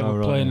yesterday that they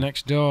were playing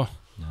next door.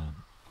 Yeah.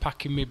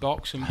 Packing me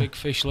box and big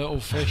fish, little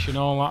fish and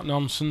all that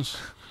nonsense.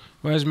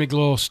 Where's my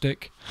glow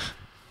stick?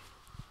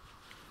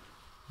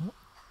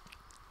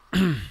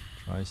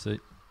 Tracy.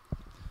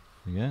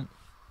 Again.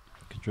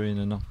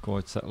 Katrina not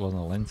quite settled on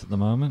the length at the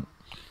moment.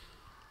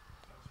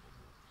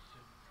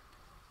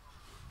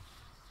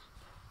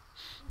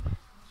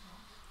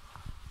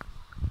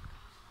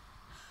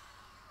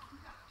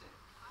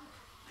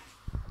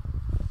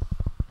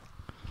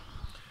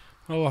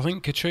 Well, I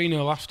think Katrina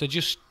will have to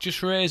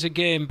just raise a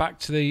game back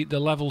to the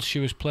level she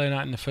was playing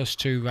at in the first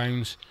 2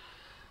 rounds.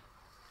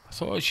 I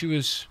thought she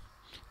was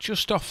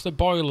just off the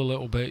boil a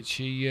little bit.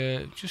 She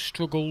just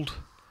struggled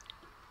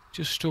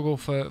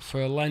for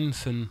a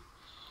length, and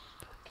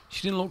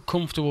she didn't look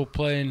comfortable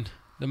playing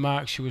the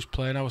mark she was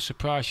playing. I was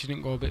surprised she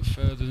didn't go a bit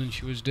further than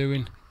she was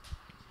doing.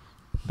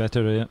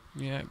 Better here.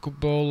 Yeah, good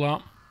ball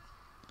that.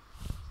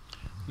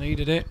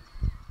 Needed it.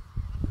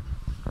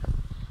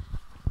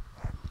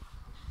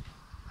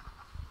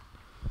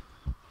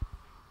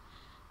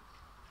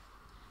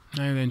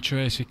 Now then,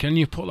 Tracy, can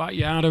you put that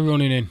yarder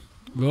running in?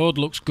 Road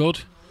looks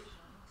good.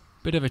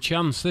 Bit of a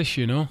chance this,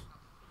 you know.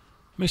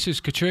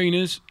 Mrs.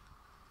 Katrina's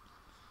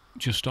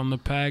just on the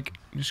peg,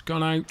 just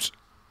gone out.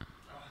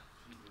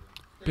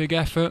 Big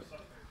effort.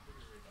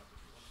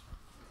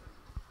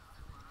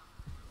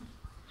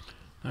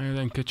 Now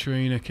then,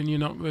 Katrina, can you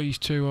knock these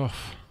 2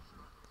 off?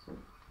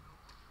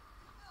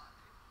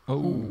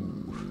 Oh,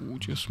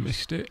 just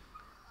missed it.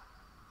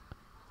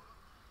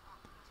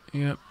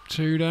 Yep,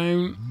 2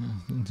 down.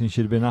 I think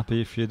she'd have been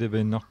happy if she'd have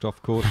been knocked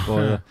off course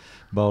by a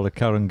bowler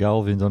Karen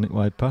Galvin's on it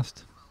way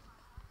past.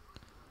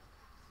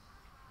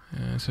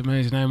 Yeah, it's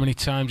amazing how many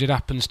times it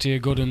happens to your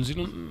good uns. It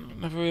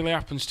never really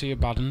happens to your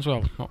bad uns.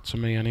 Well, not to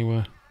me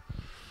anyway.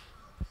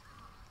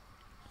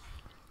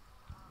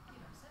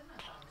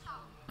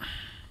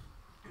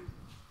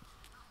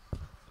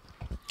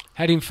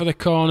 Heading for the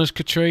corners,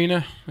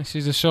 Katrina. This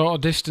is the sort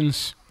of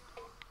distance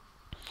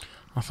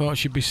I thought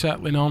she'd be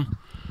settling on.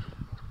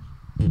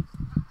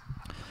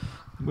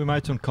 We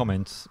made some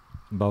comments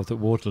both at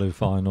Waterloo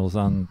finals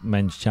and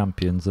men's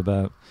champions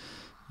about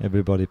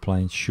everybody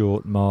playing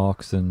short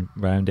marks and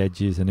round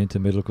edges and into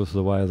middle because of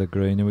the way of the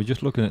green, and we're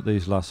just looking at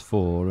these last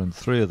 4, and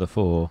 3 of the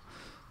 4,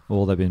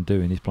 all they've been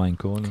doing is playing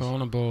corners.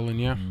 Corner bowling,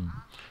 yeah.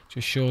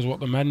 Just shows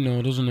what the men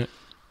know, doesn't it?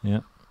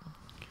 Yeah.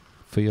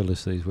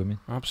 Fearless, these women.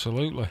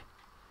 Absolutely.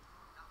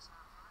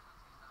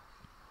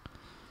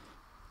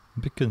 A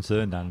bit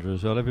concerned, Andrew,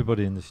 as well.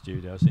 Everybody in the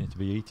studio seems to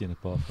be eating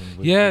apart from...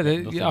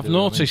 I've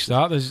noticed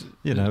that. There's,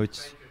 you know,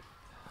 it's...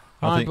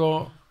 I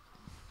bought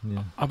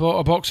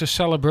a box of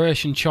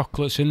Celebration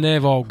chocolates and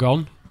they've all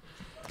gone.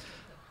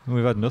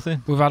 We've had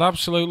nothing. We've had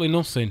absolutely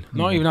nothing.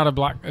 Not even had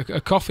a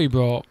coffee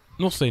brought.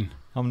 Nothing.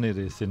 I'm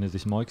nearly as thin as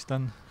this mic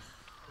stand.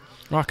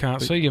 I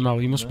can't see you,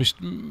 Mel. You must be...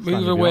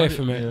 Move away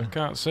from it. I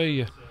can't see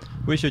you.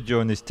 We should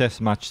join this test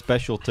match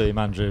special team,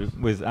 Andrew,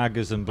 with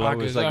aggers and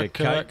blowers. They get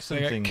cakes and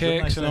things.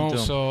 Cakes and all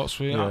sorts.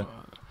 Yeah.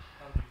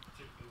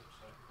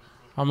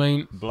 I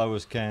mean...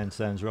 Blowers can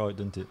sounds right,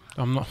 doesn't it?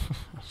 I'm not...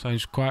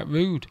 sounds quite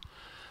rude.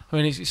 I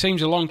mean, it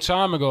seems a long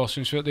time ago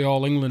since we were at the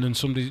All England and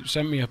somebody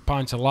sent me a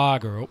pint of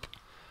lager up.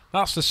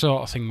 That's the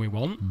sort of thing we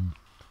want.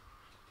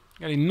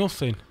 Getting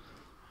nothing.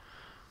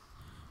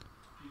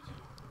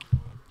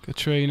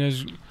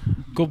 Katrina's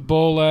good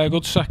ball there,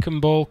 good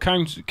second ball.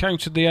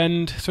 Counted the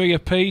end, 3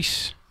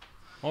 apiece.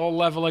 All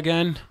level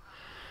again.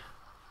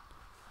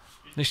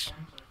 This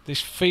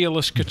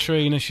fearless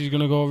Katrina, she's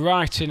going to go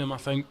right in them, I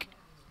think.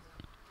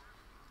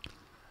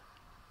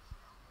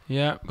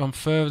 Yeah, gone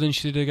further than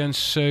she did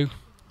against Sue.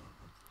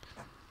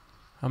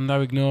 I'm now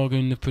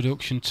ignoring the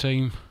production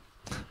team.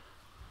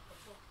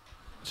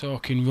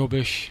 Talking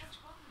rubbish.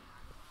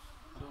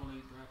 Don't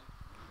eat bread.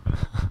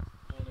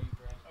 Don't eat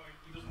bread. Oh,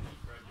 he doesn't eat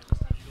bread.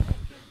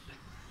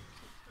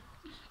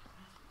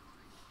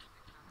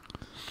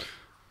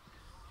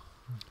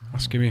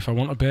 Asking me if I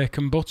want a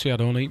bacon butty. I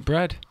don't eat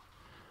bread.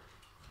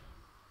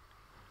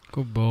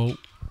 Good ball.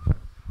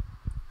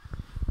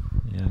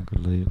 Yeah,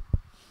 good lead.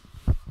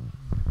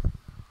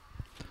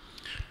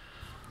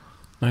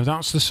 Now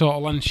that's the sort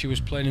of length she was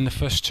playing in the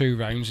first 2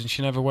 rounds, and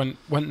she never went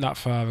that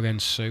far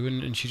against Sue,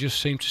 and she just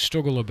seemed to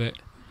struggle a bit.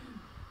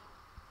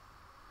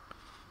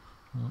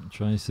 Well,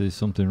 Tracy's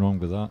something wrong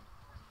with that.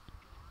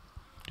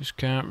 Just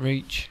can't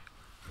reach.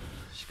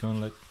 She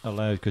can't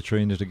allow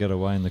Katrina to get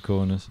away in the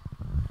corners.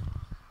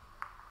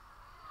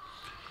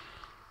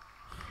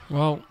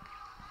 Well,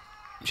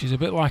 she's a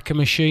bit like a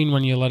machine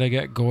when you let her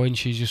get going.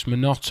 She's just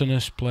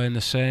monotonous, playing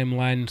the same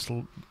length,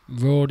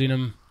 roading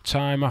them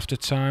time after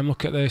time.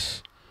 Look at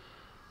this.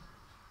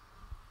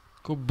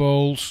 Good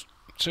bowls,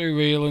 2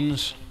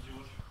 reelings.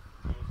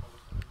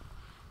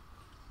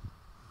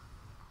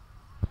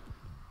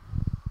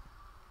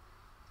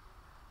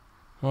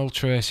 Well,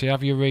 Tracy,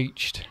 have you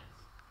reached?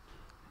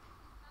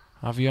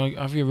 Have you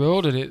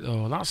roaded it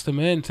though? That's the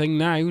main thing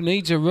now. Who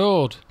needs a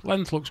road?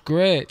 Length looks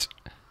great.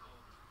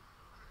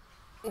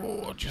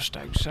 Oh, just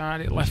outside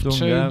it, left Stung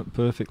 2. out,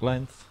 perfect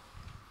length.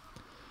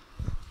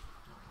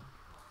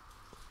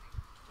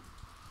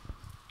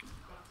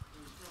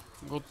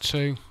 Good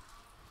 2.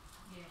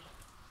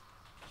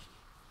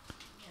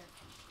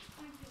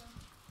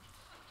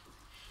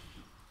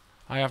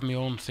 I have my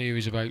own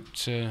theories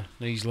about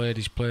these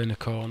ladies playing the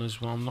corners.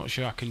 Well, I'm not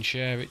sure I can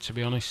share it, to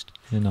be honest.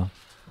 You know.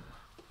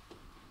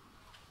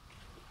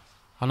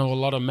 I know a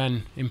lot of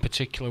men, in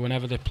particular,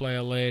 whenever they play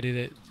a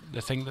lady,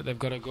 they think that they've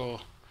got to go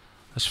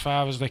as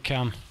far as they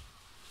can.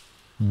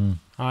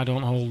 I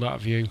don't hold that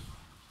view.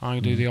 I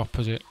do the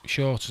opposite,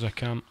 short as I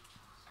can.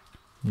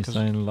 You're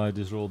saying the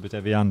ladies are all a bit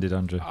heavy-handed,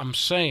 Andrew? I'm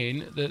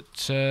saying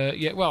that,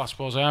 yeah, well, I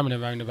suppose I am in a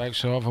roundabout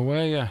sort of a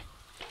way, yeah.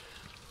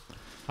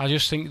 I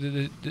just think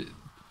that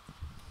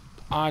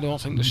I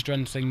don't think the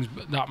strength thing's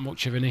that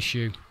much of an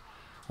issue,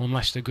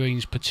 unless the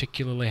green's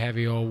particularly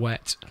heavy or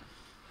wet.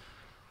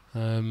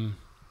 And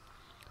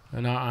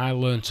I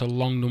learnt a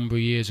long number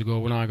of years ago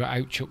when I got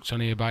out-chucked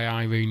on here by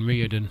Irene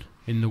Reardon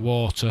in the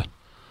water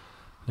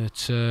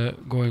that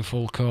going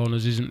full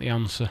corners isn't the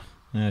answer.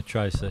 Yeah,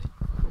 Tracy.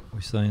 We're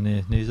saying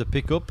here, needs a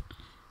pick up.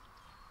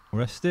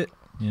 Rest it.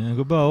 Yeah,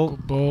 good ball.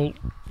 Good ball.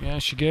 Yeah,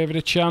 she gave it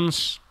a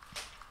chance.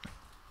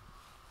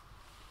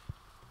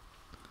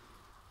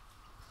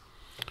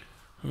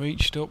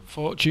 Reached up,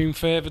 fortune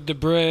favoured the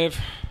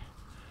brave.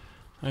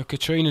 Now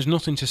Katrina's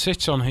nothing to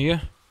sit on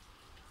here.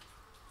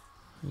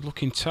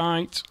 Looking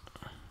tight.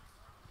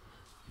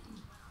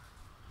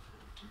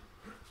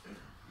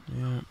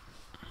 Yeah.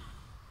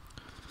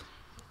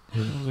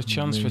 Another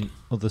chance for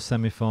other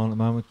semi-final at the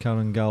moment.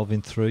 Karen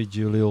Galvin 3,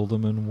 J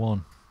Alderman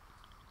 1.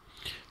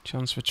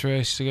 Chance for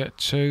Trace to get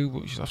 2,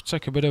 but she'll have to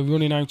take a bit of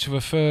running out of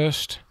her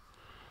first.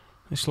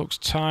 This looks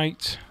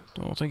tight.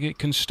 Don't think it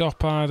can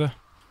stop either.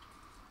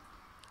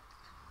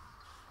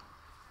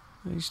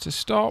 Needs to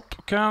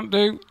stop. Can't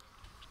do.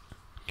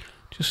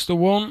 Just the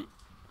 1.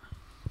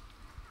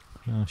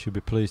 Oh, she'll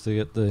be pleased to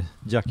get the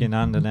jack in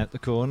hand and out the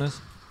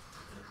corners.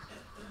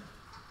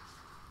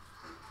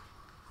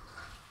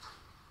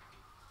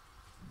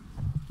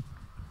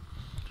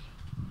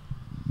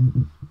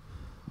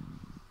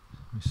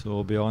 We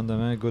saw behind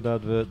them a good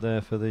advert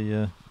there for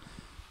the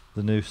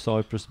new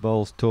Cyprus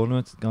Bowls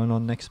tournament going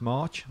on next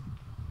March.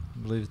 I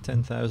believe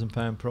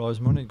 £10,000 prize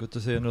money. Good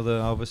to see another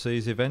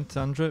overseas event,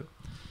 Andrew.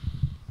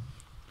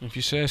 If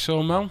you say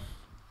so, Mel.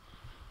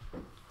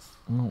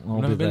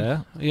 Well, I'll be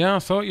there. Yeah, I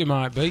thought you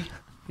might be.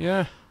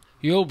 Yeah,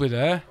 you'll be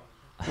there.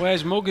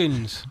 Where's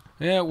Muggins?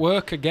 Yeah, at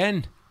work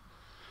again.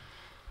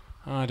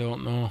 I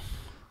don't know.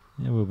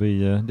 Yeah, we'll be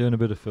doing a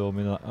bit of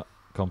filming at that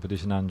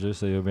competition, Andrew,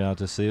 so you'll be able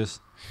to see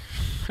us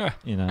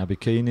in our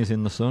bikinis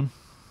in the sun.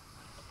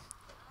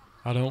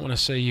 I don't want to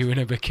see you in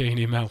a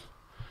bikini, Mel.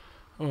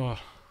 Oh,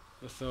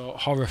 the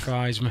thought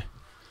horrifies me.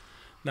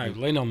 Now,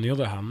 Lynn, on the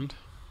other hand...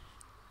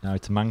 Now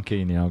it's a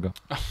mankini I've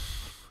got.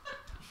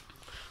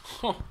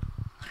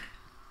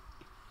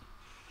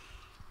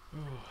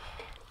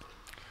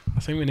 I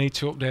think we need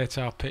to update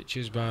our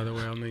pictures, by the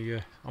way,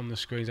 on the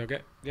screens. I'll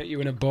get you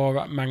in a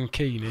Borat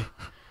mankini.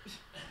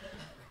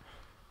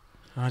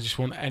 I just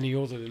want any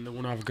other than the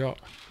one I've got.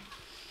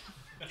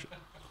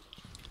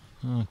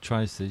 Oh,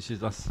 Tracy,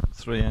 that's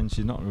 3 ends.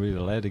 She's not really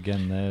led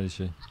again there, is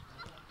she?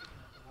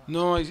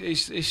 No,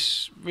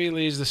 it's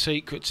really is the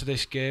secret to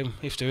this game.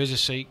 If there is a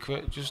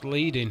secret, just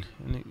leading.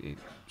 And it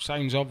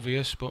sounds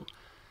obvious, but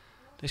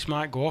this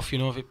might go off, you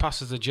know, if it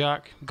passes the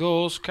jack.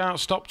 Goes, can't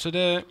stop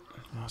today.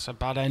 That's a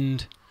bad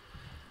end.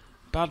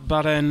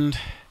 Bad end.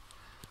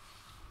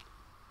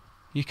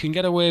 You can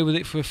get away with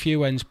it for a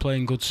few ends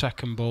playing good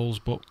second balls,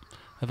 but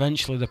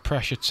eventually the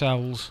pressure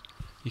tells.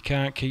 You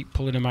can't keep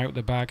pulling them out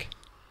the bag.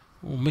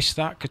 Oh, missed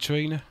that,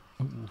 Katrina.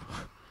 Ooh.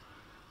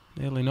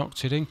 Nearly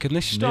knocked it in. Can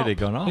this stop? Nearly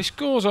gone off. This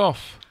goes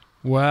off.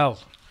 Well.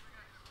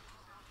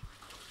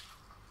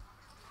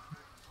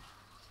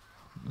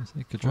 I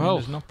think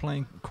Katrina's not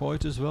playing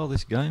quite as well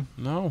this game.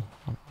 No.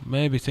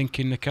 Maybe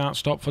thinking they can't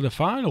stop for the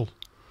final.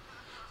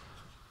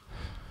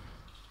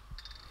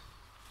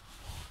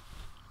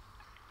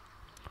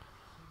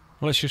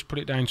 Well, let's just put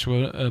it down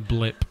to a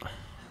blip.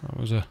 That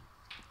was a...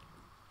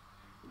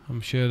 I'm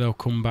sure they'll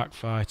come back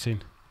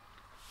fighting.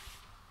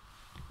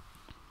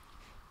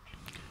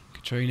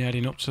 Katrina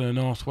heading up to the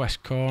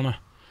northwest corner.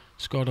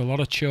 Scored a lot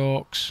of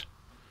chokes.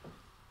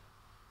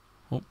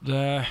 Up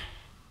there.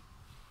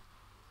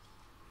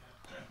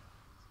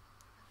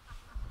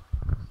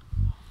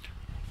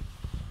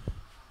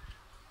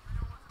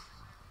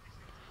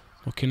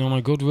 Looking on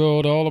a good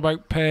road, all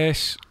about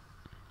pace.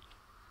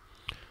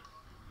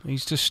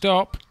 Needs to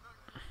stop.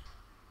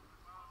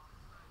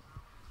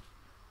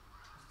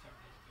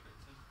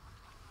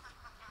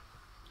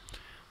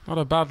 Not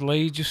a bad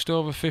lead, just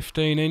over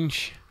 15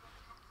 inch.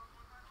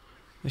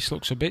 This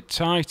looks a bit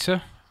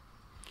tighter.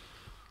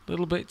 A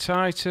little bit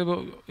tighter,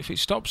 but if it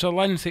stops at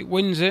length, it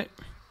wins it.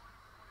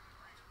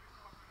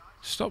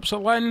 Stops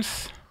at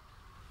length.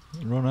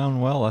 Run on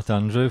well, that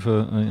Andrew, for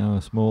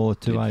a smaller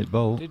 2.8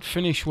 bolt. Did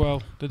finish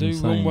well. They do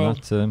In run well.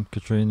 That,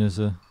 Katrina's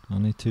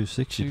only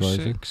 2.60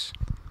 prices.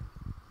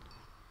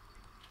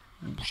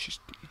 2.6. She's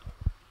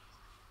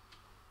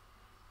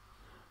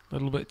a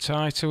little bit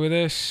tighter with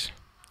this.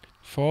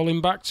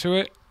 Falling back to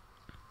it.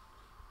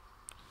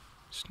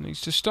 Just needs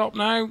to stop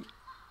now.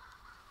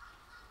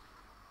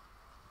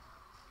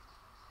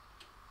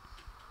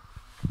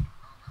 I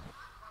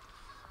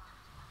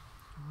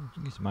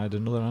think he's made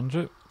another,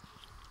 Andrew.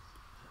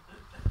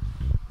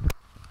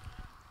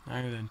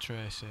 Now then,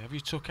 Tracy, have you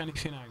took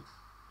anything out?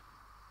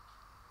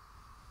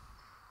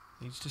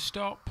 Needs to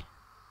stop.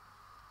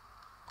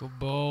 Good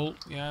ball.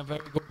 Yeah,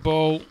 very good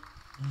ball.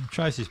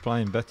 Tracy's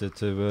playing better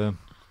to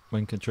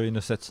when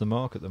Katrina sets the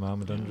mark at the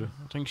moment, Andrew.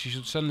 I think she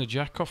should send the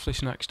jack off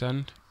this next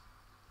end.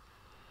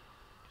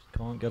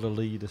 Can't get a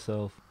lead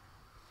herself.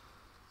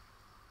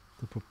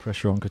 To put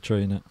pressure on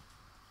Katrina.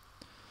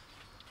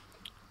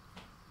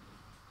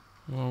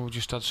 Well, we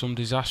just had some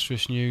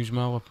disastrous news,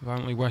 Mel.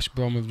 Apparently West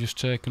Brom have just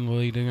taken the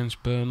lead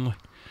against Burnley.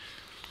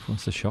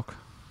 What's the shock?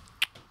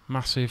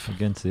 Massive.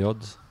 Against the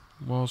odds.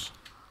 Was.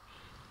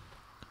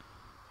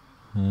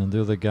 And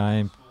the other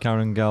game,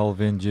 Karen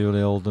Galvin,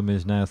 J Alderman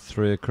is now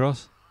 3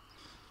 across.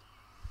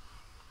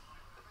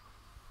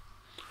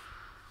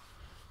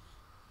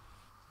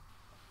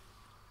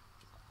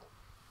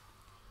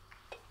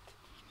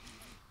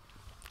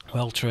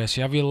 Well,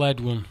 Tracy, have you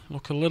led one?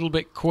 Look a little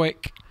bit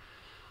quick.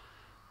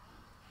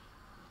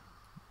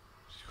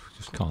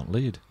 Just can't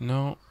lead.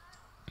 No.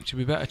 It should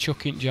be better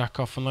chucking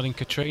Jack off and letting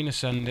Katrina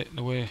send it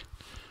the way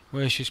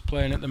she's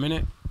playing at the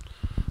minute.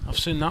 I've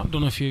seen that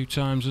done a few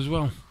times as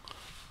well.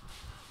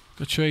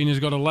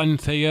 Katrina's got a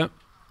length here.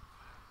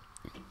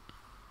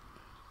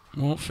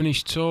 Won't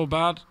finish so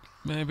bad.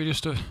 Maybe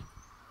just a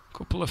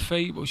couple of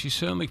feet, but she's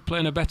certainly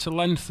playing a better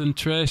length than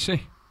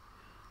Tracy.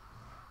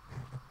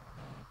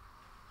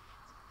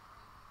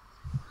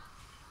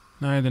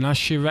 Now then, as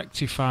she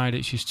rectified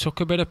it, she's took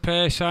a bit of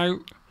pace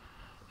out.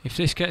 If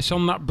this gets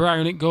on that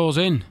brown, it goes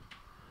in.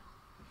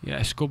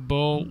 Yes, good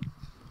ball.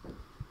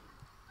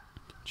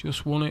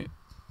 Just won it.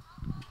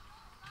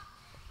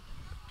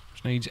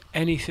 Just needs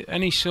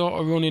any sort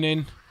of running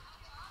in.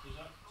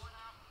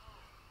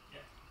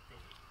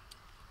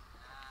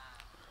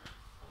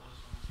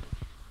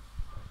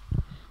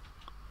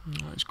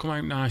 It's come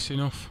out nice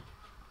enough.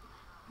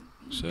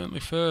 Certainly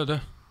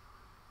further.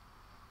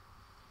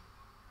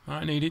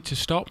 Might need it to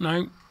stop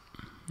now.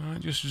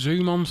 Might just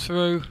zoom on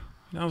through.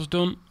 It has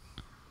done.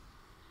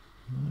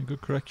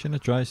 Good correction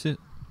of Tracy.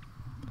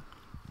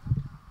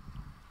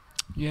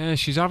 Yeah,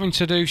 she's having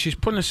to do. She's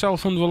putting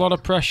herself under a lot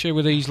of pressure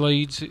with these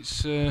leads.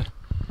 It's. I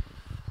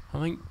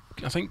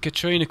think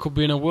Katrina could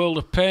be in a world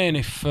of pain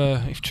if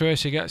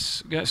Tracy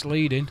gets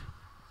leading.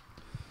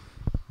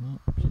 Well,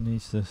 she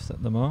needs to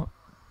set the mark.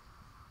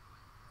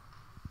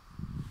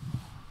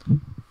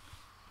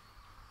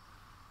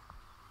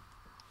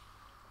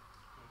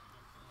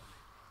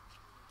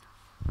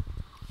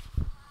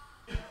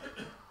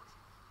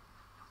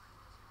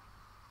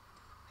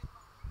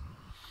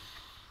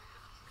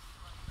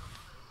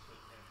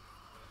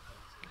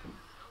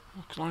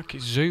 Looks like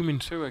it's zooming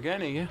through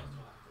again here.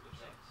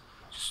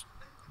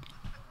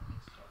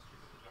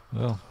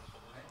 Well,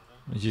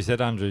 as you said,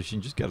 Andrew, if she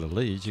can just get a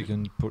lead, she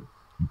can put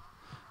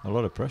a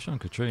lot of pressure on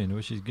Katrina,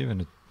 which she's given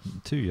her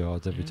 2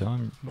 yards every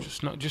time.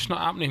 Just not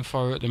happening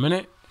for her at the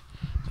minute.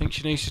 I think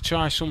she needs to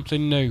try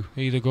something new.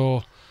 Either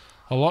go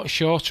a lot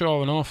shorter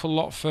or an awful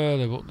lot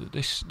further. But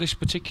this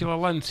particular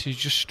length, she's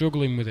just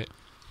struggling with it.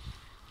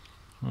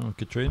 Well,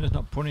 Katrina's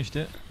not punished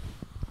it.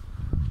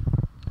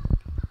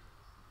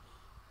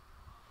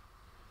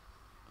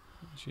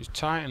 She's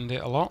tightened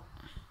it a lot.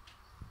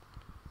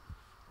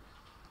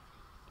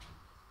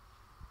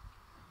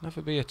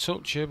 Never be a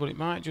toucher, but it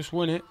might just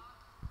win it.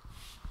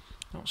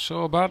 Not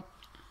so bad.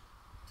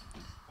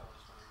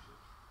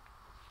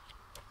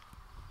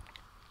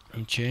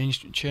 And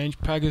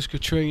changed peggers,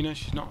 Katrina.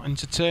 She's not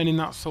entertaining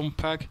that thumb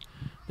peg.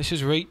 This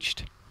has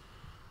reached.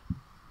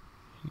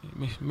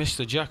 Missed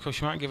the jack, or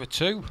she might give her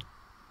 2.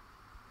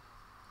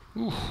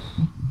 Ooh.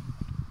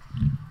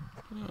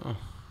 Oh.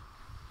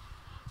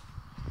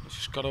 It's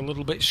just got a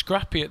little bit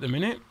scrappy at the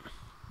minute.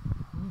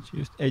 She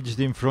just edged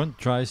in front,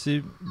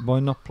 Tracy,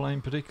 by not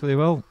playing particularly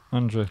well,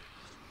 Andrew.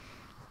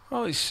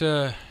 Well, it's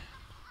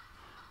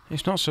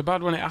not so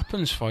bad when it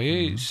happens for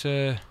you. It's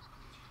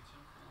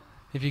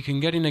if you can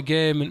get in a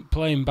game and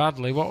playing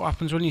badly, what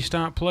happens when you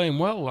start playing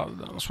well?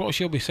 That's what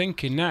she'll be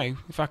thinking now.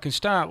 If I can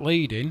start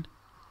leading,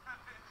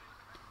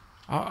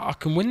 I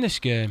can win this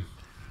game.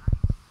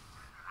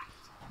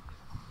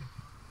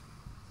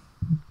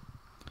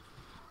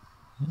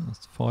 Yeah,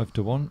 that's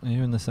 5-1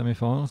 here in the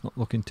semi-finals. Not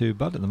looking too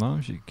bad at the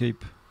moment. She can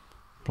keep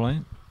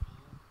playing.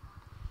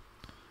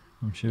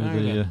 I'm sure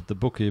the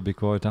bookie would be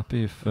quite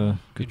happy if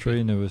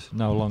Katrina was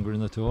no longer in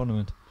the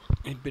tournament.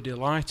 He'd be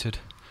delighted.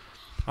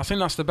 I think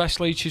that's the best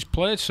lead she's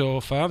played so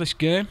far this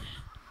game,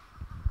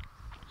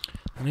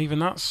 and even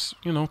that's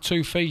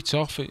 2 feet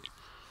off it.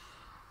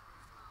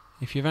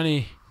 If you've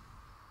any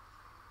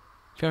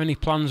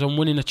plans on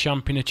winning a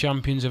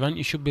champions event,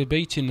 you should be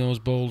beating those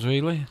balls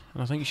really,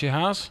 and I think she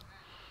has.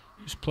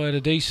 Just played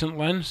a decent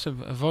length,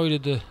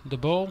 avoided the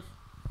ball.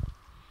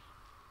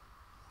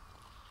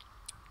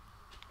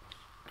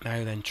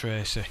 Now then,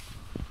 Tracy,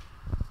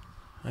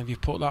 have you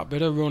put that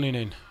bit of running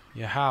in?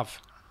 You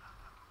have.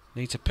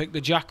 Need to pick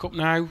the jack up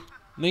now.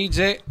 Needs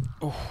it.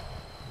 Oh.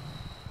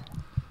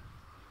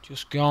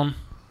 Just gone.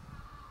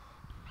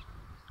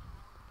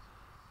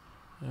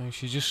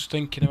 She's just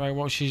thinking about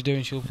what she's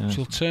doing. She'll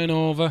turn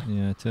over.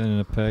 Yeah, turning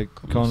a peg.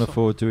 Can't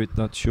afford to hit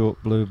that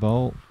short blue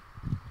ball.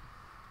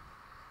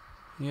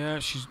 Yeah,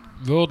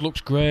 road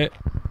looks great.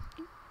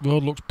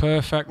 Road looks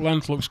perfect.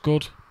 Length looks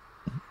good.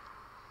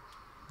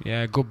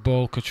 Yeah, good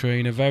ball,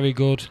 Katrina. Very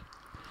good.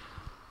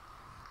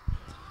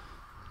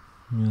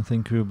 Yeah, I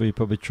think we'll be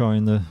probably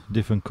trying the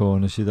different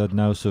corner. She's had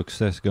no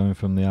success going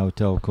from the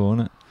hotel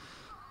corner.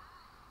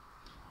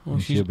 Well,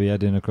 she'll be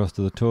heading across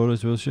to the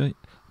Taurus, will she?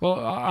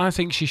 Well, I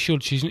think she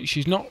should. She's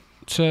not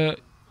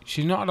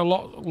had a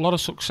lot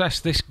of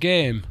success this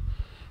game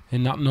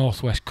in that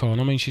northwest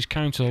corner. I mean, she's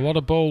counted a lot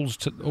of bowls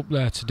up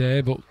there today,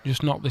 but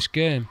just not this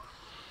game.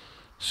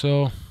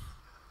 So,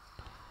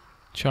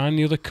 trying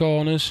the other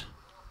corners.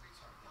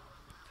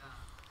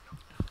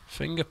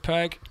 Finger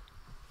peg.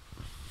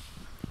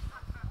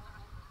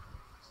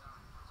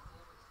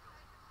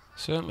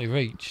 Certainly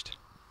reached.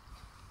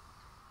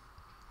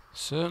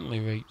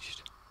 Certainly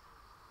reached.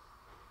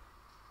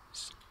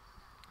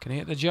 Can he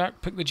hit the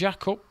jack? Pick the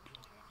jack up.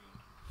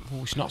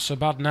 Oh, it's not so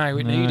bad now.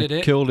 It needed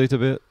it. Killed it a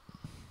bit.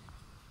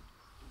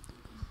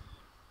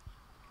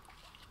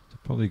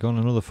 Probably gone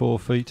another 4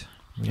 feet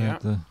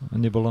without a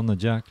nibble on the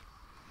jack.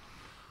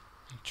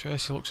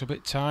 Tracy looks a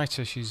bit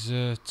tighter. She's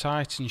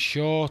tight and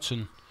short,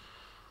 and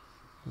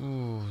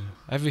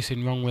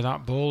everything wrong with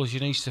that ball. She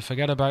needs to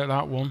forget about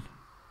that one.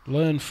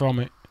 Learn from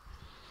it.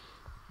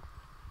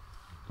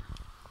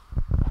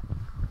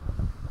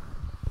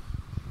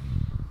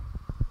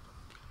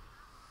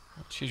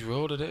 She's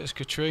roaded it as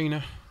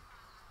Katrina.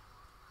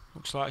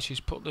 Looks like she's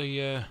put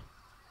the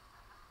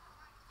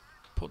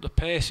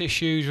pace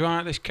issues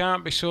right. This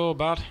can't be so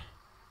bad.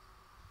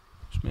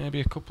 It's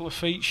maybe a couple of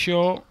feet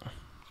short.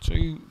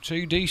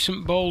 Two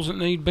decent balls that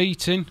need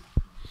beating.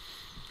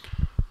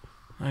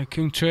 Now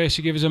can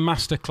Tracy give us a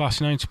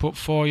masterclass now to put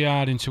 4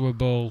 yard into a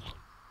ball?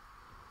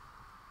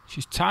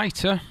 She's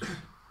tighter.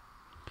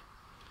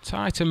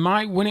 Tighter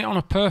might win it on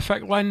a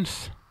perfect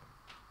length.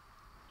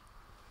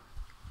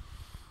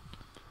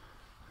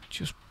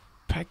 Just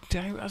pegged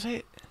out, has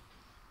it?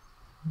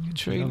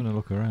 Katrina having a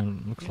look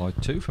around. Looks like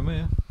 2 from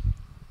here.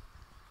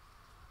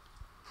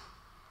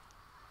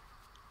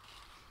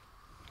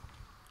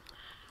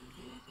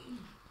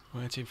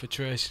 Waiting for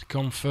Tracy to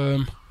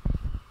confirm.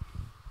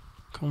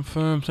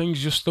 Confirm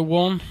things, just the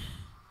one.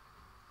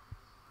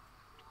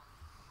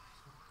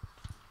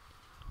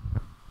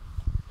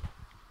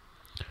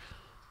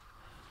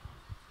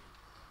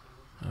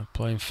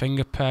 Playing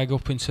finger peg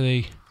up into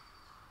the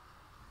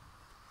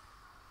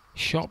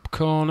shop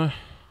corner.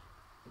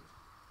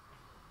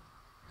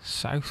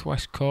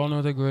 Southwest corner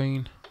of the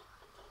green.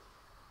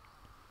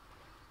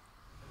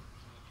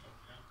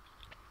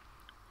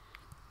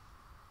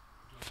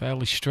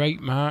 Fairly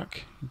straight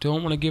mark.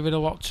 Don't want to give it a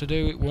lot to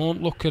do. It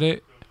won't look at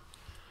it.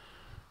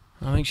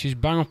 I think she's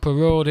bang up a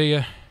road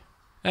here.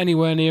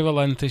 Anywhere near a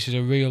length, this is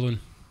a real one.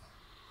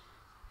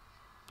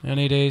 And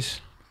it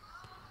is.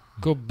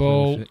 Good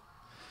ball. Perfect.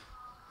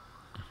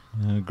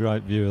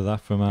 Great view of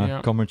that from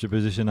our commentary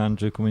position.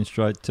 Andrew coming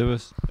straight to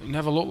us. It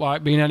never looked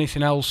like being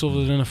anything else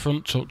other than a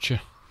front toucher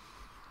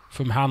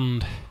from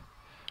hand.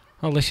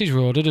 Well, this is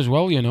roaded as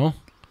well, you know.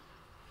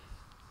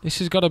 This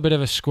has got a bit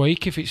of a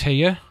squeak if it's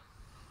here.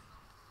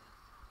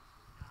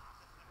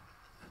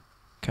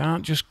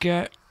 Can't just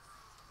get...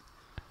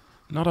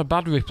 Not a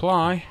bad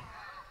reply.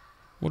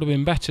 Would have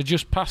been better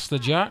just past the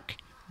jack.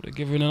 Would have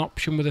given an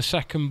option with a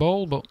second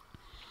ball, but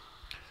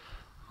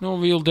no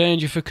real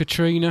danger for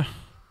Katrina.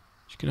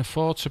 She can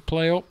afford to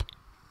play up.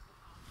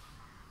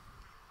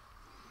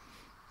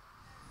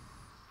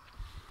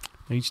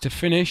 Needs to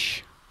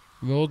finish.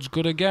 Road's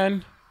good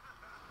again.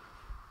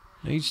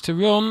 Needs to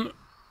run.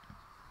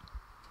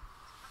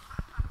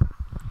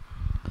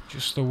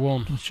 Just the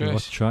one. Not sure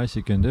what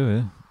Tracy can do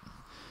here.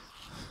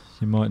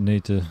 She might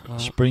need to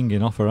spring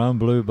in off her own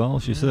blue ball.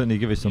 She certainly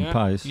give it some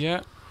pace.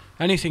 Yeah.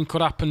 Anything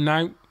could happen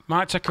now.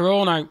 Might take her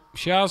own out.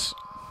 She has.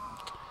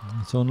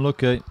 It's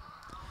unlucky.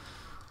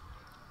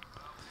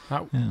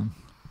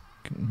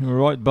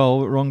 Right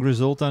ball, but wrong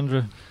result,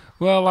 Andrew.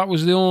 Well, that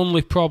was the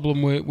only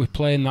problem with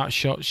playing that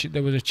shot.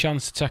 There was a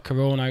chance to take her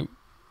own out.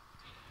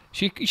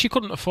 She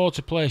couldn't afford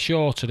to play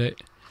short at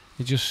it.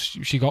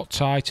 She got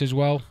tight as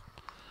well.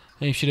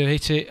 And if she'd have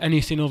hit it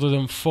anything other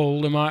than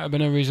full, there might have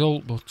been a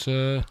result. But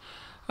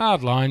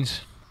hard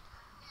lines.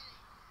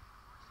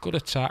 Good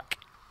attack.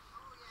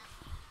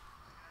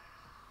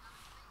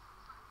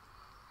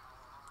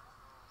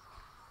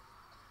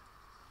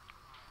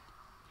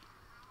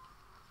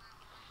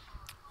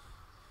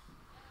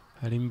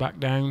 Heading back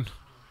down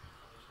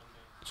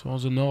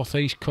towards the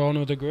northeast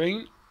corner of the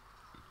green.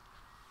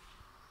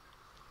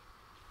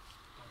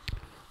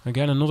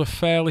 Again, another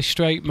fairly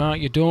straight mark.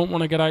 You don't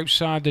want to get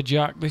outside the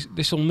jack.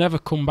 This will never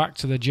come back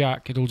to the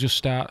jack. It'll just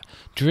start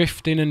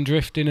drifting and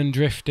drifting and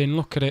drifting.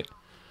 Look at it,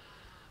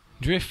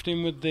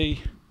 drifting with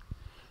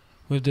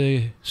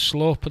the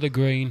slope of the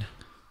green.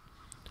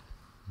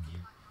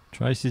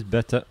 Tracy's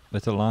better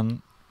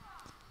land.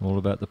 All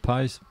about the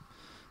pace.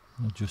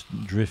 I'll just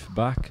drift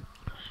back.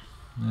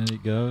 There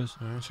it goes.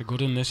 Yeah, it's a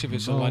good one this if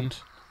it's a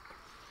length.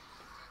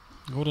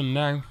 Good one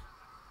now.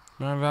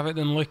 Rather have it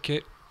than lick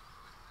it.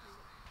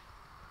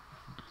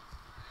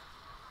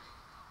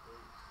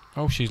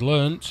 Oh, she's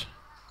learnt.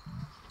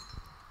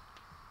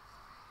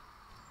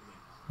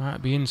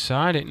 Might be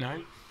inside it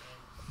now.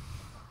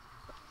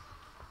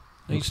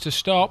 Needs to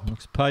stop.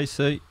 Looks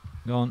pacey.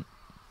 Gone.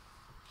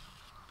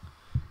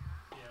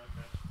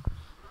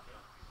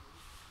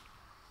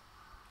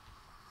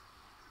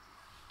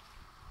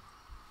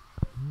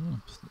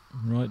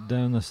 Right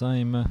down the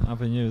same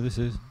avenue this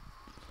is.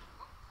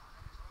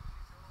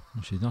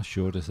 She's not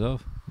sure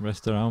herself.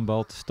 Rest her own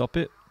ball to stop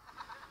it.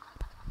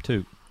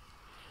 2.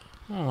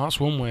 Oh, that's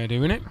one way of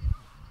doing it.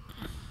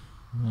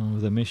 Oh,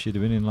 with a miss she'd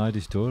have been in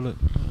ladies' toilet.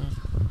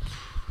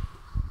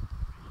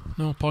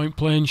 No point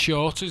playing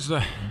short, is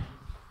there?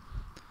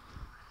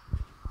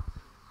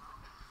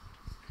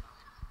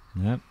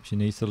 Yep, she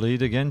needs to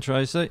lead again,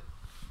 Tracy.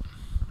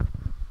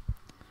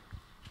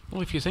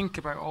 Well, if you think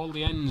about all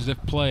the ends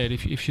they've played,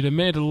 if she'd have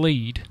made a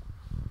lead,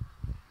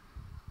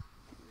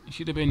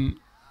 she'd have been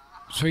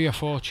 3 or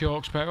 4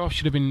 chalks better off.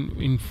 She'd have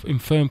been in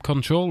firm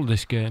control of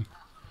this game.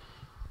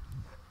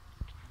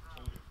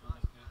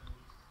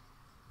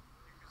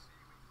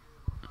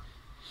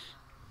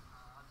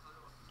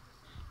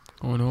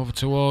 Going over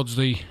towards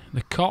the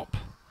cop.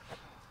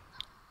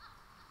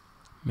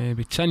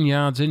 Maybe 10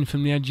 yards in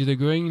from the edge of the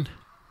green.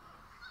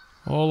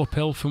 All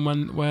uphill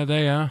from where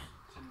they are.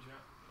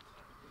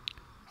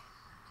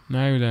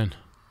 Now then.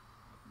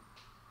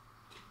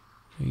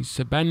 Needs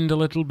to bend a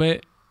little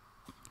bit.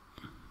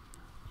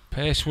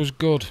 Pace was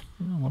good.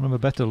 One of her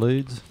better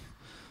leads.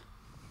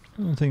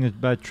 One thing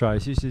about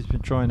Tracy, she's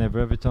been trying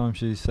every time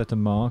she's set a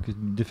mark. It's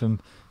a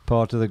different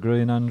part of the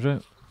green,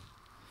 Andrew.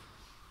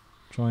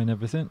 Trying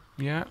everything.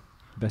 Yeah.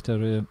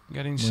 Better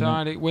get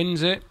inside it,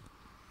 wins it.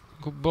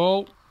 Good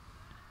ball.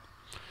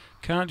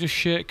 Can't just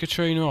shake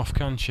Katrina off,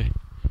 can she?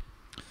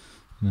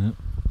 No.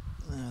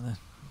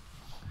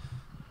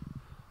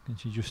 Can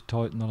she just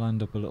tighten the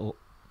land up a little?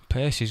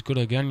 Pace is good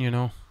again, you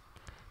know.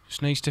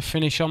 Just needs to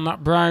finish on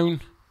that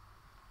brown.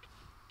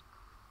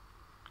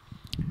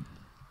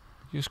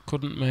 Just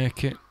couldn't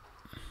make it.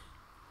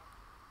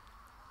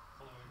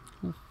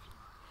 Ooh.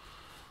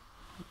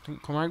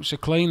 Didn't come out so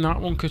clean that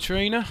one,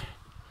 Katrina.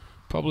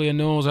 Probably a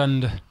nose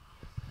ender.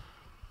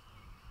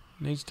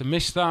 Needs to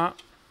miss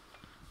that.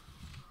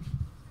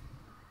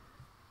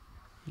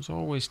 It's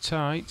always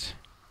tight.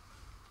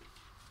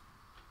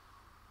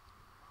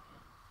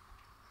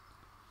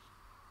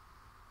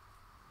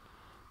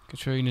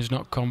 Katrina's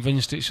not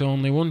convinced it's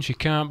only one. She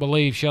can't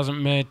believe she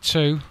hasn't made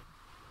 2.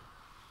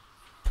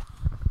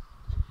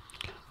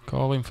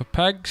 Calling for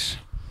pegs.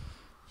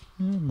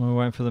 We're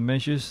waiting for the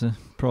measures. The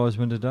prize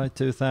winner today,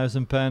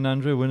 £2,000,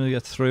 Andrew. Winner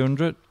gets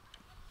 300.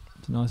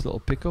 It's a nice little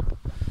pickup.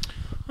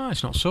 Oh,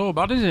 it's not so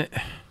bad, is it?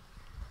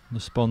 The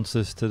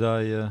sponsors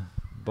today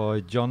by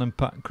John and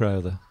Pat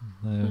Crowther.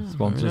 They're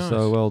sponsors, nice.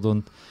 So well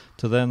done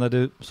to them. They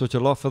do such a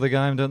lot for the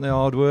game, don't they?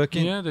 Hard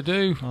working. Yeah, they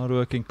do. Hard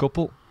working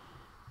couple.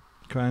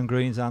 Crown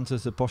Green's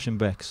answers to Posh and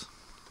Beck's.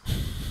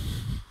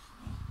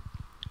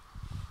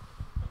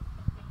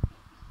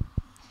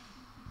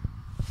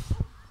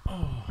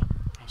 Oh,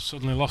 I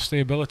suddenly lost the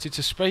ability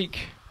to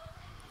speak.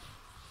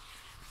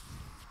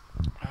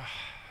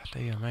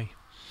 Dear me.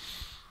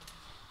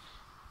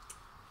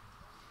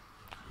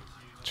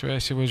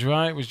 Tracy was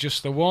right, it was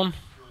just the one.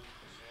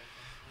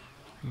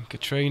 And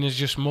Katrina's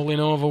just mulling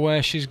over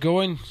where she's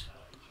going.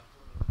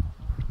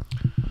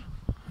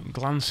 And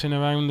glancing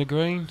around the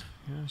green.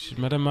 Yeah, she's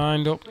made her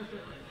mind up.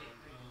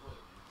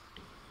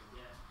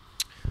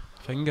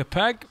 Finger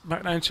peg,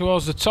 back down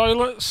towards the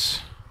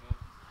toilets.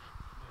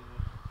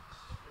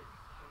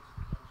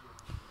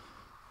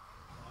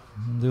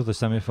 The other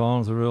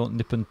semi-finals are all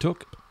nip and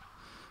tuck.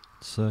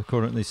 It's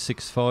currently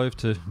 6-5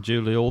 to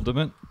J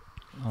Alderman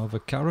over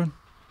Karen.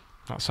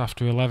 That's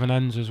after 11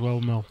 ends as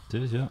well, Mel.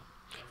 It is, yeah.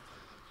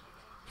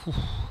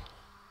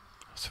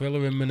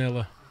 Thriller in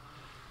Manila.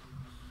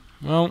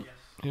 Well,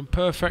 in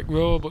perfect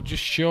row, but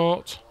just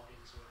short.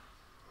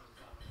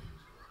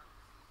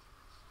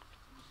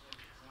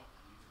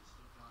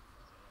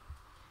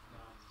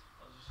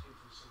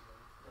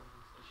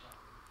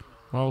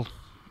 Well,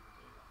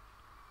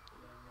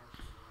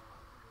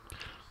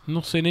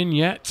 nothing in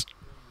yet.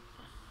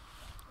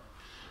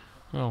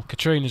 Well,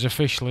 Katrina's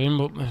officially in,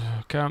 but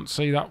I can't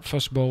see that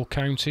first ball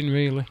counting,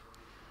 really.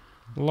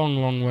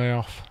 Long way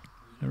off.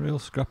 A real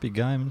scrappy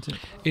game, isn't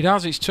it? It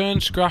has. It's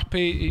turned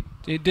scrappy.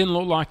 It didn't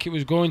look like it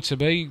was going to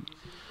be.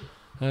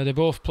 They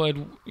both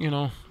played,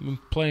 been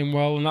playing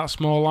well, and that's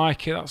more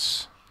like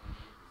it.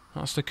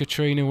 That's the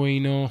Katrina we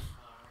know.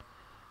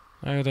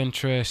 Now then,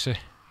 Tracy,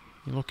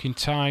 you're looking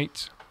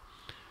tight.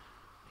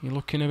 You're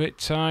looking a bit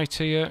tight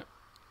here.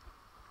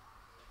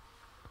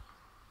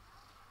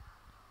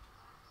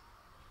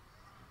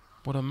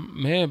 But I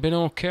may have been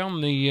okay on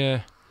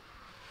the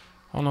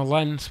on a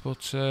length,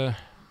 but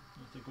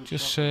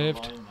just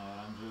saved.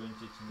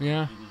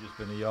 Yeah. He's just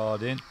been a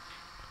yard in.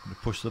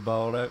 Push the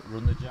ball out,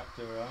 run the jack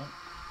to around.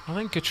 I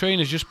think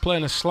Katrina's just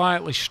playing a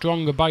slightly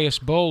stronger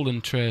biased ball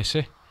than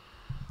Tracy.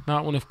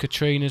 That one of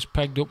Katrina's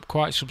pegged up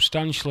quite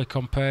substantially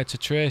compared to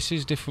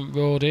Tracy's. Different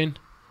road in.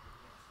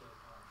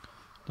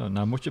 Don't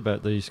know much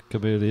about these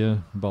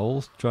Camellia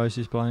bowls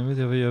Tracy's playing with.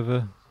 Have you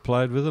ever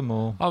played with them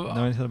or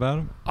know anything about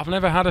them? I've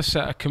never had a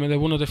set of Camellia.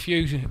 One of the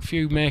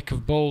few make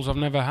of bowls I've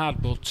never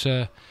had, but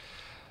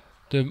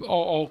they're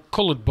all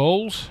coloured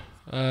bowls.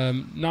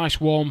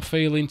 Nice warm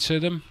feeling to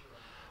them.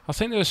 I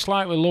think they're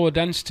slightly lower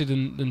density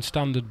than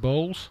standard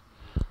bowls.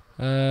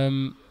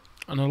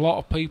 And a lot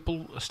of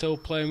people are still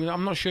playing with them.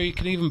 I'm not sure you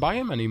can even buy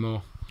them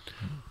anymore.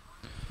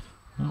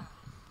 Oh,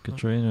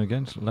 Katrina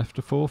against left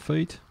to 4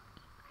 feet.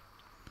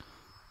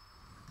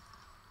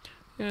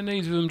 Yeah,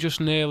 neither of them just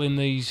nailing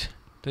these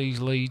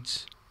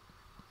leads.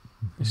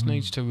 This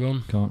needs to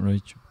run. Can't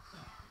reach.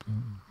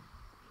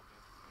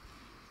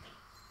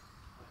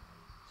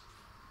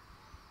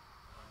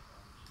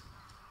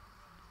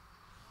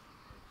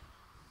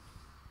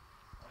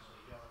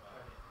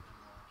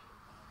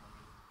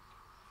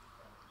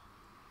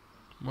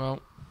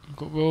 Well,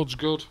 road's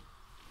good.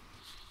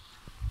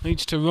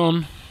 Needs to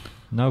run.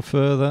 No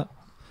further.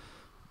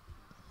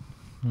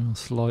 Well,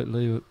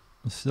 slightly,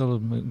 but still a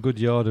good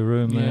yard of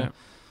room there.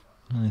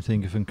 I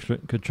think from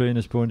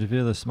Katrina's point of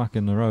view, they're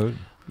smacking the road.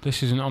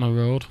 This isn't on a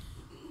road.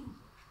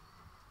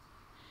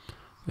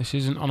 This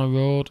isn't on a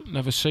road.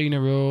 Never seen a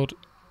road.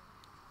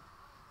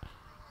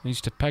 Needs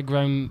to peg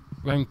round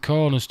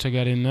corners to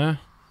get in there.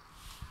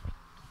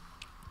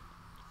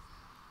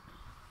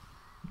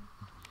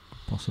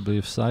 Possibly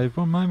have saved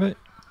one, maybe.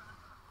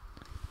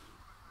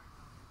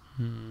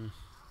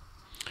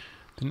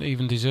 Didn't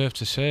even deserve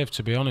to save,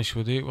 to be honest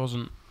with you. It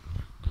wasn't.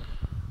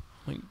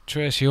 I think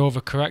Tracy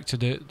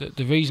overcorrected it.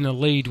 The reason a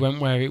lead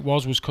went where it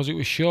was because it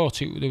was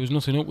short. There was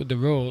nothing up with the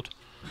road.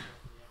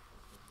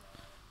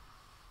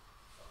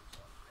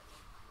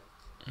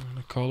 And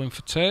they're calling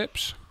for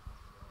tapes.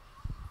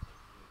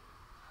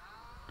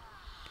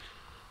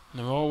 And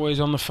they're always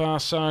on the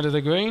far side of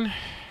the green.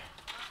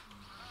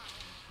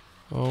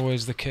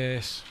 Always the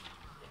case.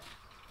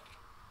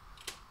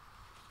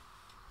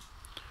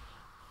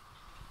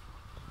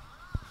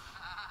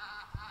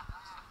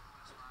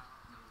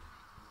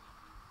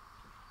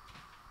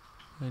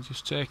 They're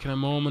just taking a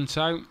moment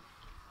out,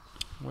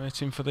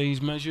 waiting for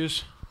these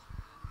measures.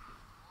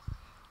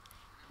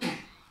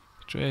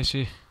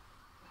 Tracy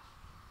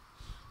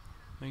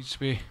needs to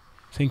be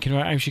thinking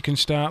about how she can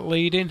start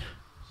leading.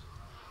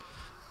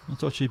 I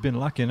thought she'd been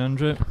lacking,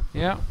 Andrew.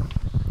 Yeah.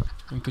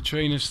 And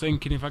Katrina's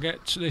thinking, if I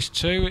get to this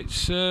 2,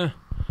 it's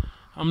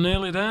I'm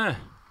nearly there.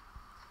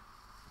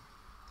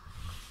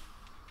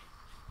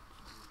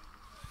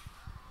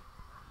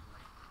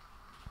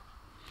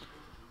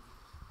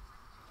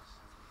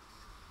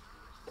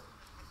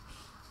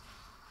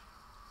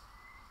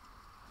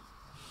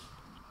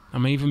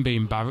 I'm even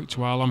being barracked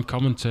while I'm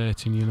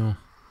commentating,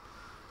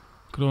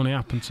 Could only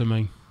happen to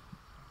me.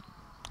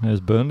 How's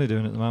Burnley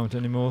doing at the moment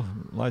anymore?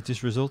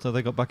 Latest result, have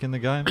they got back in the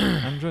game,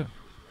 Andrew?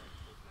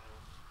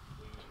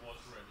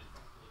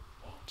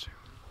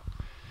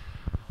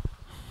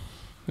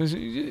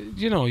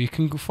 You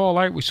can fall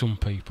out with some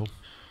people.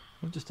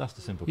 We'll just ask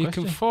a simple you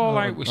question. You can fall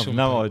out with some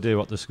people. I've no idea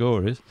what the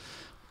score is.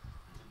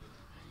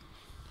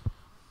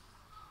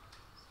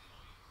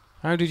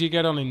 How did you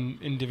get on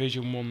in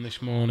Division 1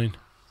 this morning?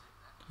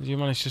 Did you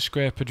manage to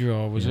scrape a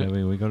draw, was it?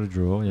 Yeah, we got a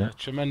draw, yeah.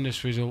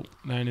 Tremendous result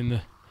down in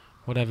the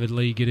whatever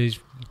league it is.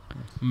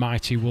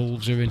 Mighty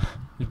Wolves are in.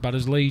 As bad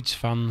as Leeds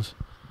fans.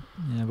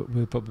 Yeah, but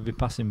we'll probably be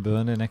passing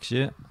Burnley next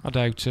year. I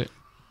doubt it.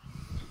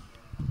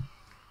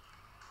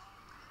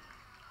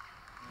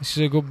 This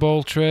is a good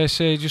ball,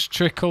 Tracy. Just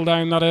trickle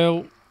down that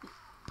hill.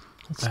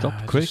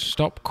 Stop quick.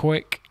 Stop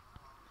quick.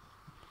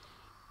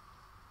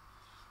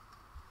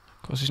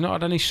 Of course, it's not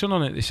had any sun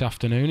on it this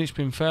afternoon. It's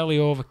been fairly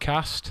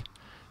overcast.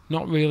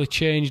 Not really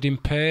changed in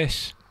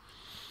pace.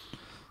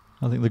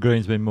 I think the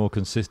green's been more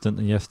consistent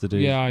than yesterday.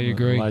 Yeah, I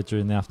agree. Later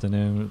in the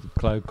afternoon, the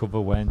cloud cover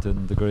went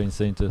and the green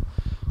seemed to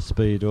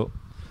speed up.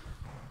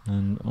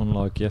 And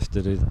unlike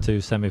yesterday, the 2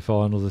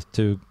 semi-finals, the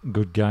 2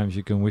 good games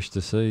you can wish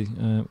to see.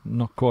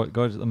 Not quite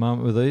good at the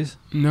moment with these.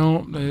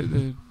 No,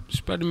 they're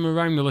spreading them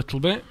around a little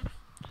bit,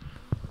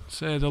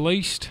 say the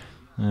least.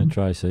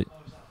 Tracy.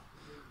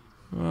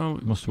 Well,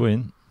 must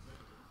win.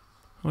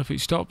 Well, if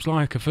it stops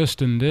like a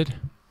Fuston did.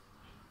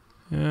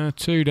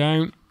 2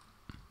 down.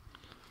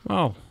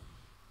 Well,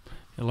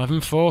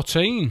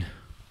 11-14.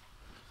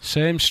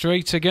 Same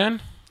street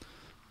again.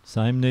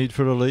 Same need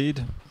for a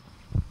lead.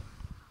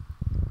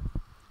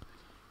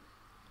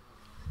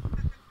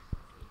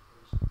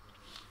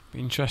 Be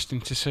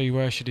interesting to see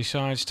where she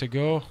decides to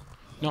go.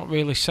 Not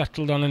really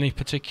settled on any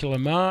particular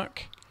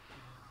mark.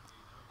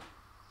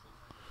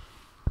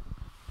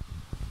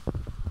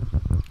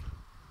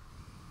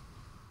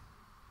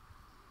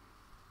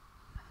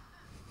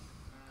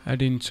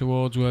 Heading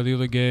towards where the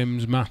other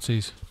game's mat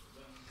is.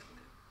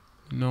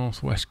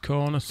 Northwest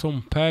corner,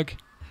 thumb peg.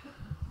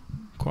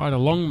 Quite a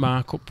long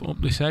mark up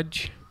this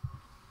edge.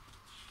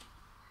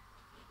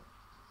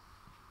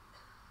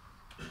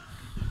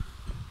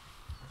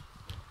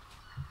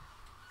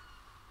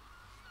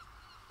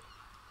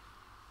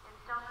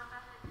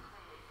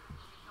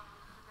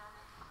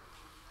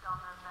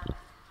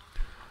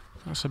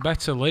 That's a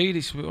better lead.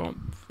 It's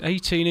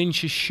 18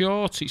 inches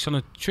short. It's on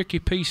a tricky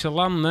piece of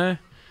land there.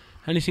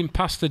 Anything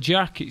past the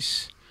jack,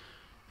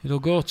 it'll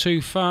go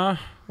too far.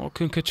 What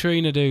can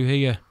Katrina do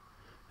here?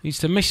 Needs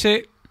to miss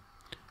it.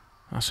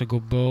 That's a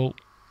good ball.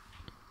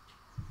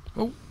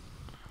 Oh,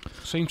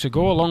 seems to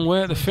go a long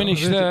way at the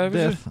finish there.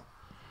 There's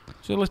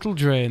a little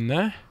drain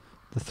there.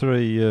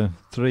 The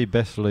three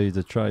best leads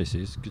at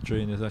Tracy's,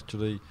 Katrina's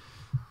actually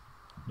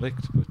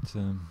licked, but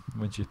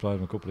when she played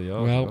them a couple of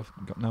yards ago,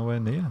 got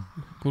nowhere near.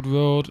 Good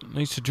road.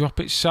 Needs to drop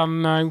its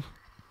sand now.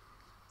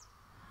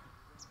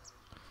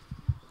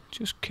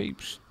 Just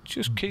keeps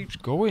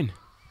going.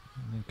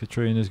 And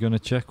Katrina's going to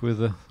check with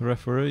the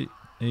referee,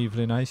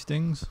 Evelyn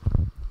Hastings.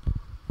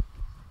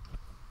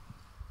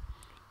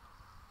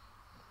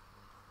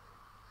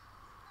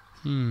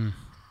 She's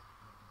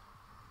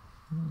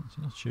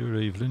not sure,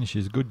 Evelyn.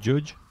 She's a good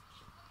judge.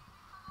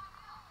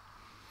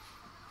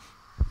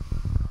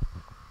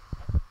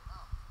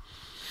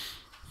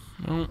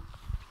 Well,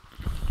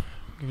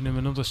 giving him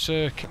another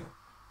circuit.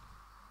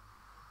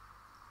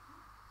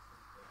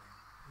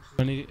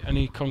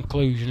 Any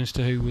conclusion as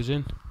to who was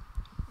in?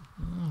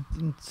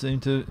 Didn't seem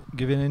to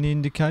give any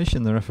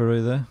indication, the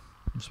referee there.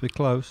 Must be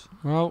close.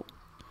 Well,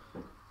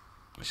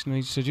 this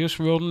needs to just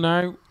run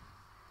now.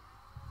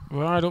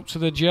 Right up to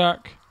the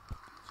jack.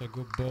 It's a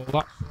good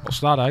ball.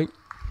 What's that out?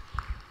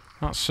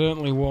 That's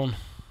certainly one.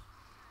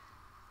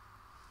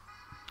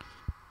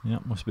 Yeah,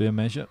 must be a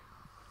measure.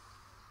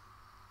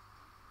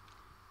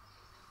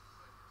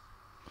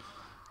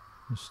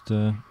 Just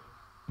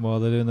while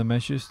they're doing the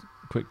measures,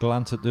 quick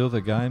glance at the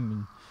other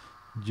game.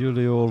 And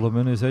J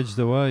Alderman is edged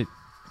away.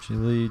 She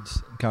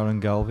leads Karen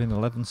Galvin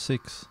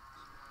 11-6.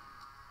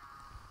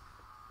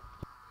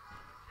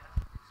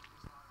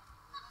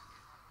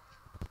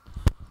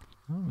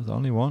 Oh, there's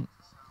only one.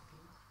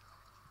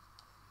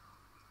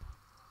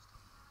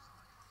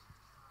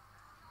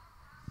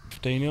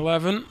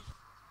 (15-11).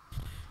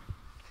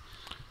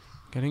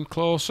 Getting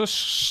closer,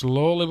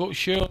 slowly but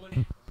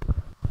surely.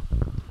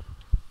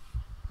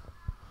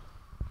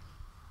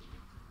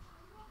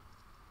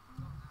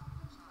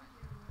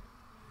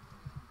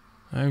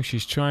 Now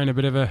she's trying a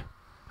bit of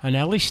an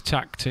Ellis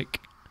tactic.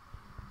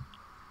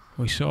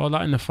 We saw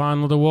that in the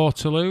final of the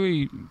Waterloo.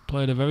 He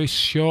played a very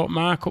short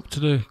mark up to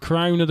the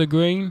crown of the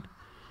green.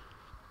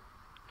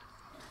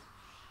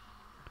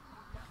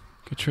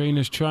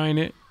 Katrina's trying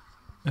it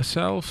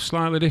herself,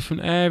 slightly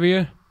different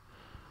area.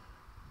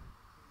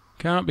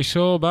 Can't be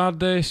so bad,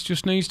 this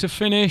just needs to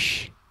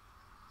finish.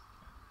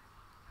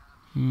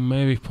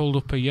 Maybe pulled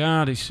up a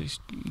yard. It's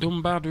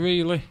done bad,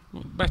 really.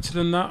 Better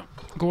than that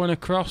going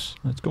across.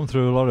 It's gone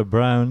through a lot of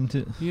brown,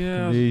 isn't it?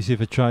 Yeah. It'd be easy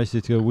if it tries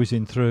to go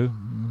whizzing through.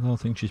 I don't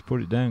think she's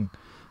put it down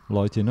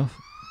light enough.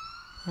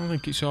 I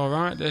think it's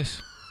alright,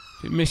 this.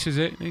 If it misses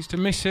it needs to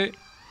miss it.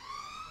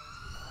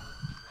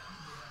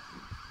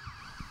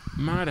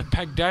 Might have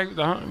pegged out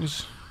that. It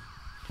was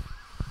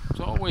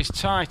always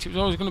tight. It was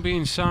always going to be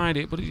inside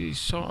it, but it's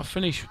sort of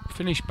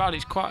finished bad.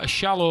 It's quite a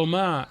shallow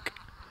mark.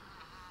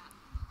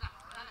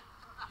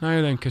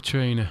 Now then,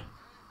 Katrina,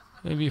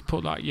 maybe you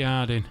put that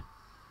yard in.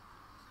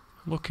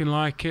 Looking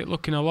like it,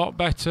 looking a lot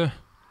better.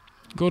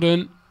 Good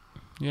un.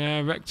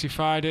 Yeah,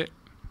 rectified it.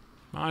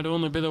 Might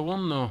only be the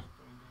one though.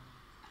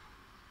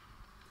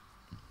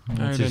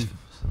 Now then.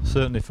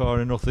 Certainly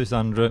far enough, this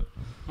Andrew.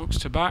 Looks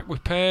to back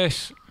with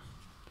pace.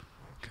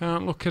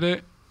 Can't look at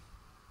it.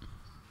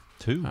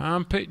 Two.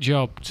 Armpit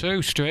job.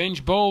 Two.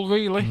 Strange ball,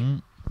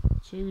 really.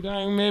 Two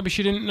down. Maybe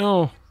she didn't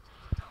know.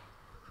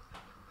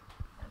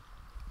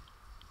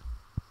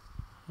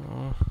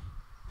 Oh.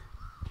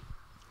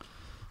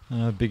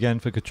 Big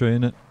end for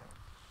Katrina.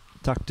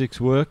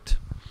 Tactics worked.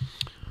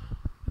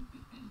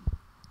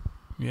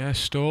 Yeah,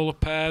 stole a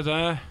pair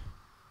there.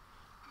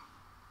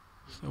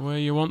 That's the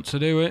way you want to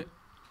do it.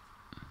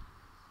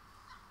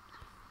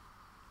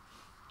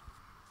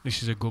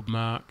 This is a good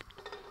mark.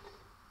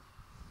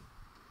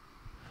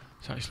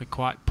 It's actually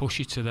quite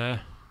pushy to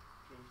there.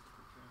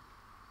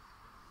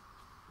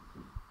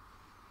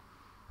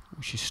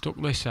 She's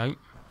stuck this out.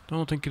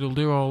 Don't think it'll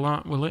do all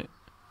that, will it?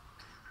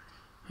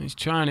 It's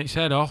trying its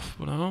head off,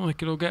 but I don't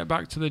think it'll get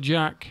back to the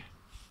jack.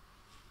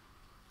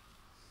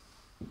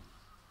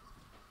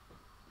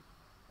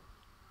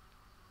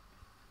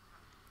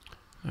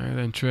 Now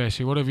then,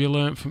 Tracy, what have you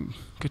learnt from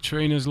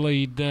Katrina's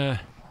lead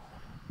there?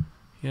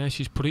 Yeah,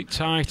 she's put it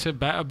tighter,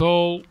 better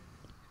ball.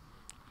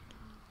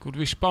 Good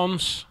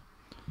response.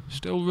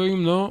 Still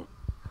room though.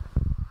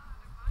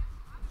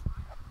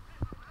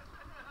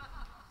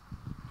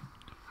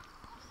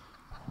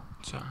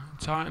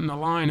 Tighten the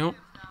line up.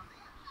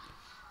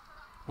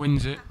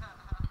 Wins it.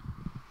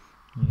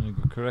 Yeah,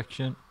 good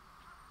correction.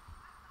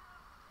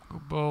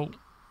 Good ball.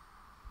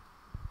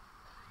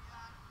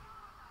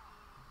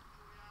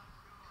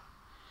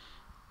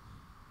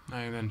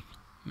 Now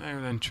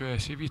then,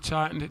 Tracy, have you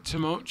tightened it too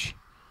much?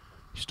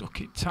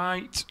 Stuck it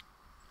tight.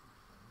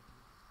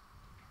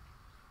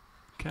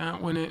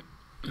 Can't win it.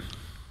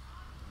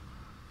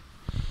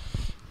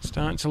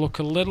 Starting to look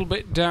a little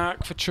bit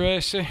dark for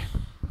Tracy.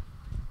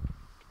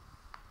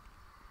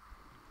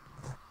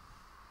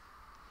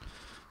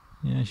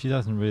 Yeah, she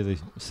doesn't really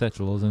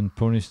settle us and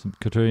punish them.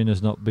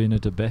 Katrina's not been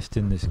at her best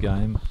in this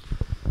game.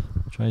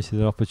 Tracy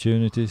had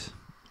opportunities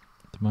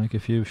to make a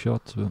few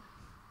shots, but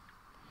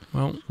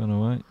well, it's gone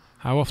away.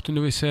 How often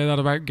do we say that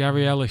about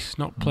Gary Ellis,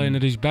 not playing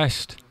at his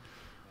best?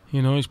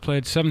 You know, he's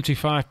played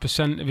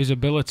 75% of his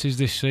abilities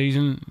this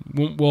season,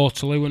 won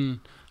Waterloo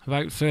and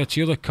about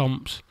 30 other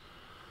comps.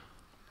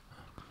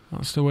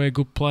 That's the way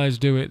good players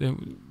do it.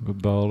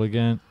 Good ball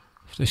again.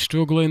 If they're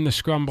struggling, they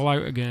scramble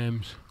out of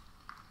games.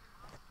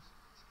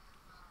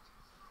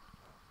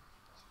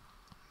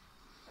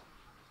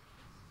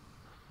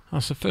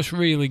 That's the first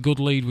really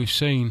good lead we've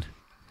seen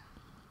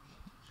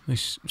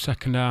this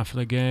second half of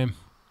the game.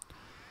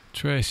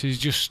 Tracy's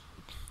just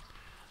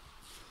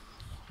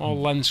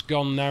all length's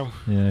gone now.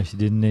 Yeah, she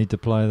didn't need to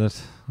play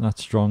that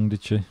strong,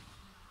 did she?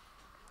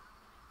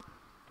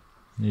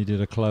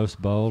 Needed a close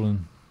ball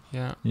and,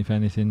 yeah, if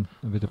anything,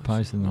 a bit of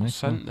pace in the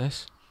next one. She's not sent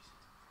this.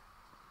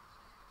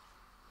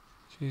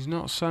 She's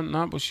not sent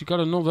that, but she got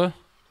another.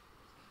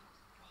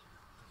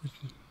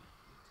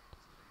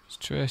 Has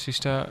Tracy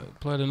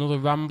played another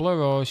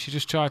rambler, or she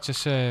just tried to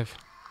save?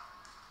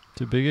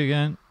 Too big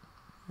again.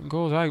 It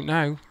goes out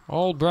now.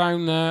 All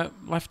brown there,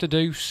 left a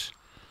deuce.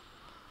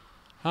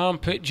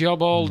 Armpit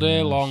job all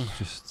day long.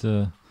 Just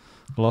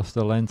lost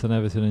her length and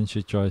everything, and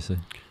she Tracy.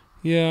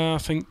 Yeah, I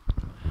think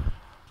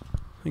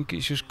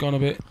it's just gone a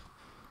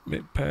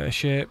bit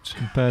pear-shaped.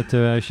 Compared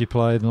to how she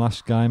played in the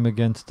last game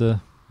against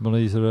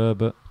Melissa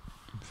Herbert,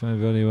 very,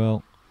 very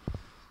well.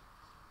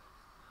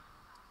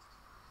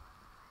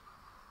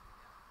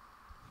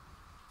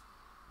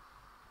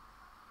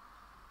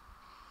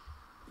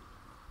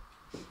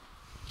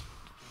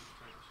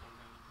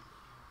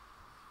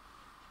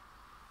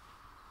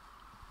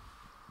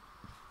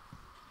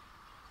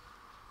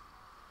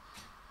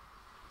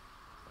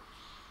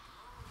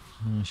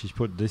 She's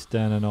put this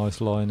down a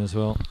nice line as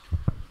well.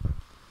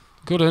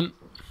 Couldn't.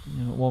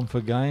 One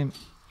for game.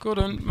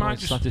 Couldn't. Might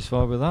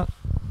satisfied with that.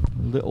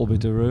 A little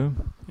bit of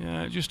room.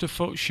 Yeah, just a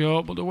foot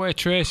short, but the way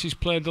Tracy's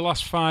played the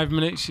last 5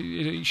 minutes,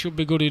 it should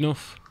be good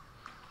enough.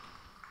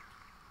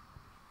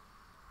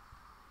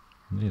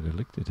 Nearly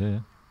licked it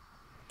here.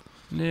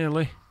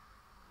 Nearly.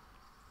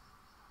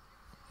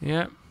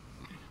 Yeah.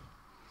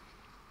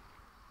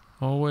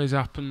 Always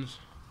happens.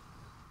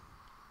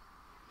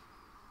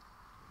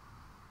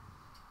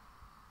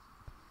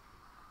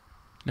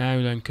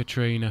 Now then,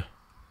 Katrina.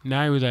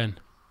 Now then.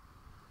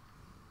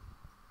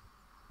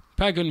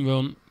 Peg and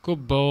run.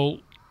 Good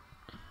ball.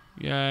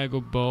 Yeah,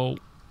 good ball.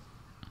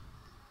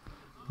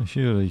 Well,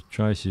 surely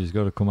Tracy's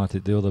got to come at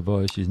it the other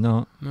boy. She's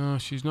not. No,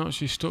 she's not.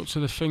 She's stuck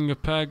to the finger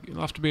peg.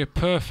 It'll have to be a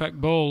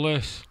perfect ball,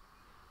 this.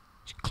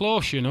 It's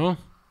close, you know.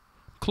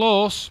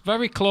 Close.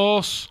 Very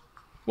close.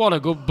 What a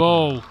good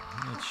ball.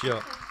 Good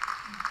shot.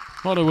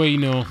 What do we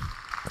know?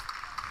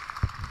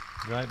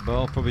 Great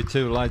ball. Probably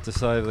too late to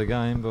save the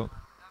game, but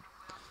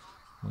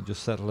we'll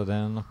just settle her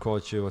down. Not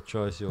quite sure what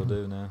Tracy will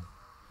do now.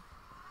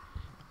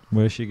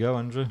 Where's she go,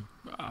 Andrew?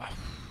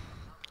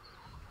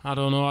 I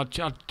don't know.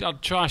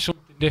 I'd try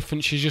something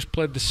different. She's just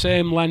played the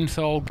same length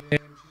all game.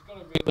 She's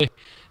got to really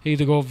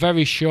either go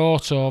very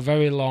short or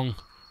very long,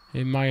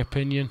 in my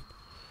opinion.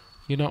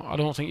 I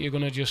don't think you're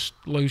going to just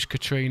lose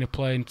Katrina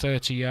playing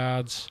 30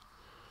 yards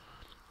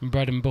and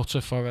bread and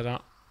butter for her,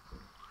 that.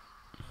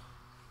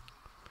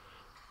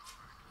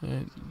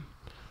 It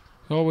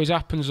always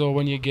happens though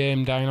when you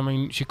game down. I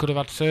mean, she could have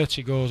had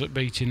 30 goals at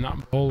beating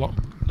that ball,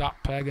 that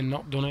peg, and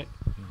not done it.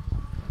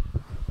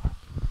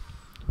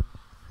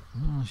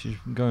 Oh, she's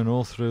going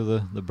all through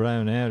the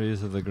brown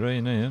areas of the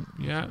green here.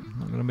 Yeah.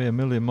 Not going to be a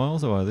million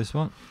miles away, this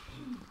one.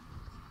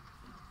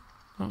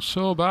 Not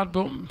so bad,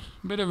 but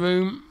a bit of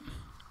room.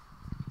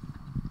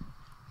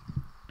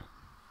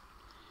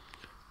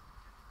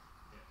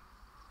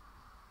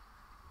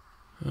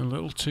 A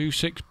little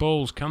 2-6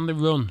 balls. Can they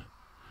run?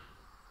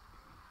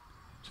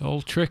 It's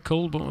all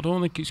trickled, but I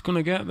don't think it's going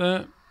to get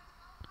there.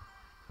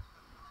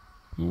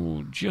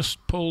 Ooh,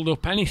 just pulled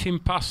up. Anything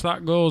past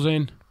that goes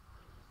in.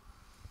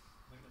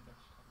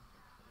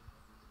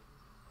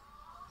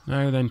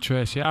 Now then,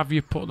 Tracy, have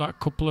you put that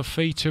couple of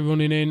feet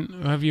running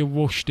in, or have you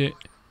whooshed it?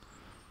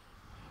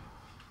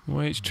 The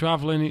way it's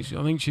travelling,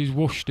 I think she's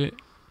whooshed it.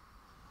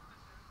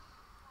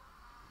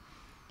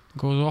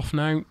 Goes off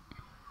now.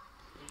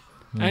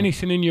 Yeah.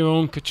 Anything in your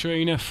own,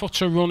 Katrina.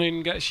 Footer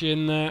running gets you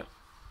in there.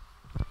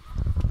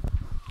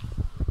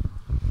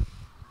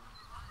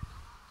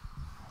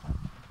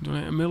 Done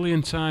it a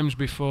million times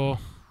before.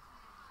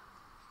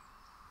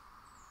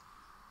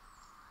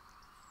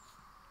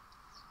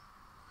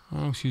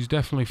 Oh, she's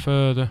definitely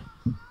further.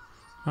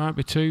 Might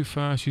be too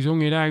far. She's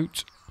hung it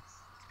out.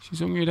 She's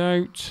hung it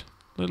out.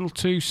 Little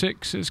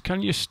 2-6s.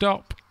 Can you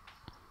stop?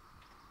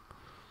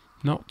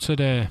 Not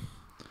today.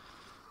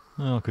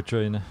 Oh,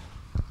 Katrina.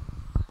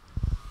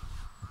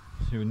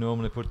 She would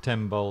normally put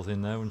 10 balls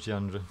in there, wouldn't she,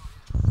 Andrew?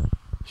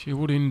 She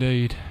would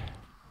indeed.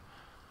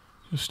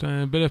 Just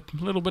a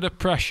little bit of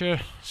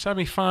pressure.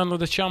 Semi-final of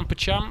the Champ of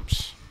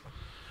Champs.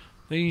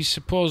 These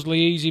supposedly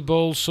easy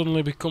balls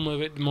suddenly become a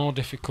bit more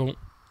difficult.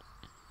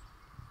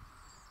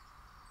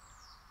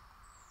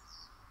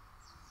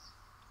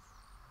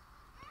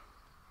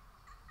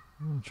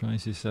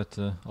 Tracy set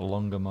a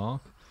longer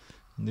mark.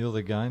 In the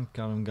other game,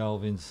 Karen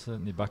Galvin's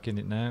certainly back in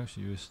it now.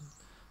 She was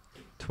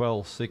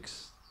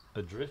 12-6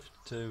 adrift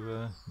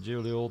to J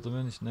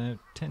Alderman. It's now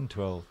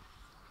 10-12,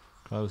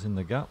 closing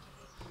the gap.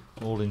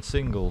 All in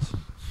singles.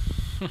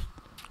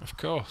 Of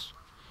course.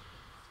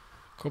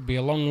 Could be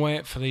a long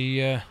wait for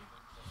the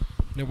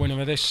winner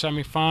of this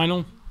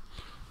semi-final.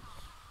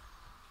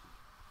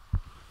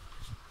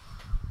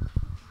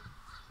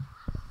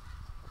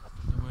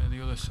 The way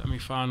the other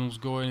semi-finals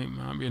going, it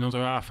might be another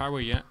half hour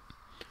yet.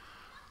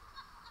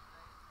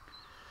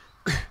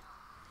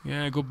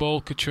 Yeah, good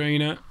ball,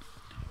 Katrina.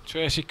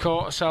 Tracy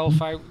caught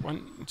herself out,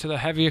 went to the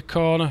heavier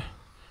corner.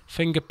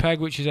 Finger peg,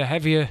 which is a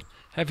heavier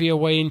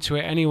way into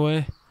it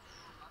anyway.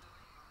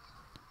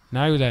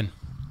 Now then,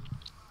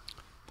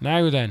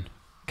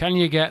 can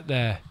you get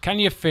there? Can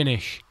you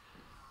finish?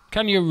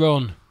 Can you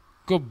run?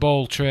 Good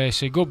ball,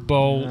 Tracy, good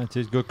ball. Yeah, it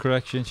is good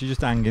correction. She's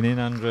just hanging in,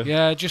 Andrew.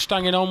 Yeah, just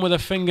hanging on with her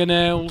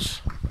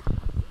fingernails.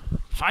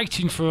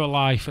 Fighting for her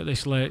life at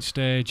this late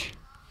stage.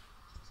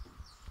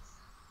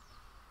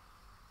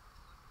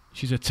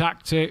 She's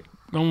attacked it,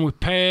 gone with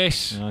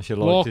pace, Yeah, she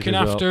liked walking it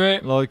as well. after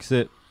it. Likes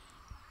it.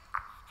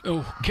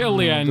 Oh, kill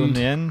the end. Done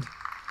the end.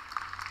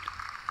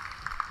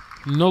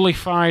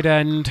 Nullified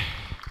end.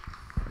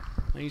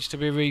 Needs to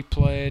be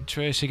replayed.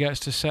 Tracy gets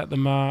to set the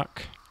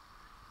mark.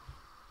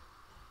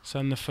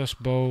 Send the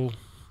first bowl.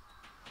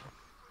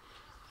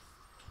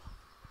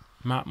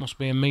 Matt must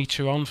be a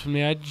metre on from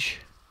the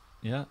edge.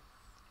 Yeah.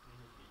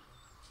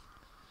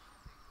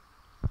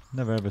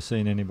 Never ever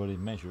seen anybody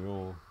measure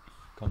or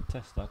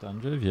contest that,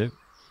 Andrew, have you?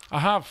 I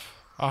have.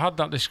 I had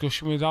that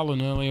discussion with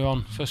Alan earlier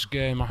on. First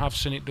game. I have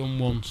seen it done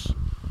once.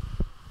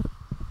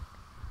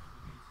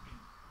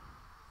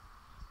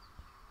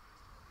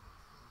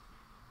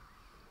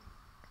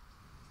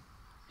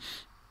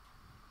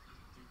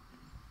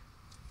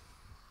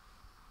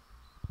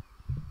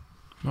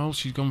 Well,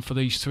 she's gone for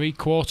these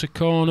 3/4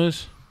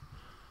 corners.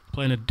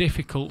 Playing a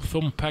difficult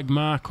thumb peg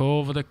mark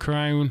over the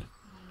crown.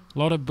 A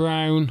lot of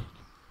brown.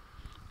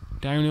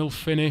 Downhill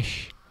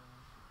finish.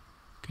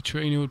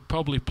 Katrina would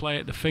probably play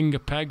at the finger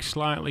peg,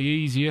 slightly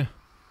easier.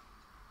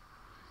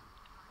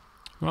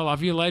 Well,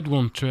 have you led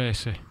one,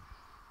 Tracy?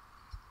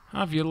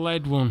 Have you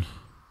led one?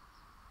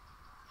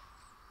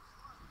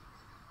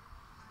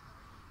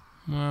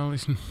 Well,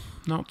 it's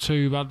not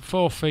too bad.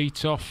 4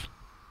 feet off.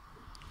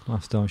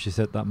 Last time she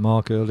set that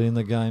mark early in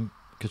the game,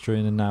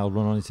 Katrina nailed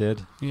one on his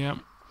head. Yeah.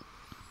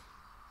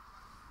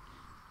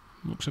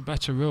 Looks a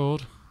better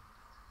road.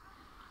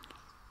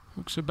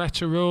 Looks a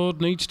better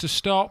road. Needs to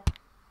stop.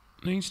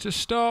 Needs to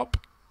stop.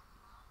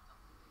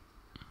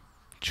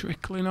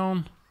 Trickling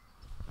on.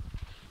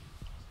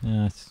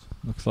 Yeah,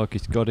 looks like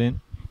it's got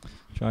in.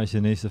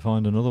 Tracy needs to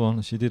find another one,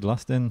 as she did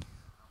last end.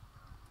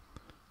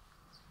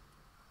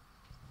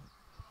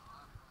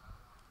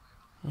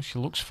 Well, she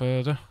looks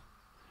further.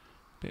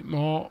 Bit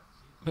more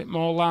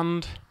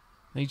land.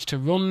 Needs to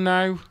run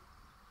now.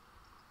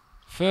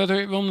 Further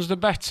it runs, the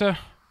better.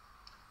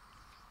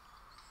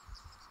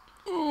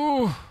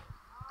 Ooh.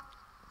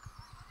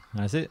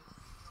 That's it.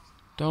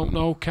 Don't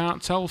know,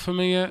 can't tell from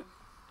here.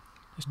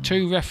 There's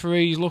 2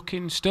 referees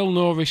looking, still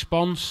no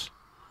response.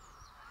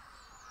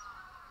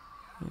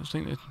 I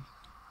think they're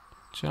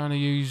trying to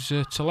use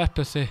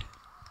telepathy.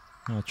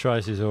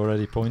 Tracy's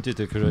already pointed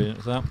to Katrina.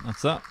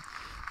 That's that.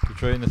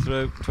 Katrina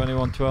through.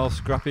 21-12,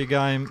 scrappy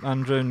game.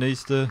 Andrew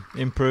needs to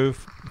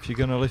improve if you're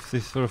going to lift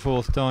this for a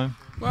 4th time.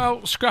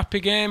 Well, scrappy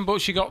game,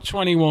 but she got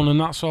 21 and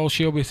that's all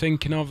she'll be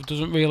thinking of. It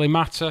doesn't really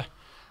matter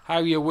how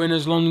you win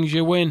as long as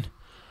you win.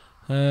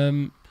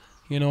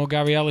 You know,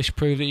 Gary Ellis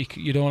proved that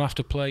you don't have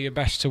to play your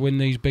best to win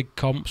these big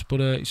comps,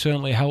 but it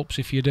certainly helps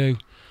if you do.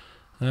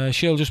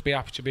 She'll just be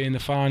happy to be in the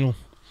final.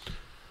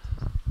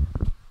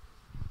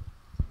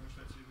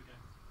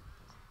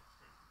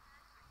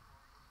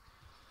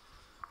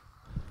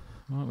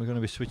 Right, we're going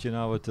to be switching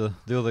over to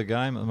the other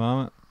game at the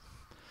moment.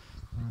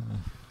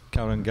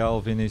 Karen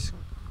Galvin is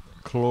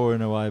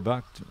clawing away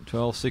back,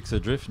 12-6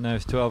 adrift, now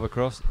it's 12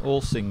 across,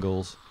 all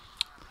singles.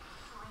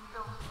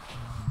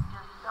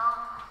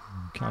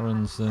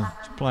 Karen's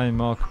playing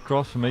mark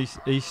across from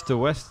east to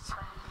west.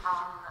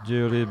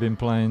 Julie had been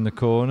playing the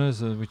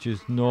corners, which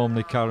is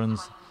normally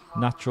Karen's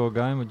natural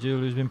game, but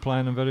Julie's been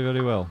playing them very,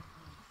 very well.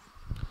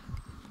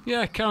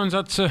 Yeah, Karen's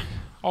had to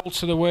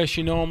alter the way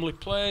she normally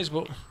plays,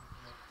 but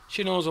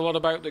she knows a lot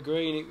about the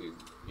green.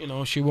 You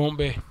know, she won't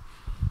be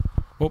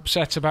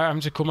upset about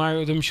having to come out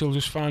of them. She'll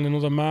just find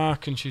another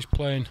mark, and she's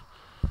playing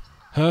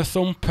her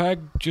thumb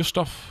peg just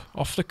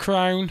off the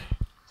crown.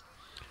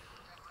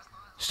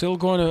 Still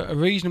going a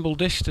reasonable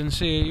distance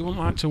here. You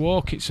wouldn't like to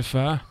walk it so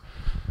far.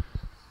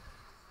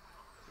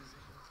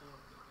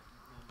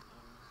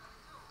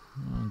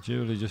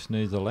 Julie just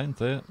needs a length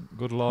there.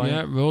 Good line.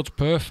 Yeah, road's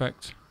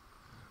perfect.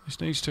 Just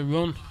needs to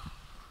run.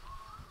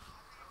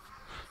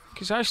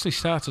 It's actually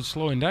started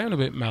slowing down a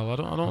bit, Mel. I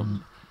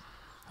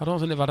don't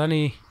think they've had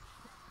any.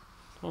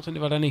 I don't think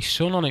they've had any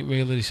sun on it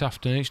really this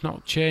afternoon. It's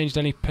not changed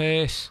any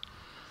pace.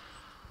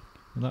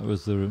 And that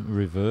was the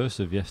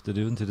reverse of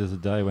yesterday, wasn't it? As the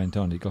day went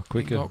on, it got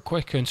quicker. It got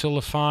quicker until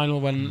the final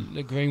when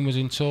the green was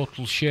in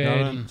total shade.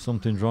 And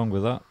something's wrong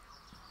with that.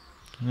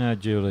 Now,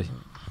 Julie,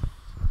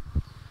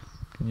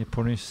 can you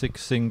punish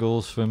 6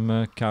 singles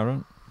from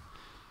Karen?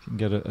 If you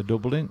can get a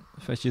double in,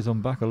 fetches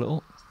them back a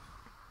little.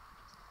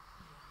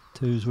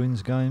 2s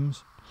wins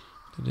games.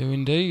 They do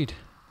indeed.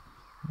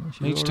 Well,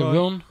 Needs to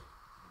run.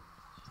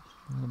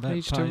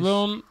 Needs to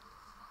run.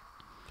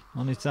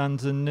 On its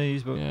hands and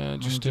knees, but yeah,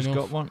 just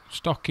got one.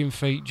 Stocking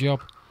feet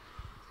job.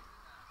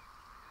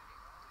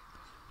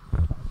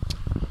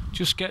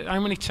 Just get. How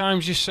many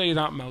times you see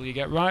that, Mel? You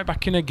get right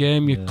back in a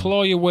game, you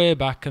claw your way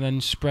back, and then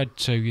spread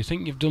 2. You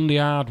think you've done the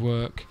hard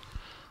work,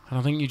 and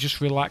I think you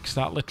just relax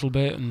that little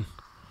bit and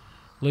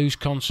lose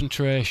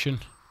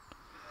concentration.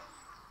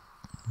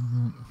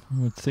 I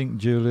would think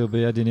Julie will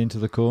be heading into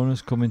the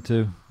corners, coming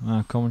to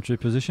our commentary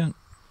position.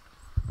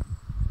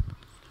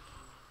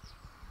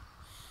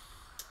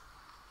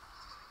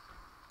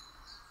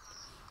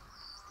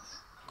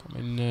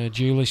 Coming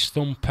Julie's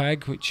thumb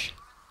peg, which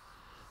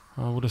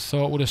I would have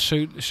thought would have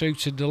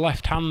suited the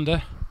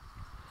left-hander.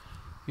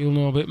 You'll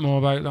know a bit more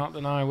about that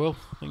than I will.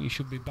 I think you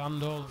should be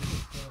banned all of it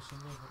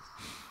personally.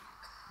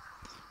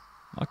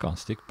 I can't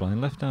stick playing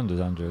left-handers,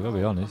 Andrew, I'll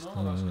be honest.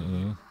 You're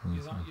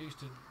that used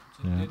to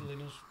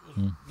diddling us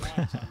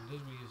right-handers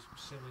with your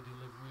silly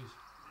deliveries.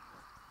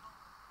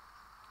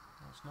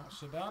 That's not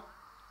so bad.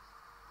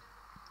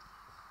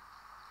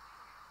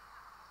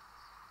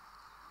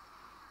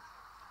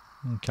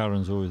 And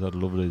Karen's always had a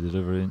lovely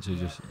delivery, and she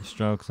just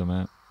strokes them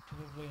out.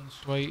 Lovely and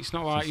sweet. It's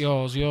not like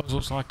yours. Yours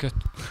looks like a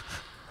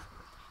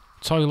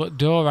toilet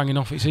door hanging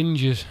off its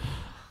hinges.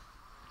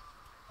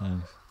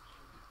 Thanks.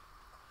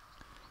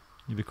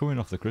 You'll be coming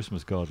off the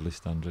Christmas card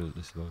list, Andrew, at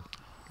this point.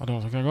 I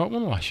don't think I got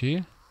one last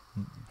year.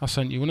 I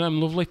sent you one of them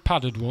lovely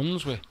padded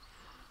ones with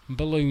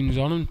balloons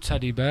on and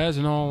teddy bears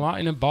and all that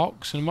in a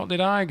box. And what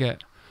did I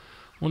get?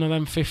 One of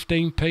them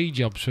 15p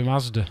jobs from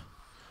Asda.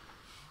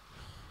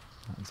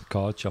 It's a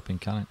card shop in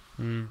Cannock.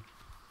 It's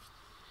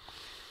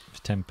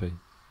 10p.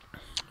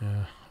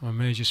 Yeah, I'm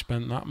amazed you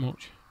spent that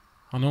much.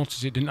 I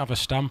noticed it didn't have a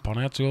stamp on.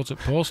 I had to go to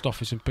the post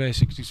office and pay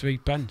 63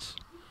 pence.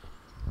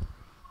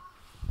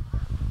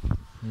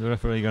 The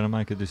referee going to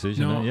make a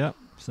decision? No. Yep,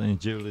 saying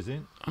Julie's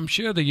in. I'm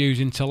sure they're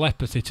using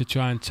telepathy to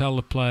try and tell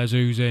the players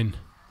who's in.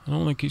 I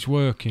don't think it's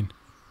working.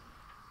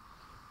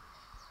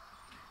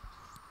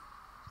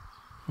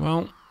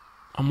 Well,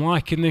 I'm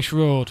liking this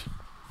road.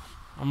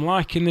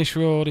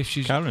 If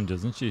she's... Karen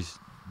doesn't, she's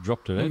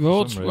dropped her head.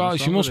 Road's, well,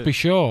 she must be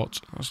short.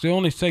 That's the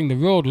only thing. The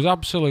road was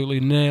absolutely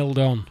nailed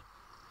on.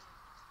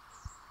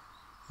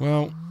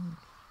 Well...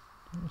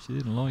 She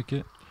didn't like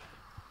it.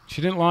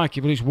 She didn't like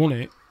it, but it's won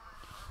it.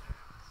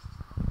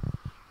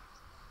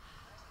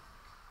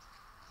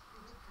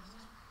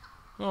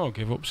 Oh,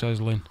 give up,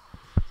 says Lynn.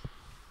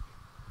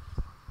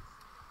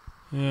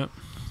 Yeah.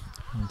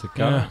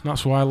 Yeah,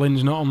 that's why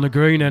Lynn's not on the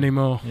green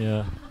anymore.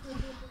 Yeah.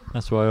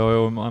 That's why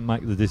I might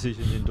make the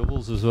decisions in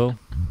doubles as well.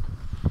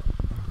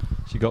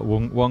 She got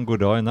one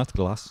good eye, and that's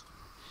glass.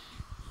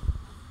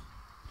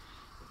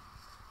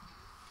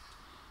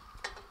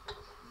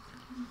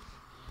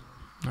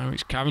 Now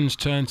it's Karen's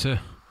turn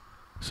to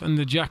send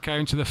the jack out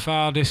into the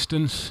far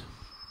distance.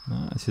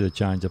 I see the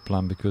change of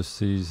plan because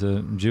he's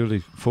Julie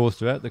forced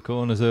her out the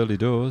corners early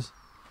doors.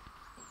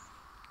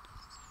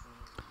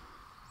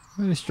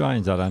 Really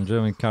strange that, Andrew.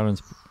 I mean,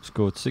 Karen's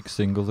scored 6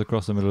 singles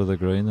across the middle of the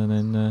green and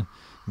then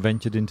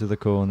ventured into the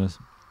corners.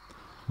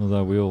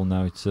 Although we all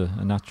know it's a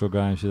natural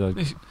game. She's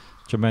had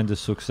tremendous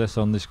success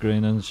on this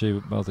green, and she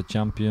both the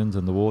champions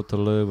and the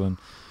Waterloo, and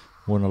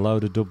won a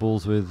load of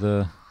doubles with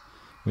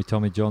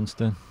Tommy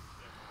Johnston.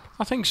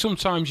 I think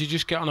sometimes you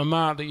just get on a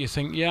mark that you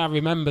think, yeah, I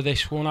remember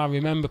this one. I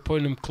remember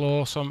putting them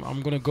close. I'm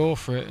going to go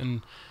for it,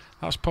 and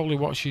that's probably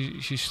what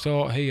she's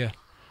thought here.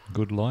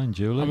 Good line,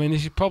 Julie. I mean,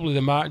 this is probably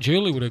the mark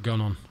Julie would have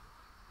gone on.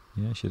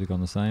 Yeah, she'd have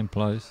gone the same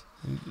place.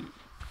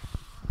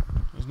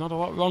 There's not a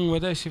lot wrong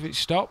with this if it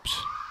stops.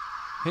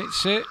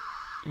 Hits it.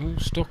 Ooh,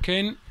 stuck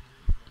in.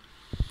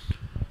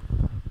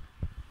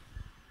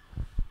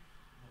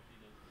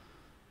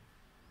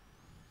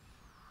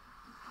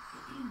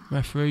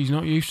 Referee's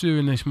not used to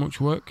doing this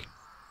much work.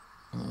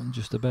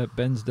 Just about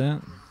bends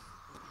down.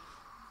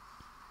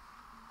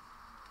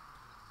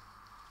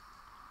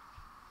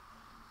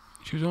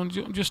 She was on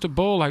just a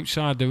ball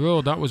outside the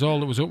road. That was all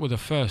that was up with her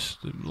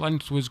first. The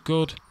length was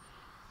good.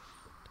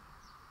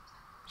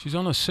 She's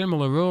on a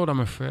similar road,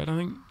 I'm afraid. I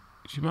think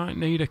she might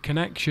need a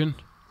connection.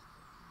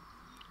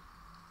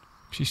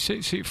 If she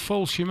sits it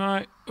full, she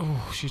might...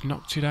 Oh, she's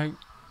knocked it out.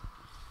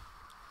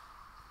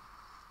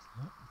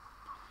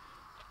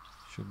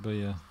 Should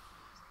be a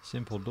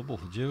simple double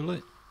for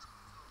Julie.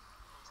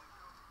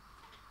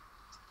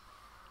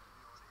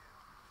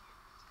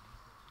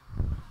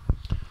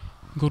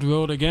 Good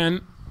road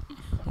again.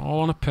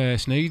 All on a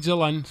pace. Needs a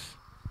length.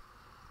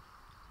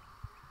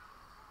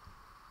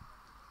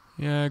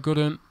 Yeah, good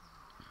one.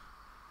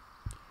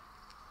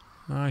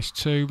 Nice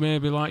too.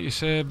 Maybe, like you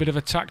say, a bit of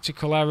a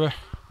tactical error.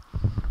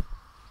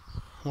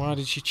 Why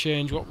did she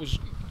change? What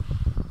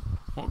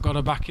got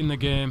her back in the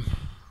game?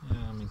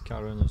 Yeah, I mean,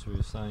 Karen, as we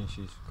were saying,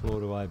 she's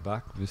clawed her way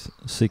back with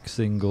 6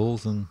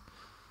 singles and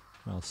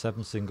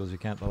 7 singles. You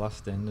count the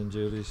last end,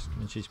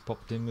 and she's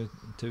popped in with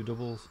 2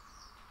 doubles.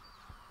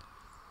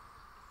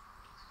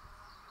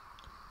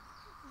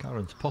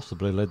 Karen's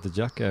possibly led the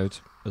jack out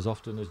as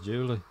often as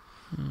Julie.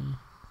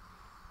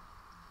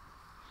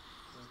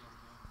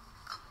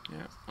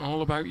 Yeah,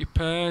 all about your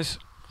pairs.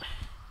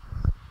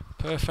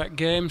 Perfect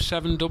game,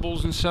 7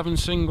 doubles and 7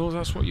 singles.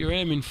 That's what you're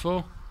aiming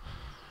for.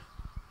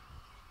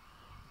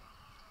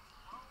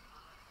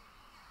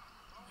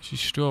 She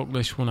stroked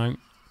this one out.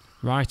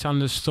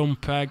 Right-hander's thumb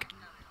peg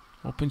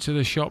up into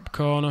the shop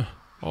corner.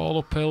 All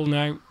uphill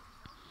now.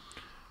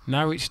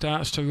 Now it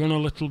starts to run a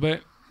little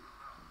bit.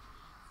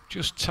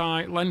 Just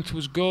tight. Length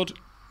was good.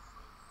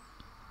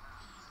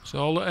 It's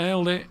all that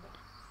ailed it.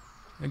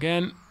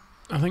 Again,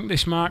 I think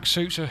this mark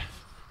suits her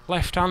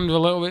left-hander a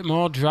little bit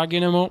more,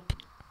 dragging him up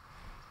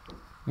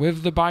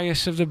with the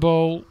bias of the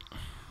ball.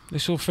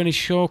 This will finish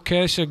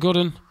showcase a good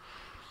one.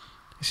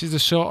 This is the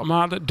sort of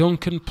mark that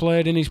Duncan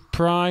played in his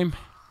prime.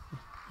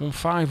 Won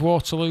 5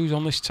 Waterloos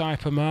on this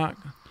type of mark,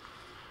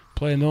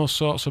 playing those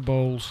sorts of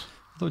balls.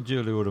 I thought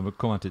Julie would have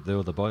come at it there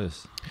with the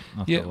bias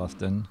after the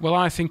last end. Well,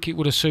 I think it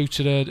would have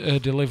suited her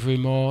delivery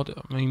more.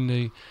 I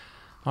mean,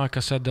 like I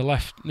said,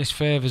 this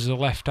favours the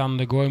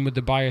left-hander going with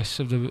the bias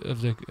of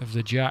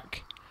the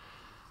jack.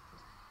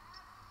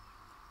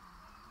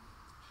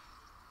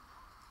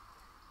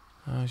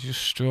 I was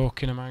just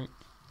stroking him out.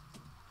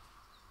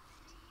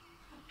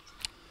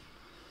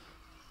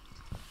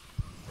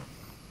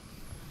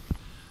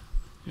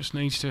 Just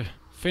needs to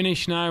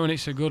finish now, and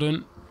it's a good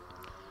one.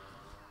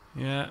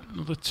 Yeah,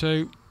 another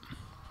 2.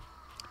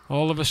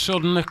 All of a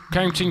sudden, they're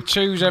counting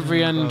 2s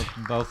every end.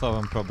 Both of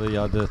them probably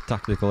had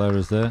tactical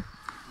errors there.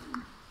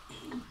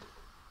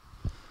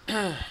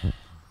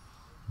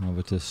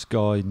 Over to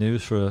Sky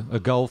News for a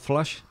goal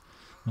flash.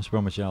 West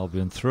Bromwich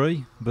Albion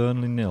 3,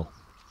 Burnley 0.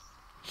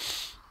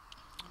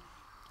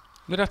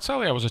 Did I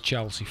tell you I was a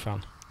Chelsea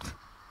fan?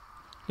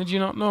 Did you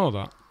not know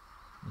that?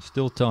 There's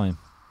still time.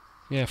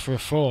 Yeah, for a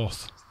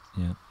 4th.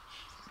 Yeah.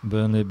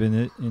 Burnley have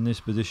been in this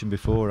position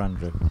before,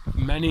 Andrew.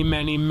 Many,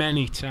 many,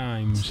 many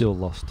times. Still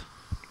lost.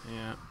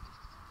 Yeah.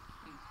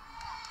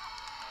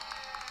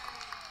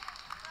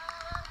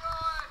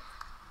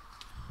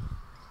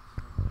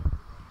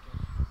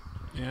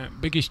 Yeah,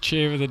 biggest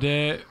cheer of the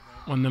day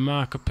when the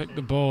marker picked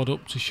the board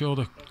up to show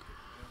the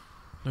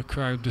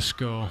crowd the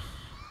score.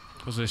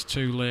 Because there's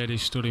 2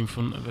 ladies stood in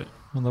front of it.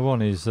 Well, the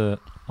one is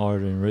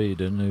Irene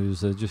Reardon, who's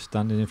just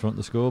standing in front of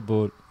the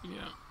scoreboard.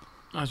 Yeah,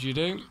 as you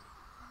do.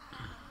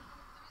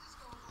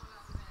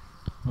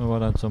 Well, why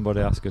don't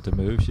somebody ask her to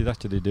move? She's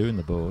actually doing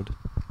the board.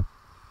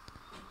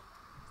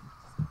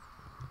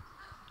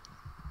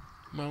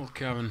 Well,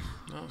 Karen,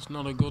 that's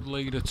not a good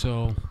lead at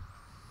all.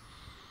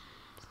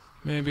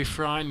 Maybe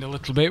frightened a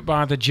little bit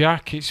by the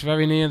jack. It's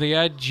very near the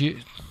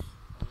edge.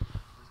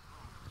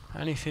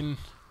 Anything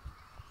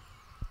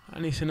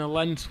a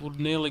length would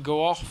nearly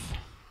go off.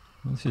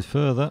 This is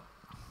further.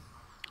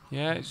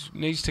 Yeah, it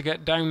needs to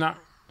get down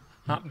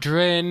that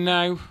drain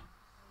now.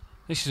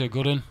 This is a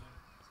good one.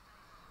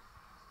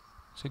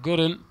 It's a good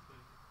one.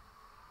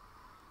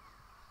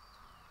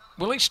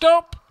 Will it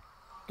stop?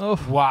 Oh,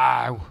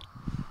 wow.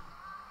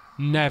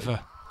 Never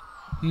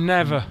in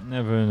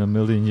a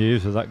million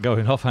years of that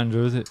going off,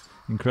 Andrew, is it?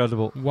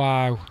 Incredible.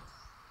 Wow.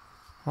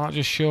 That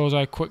just shows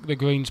how quick the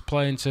green's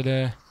playing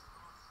today.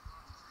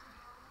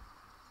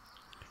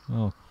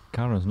 Oh,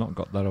 Karen's not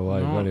got that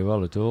away very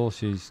well at all.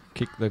 She's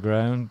kicked the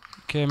ground.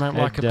 Came out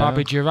like a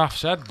babby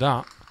giraffe's head,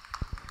 that.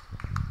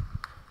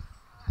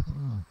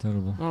 Oh,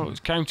 terrible. Oh, it's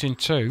counting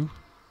 2.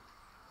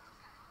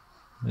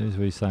 There's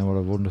we saying what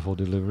a wonderful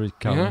delivery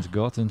Karen's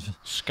got, and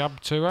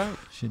scabbed 2 out.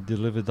 She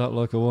delivered that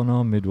like a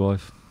one-armed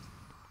midwife.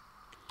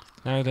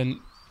 Now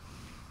then,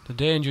 the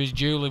danger is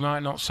Julie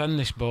might not send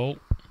this ball.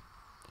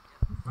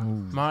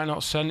 Ooh. Might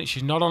not send it.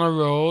 She's not on a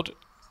road.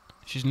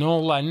 She's no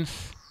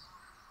length.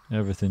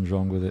 Everything's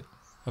wrong with it.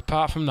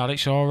 Apart from that,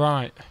 it's all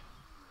right.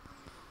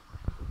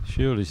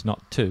 Surely it's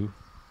not 2.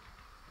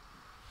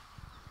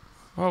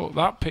 Well,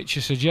 that picture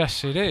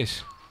suggests it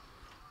is.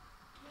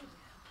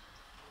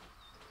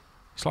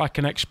 It's like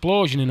an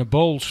explosion in a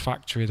bowls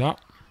factory,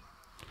 that.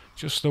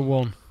 Just the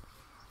one.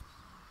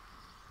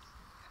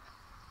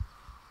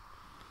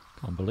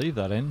 Can't believe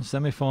that in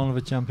semi-final of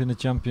a Champion of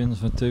Champions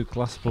for 2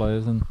 class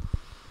players and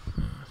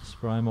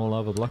spray them all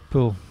over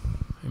Blackpool.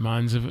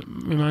 Reminds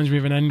me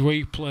of an end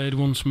we played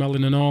once, Mel,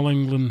 in an All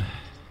England.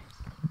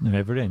 No,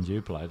 every end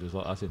you played was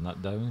like that in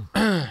that day, wasn't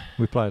it?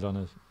 We played on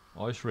a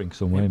ice rink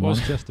somewhere in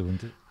Manchester,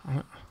 wasn't it?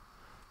 I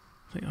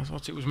think I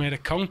thought it was made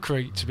of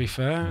concrete, to be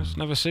fair. I've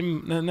never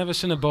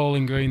seen a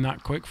bowling green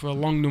that quick for a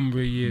long number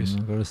of years.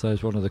 I've got to say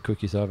it's one of the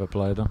quickest I ever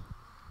played on.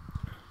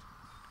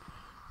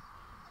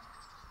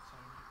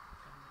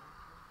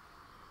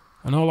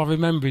 And all I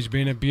remember is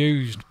being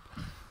abused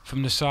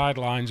from the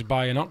sidelines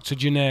by an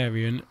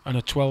octogenarian and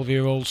a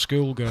 12-year-old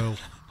schoolgirl.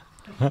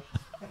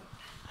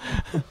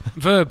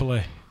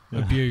 Verbally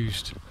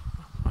abused,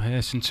 I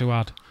hasten to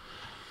add.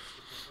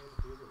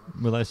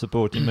 Were they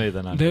supporting me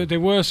then, Andrew? They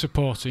were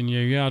supporting you,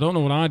 yeah. I don't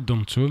know what I'd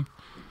done to them.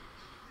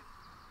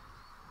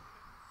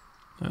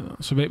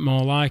 That's a bit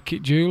more like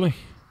it, Julie.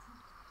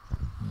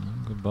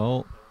 Good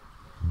ball.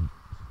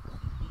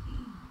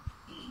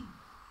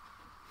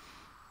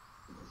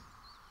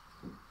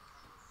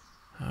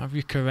 Have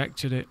you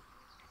corrected it?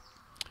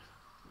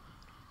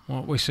 What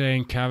are we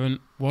saying, Karen?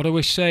 What are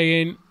we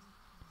saying?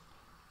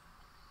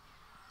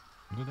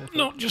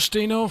 Not just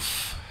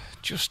enough.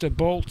 Just a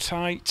ball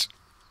tight.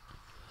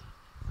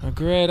 A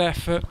great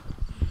effort.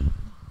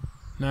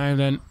 Now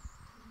then.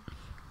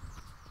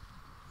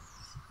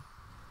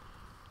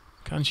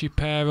 Can she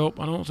pair up?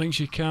 I don't think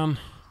she can.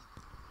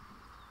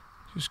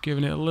 Just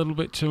giving it a little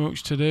bit too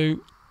much to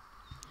do.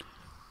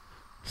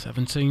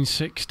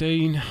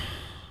 17-16.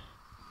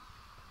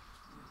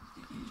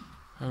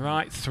 A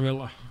right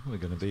thriller. We're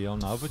going to be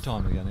on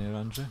overtime again here,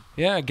 Andrew.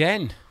 Yeah,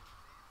 again.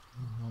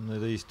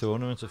 These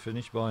tournaments are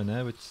finished by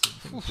now. It's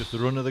just the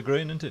run of the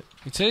green, isn't it?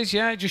 It is,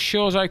 yeah. It just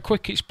shows how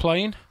quick it's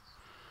playing.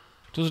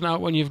 Doesn't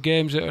help when you've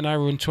games that are an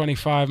hour and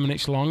 25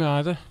 minutes long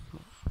either.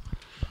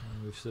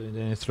 We've seen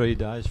in 3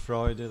 days.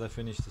 Friday they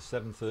finished at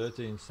 7:30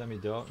 in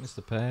semi-darkness,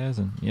 the pairs,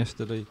 and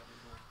yesterday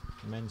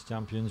the men's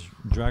champions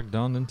dragged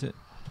on, didn't it?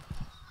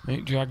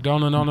 It dragged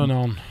on and on and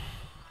on.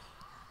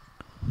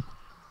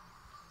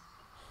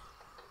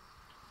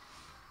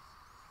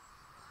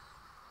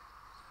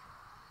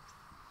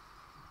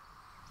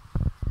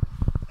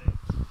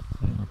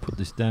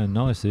 This down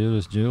nice here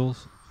as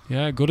Jules.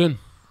 Yeah, good one.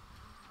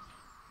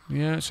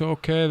 Yeah, it's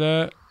okay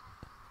there.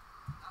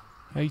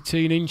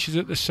 18 inches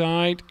at the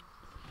side.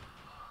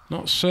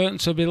 Not certain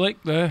to be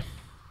licked there.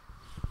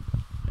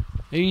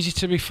 Easy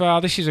to be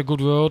far. This is a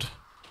good road.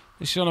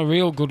 This is on a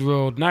real good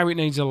road. Now it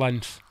needs a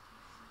length.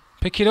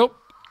 Pick it up.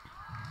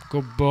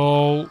 Good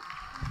ball.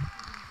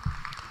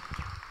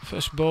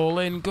 First ball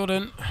in. Good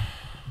one.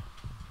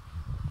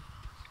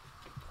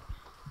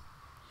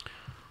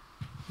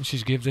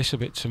 She's give this a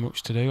bit too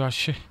much to do, has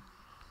she?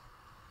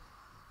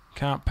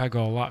 Can't peg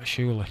all that,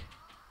 surely.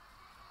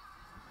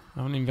 I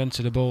haven't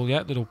invented a ball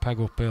yet that'll peg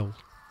uphill.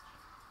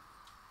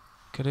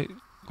 Look at it.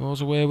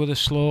 Goes away with a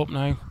slope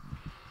now.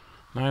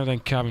 Now then,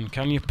 Karen,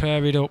 can you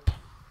pair it up?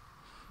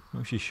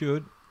 Well, she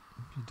should.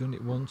 She's done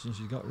it once and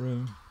she's got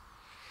room.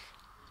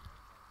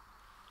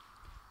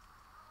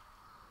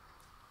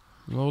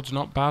 Road's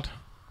not bad.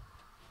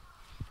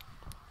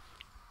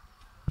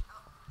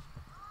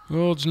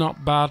 Road's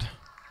not bad.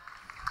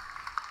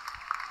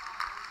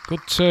 Good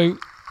 2.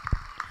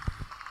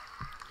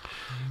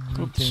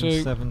 Good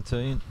 2.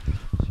 17.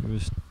 She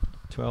was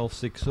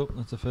 12-6 up.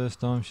 That's the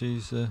first time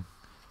she's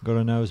got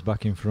her nose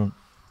back in front.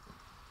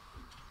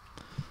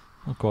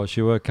 Not quite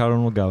sure where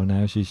Karen will go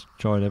now. She's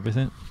tried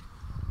everything.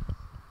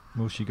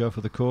 Will she go for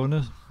the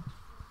corners?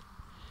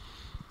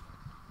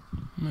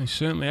 Well, he's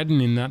certainly heading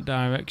in that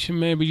direction.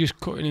 Maybe just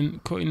cutting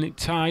it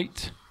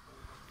tight.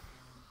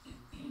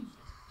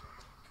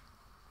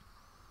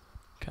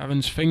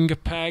 Karen's finger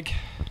peg,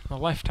 the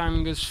left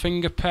hanger's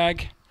finger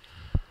peg,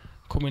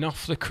 coming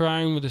off the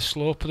crown with the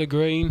slope of the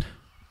green.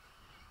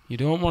 You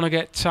don't want to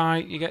get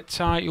tight. You get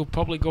tight, you'll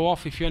probably go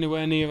off if you're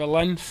anywhere near a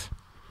length.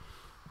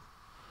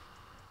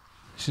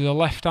 This is a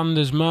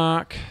left-hander's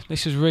mark.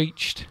 This is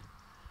reached.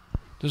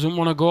 Doesn't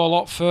want to go a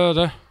lot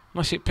further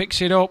unless it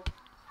picks it up.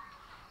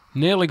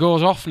 Nearly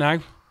goes off now.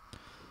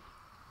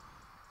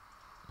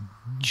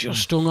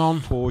 Just hung on.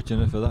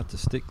 Fortunate for that to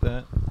stick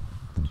there.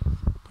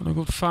 Got a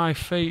good 5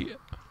 feet.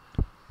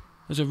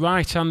 As a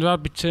right-hander,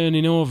 I'd be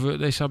turning over at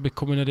this. I'd be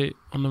coming at it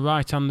on the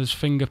right-hander's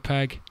finger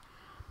peg.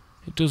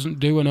 It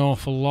doesn't do an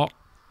awful lot.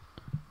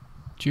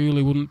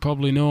 Julie wouldn't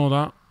probably know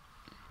that.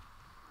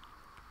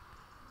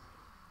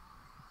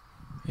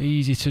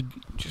 Easy to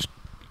just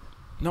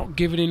not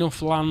giving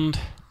enough land.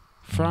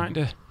 Frightened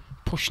of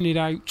pushing it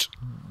out.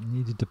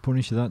 Needed to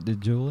punish that,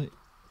 did Julie?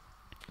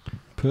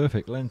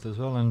 Perfect length as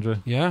well, Andrew.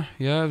 Yeah,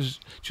 it was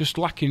just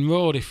lacking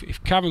road.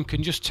 If Karen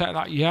can just take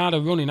that yard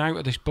of running out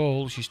of this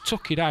ball, she's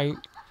took it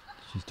out.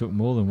 She's took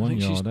more than 1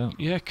 yard out.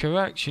 Yeah,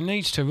 correct. She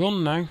needs to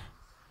run now.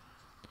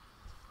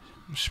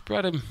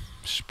 Spread him.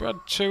 Spread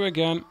 2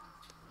 again.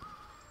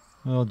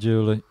 Well,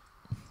 Julie,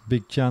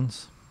 big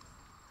chance.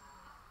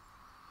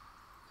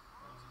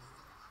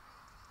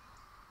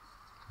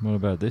 What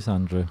about this,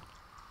 Andrew?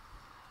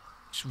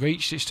 It's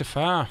reached, it's too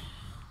far.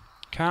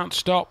 Can't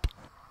stop.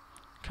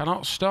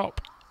 Cannot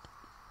stop.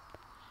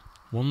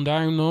 One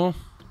down though.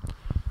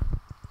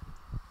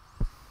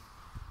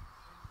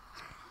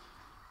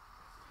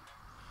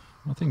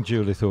 I think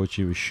Julie thought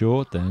she was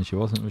short then. She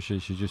wasn't, was she?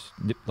 She just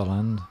nipped the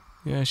land.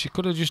 Yeah, she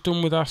could have just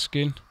done with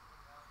asking.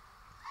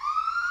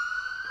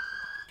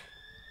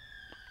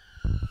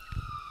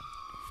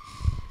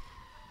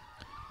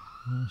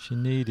 Well, she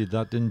needed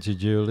that, didn't she,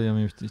 Julie? I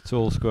mean, it's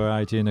all square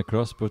 18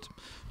 across, but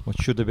what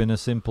should have been a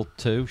simple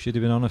 2 should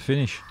have been on a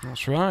finish.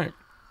 That's right.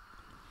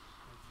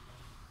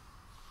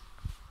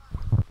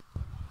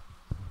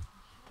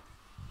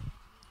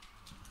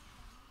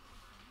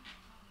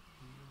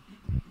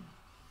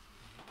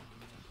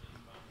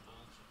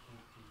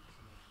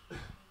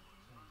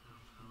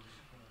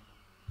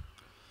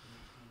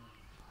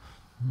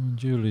 And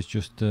Julie's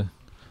just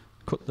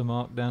cut the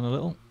mark down a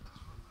little.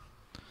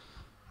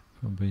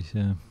 Probably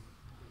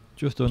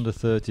just under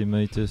 30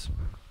 metres.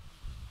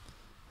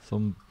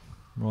 Thumb,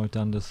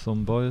 right-hander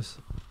thumb bias.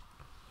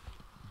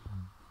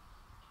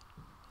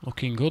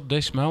 Looking good,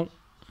 this, Mel.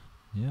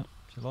 Yeah,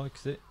 she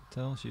likes it.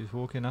 Tell she's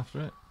walking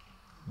after it.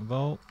 The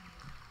ball.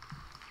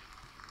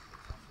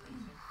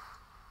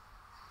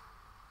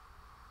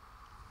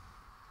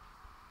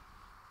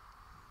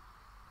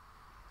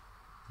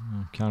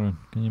 Karen,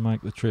 can you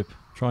make the trip?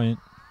 Try it.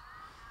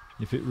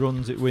 If it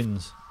runs, it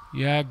wins.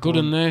 Yeah, good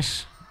in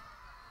this.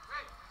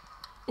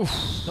 Oof.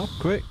 Not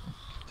quick.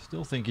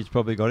 Still think he's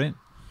probably got it.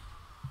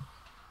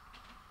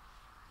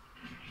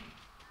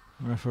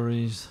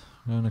 Referee's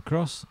going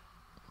across.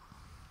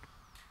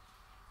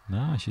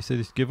 Nah, she said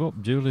it's give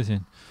up. Julie's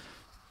in.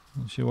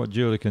 Not sure what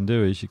Julie can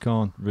do is she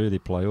can't really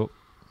play up.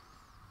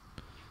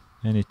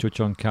 Any touch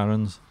on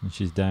Karen's and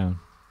she's down.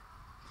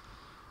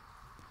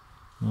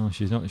 Oh,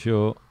 she's not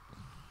sure.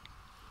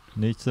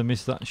 Needs to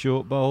miss that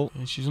short ball.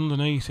 Yeah, she's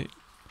underneath it.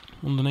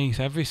 Underneath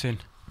everything.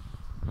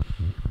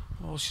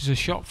 Oh, she's a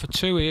shot for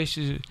 2 here.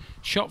 She's a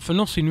shot for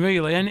nothing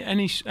really.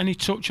 Any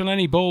touch on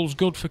any ball's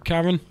good for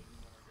Karen.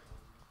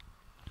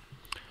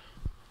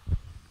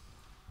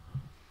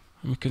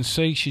 And we can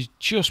see she's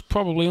just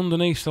probably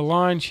underneath the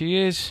line. She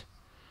is.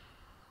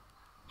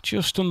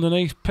 Just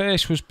underneath.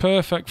 Pace was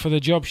perfect for the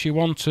job she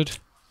wanted.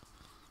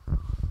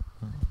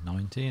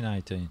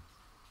 19-18.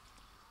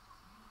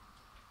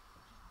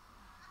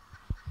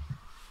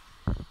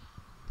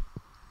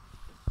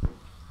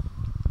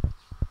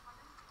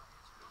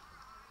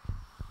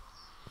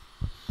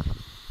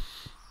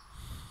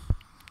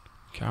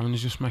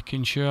 Karen's just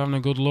making sure, having a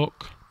good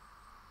look.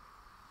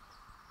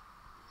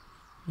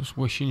 Just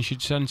wishing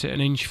she'd sent it an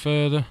inch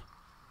further.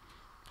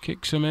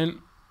 Kicks them in.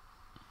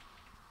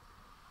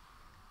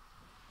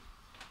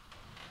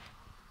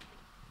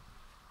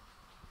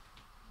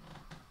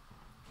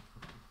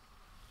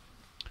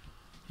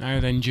 Now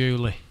then,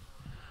 Julie.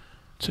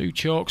 2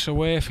 chalks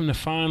away from the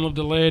final of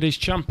the Ladies'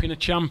 Champion of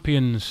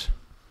Champions.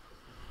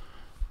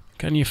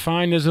 Can you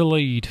find us a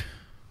lead?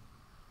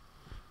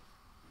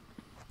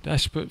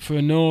 Desperate for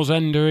a nose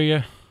ender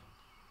here.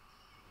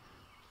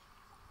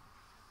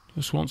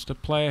 Just wants to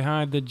play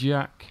hide the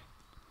jack.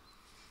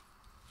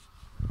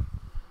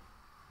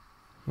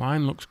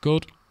 Line looks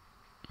good.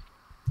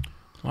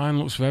 Line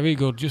looks very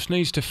good. Just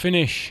needs to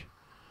finish.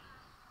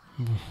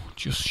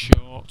 Just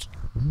short.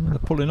 They're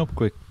pulling up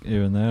quick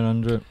here and there,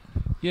 Andrew.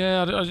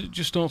 Yeah, I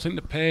just don't think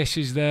the pace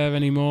is there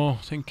anymore.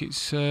 I think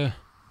it's...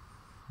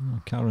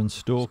 Karen's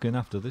stalking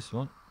after this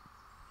one.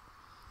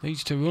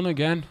 Needs to run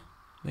again.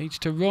 Needs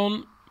to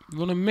run.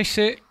 Run and miss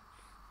it.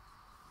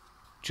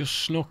 Just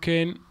snuck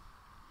in.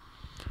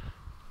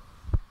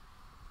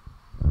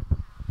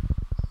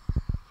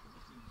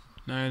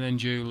 Now then,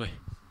 Julie.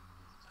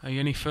 Are you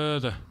any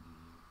further?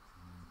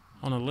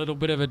 On a little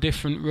bit of a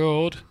different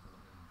road.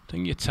 I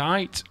think you're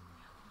tight.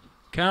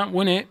 Can't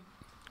win it.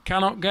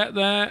 Cannot get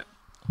there.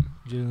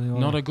 Julie,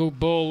 not a good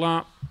ball,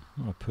 that.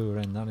 What a poor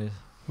end that is.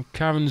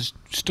 Karen's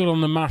stood on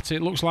the mat.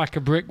 It looks like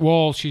a brick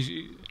wall.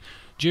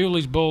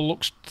 Julie's ball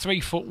looks 3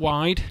 foot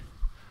wide.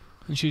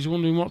 And she's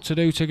wondering what to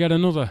do to get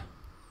another.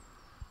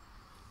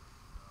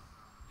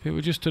 If it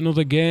were just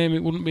another game,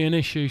 it wouldn't be an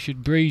issue.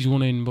 She'd breeze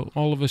one in. But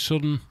all of a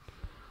sudden,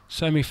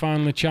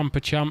 semi-final champ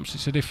of champs,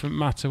 it's a different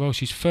matter. Well,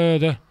 she's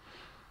further.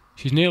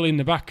 She's nearly in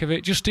the back of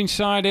it. Just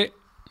inside it.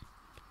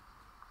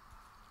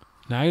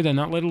 Now then,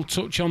 that little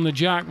touch on the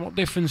jack. What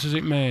difference has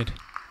it made?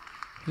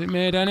 Has it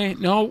made any?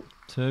 No.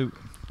 2.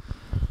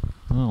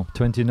 Oh,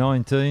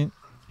 2019.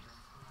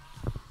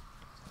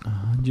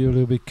 Julie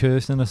will be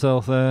cursing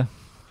herself there.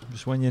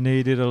 Just when you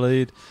needed a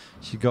lead,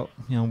 she got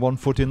 1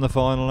 foot in the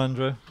final,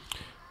 Andrew.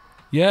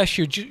 Yeah,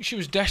 she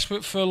was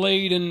desperate for a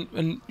lead,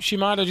 and she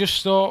might have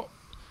just thought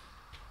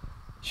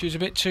she was a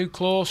bit too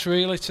close,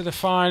 really, to the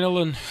final.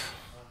 And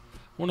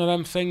one of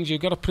them things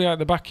you've got to put it out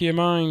the back of your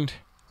mind.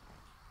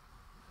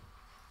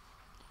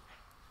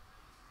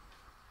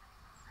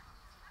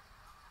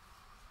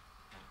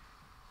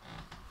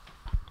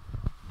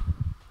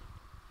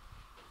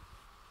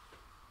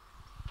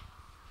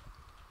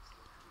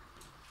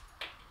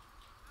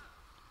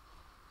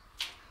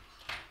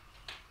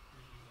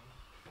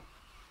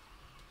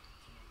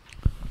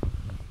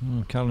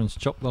 Karen's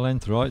chopped the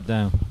length right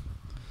down.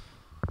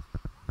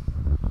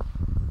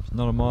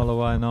 not a mile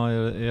away now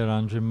here,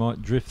 Andrew.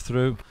 Might drift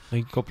through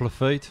a couple of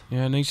feet.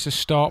 Yeah, needs to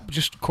stop.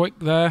 Just quick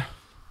there.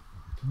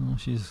 Oh,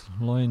 she's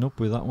lining up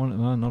with that one,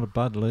 man. Not a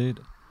bad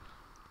lead.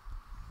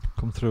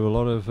 Come through a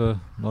lot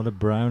of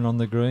brown on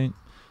the green.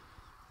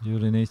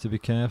 Julie needs to be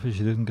careful.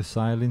 She doesn't go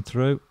sailing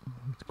through.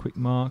 It's a quick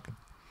mark.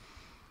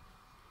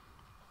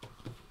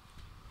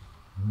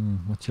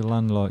 What's your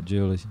land like,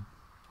 Julie?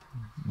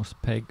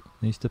 Must peg.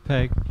 Needs to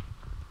peg.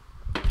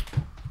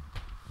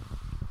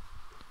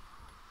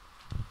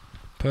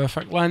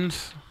 Perfect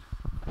length.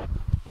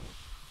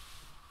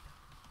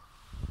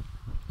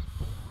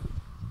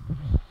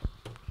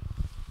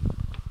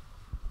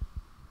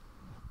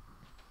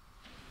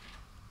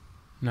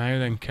 Now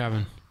then,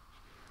 Karen.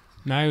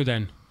 Now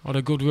then. What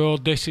a good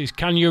road this is.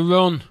 Can you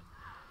run?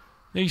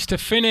 Needs to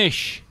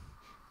finish.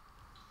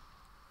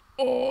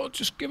 Oh,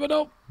 just give it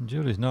up.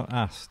 Julie's not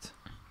asked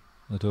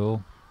at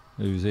all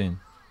who's in.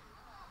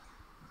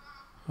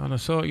 And I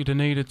thought you'd have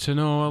needed to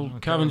know. Well,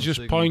 Karen's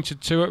just signal.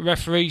 pointed to it.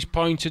 Referee's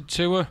pointed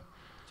to her.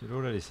 She'd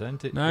already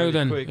sent it. Now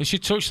then, quick. has she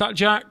touched that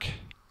jack?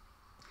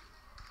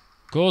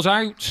 Goes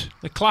out.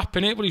 They're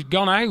clapping it, but he's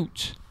gone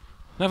out.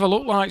 Never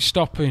looked like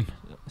stopping.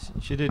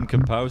 She didn't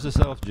compose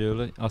herself,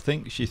 Julie. I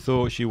think she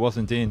thought she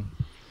wasn't in.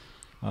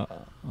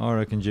 I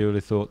reckon Julie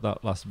thought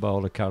that last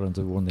bowler Karen's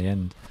had won the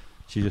end.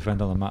 She just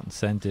went on the mat and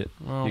sent it.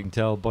 Well, You can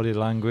tell body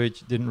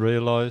language, didn't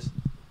realise.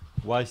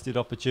 Wasted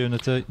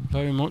opportunity.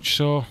 very much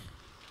so.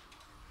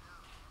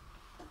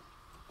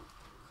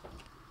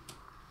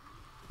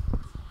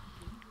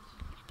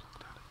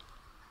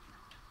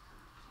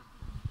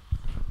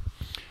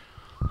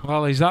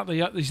 Well, is that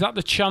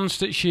the chance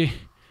that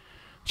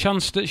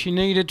she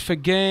needed for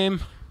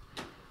game?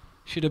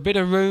 She had a bit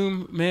of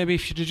room. Maybe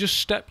if she'd have just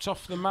stepped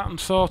off the mat and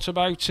thought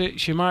about it,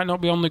 she might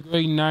not be on the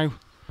green now.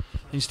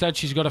 Instead,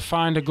 she's got to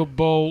find a good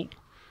ball.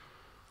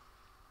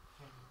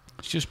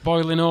 It's just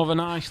boiling over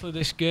nicely,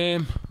 this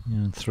game. Yeah,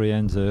 and 3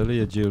 ends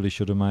earlier. Julie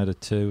should have made a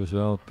 2 as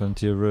well.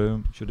 Plenty of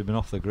room. Should have been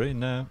off the green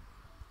now.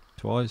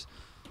 Twice.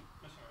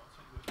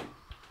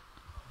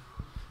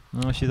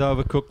 Oh, she's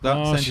overcooked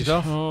that. Sent it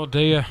off. Oh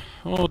dear.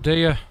 Oh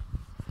dear.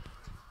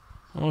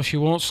 Oh, she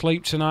won't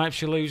sleep tonight if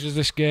she loses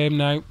this game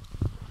now.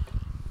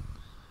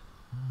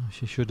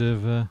 She should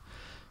have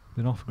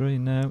been off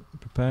green now,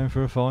 preparing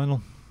for a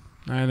final.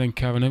 Now then,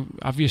 Kevin,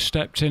 have you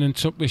stepped in and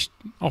took this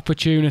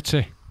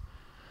opportunity?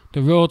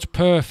 The road's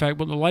perfect,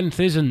 but the length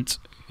isn't.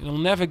 You'll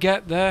never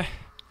get there.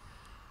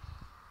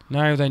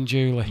 Now then,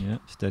 Julie. Yeah,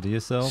 steady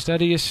yourself.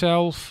 Steady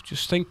yourself.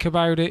 Just think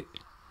about it.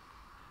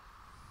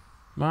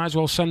 Might as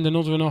well send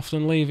another one off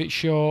than leave it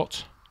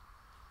short.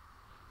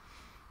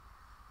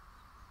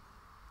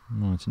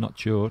 No, it's not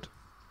short.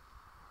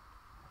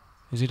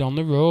 Is it on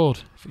the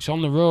road? If it's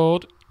on the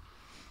road...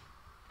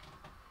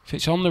 If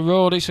it's on the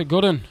road, it's a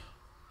good one.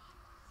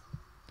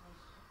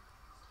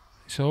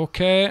 It's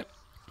okay.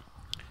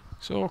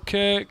 It's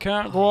okay. It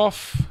can't go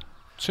off.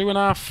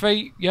 2.5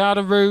 feet, yard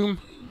of room.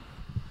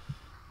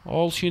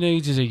 All she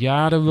needs is a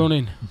yard of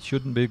running. It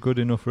shouldn't be good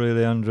enough,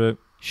 really, Andrew.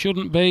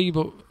 Shouldn't be,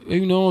 but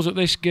who knows at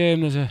this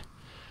game? There's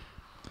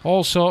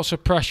all sorts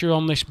of pressure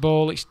on this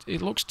ball.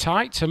 It looks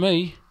tight to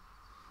me.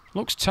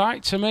 Looks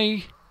tight to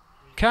me.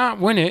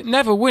 Can't win it.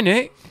 Never win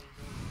it.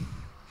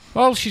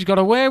 Well, she's got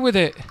away with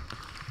it.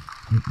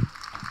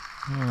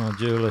 Oh,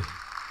 Julie.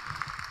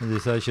 As you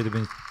say, should have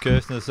been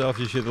cursing herself.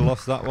 She should have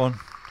lost that one.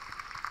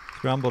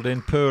 Scrambled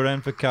in. Poor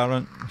end for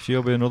Karen.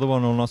 She'll be another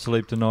one who'll not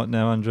sleep tonight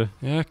now, Andrew.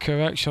 Yeah,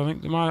 correct. So I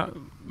think there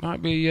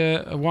might be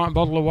a white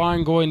bottle of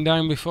wine going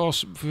down before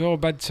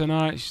bed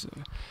tonight. It's a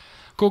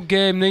good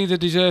game. Neither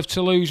deserve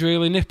to lose,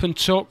 really. Nip and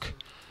tuck.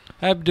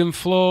 Ebbed and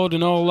flowed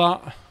and all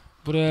that.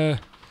 But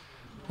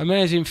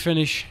amazing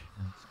finish.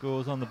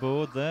 Scores on the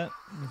board there.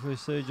 If we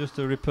see just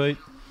a repeat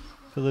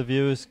for the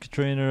viewers,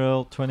 Katrina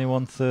Earl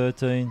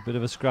 21-13, bit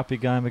of a scrappy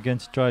game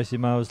against Tracy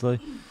Mosely,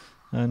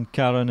 and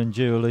Karen and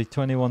Julie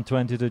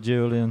 21-20 to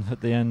Julie, and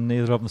at the end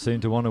neither of them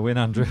seemed to want to win,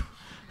 Andrew.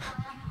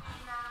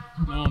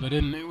 No, they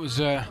didn't. It was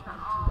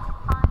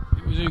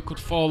who could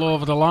fall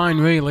over the line,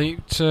 really.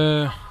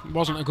 It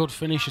wasn't a good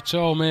finish at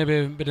all. Maybe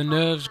a bit of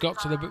nerves got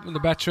to the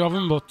better of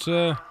them, but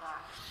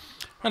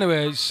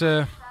anyway,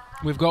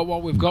 we've got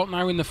what we've got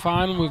now in the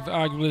final. We've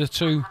arguably the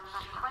two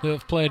that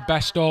have played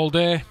best all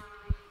day.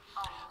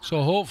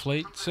 So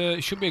hopefully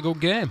it should be a good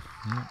game.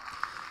 Yeah.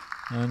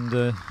 And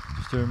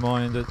just a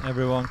reminder that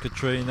everyone,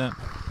 Katrina,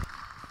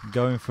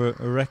 going for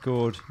a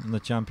record in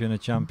the Champion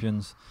of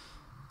Champions.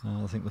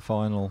 I think the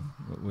final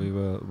that we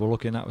were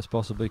looking at was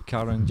possibly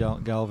Karen,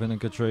 Galvin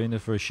and Katrina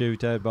for a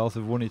shootout. Both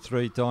have won it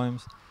 3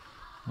 times.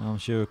 I'm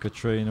sure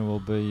Katrina will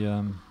be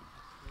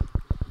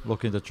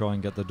looking to try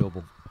and get the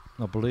double.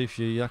 I believe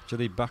she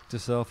actually backed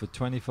herself at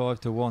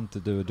 25-1 to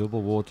do a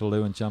double,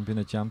 Waterloo and Champion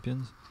of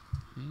Champions.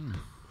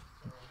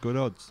 Good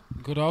odds.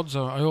 Good odds.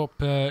 I hope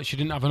she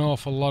didn't have an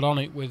awful lot on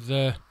it with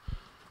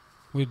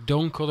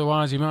Dunk,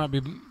 otherwise he might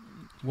be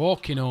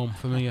walking home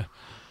from here.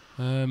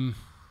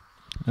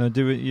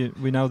 Do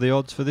we know the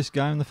odds for this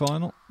game, the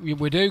final? We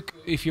do.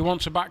 If you want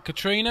to back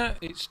Katrina,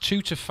 it's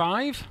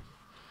 2-5,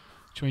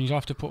 which means you'll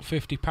have to put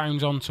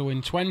 £50 on to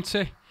win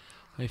 20.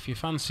 If you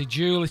fancy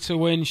Julie to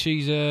win,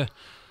 she's a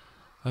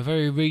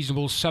very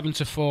reasonable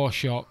 7-4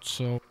 shot.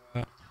 So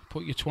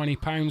put your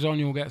 £20 on,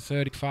 you'll get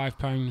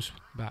 £35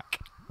 back.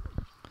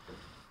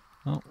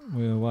 Oh,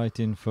 we're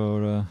waiting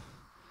for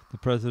the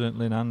President,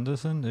 Lynn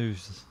Anderson,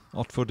 who's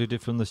hot-footed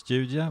it from the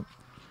studio,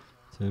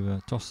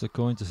 to toss the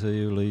coin to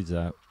see who leads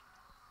out.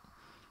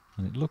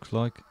 And it looks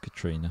like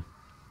Katrina.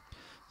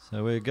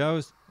 So here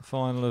goes,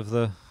 final of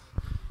the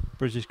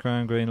British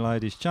Crown Green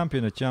Ladies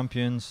Champion of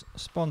Champions,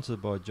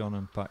 sponsored by John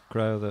and Pat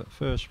Crowther.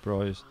 First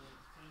prize,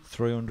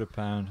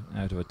 £300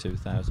 out of a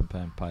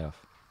 £2,000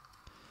 payoff.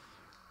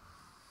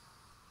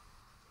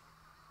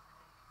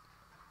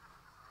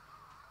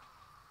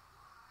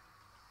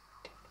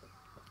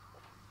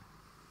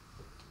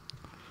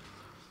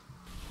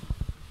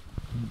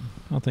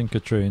 I think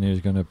Katrina is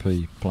going to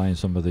be playing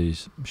some of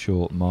these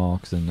short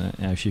marks, and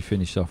how she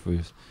finished off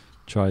with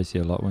Tracy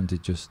a lot, wasn't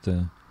it? Just,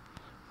 I'm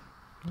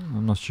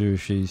not sure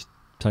if she's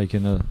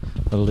taken a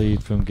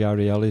lead from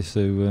Gary Ellis,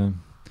 who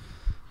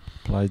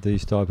played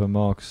these type of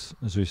marks,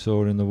 as we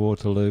saw in the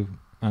Waterloo.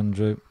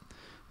 Andrew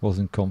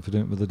wasn't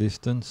confident with the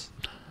distance.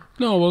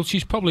 No, well,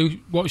 she's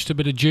probably watched a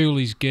bit of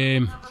Julie's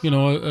game. You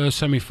know, her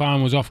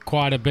semi-final was off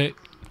quite a bit,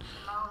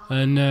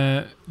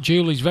 and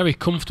Julie's very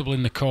comfortable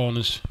in the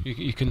corners.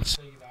 You can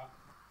see.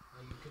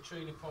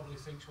 Katrina probably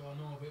thinks, well, I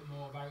know a bit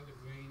more about the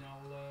green.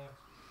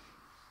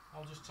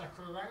 I'll just take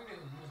her around it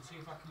and see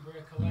if I can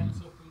break a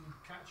length up and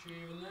catch her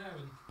here and there.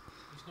 And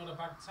it's not a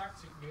bad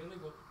tactic, really,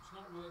 but it's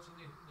not worked at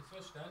the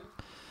first end.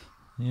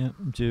 Yeah,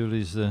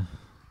 Julie's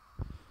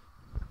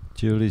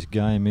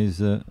game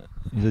is a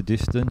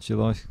distance. She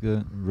likes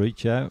to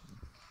reach out.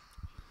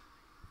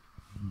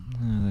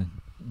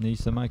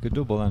 Needs to make a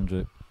double,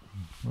 Andrew.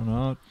 Run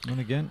hard, run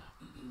again.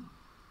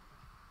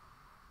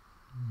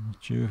 Not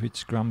sure if it's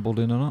scrambled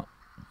in or not.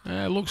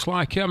 It looks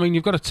like it. I mean,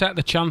 you've got to take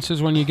the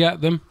chances when you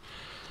get them.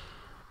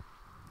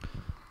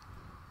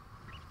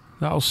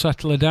 That'll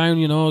settle her down,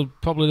 you know.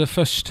 Probably the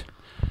first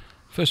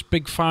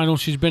big final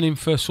she's been in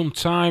for some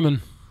time, and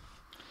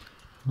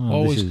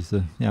always. This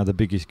is the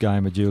biggest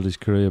game of Julie's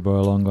career by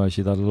a long way.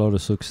 She's had a lot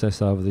of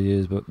success over the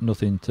years, but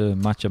nothing to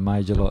match a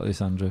major like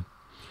this, Andrew.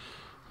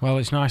 Well,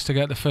 it's nice to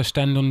get the first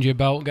end under your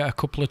belt, get a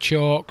couple of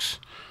chalks.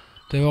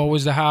 They're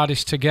always the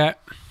hardest to get.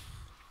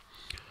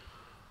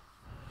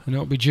 And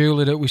it'll be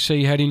Julie that we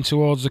see heading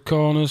towards the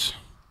corners.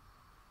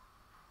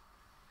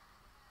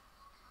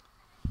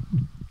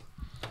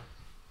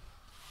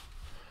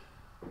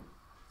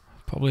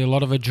 Probably a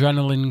lot of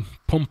adrenaline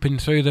pumping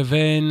through the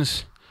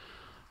veins.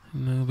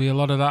 And there'll be a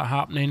lot of that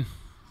happening.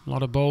 A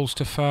lot of balls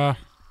to fire.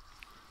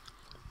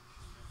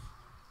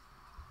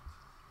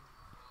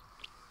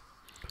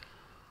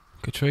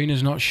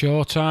 Katrina's not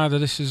short either.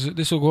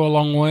 This will go a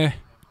long way.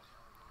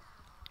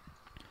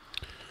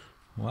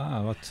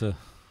 Wow, that's a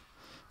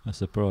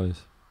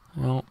surprise.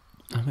 Well,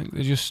 I think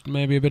there's just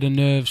maybe a bit of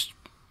nerves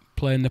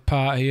playing the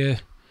part here.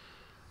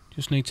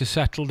 Just need to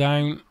settle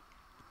down.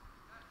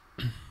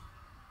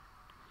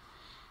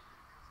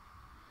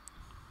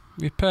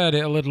 Repaired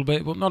it a little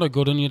bit, but not a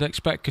good one. You'd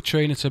expect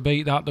Katrina to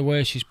beat that the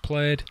way she's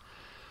played.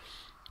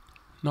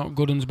 Not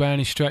good ones by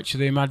any stretch of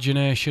the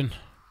imagination.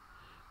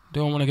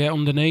 Don't want to get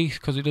underneath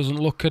because it doesn't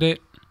look at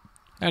it.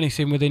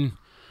 Anything within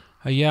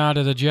a yard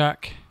of the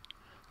jack.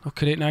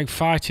 Look at it now,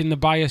 fighting the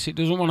bias. It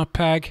doesn't want to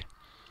peg.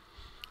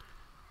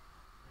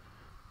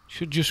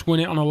 Should just win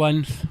it on a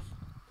length.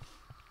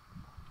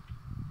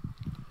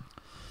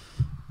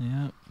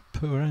 Yeah,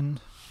 poor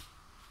end.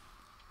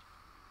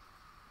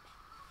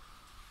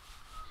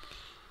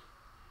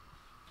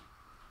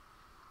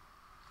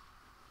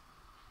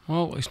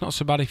 Well, it's not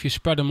so bad if you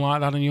spread them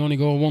like that and you only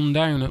go one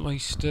down. At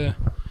least you're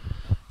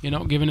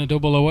not giving a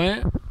double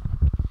away.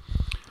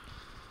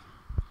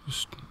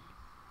 Just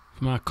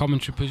from our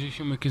commentary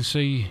position, we can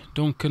see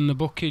Duncan the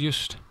bookie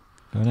just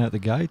going out the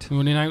gate.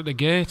 Running out the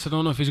gate. I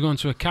don't know if he's going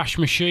to a cash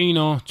machine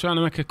or trying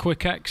to make a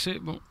quick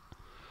exit, but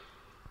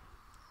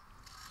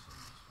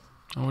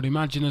I would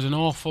imagine there's an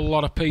awful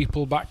lot of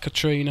people back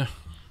Katrina.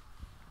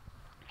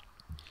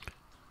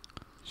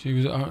 She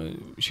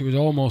was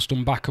almost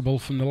unbackable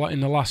from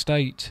in the last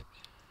 8.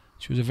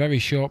 She was a very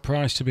short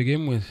price to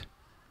begin with.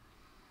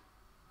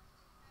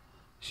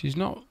 She's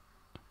not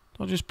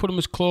just put them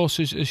as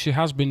close as she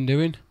has been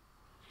doing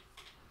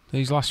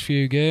these last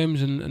few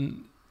games,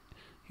 and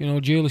you know,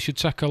 Julie should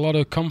take a lot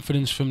of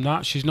confidence from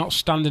that. She's not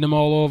standing them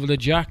all over the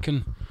jack,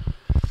 and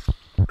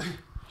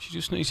she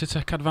just needs to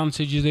take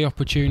advantage of the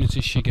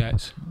opportunities she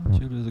gets.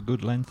 Julie's a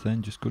good length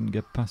then, just couldn't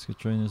get past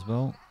Katrina's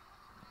ball.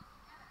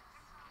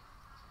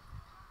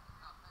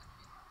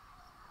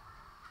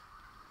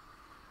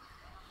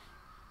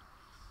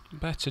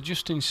 Better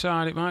just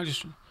inside. It might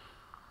just.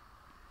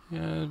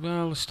 Yeah,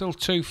 well, they're still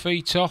 2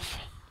 feet off.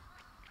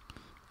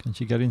 Can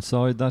she get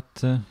inside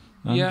that,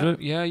 Andrew?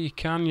 Yeah, you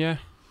can. Yeah,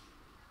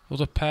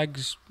 other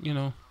pegs, you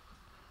know,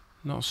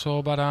 not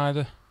so bad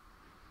either.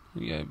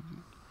 Yeah,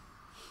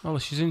 well,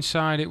 she's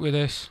inside it with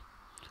this.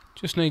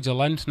 Just needs a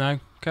length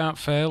now. Can't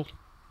fail.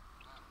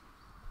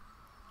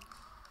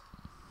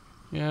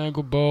 Yeah,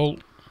 good ball.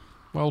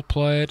 Well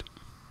played.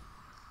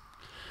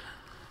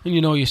 And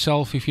you know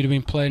yourself, if you'd have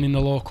been playing in the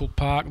local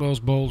park,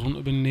 those balls wouldn't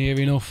have been near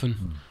enough, and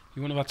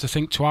you wouldn't have had to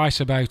think twice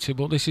about it.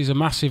 But this is a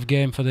massive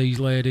game for these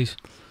ladies.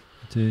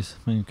 It is.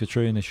 I mean,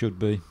 Katrina should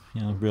be,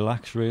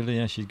 relaxed really.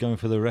 Yeah, she's going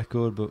for the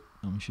record, but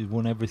she's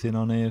won everything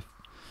on here.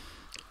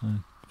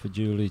 For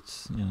Julie,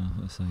 it's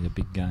let's say a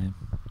big game,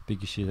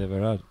 biggest she's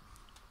ever had.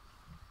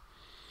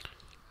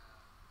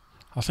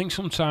 I think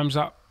sometimes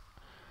that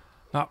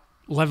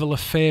level of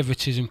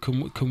favouritism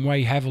can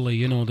weigh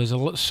heavily. There's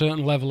a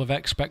certain level of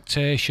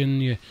expectation.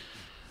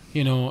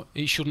 You know,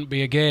 it shouldn't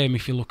be a game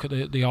if you look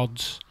at the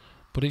odds,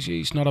 but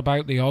it's not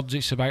about the odds.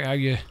 It's about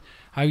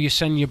how you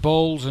send your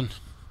balls, and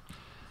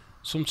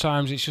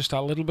sometimes it's just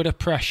that little bit of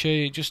pressure.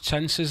 It just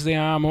tenses the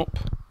arm up.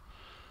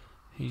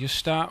 You just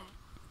start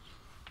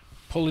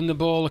pulling the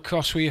ball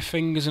across with your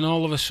fingers, and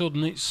all of a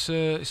sudden it's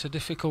a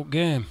difficult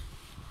game.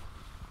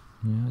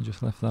 Yeah, I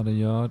just left that a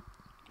yard.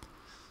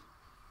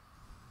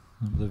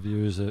 The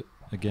viewers are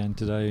again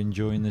today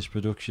enjoying this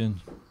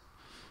production,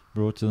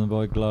 brought to them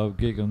by Globe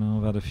Gig. I know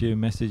I've had a few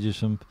messages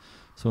from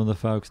some of the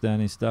folks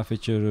down in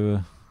Staffordshire who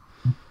are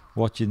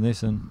watching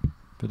this, and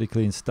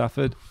particularly in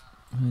Stafford,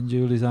 in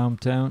Julie's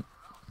hometown,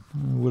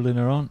 willing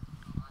her on.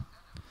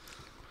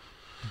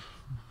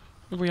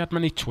 Have we had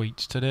many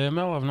tweets today,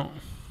 Mel? Have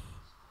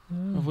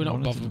we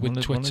not bothered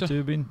with Twitter? One or two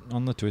have been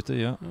on the Twitter,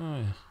 yeah. Oh,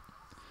 yeah.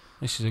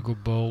 This is a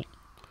good ball.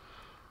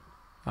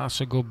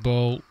 That's a good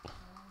ball.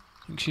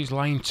 I think she's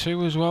line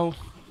 2 as well.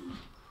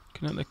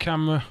 Looking at the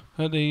camera,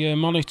 at the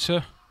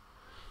monitor.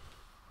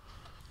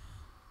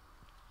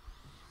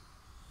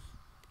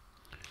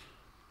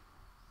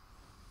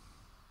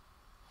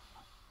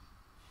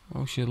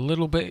 Well, she's a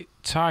little bit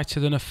tighter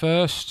than her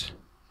first.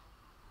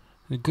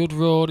 A good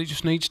road, it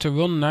just needs to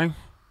run now.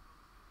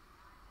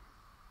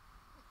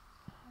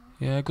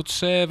 Yeah, good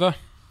saver.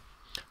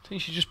 I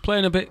think she's just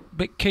playing a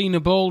bit keener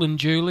ball than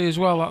Julie as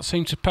well. That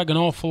seemed to peg an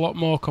awful lot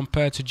more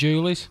compared to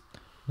Julie's.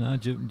 No,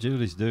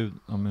 Julie's do.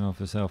 I mean, I've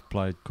myself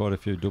played quite a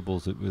few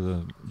doubles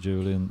with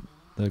Julie, and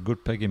they're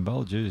good pegging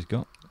ball. Julie's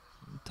got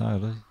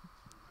Taylor.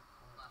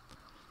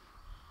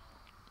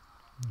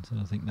 So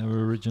I think they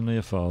were originally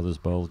a father's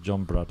bowl,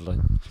 John Bradley.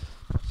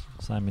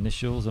 Same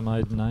initials, her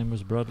maiden name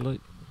was Bradley.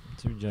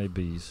 2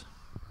 JBs.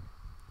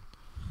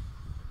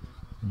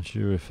 I'm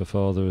sure if her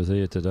father was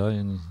here today,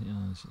 and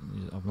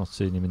I've not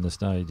seen him in the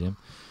stadium,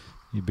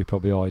 he'd be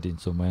probably hiding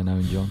somewhere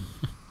knowing John.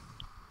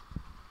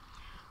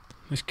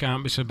 This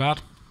can't be so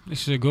bad.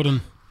 This is a good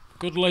one.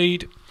 Good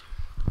lead.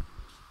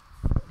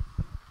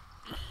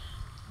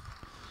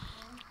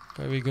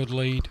 Very good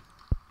lead.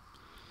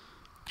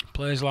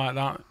 Plays like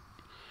that,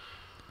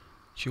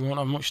 she won't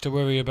have much to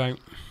worry about.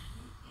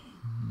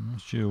 I'm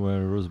not sure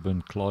where her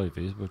husband Clive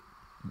is, but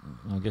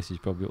I guess he's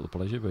probably up the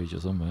pleasure beach or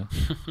somewhere.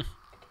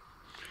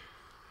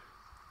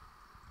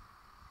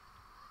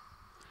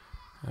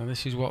 Now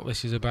this is what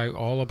this is about,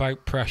 all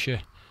about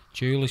pressure.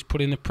 Julie's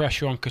putting the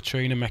pressure on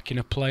Katrina, making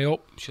her play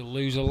up. She'll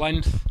lose her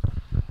length.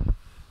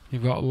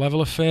 You've got a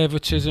level of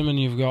favouritism, and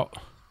you've got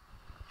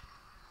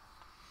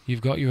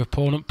your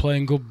opponent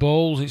playing good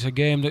balls. It's a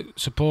game that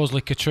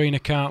supposedly Katrina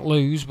can't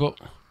lose, but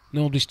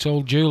nobody's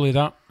told Julie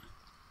that.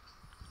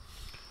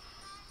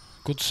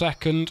 Good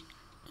second.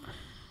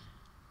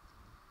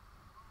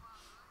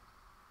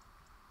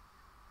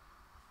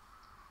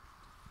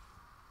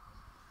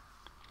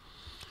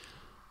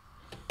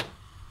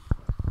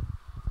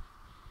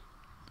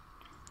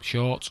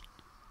 Short,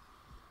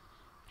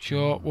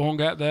 won't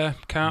get there,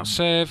 can't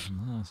save.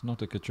 No, it's not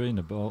a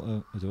Katrina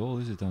ball at all,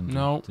 is it, Andrew?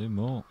 No. 2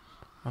 more.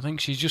 I think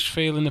she's just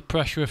feeling the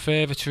pressure of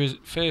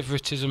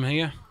favouritism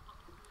here.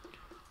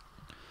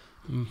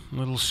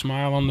 Little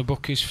smile on the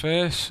bookie's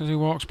face as he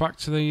walks back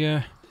to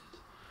the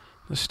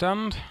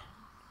stand.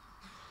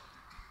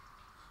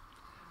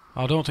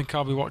 I don't think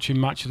I'll be watching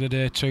Match of the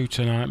Day 2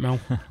 tonight, Mel.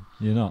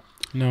 You're not?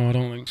 No, I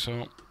don't think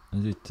so.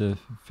 Is it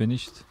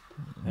finished?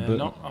 I don't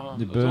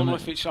know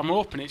if it's. I'm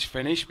hoping it's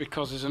finished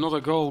because there's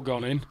another goal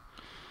gone in.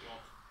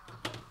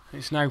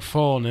 It's now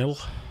 4-0.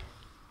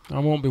 I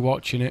won't be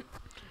watching it.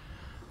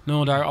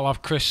 No doubt I'll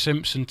have Chris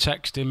Simpson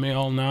texting me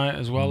all night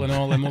as well, and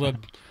all them other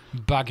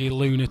baggy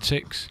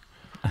lunatics.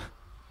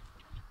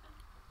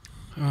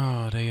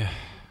 Oh dear.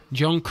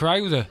 John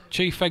Crowther,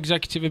 Chief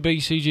Executive of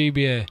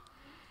BCGBA,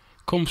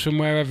 comes from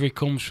wherever he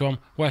comes from,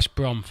 West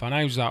Brom fan.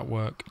 How's that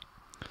work?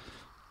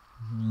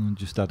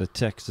 Just had a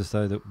text to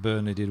say that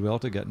Burnley did well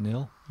to get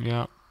 0.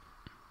 Yeah.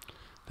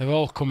 They're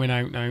all coming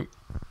out now.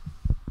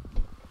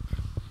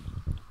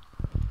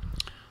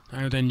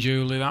 Now then,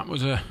 Julie, that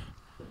was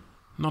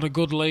not a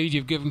good lead.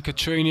 You've given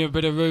Katrina a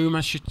bit of room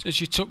as she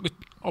took the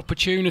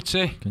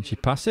opportunity. Can she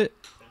pass it?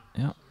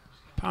 Yeah.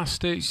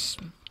 Passed it. It's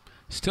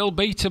still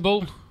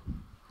beatable.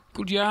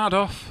 Good yard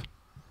off.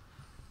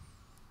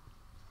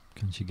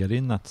 Can she get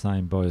in that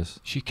same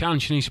bias? She can.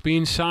 She needs to be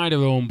inside her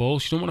own ball.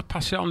 She don't want to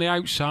pass it on the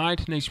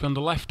outside. Needs to be on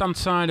the left-hand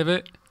side of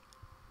it.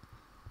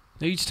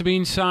 Needs to be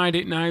inside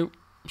it now.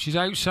 If she's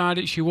outside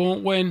it, she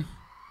won't win.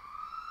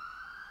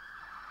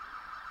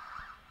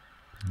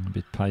 A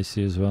bit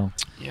pacey as well.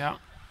 Yeah.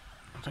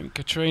 I think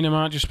Katrina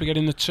might just be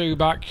getting the 2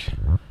 back.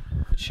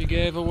 She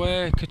gave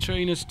away.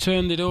 Katrina's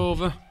turned it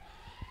over.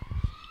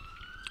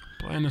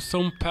 Playing a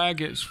thumb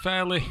peg. It's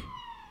fairly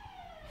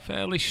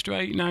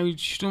straight now.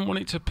 She doesn't want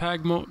it to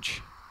peg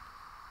much.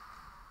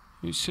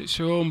 It's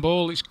her own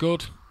ball. It's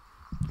good.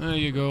 There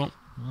you go.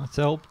 That's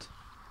helped.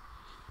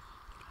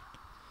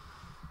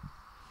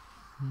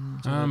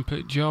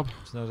 Armpit job.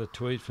 It's another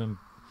tweet from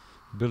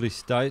Billy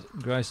State,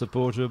 great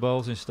supporter of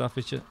bowls in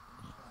Staffordshire.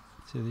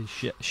 See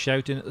he's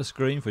shouting at the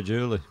screen for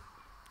Julie.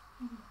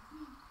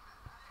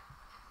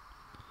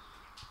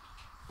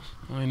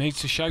 Well, he needs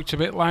to shout a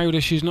bit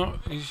louder. She's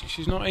not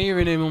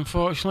hearing him,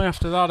 unfortunately,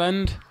 after that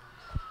end.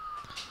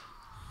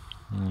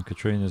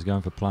 Katrina's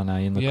going for plan A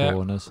in the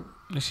corners.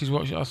 This is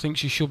what I think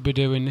she should be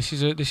doing. This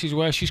is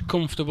where she's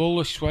comfortable.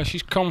 This is where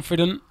she's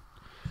confident.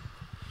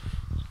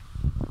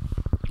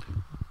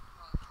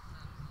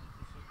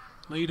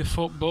 Lead a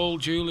football.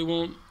 Julie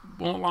won't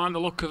like the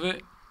look of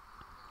it.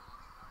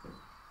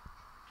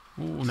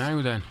 Oh,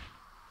 now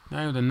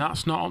then,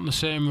 that's not on the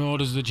same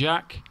road as the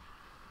jack.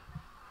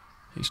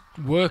 It's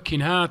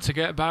working hard to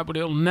get back, but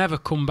it'll never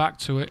come back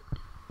to it.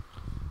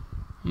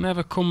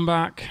 Never come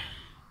back.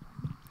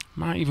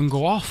 Might even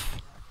go off.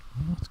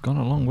 It's gone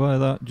a long way,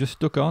 that. Just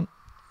stuck on.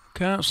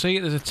 Can't see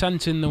it. There's a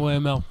tent in the way,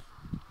 Mel.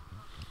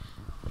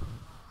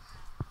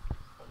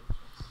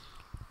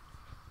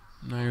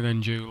 Now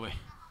then, Julie.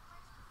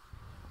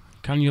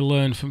 Can you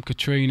learn from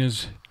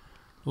Katrina's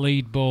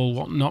lead ball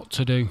what not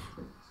to do?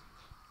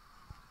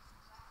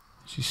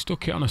 She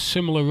stuck it on a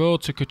similar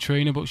road to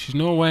Katrina, but she's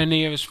nowhere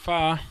near as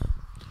far.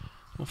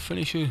 We'll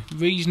finish a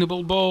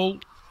reasonable ball.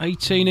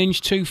 18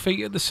 inch, 2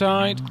 feet at the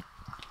side.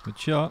 Good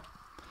shot.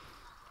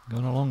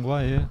 Gone a long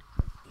way here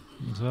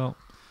as well.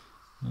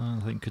 I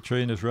think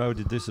Katrina's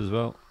roaded this as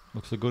well.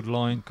 Looks a good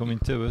line coming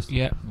to us.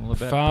 Yeah,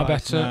 far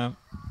better. Now.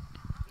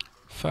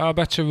 Far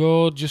better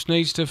road. Just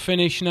needs to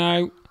finish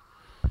now.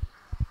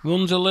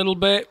 Runs a little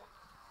bit.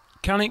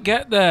 Can it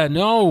get there?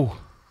 No.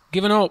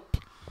 Given up.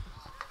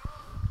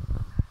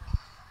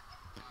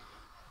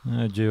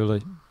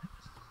 Julie.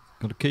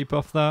 Got to keep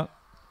off that.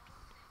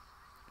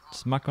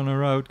 Smack on the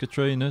road,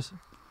 Katrina's.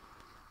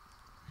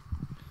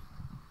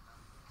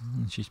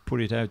 And she's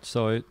put it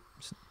outside.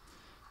 It's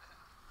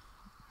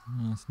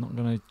not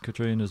going to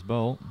Katrina's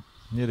ball.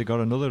 Nearly got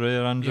another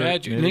here, Andrew. Yeah,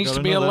 it needs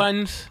to be a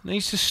length.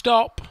 Needs to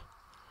stop.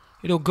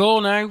 It'll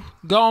go now.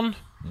 Gone.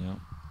 Yeah.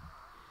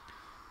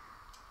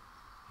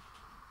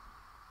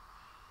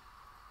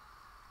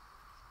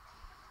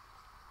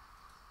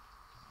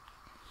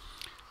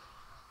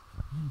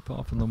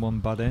 Apart from the one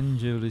bad end,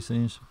 Julie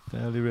seems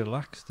fairly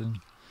relaxed,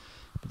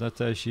 but that's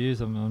how she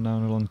is. I've known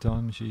her a long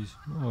time. She's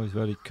always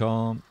very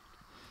calm.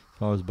 As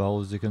far as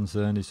bowlers are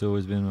concerned, it's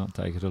always been not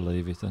take it or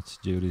leave it. That's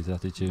Julie's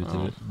attitude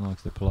to it.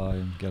 Likes to play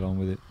and get on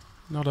with it.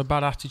 Not a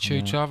bad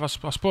attitude to have. I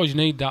suppose you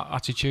need that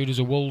attitude as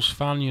a Wolves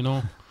fan, you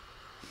know.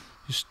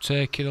 Just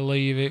take it or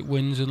leave it,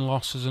 wins and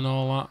losses and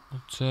all that.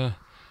 But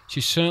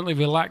she's certainly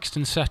relaxed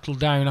and settled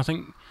down. I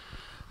think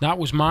that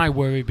was my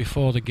worry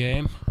before the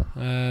game.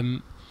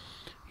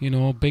 You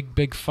know,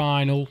 big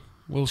final.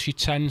 Will she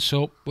tense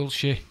up? Will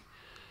she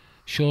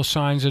show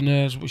signs of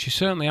nerves? But she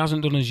certainly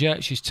hasn't done as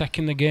yet. She's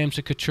taking the game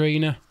to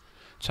Katrina,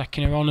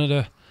 taking her on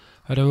at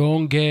her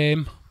own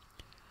game.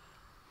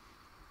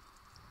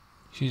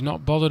 She's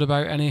not bothered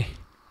about any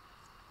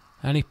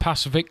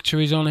past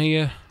victories on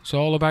here. It's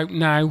all about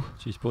now.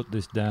 She's put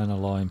this down a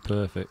line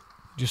perfect.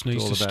 Just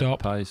needs to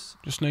stop. Pace.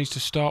 Just needs to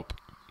stop.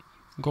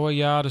 Go a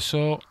yard or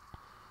so.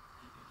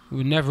 We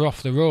were never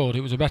off the road.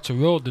 It was a better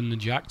road than the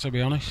jack, to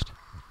be honest.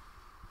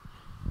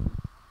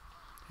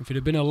 If it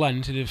had been a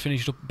length, it'd have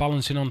finished up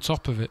balancing on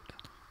top of it.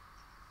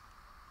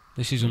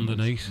 This is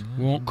underneath.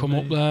 Won't come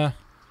up there.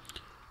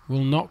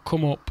 Will not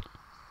come up.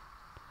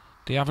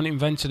 They haven't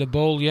invented a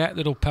ball yet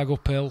that'll peg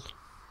uphill.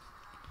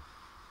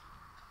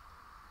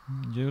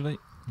 Julie,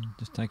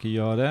 just take a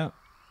yard out.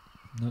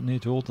 Don't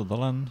need to alter the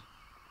land.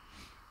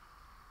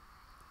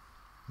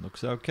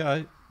 Looks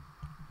okay.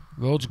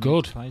 Road's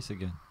good. Pace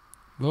again.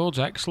 Road's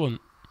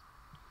excellent.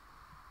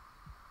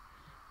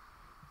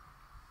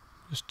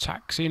 Just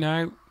taxi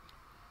now.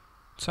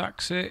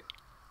 Taxi.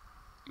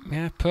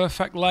 Yeah,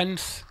 perfect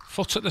length.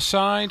 Foot at the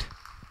side.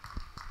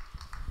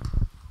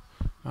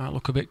 Might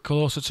look a bit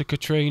closer to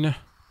Katrina.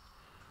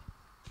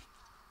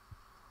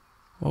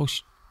 Oh,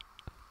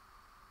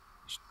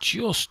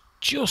 she's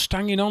just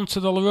hanging on to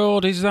the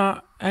road. Is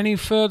that any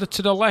further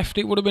to the left?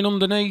 It would have been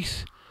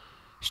underneath.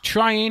 She's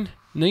trying.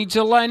 Needs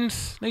a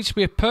length. Needs to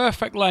be a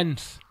perfect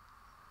length.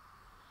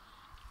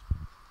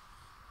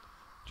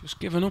 Just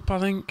given up, I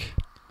think.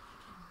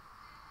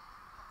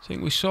 I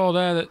think we saw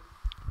there that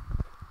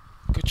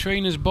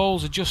Katrina's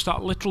balls are just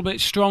that little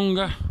bit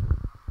stronger.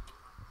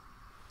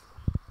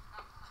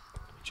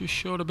 Just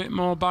showed a bit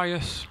more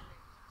bias.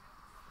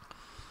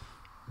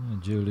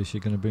 Julie,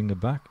 she's going to bring her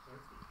back.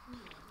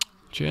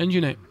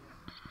 Changing it.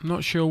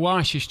 Not sure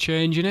why she's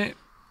changing it.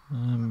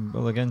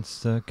 Well,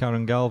 against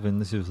Karen Galvin,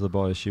 this was the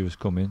bias she was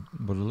coming,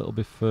 but a little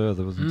bit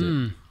further, wasn't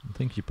it? I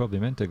think she probably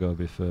meant to go a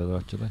bit further,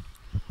 actually.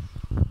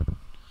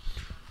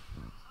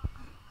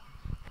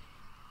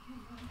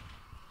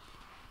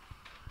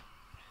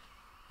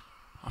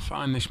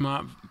 find this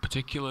might be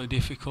particularly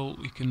difficult.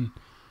 You can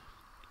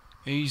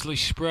easily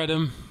spread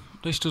them.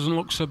 This doesn't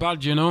look so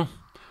bad, you know.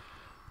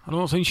 I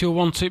don't think she'll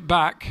want it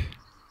back.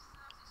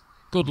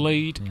 Good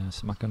lead. Yeah,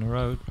 smack on the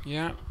road.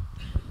 Yeah.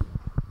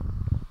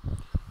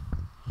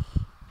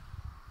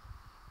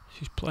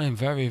 She's playing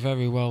very,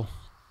 very well.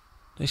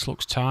 This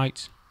looks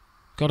tight.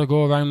 Got to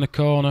go around the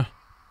corner.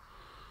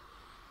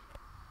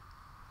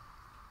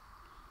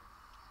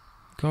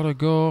 Got to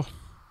go.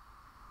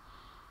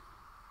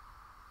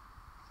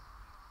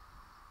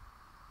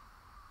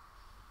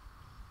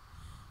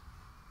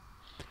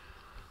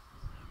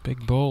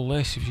 Big ball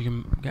this, if she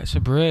can get a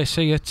brace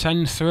here.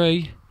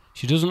 10-3.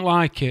 She doesn't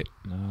like it.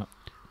 No.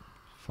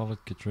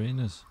 Followed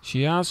Katrina's.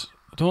 She has.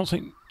 I don't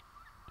think...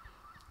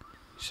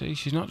 See,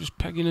 she's not just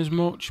pegging as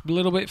much. A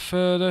little bit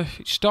further.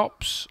 It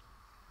stops.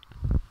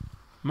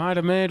 Might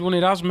have made one.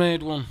 It has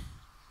made one.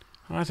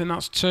 I think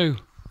that's 2.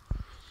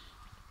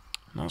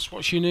 And that's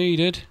what she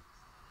needed.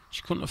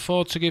 She couldn't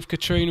afford to give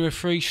Katrina a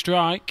free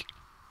strike.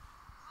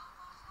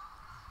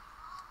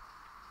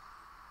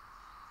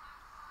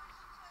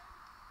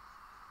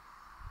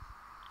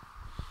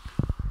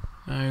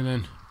 Now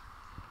then,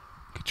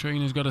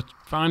 Katrina's got to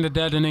find a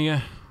dead in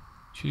here.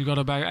 She's got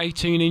about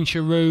 18-inch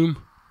of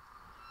room.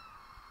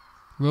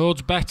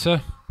 Road's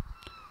better.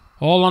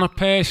 All on a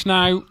pace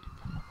now.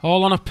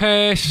 All on a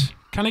pace.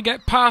 Can it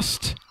get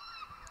past?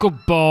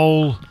 Good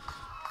ball.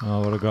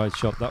 Oh, what a great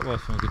shot that was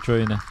from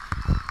Katrina.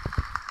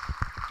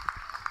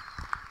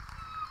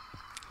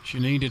 She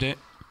needed it.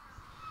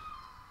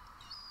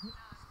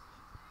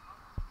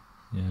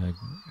 Yeah,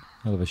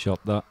 hell of a shot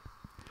that.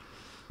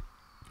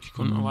 She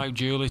couldn't allow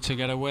Julie to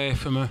get away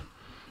from her.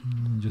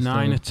 Just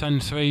 9 or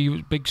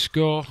 10-3, big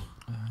score.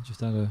 Just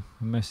had a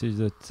message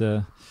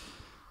that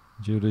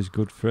Julie's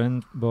good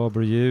friend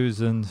Barbara Hughes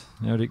and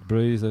Eric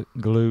Breeze are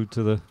glued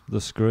to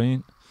the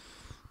screen.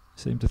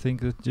 Seem to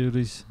think that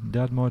Julie's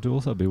dad might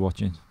also be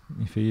watching.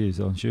 If he is,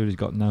 I'm sure he's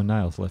got no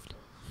nails left.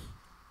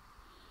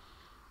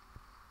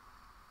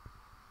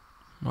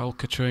 Well,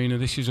 Katrina,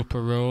 this is up a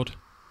road.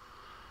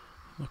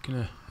 Looking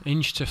an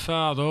inch too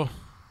far though.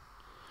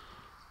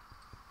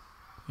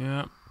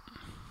 Yeah.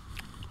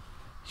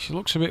 She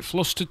looks a bit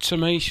flustered to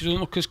me. She doesn't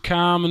look as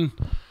calm and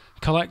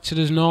collected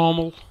as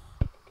normal.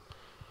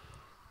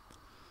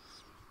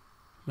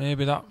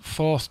 Maybe that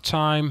 4th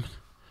time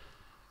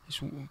is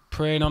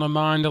preying on her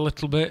mind a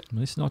little bit.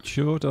 It's not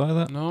short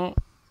either. No,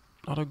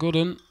 not a good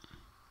one.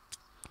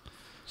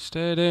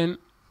 Stayed in.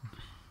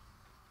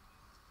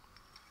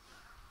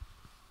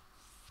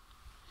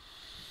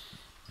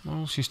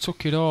 Well, she's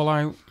took it all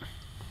out.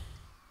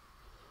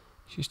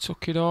 She's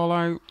took it all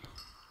out.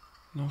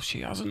 No,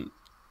 she hasn't.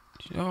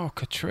 Oh,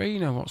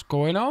 Katrina, what's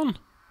going on?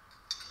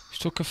 She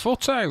took her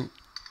foot out.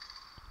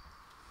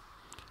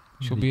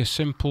 She'll be a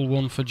simple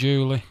one for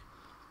Julie.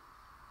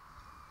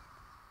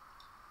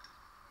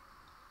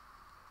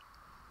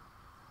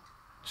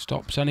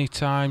 Stops any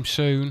time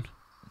soon.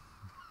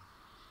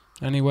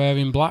 Anywhere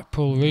in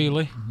Blackpool,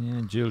 really.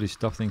 Yeah, Julie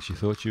stopped. I think she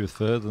thought she was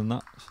further than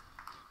that.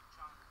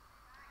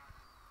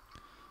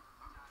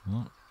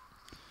 Well,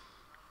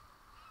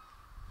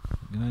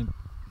 again,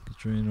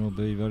 Katrina will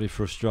be very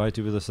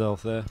frustrated with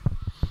herself there.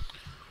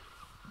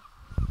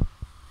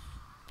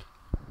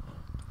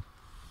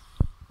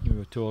 We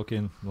were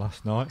talking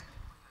last night.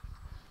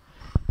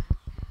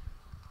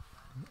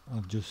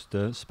 I've just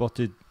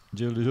spotted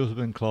Julie's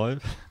husband,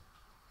 Clive.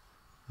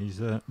 He's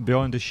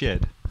behind a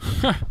shed.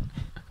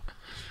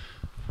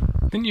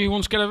 Didn't you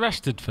once get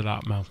arrested for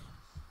that, Mel?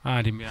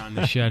 Hiding behind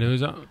the shed, or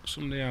was that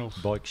somebody else?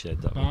 Bike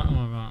shed, that Right, one.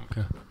 oh, right,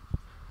 okay.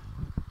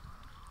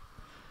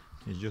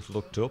 He's just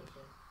looked up,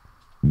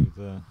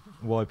 with,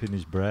 wiping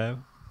his brow.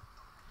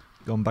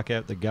 Gone back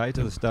out the gate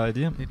of the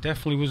stadium. It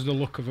definitely was the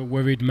look of a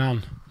worried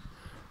man.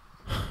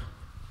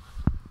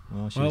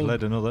 Well, she's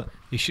led another.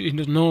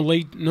 There's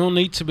no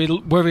need to be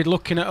worried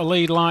looking at a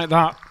lead like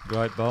that.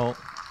 Great ball.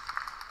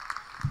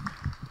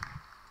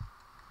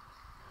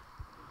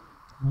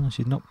 Well,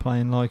 she's not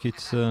playing like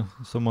it's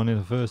someone in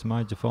the first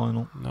major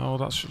final. No,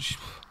 that's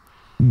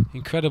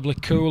incredibly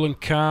cool and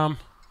calm.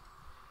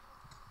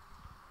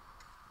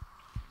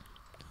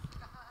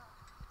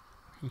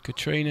 And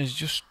Katrina's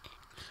just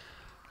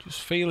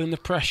feeling the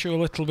pressure a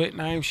little bit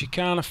now. She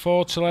can't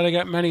afford to let her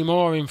get many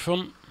more in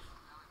front.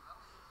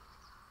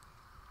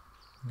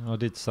 I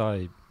did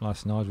say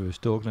last night, we was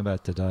talking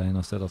about today, and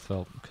I said I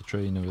felt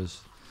Katrina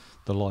was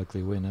the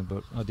likely winner,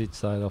 but I did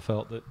say I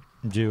felt that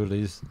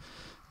Julie's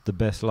the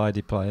best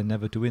lady player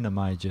never to win a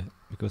major,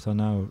 because I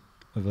know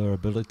of her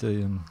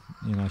ability, and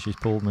you know she's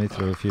pulled me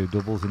through a few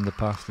doubles in the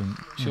past, and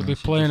She'll be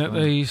playing at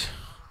these.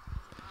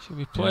 She'll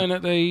be playing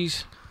at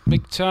these.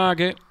 Big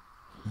target.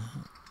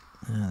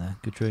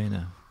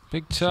 Katrina.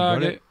 Big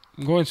target.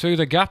 Going through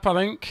the gap, I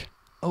think.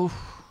 Oh,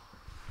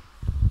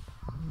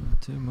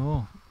 2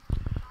 more.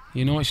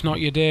 You know it's not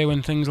your day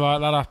when things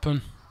like that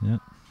happen. Yeah.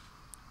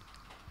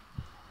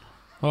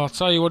 Well, I'll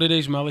tell you what it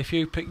is, Mel. If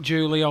you picked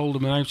J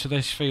Alderman out of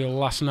this field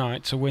last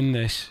night to win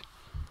this,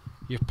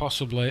 you're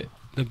possibly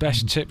the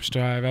best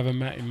tipster I've ever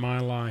met in my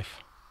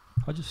life.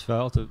 I just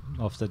felt it.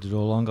 I've said it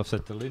all along. I've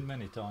said to Lynn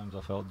many times.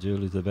 I felt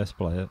Julie's the best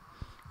player.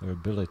 Her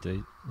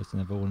ability, it's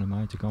never won a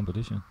major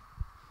competition.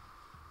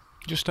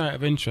 Just out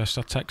of interest,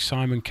 I texted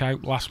Simon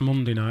Cowp last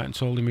Monday night and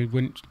told him he'd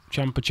win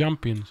Champ of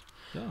Champions,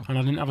 and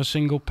I didn't have a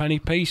single penny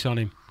piece on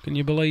him. Can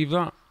you believe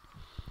that?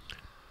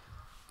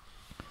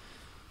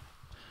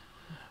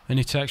 And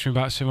he texted me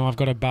back saying, well, I've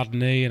got a bad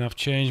knee and I've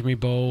changed my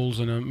bowls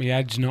and my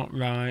head's not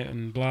right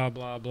and blah,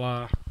 blah,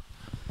 blah.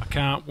 I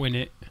can't win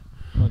it.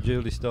 Well,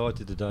 Julie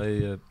started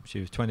today. She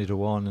was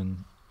 20-1,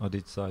 and I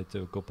did say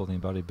to a couple, I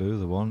think Barry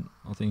Booth won.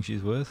 I think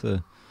she's worth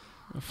a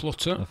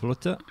flutter. A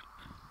flutter.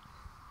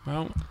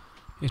 Well,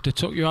 if they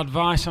took your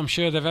advice, I'm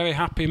sure they're very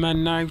happy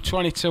men now.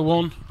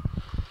 20-1.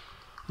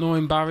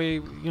 Knowing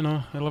Barry, you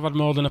know, he'll have had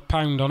more than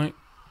 £1 on it.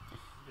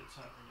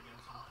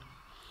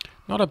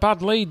 Not a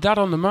bad lead, that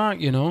on the mark,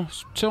 you know.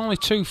 It's only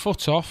 2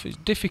 foot off. It's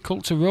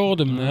difficult to roar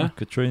them there.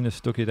 Katrina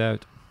stuck it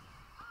out.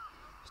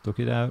 Stuck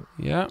it out.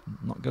 Yeah.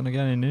 Not going to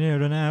get in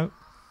here and out.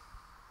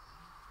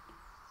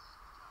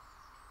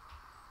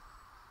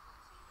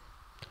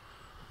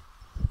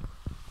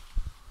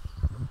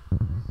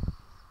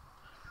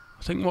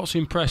 I think what's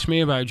impressed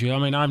me about you, I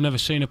mean, I've never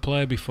seen her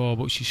play before,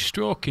 but she's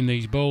stroking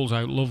these bowls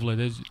out lovely.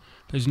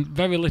 There's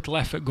very little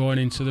effort going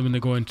into them, and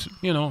they're going to,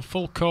 you know,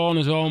 full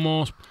corners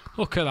almost.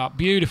 Look at that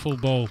beautiful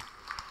bowl.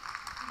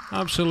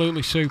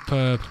 Absolutely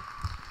superb.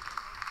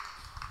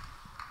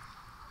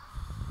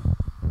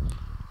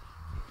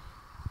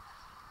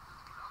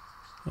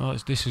 Oh,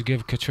 this has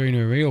given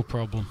Katrina a real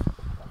problem.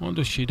 What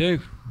does she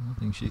do? I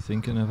think she's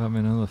thinking of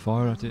having another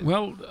fire at it.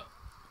 Well,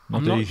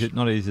 not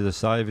easy to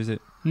save, is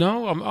it?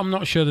 No, I'm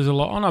not sure there's a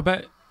lot on. I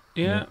bet,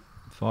 yeah.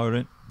 Fire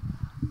it.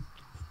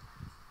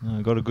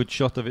 I got a good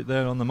shot of it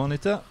there on the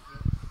monitor.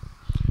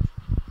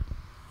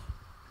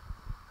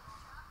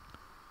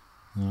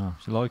 Oh,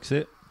 she likes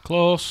it.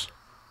 Close.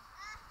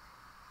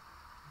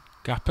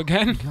 Gap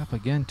again. Gap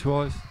again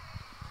twice.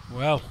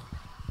 Well.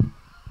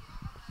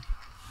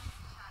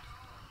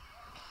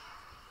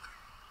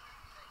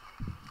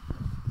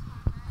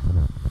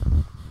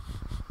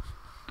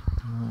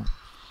 Oh,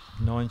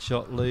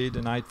 9-shot lead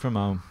and 8 from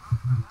home.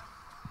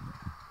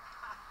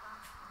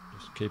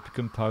 Just keep your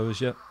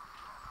composure.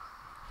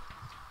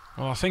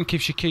 Well, I think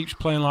if she keeps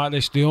playing like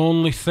this, the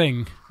only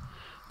thing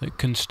that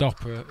can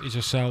stop her is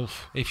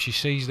herself. If she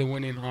sees the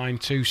winning line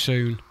too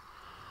soon,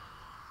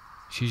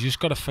 she's just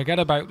got to forget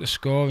about the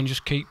score and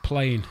just keep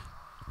playing.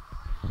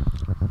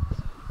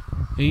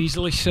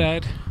 Easily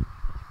said.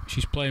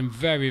 She's playing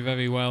very,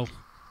 very well.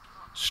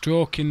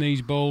 Stroking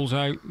these balls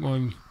out,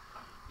 going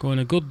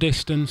a good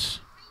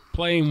distance,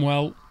 playing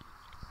well.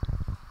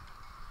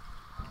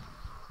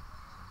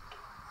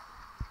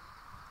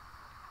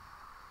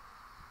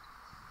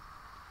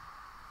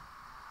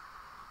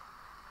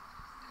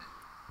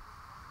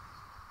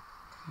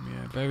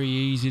 Yeah, very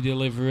easy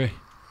delivery.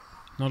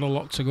 Not a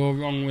lot to go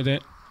wrong with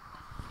it.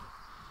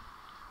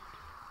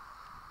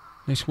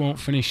 This won't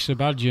finish so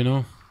bad, you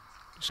know.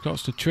 It's got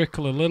to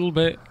trickle a little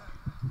bit.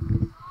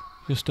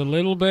 Just a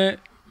little bit.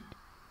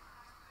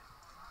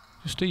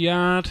 Just a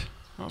yard.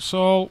 That's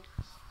all.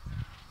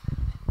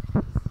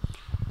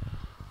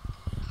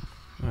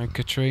 And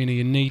Katrina,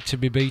 you need to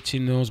be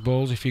beating those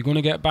balls. If you're going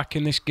to get back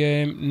in this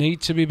game,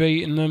 need to be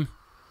beating them.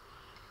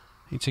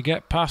 Need to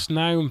get past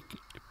now and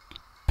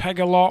peg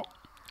a lot.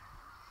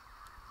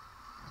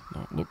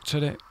 Not looked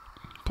at it.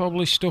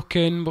 Probably stuck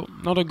in, but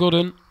not a good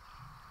one.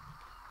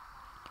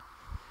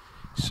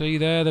 See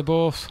there, they're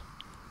both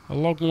a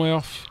long way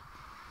off.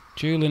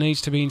 Julie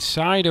needs to be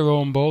inside her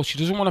own ball. She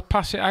doesn't want to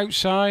pass it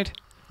outside.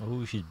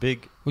 Oh, she's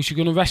big. Was she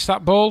going to rest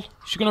that ball?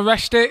 She's going to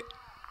rest it.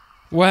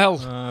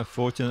 Well.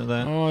 Fortunate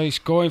there. Oh, he's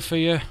going for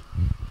you.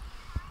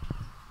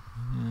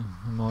 Yeah,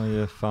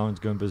 my phone's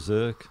going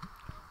berserk.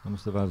 I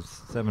must have had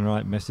 7 or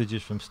 8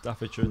 messages from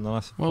Staffordshire in the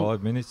last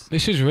 5 minutes.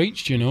 This has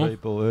reached, you know.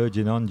 People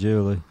urging on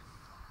Julie.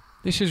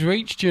 This has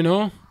reached, you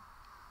know.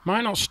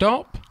 Might not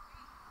stop.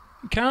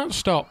 It can't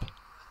stop.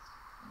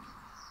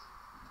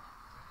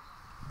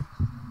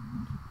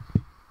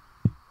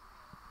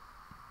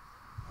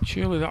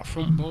 Surely that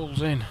front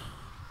ball's in.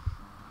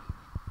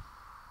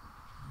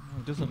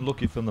 It doesn't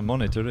look it from the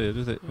monitor here,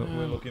 does it? But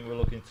we're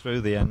looking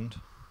through the end.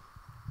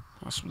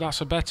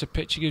 That's a better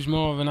pitch. It gives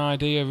more of an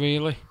idea,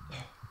 really.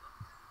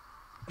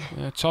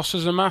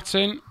 Tosses the mat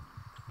in.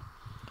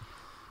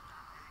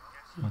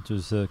 That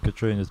was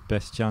Katrina's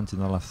best chance in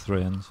the last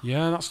 3 ends.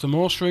 Yeah, that's the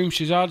most room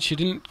she's had. She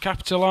didn't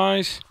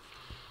capitalise.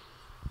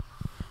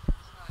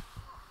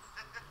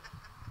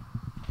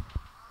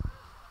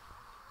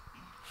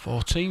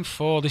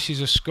 (14-4). This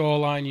is a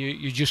scoreline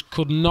you just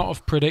could not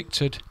have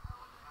predicted.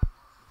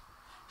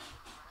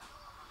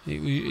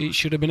 It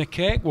should have been a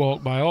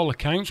cakewalk by all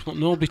accounts, but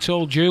nobody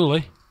told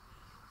Julie.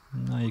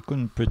 No, you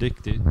couldn't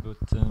predict it, but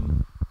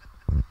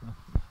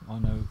I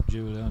know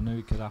Julie. I knew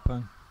it could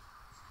happen.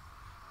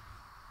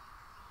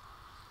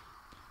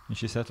 And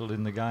she settled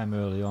in the game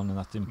early on, and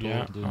that's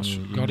important.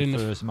 Yeah, in the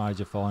first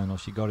major final,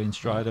 she got in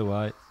straight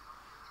away,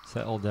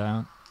 settled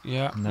down.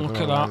 Yeah, never look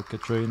at that.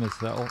 Katrina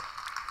settle.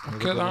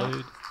 Look at that.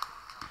 Lead.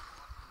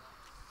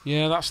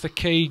 Yeah, that's the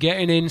key.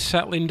 Getting in,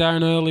 settling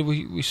down early.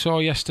 We saw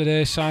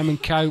yesterday Simon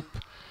Cowp.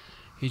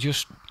 He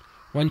just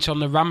went on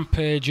the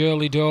rampage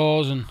early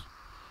doors and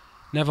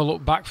never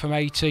looked back from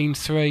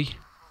 18-3.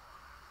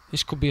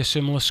 This could be a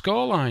similar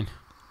scoreline.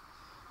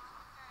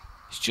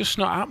 It's just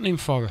not happening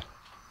for her.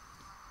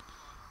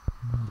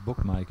 The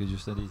bookmaker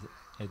just had his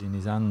head in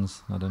his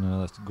hands. I don't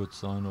know if that's a good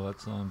sign or bad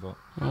sign, but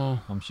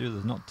I'm sure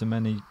there's not too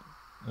many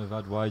who've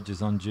had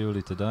wages on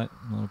Julie today. A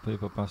lot of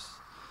people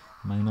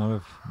may not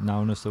have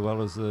known her so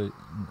well as the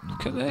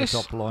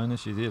top liner.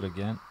 She's here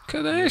again. Look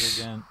at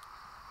this. Again.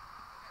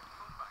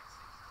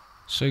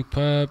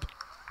 Superb.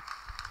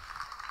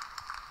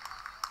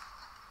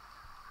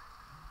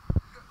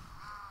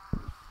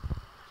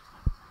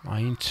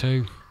 Line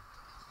 2. Can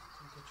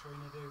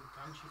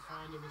she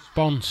find a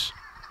response?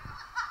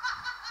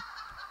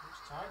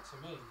 Looks tight to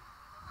me.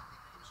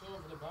 It's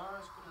over the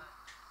bar.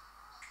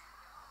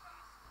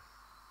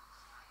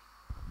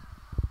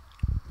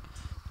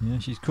 Yeah,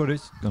 she's cut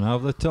it. Gonna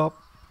have the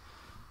top.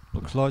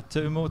 Looks like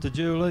 2 more to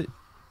Julie.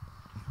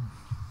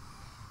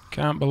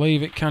 Can't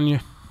believe it, can you?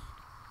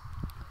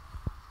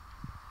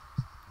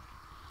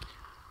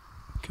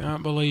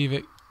 Can't believe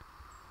it.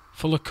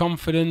 Full of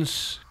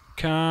confidence,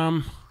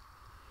 calm.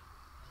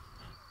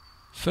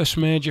 First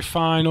major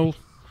final.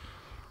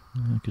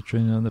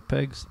 Katrina on the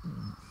pegs.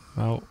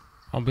 Well,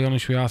 I'll be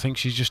honest with you, I think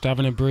she's just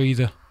having a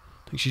breather.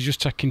 I think she's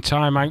just taking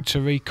time out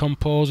to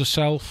recompose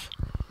herself.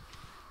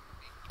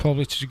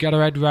 Probably to get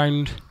her head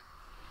round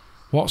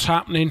what's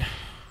happening.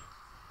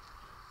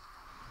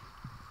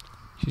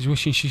 She's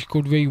wishing she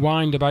could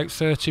rewind about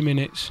 30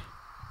 minutes.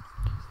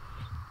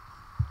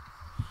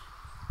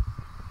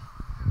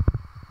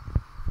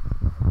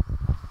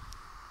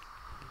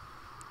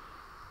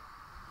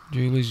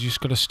 Julie's just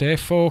got to stay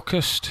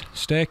focused,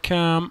 stay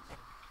calm.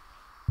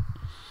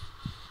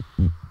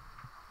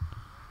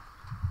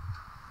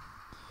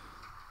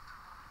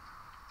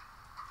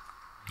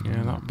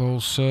 Yeah, that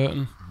ball's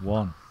certain.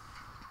 1.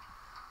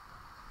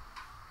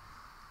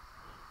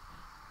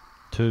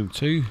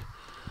 2.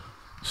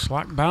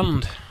 Slack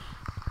band.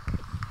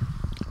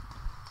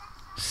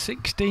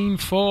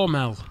 16-4,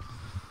 Mel.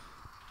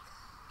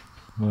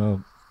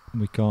 Well,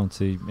 we can't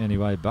see any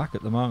way back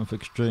at the moment for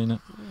Katrina.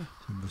 Yeah.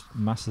 She was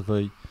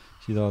massively.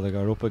 She's either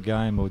got up a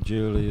game or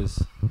Julie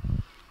has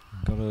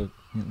got to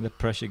let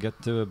pressure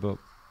get to her, but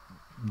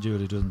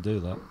Julie doesn't do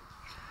that.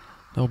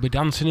 They'll be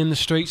dancing in the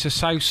streets of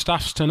South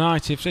Staffs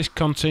tonight if this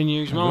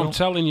continues. No, I'm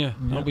telling you. Yeah.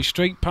 There'll be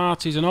street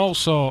parties and all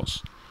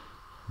sorts.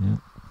 Yeah.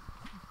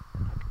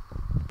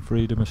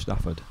 Freedom of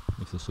Stafford,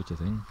 if there's such a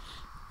thing.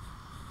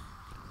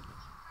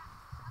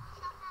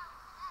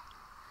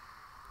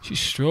 She's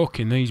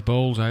stroking these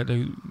balls out.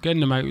 They're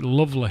getting them out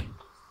lovely.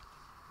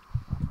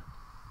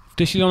 If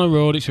this is on a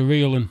road, it's a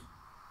real one.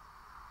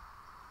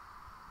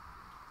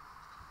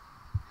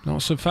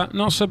 Not so bad.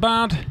 Not so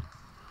bad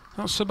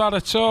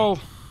at all.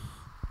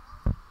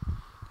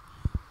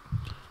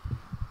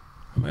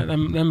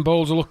 Them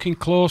balls are looking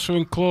closer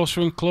and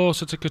closer and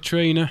closer to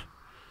Katrina.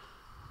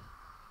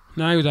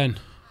 Now then.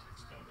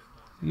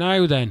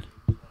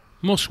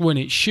 Must win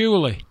it,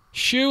 surely.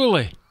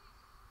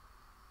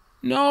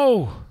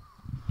 No.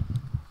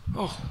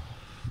 Oh.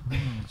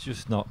 It's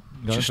just not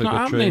going just for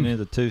not Katrina. happening.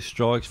 The 2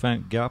 strikes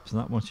found gaps,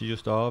 and that one she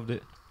just halved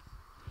it.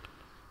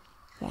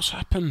 What's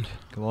happened?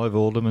 Clive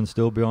Alderman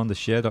still behind the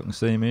shed. I can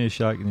see him here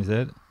shaking his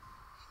head.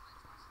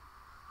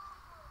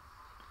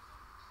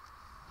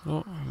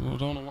 Oh, I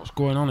don't know what's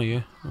going on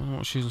here. I don't know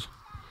what she's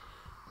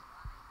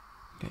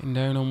getting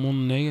down on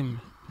one knee. And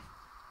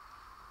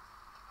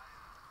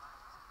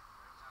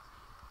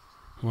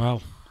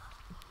well,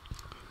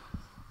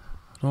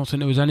 I don't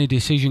think there was any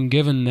decision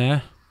given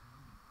there.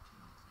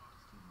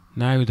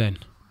 Now then,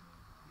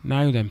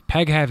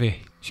 peg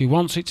heavy. She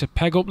wants it to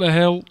peg up the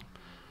hill.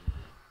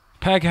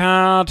 Peg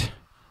hard.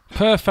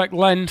 Perfect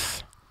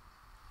length.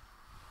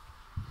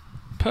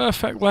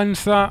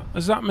 That.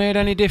 Has that made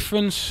any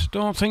difference?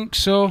 Don't think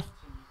so.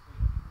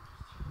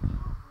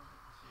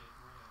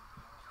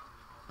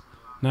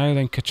 Now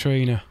then,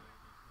 Katrina.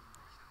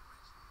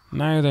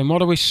 Now then, what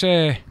do we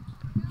say?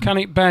 Can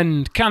it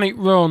bend? Can it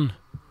run?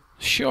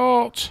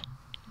 Short.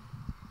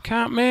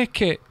 Can't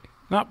make it.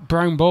 That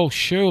brown ball's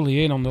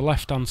surely in on the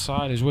left-hand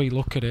side as we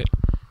look at it.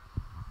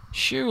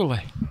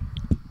 Surely.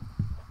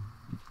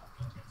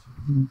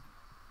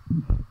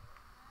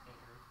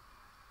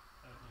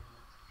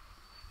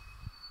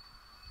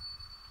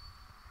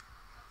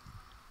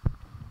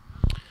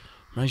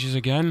 Measures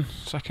again.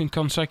 Second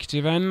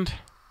consecutive end.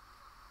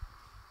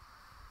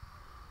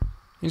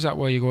 Is that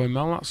where you're going,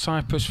 Mel? That's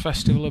Cyprus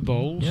Festival of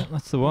Bowls. Yeah,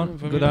 that's the one.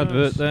 Oh, good nice.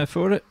 advert there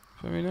for it.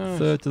 Very nice.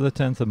 3rd to the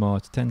 10th of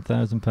March.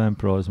 £10,000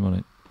 prize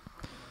money.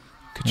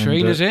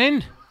 Katrina's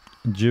in.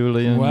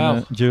 Julie and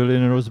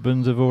her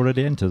husbands have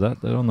already entered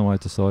that. They're on the way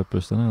to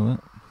Cyprus. I know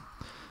that.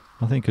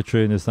 I think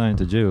Katrina's saying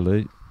to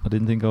Julie, I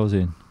didn't think I was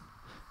in.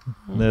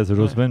 There's her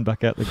husband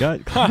back out the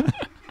gate.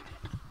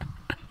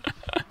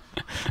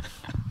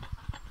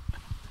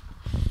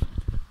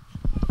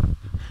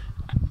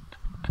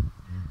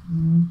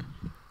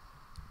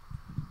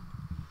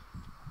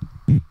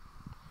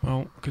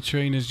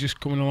 Katrina's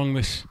just coming along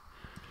this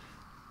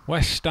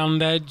west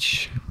stand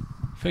edge.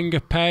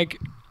 Finger peg.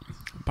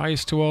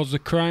 Bias towards the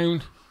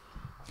crown.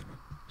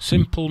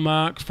 Simple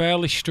mark,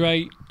 fairly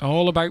straight.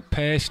 All about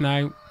pace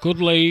now. Good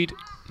lead.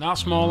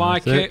 That's more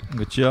like it.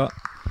 Good shot.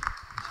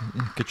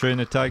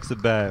 Katrina takes the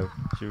bow.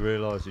 She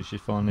realises she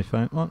finally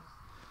found one.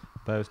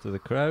 Bows to the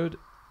crowd.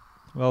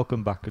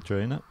 Welcome back,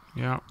 Katrina.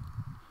 Yeah.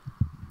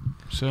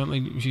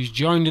 Certainly, she's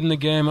joined in the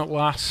game at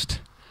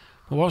last.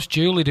 But what's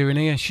Julie doing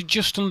here? She's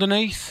just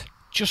underneath.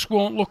 Just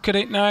won't look at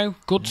it now.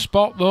 Good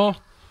spot, though.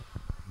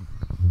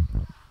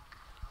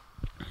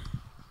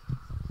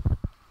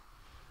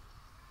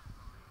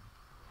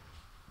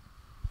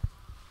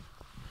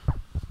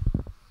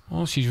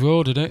 Oh, she's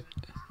roaded it.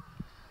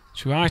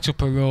 It's right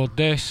up her road,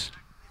 this.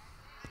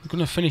 We're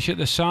going to finish at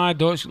the side,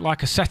 though. It's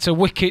like a set of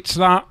wickets,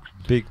 that.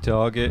 Big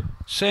target.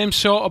 Same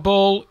sort of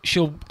ball.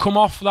 She'll come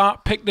off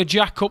that, pick the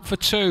jack up for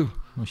 2.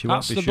 Well, she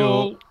That's won't be the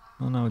short. ball.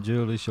 Oh no,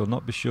 Julie, she'll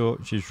not be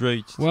short. She's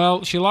reached.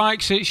 Well, she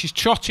likes it. She's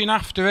trotting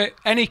after it.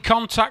 Any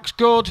contact's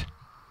good.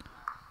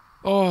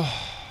 Oh,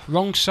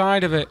 wrong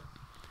side of it.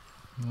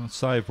 Well,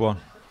 save one.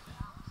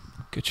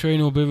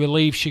 Katrina will be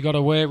relieved she got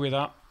away with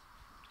that.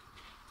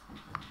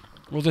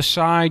 Other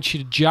side,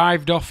 she'd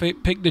jived off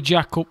it, picked the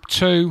jack up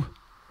 2.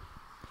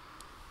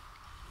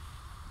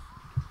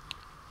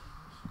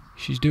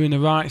 She's doing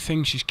the right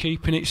thing. She's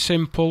keeping it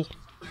simple.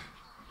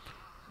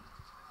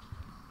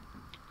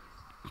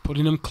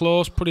 Putting them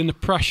close, putting the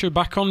pressure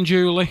back on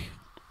Julie.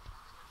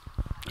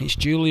 It's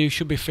Julie who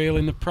should be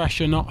feeling the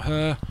pressure, not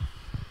her.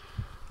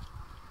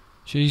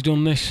 She's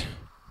done this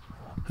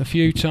a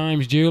few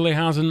times. Julie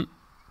hasn't.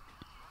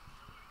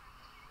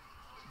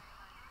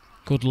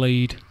 Good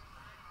lead.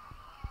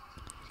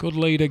 Good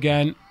lead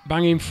again.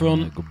 Bang in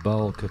front. Yeah, good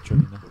ball,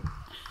 Katrina.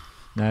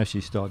 Now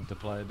she's starting to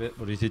play a bit,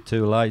 but is it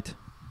too late?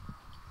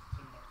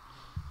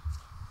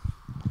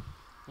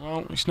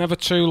 Well, it's never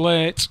too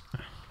late.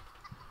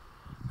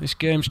 This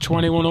game's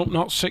 21 up,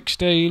 not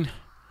 16.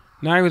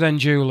 Now then,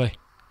 Julie.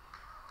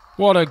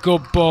 What a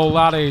good ball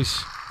that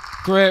is.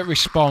 Great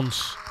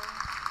response.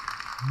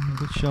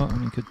 Good shot. I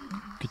mean,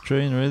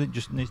 Katrina really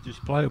just needs to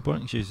just play up,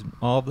 but she's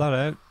halved that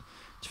out.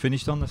 It's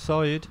finished on the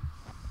side.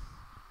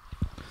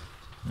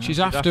 She's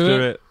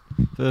after it.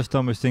 First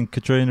time we've seen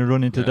Katrina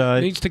running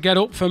today. Needs to get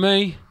up for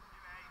me.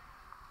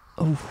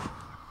 Oh.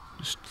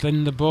 Just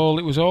thin the ball.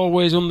 It was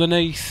always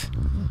underneath.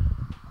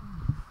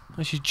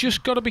 And she's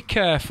just got to be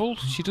careful.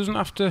 She doesn't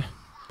have to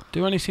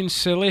do anything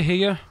silly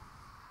here.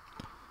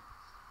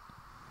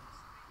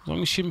 As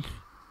long as she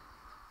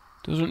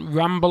doesn't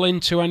ramble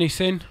into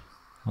anything.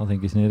 I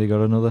think he's nearly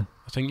got another.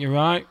 I think you're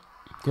right.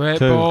 Great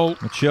 2. ball.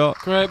 Good shot.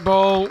 Great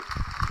ball.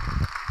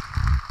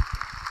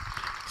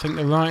 I think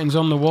the writing's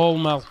on the wall,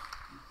 Mel.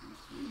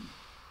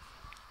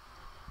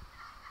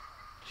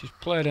 She's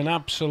played an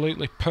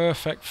absolutely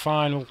perfect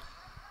final.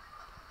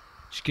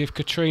 She gave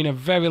Katrina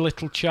very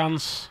little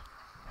chance.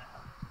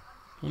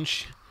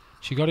 Once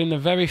she got in the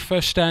very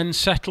first end,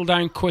 settled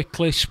down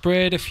quickly,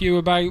 sprayed a few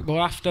about, but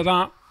after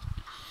that,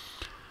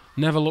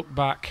 never looked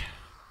back.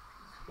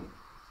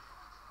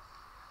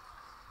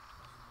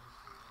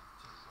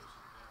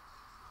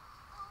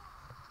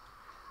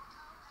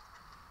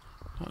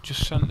 Not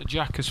just sent the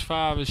jack as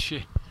far as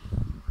she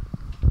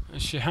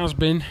has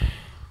been.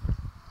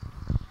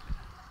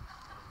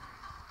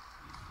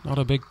 Not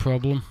a big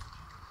problem.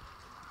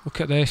 Look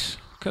at this.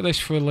 Look at this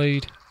for a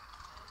lead.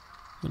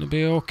 Gonna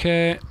be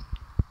okay.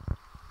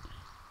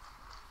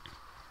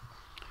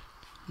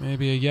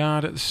 Maybe a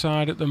yard at the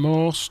side at the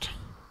most.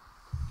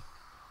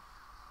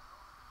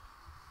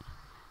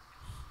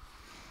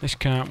 This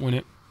can't win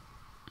it.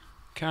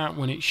 Can't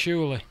win it,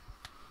 surely.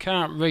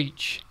 Can't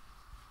reach.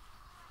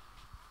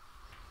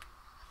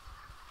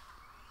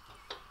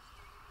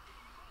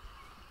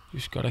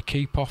 Just got to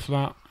keep off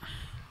that.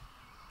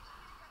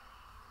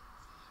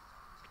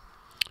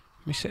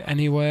 Miss it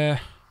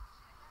anywhere.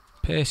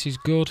 Pace is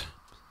good.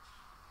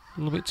 A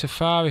little bit too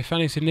far, if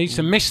anything. Needs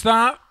to miss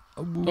that.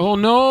 Oh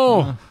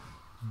no!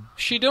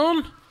 She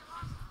done?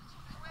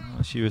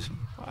 She was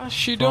What's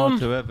she far done?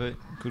 too heavy.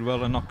 Could well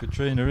have knocked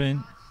Katrina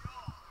in.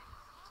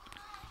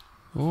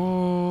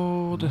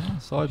 Oh, the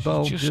Side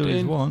ball, just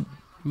Julie's in. one.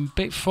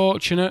 Bit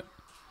fortunate.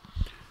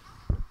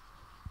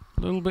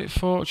 A little bit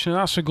fortunate.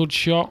 That's a good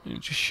shot.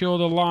 Just show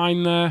the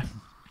line there.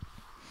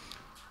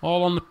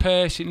 All on the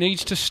pace. It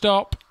needs to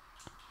stop.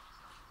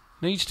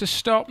 Needs to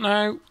stop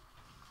now.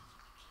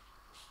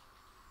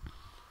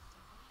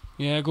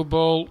 Yeah, good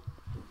ball.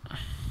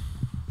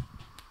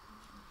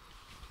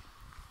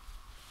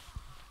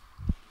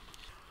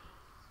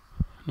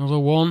 Another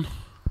one.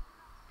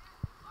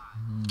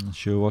 Not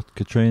sure what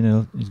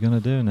Katrina is going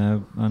to do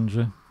now,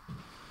 Andrew.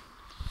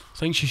 I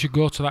think she should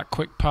go to that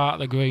quick part of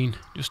the green,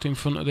 just in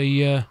front of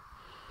the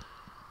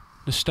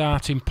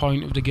starting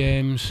point of the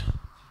games.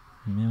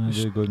 Yeah,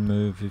 do a good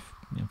move.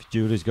 If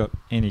Julie's got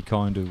any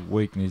kind of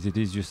weakness, it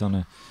is just on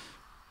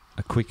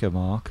a quicker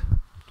mark.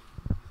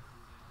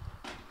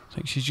 I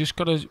think she's just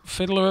got to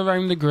fiddle her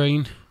around the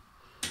green,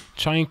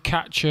 try and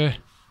catch her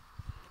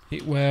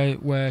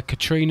where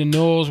Katrina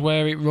knows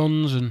where it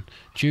runs and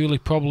Julie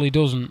probably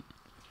doesn't.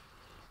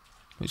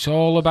 It's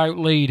all about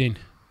leading.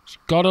 It's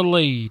got to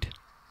lead.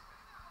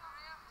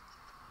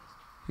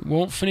 It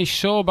won't finish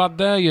so bad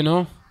there, you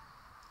know.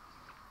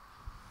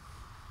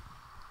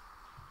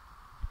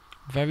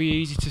 Very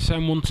easy to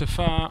send one to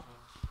far.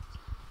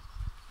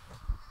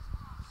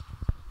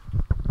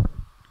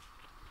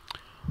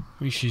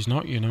 I mean, she's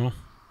not, you know.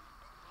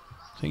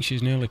 I think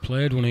she's nearly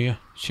played one here.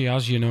 She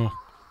has, you know.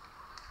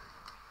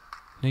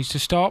 Needs to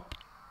stop.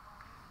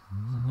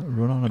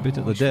 Run on a bit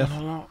at the death.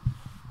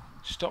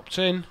 Stopped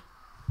in.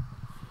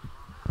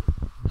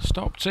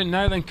 Stopped in.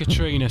 Now then,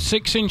 Katrina.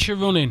 6-inch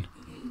running.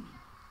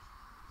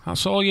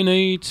 That's all you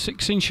need.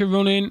 6-inch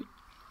running.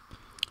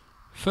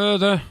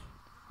 Further.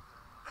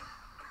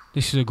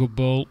 This is a good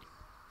ball.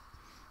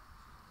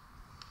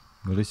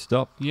 Will it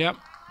stop? Yep.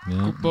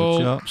 Yeah, good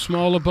ball.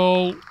 Smaller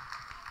ball.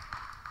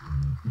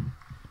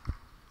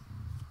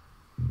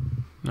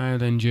 Now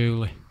then,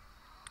 Julie.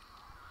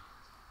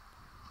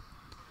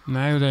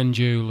 Now then,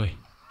 Julie.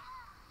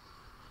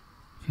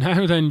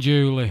 Now then,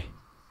 Julie.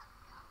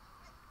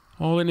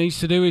 All it needs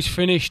to do is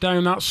finish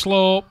down that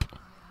slope.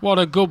 What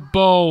a good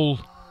bowl.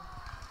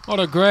 What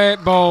a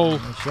great bowl.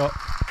 Nice shot.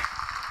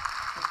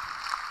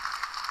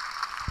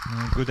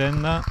 Good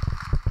end that.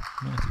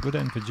 That's a good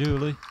end for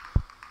Julie.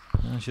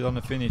 She's on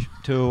the finish.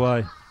 2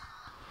 away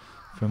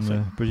from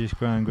the British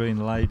Crown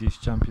Green Ladies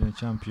Champion of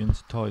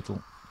Champions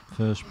title.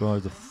 First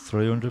prize of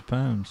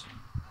 £300.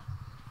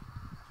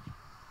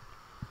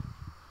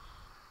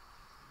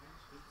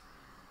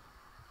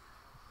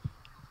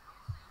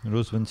 Her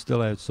husband's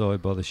still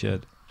outside by the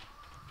shed.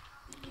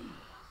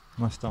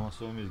 Last time I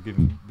saw him, he was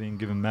being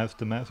given mouth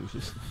to mouth.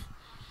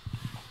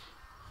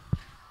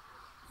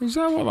 Is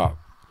that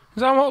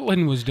what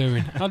Lynn was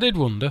doing? I did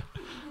wonder.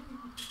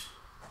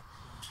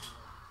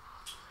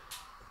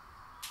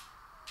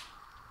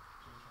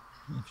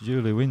 If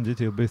Julie wins it,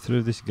 he'll be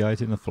through this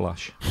gate in a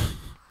flash.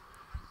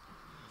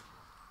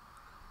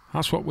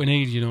 That's what we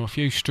need, you know, a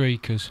few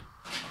streakers.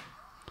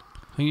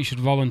 I think you should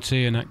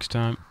volunteer next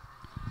time.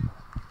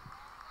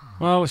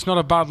 Well, it's not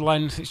a bad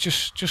length. It's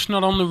just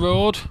not on the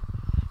road.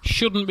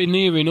 Shouldn't be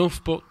near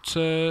enough, but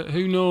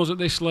who knows at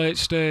this late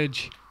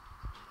stage.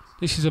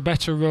 This is a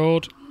better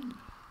road.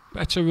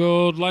 Better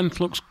road. Length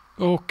looks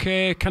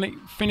okay. Can it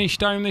finish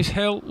down this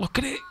hill? Look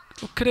at it.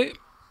 Look at it.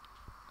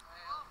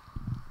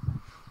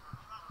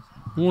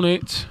 Won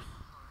it.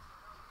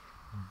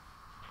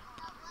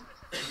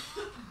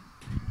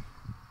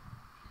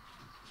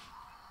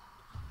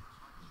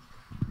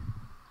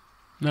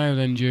 Now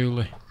then,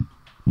 Julie.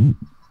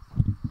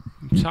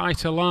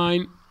 Tighter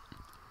line.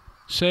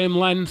 Same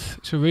length.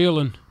 It's a real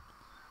one.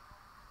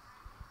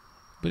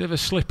 Bit of a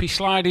slippy,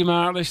 slidey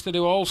mark. This to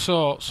do all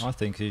sorts. I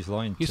think he's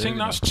lying. You think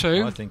that's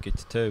 2? I think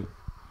it's 2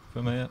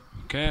 from here.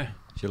 Okay.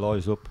 She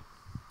lies up.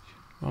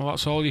 Well,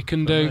 that's all you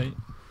can do. Me.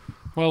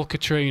 Well,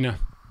 Katrina.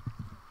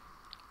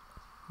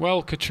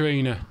 Well,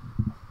 Katrina.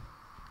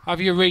 Have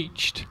you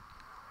reached?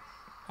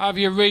 Have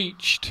you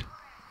reached?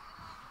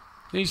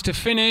 Needs to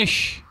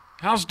finish.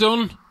 Has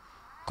done.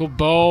 Good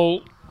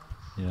ball.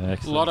 Yeah,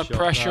 excellent. A lot of shot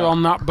pressure there.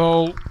 on that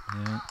ball.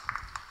 Yeah.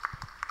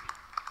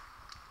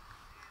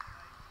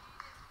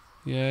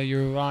 Yeah,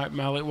 you're right,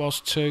 Mel. It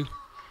was 2.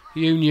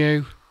 You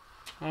knew.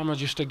 I'm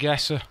just a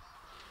guesser.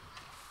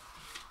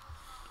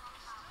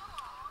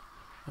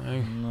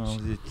 No,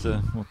 is it,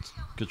 what's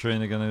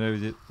Katrina going to do?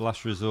 Is it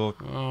last resort?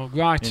 Oh,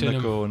 right in in the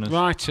him. corners.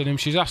 Right in him.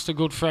 She's asked her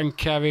good friend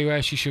Kerry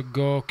where she should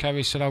go.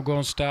 Kerry said, I'll go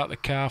and start the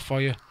car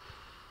for you.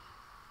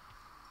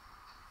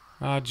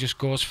 I'd just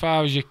go as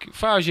far as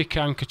you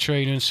can,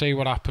 Katrina, and see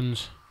what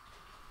happens.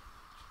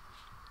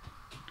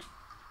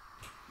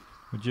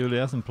 Well, Julie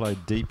hasn't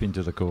played deep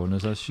into the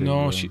corners, has she?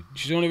 No,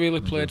 she's only really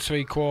played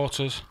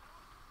 3/4.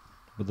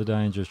 But the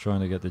danger is trying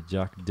to get the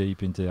jack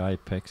deep into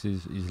apex.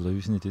 He's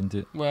losing it, isn't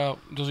it? Well,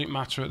 does it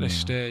matter at this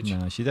stage?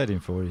 No, she's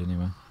heading for it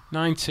anyway.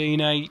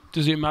 19-8.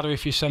 Does it matter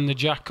if you send the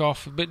jack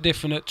off? A bit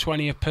different at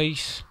 20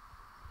 apiece.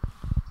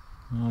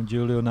 Oh,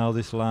 Julie will know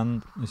this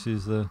land. This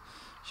is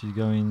she's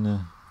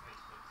going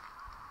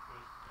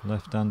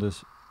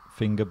left-hander's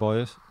finger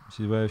bias.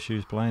 This is where she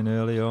was playing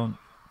early on.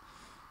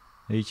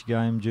 Each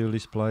game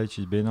Julie's played,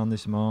 she's been on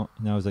this mark.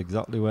 Knows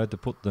exactly where to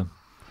put them.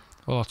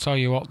 Well, I'll tell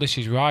you what, this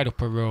is right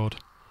up a road.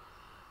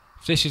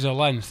 If this is a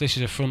length, this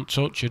is a front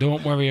toucher.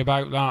 Don't worry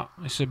about that.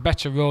 It's a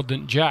better road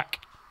than jack.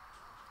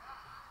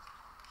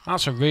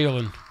 That's a real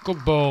one.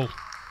 Good ball.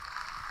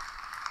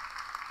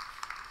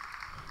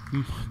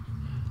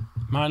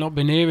 Might not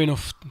be near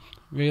enough,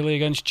 really,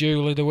 against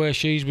Julie, the way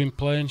she's been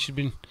playing. She's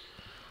been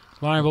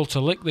liable to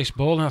lick this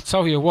ball. And I'll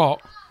tell you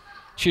what,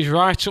 she's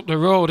right up the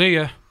road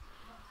here.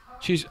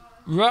 She's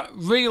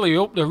really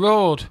up the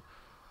road.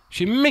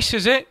 She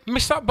misses it.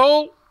 Missed that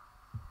ball.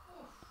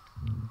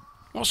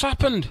 What's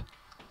happened?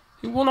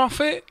 It won off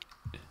it.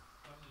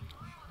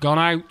 Gone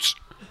out.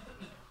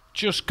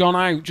 Just gone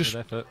out. Just.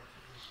 Good effort.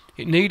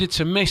 It needed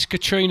to miss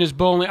Katrina's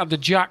ball and it had the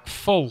jack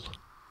full.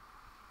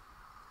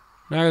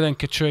 Now then,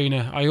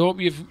 Katrina, I hope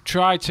you've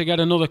tried to get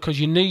another because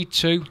you need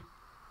to.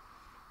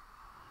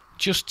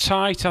 just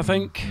tight, I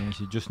think. Yeah,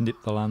 she just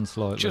nipped the land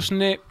slightly. Just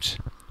nipped.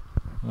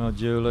 Oh,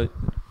 Julie,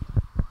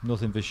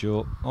 nothing for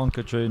sure. On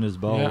Katrina's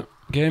bowl. Yeah,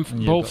 game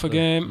and ball for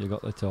game. You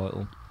got the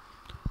title.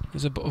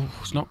 There's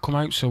it's not come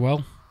out so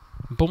well.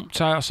 Bumped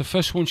out. That's the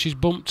first one she's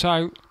bumped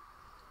out.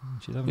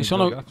 She's having It's a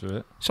on go after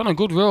it. It's on a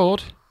good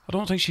road. I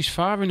don't think she's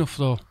far enough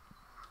though.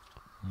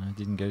 I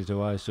didn't get it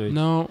away, so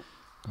No.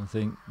 I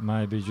think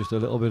maybe just a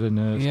little bit of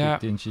nerves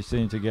kicked in. She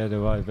seemed to get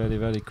away very,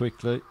 very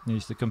quickly.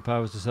 Needs to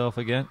compose herself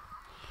again.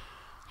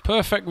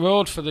 Perfect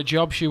road for the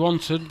job she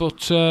wanted,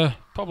 but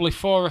probably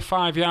 4 or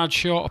 5 yards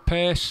short of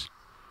pace.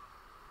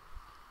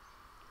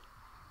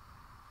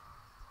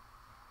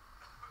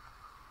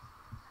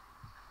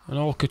 And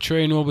all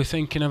Katrina will be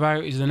thinking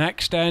about is the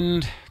next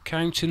end,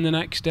 counting the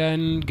next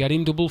end,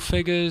 getting double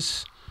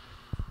figures,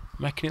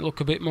 making it look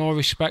a bit more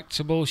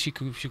respectable.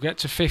 She'll get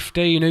to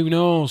 15, who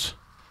knows?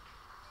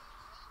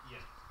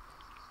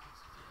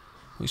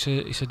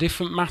 It's a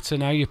different matter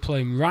now. You're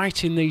playing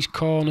right in these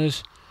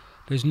corners.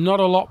 There's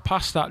not a lot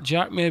past that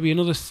jack, maybe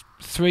another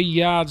 3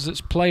 yards that's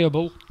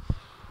playable.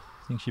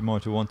 I think she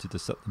might have wanted to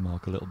set the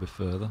mark a little bit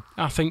further.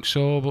 I think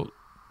so, but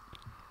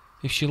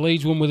if she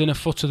leads one within a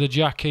foot of the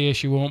jack here,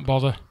 she won't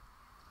bother.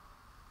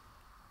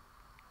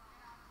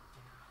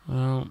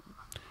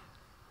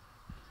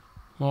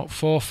 What,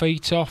 4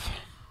 feet off?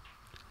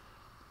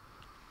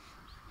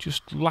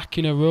 Just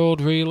lacking a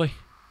road, really.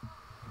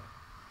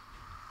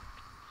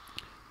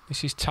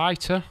 This is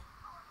tighter.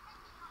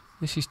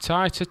 This is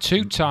tighter,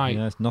 too tight.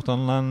 Yes, not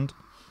on land.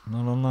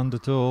 Not on land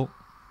at all.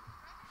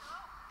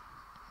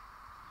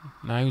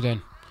 Now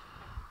then.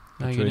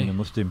 Katrina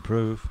must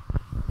improve.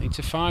 Need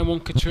to find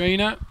one,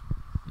 Katrina.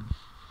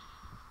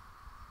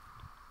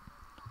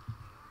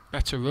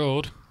 Better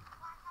road.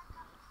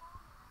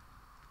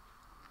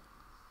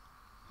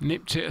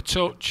 Nipped it a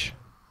touch.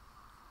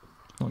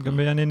 Not going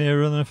to be any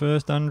nearer than the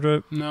first,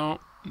 Andrew. No.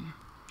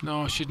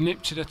 No, she'd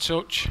nipped it a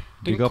touch.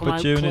 Big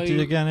opportunity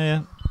again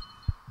here.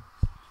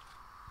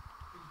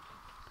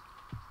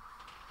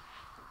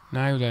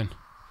 Now then.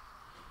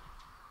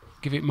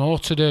 Give it more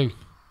to do.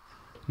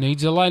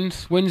 Needs a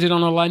length. Wins it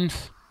on a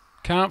length.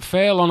 Can't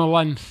fail on a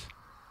length.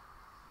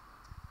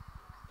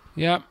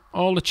 Yep,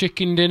 all the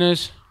chicken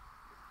dinners.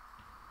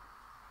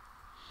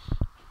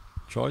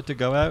 Tried to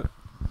go out.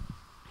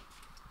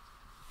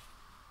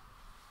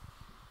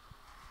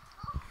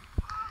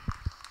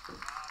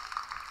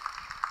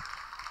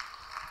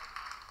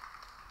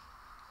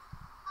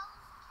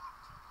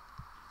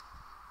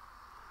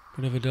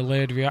 Bit of a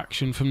delayed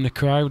reaction from the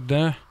crowd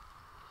there.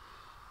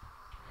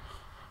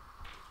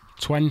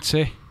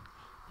 20.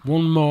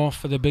 One more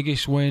for the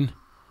biggest win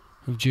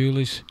of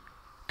Julie's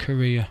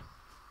career.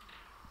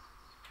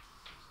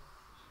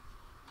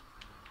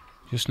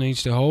 Just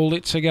needs to hold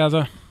it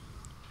together.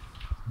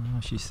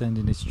 Oh, she's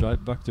sending it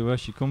straight back to where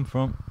she come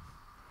from.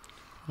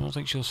 I don't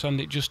think she'll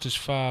send it just as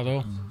far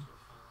though.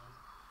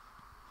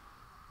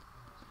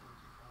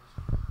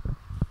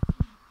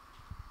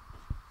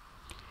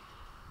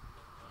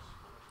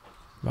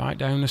 Right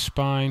down the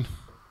spine.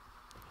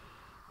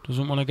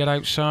 Doesn't want to get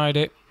outside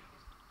it.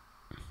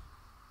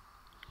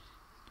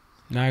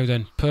 Now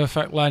then,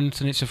 perfect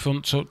length and it's a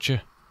front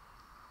toucher.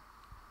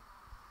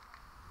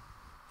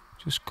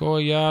 Just go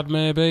a yard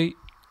maybe.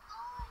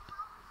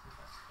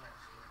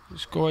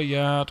 Just go a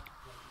yard.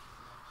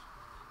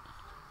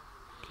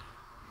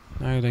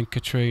 Now then,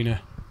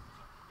 Katrina.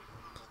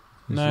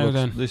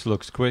 This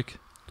looks quick.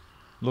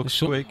 Looks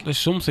quick. There's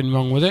something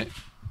wrong with it.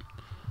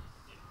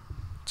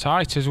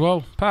 Tight as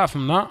well. Apart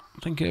from that, I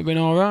think it'd have been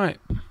alright.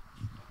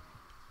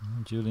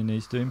 Julie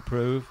needs to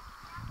improve.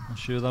 I'm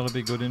sure that'll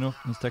be good enough.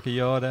 Let's take a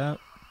yard out.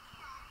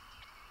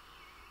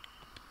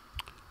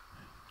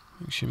 I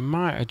think she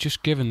might have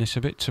just given this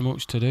a bit too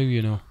much to do,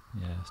 you know.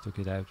 Yeah, stuck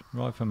it out.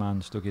 Right for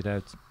man, stuck it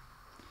out.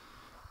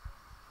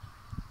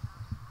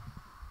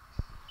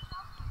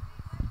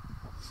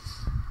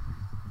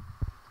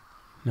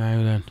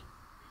 Now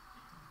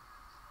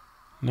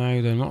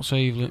then, what's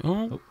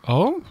Evelyn?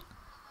 Oh!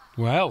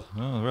 Well.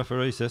 Oh, the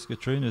referee says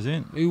Katrina's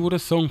in. Who would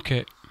have thunk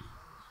it?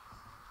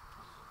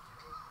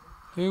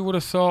 Who would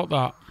have thought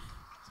that?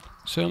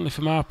 Certainly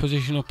from our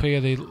position up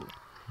here,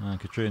 and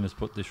Katrina's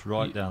put this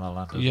right down the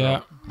ladder.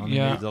 Yeah, Only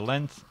needs a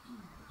length.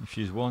 If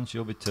she's 1,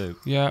 she'll be 2.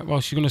 Yeah,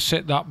 well, she's going to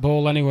sit that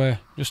ball anyway,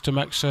 just to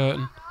make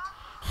certain.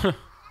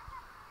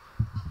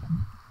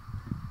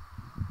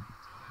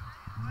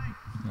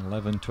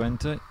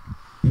 11:20.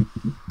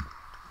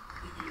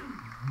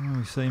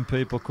 We've seen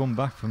people come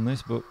back from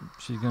this, but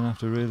she's going to have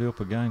to really up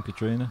her game,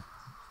 Katrina.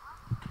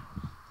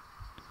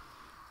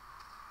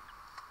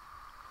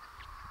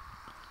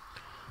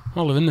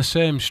 Well, they're in the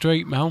same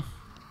street, Mel.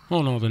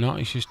 Oh, no, they're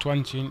not. She's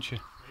 20, isn't she?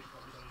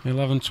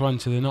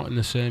 11:20, they're not in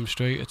the same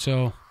street at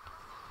all.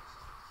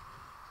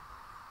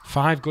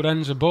 5 good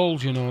ends of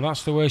bowls, you know.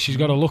 That's the way she's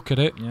got to look at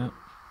it. Yeah.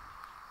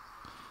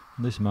 At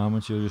this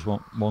moment, she'll just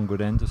want 1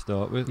 good end to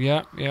start with.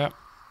 Yeah, yeah.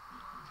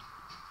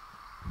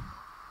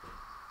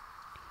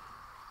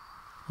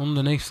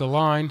 Underneath the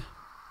line.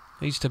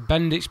 Needs to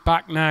bend its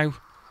back now.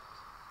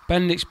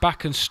 Bend its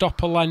back and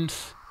stop a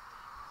length.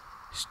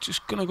 It's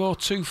just going to go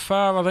too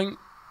far, I think.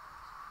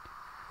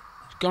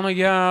 It's gone a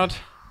yard.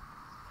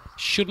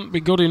 Shouldn't be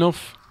good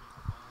enough.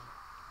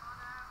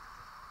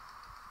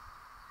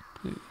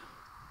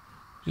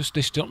 Just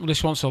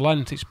this wants a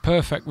length. It's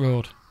perfect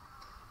road.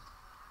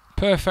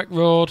 Perfect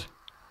road.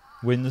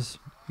 Wins.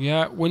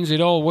 Yeah, wins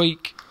it all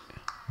week.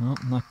 Well,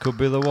 that could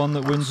be the one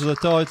that wins the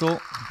title.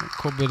 It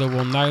could be the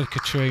one now,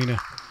 Katrina.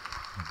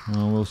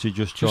 Well, will she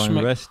just try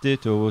and rest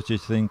it, or will she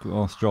think,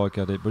 I'll strike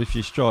at it? But if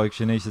she strikes,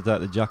 she needs to take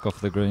the jack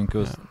off the green,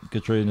 because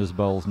Katrina's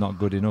bowl's not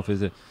good enough,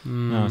 is it?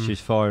 No, she's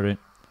firing.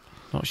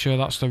 Not sure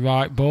that's the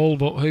right ball,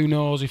 but who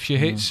knows? If she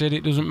hits it,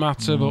 it doesn't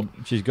matter. But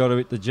she's got to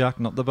hit the jack,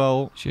 not the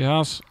bowl. She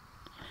has.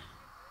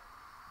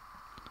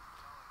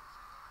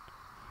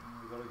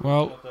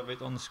 Well,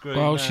 on the screen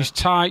well, now. She's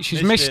tight.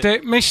 She's missed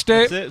it. Missed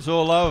it. That's it. It's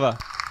all over.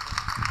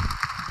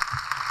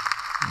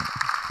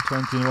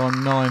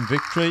 21-9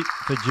 victory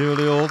for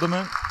J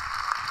Alderman.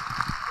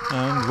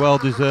 And well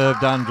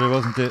deserved, Andrew,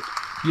 wasn't it?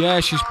 Yeah,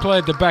 she's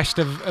played the best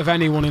of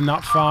anyone in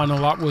that final.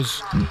 That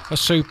was a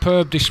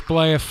superb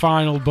display of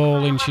final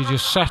bowling. She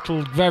just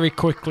settled very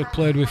quickly,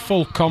 played with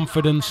full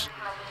confidence,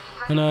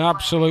 and an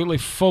absolutely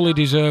fully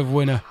deserved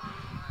winner.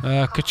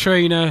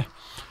 Katrina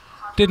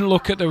didn't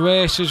look at the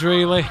races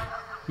really.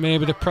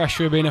 Maybe the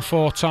pressure of being a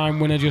 4-time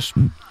winner just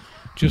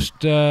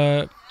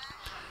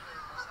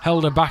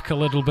held her back a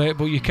little bit,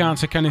 but you can't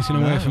take anything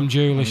away from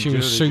Julie. She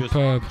was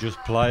superb. Just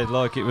played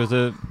like it was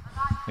a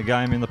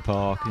game in the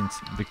park, in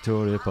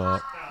Victoria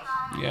Park.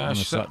 Yeah, on a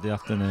Saturday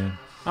afternoon.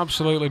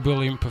 Absolutely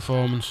brilliant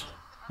performance.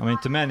 I mean,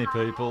 to many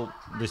people,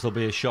 this will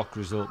be a shock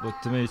result,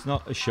 but to me, it's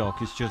not a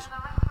shock. It's just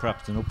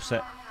perhaps an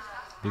upset,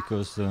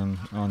 because I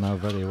know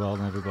very well,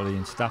 and everybody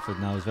in Stafford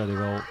knows very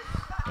well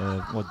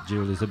what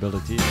Julie's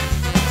ability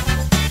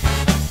is.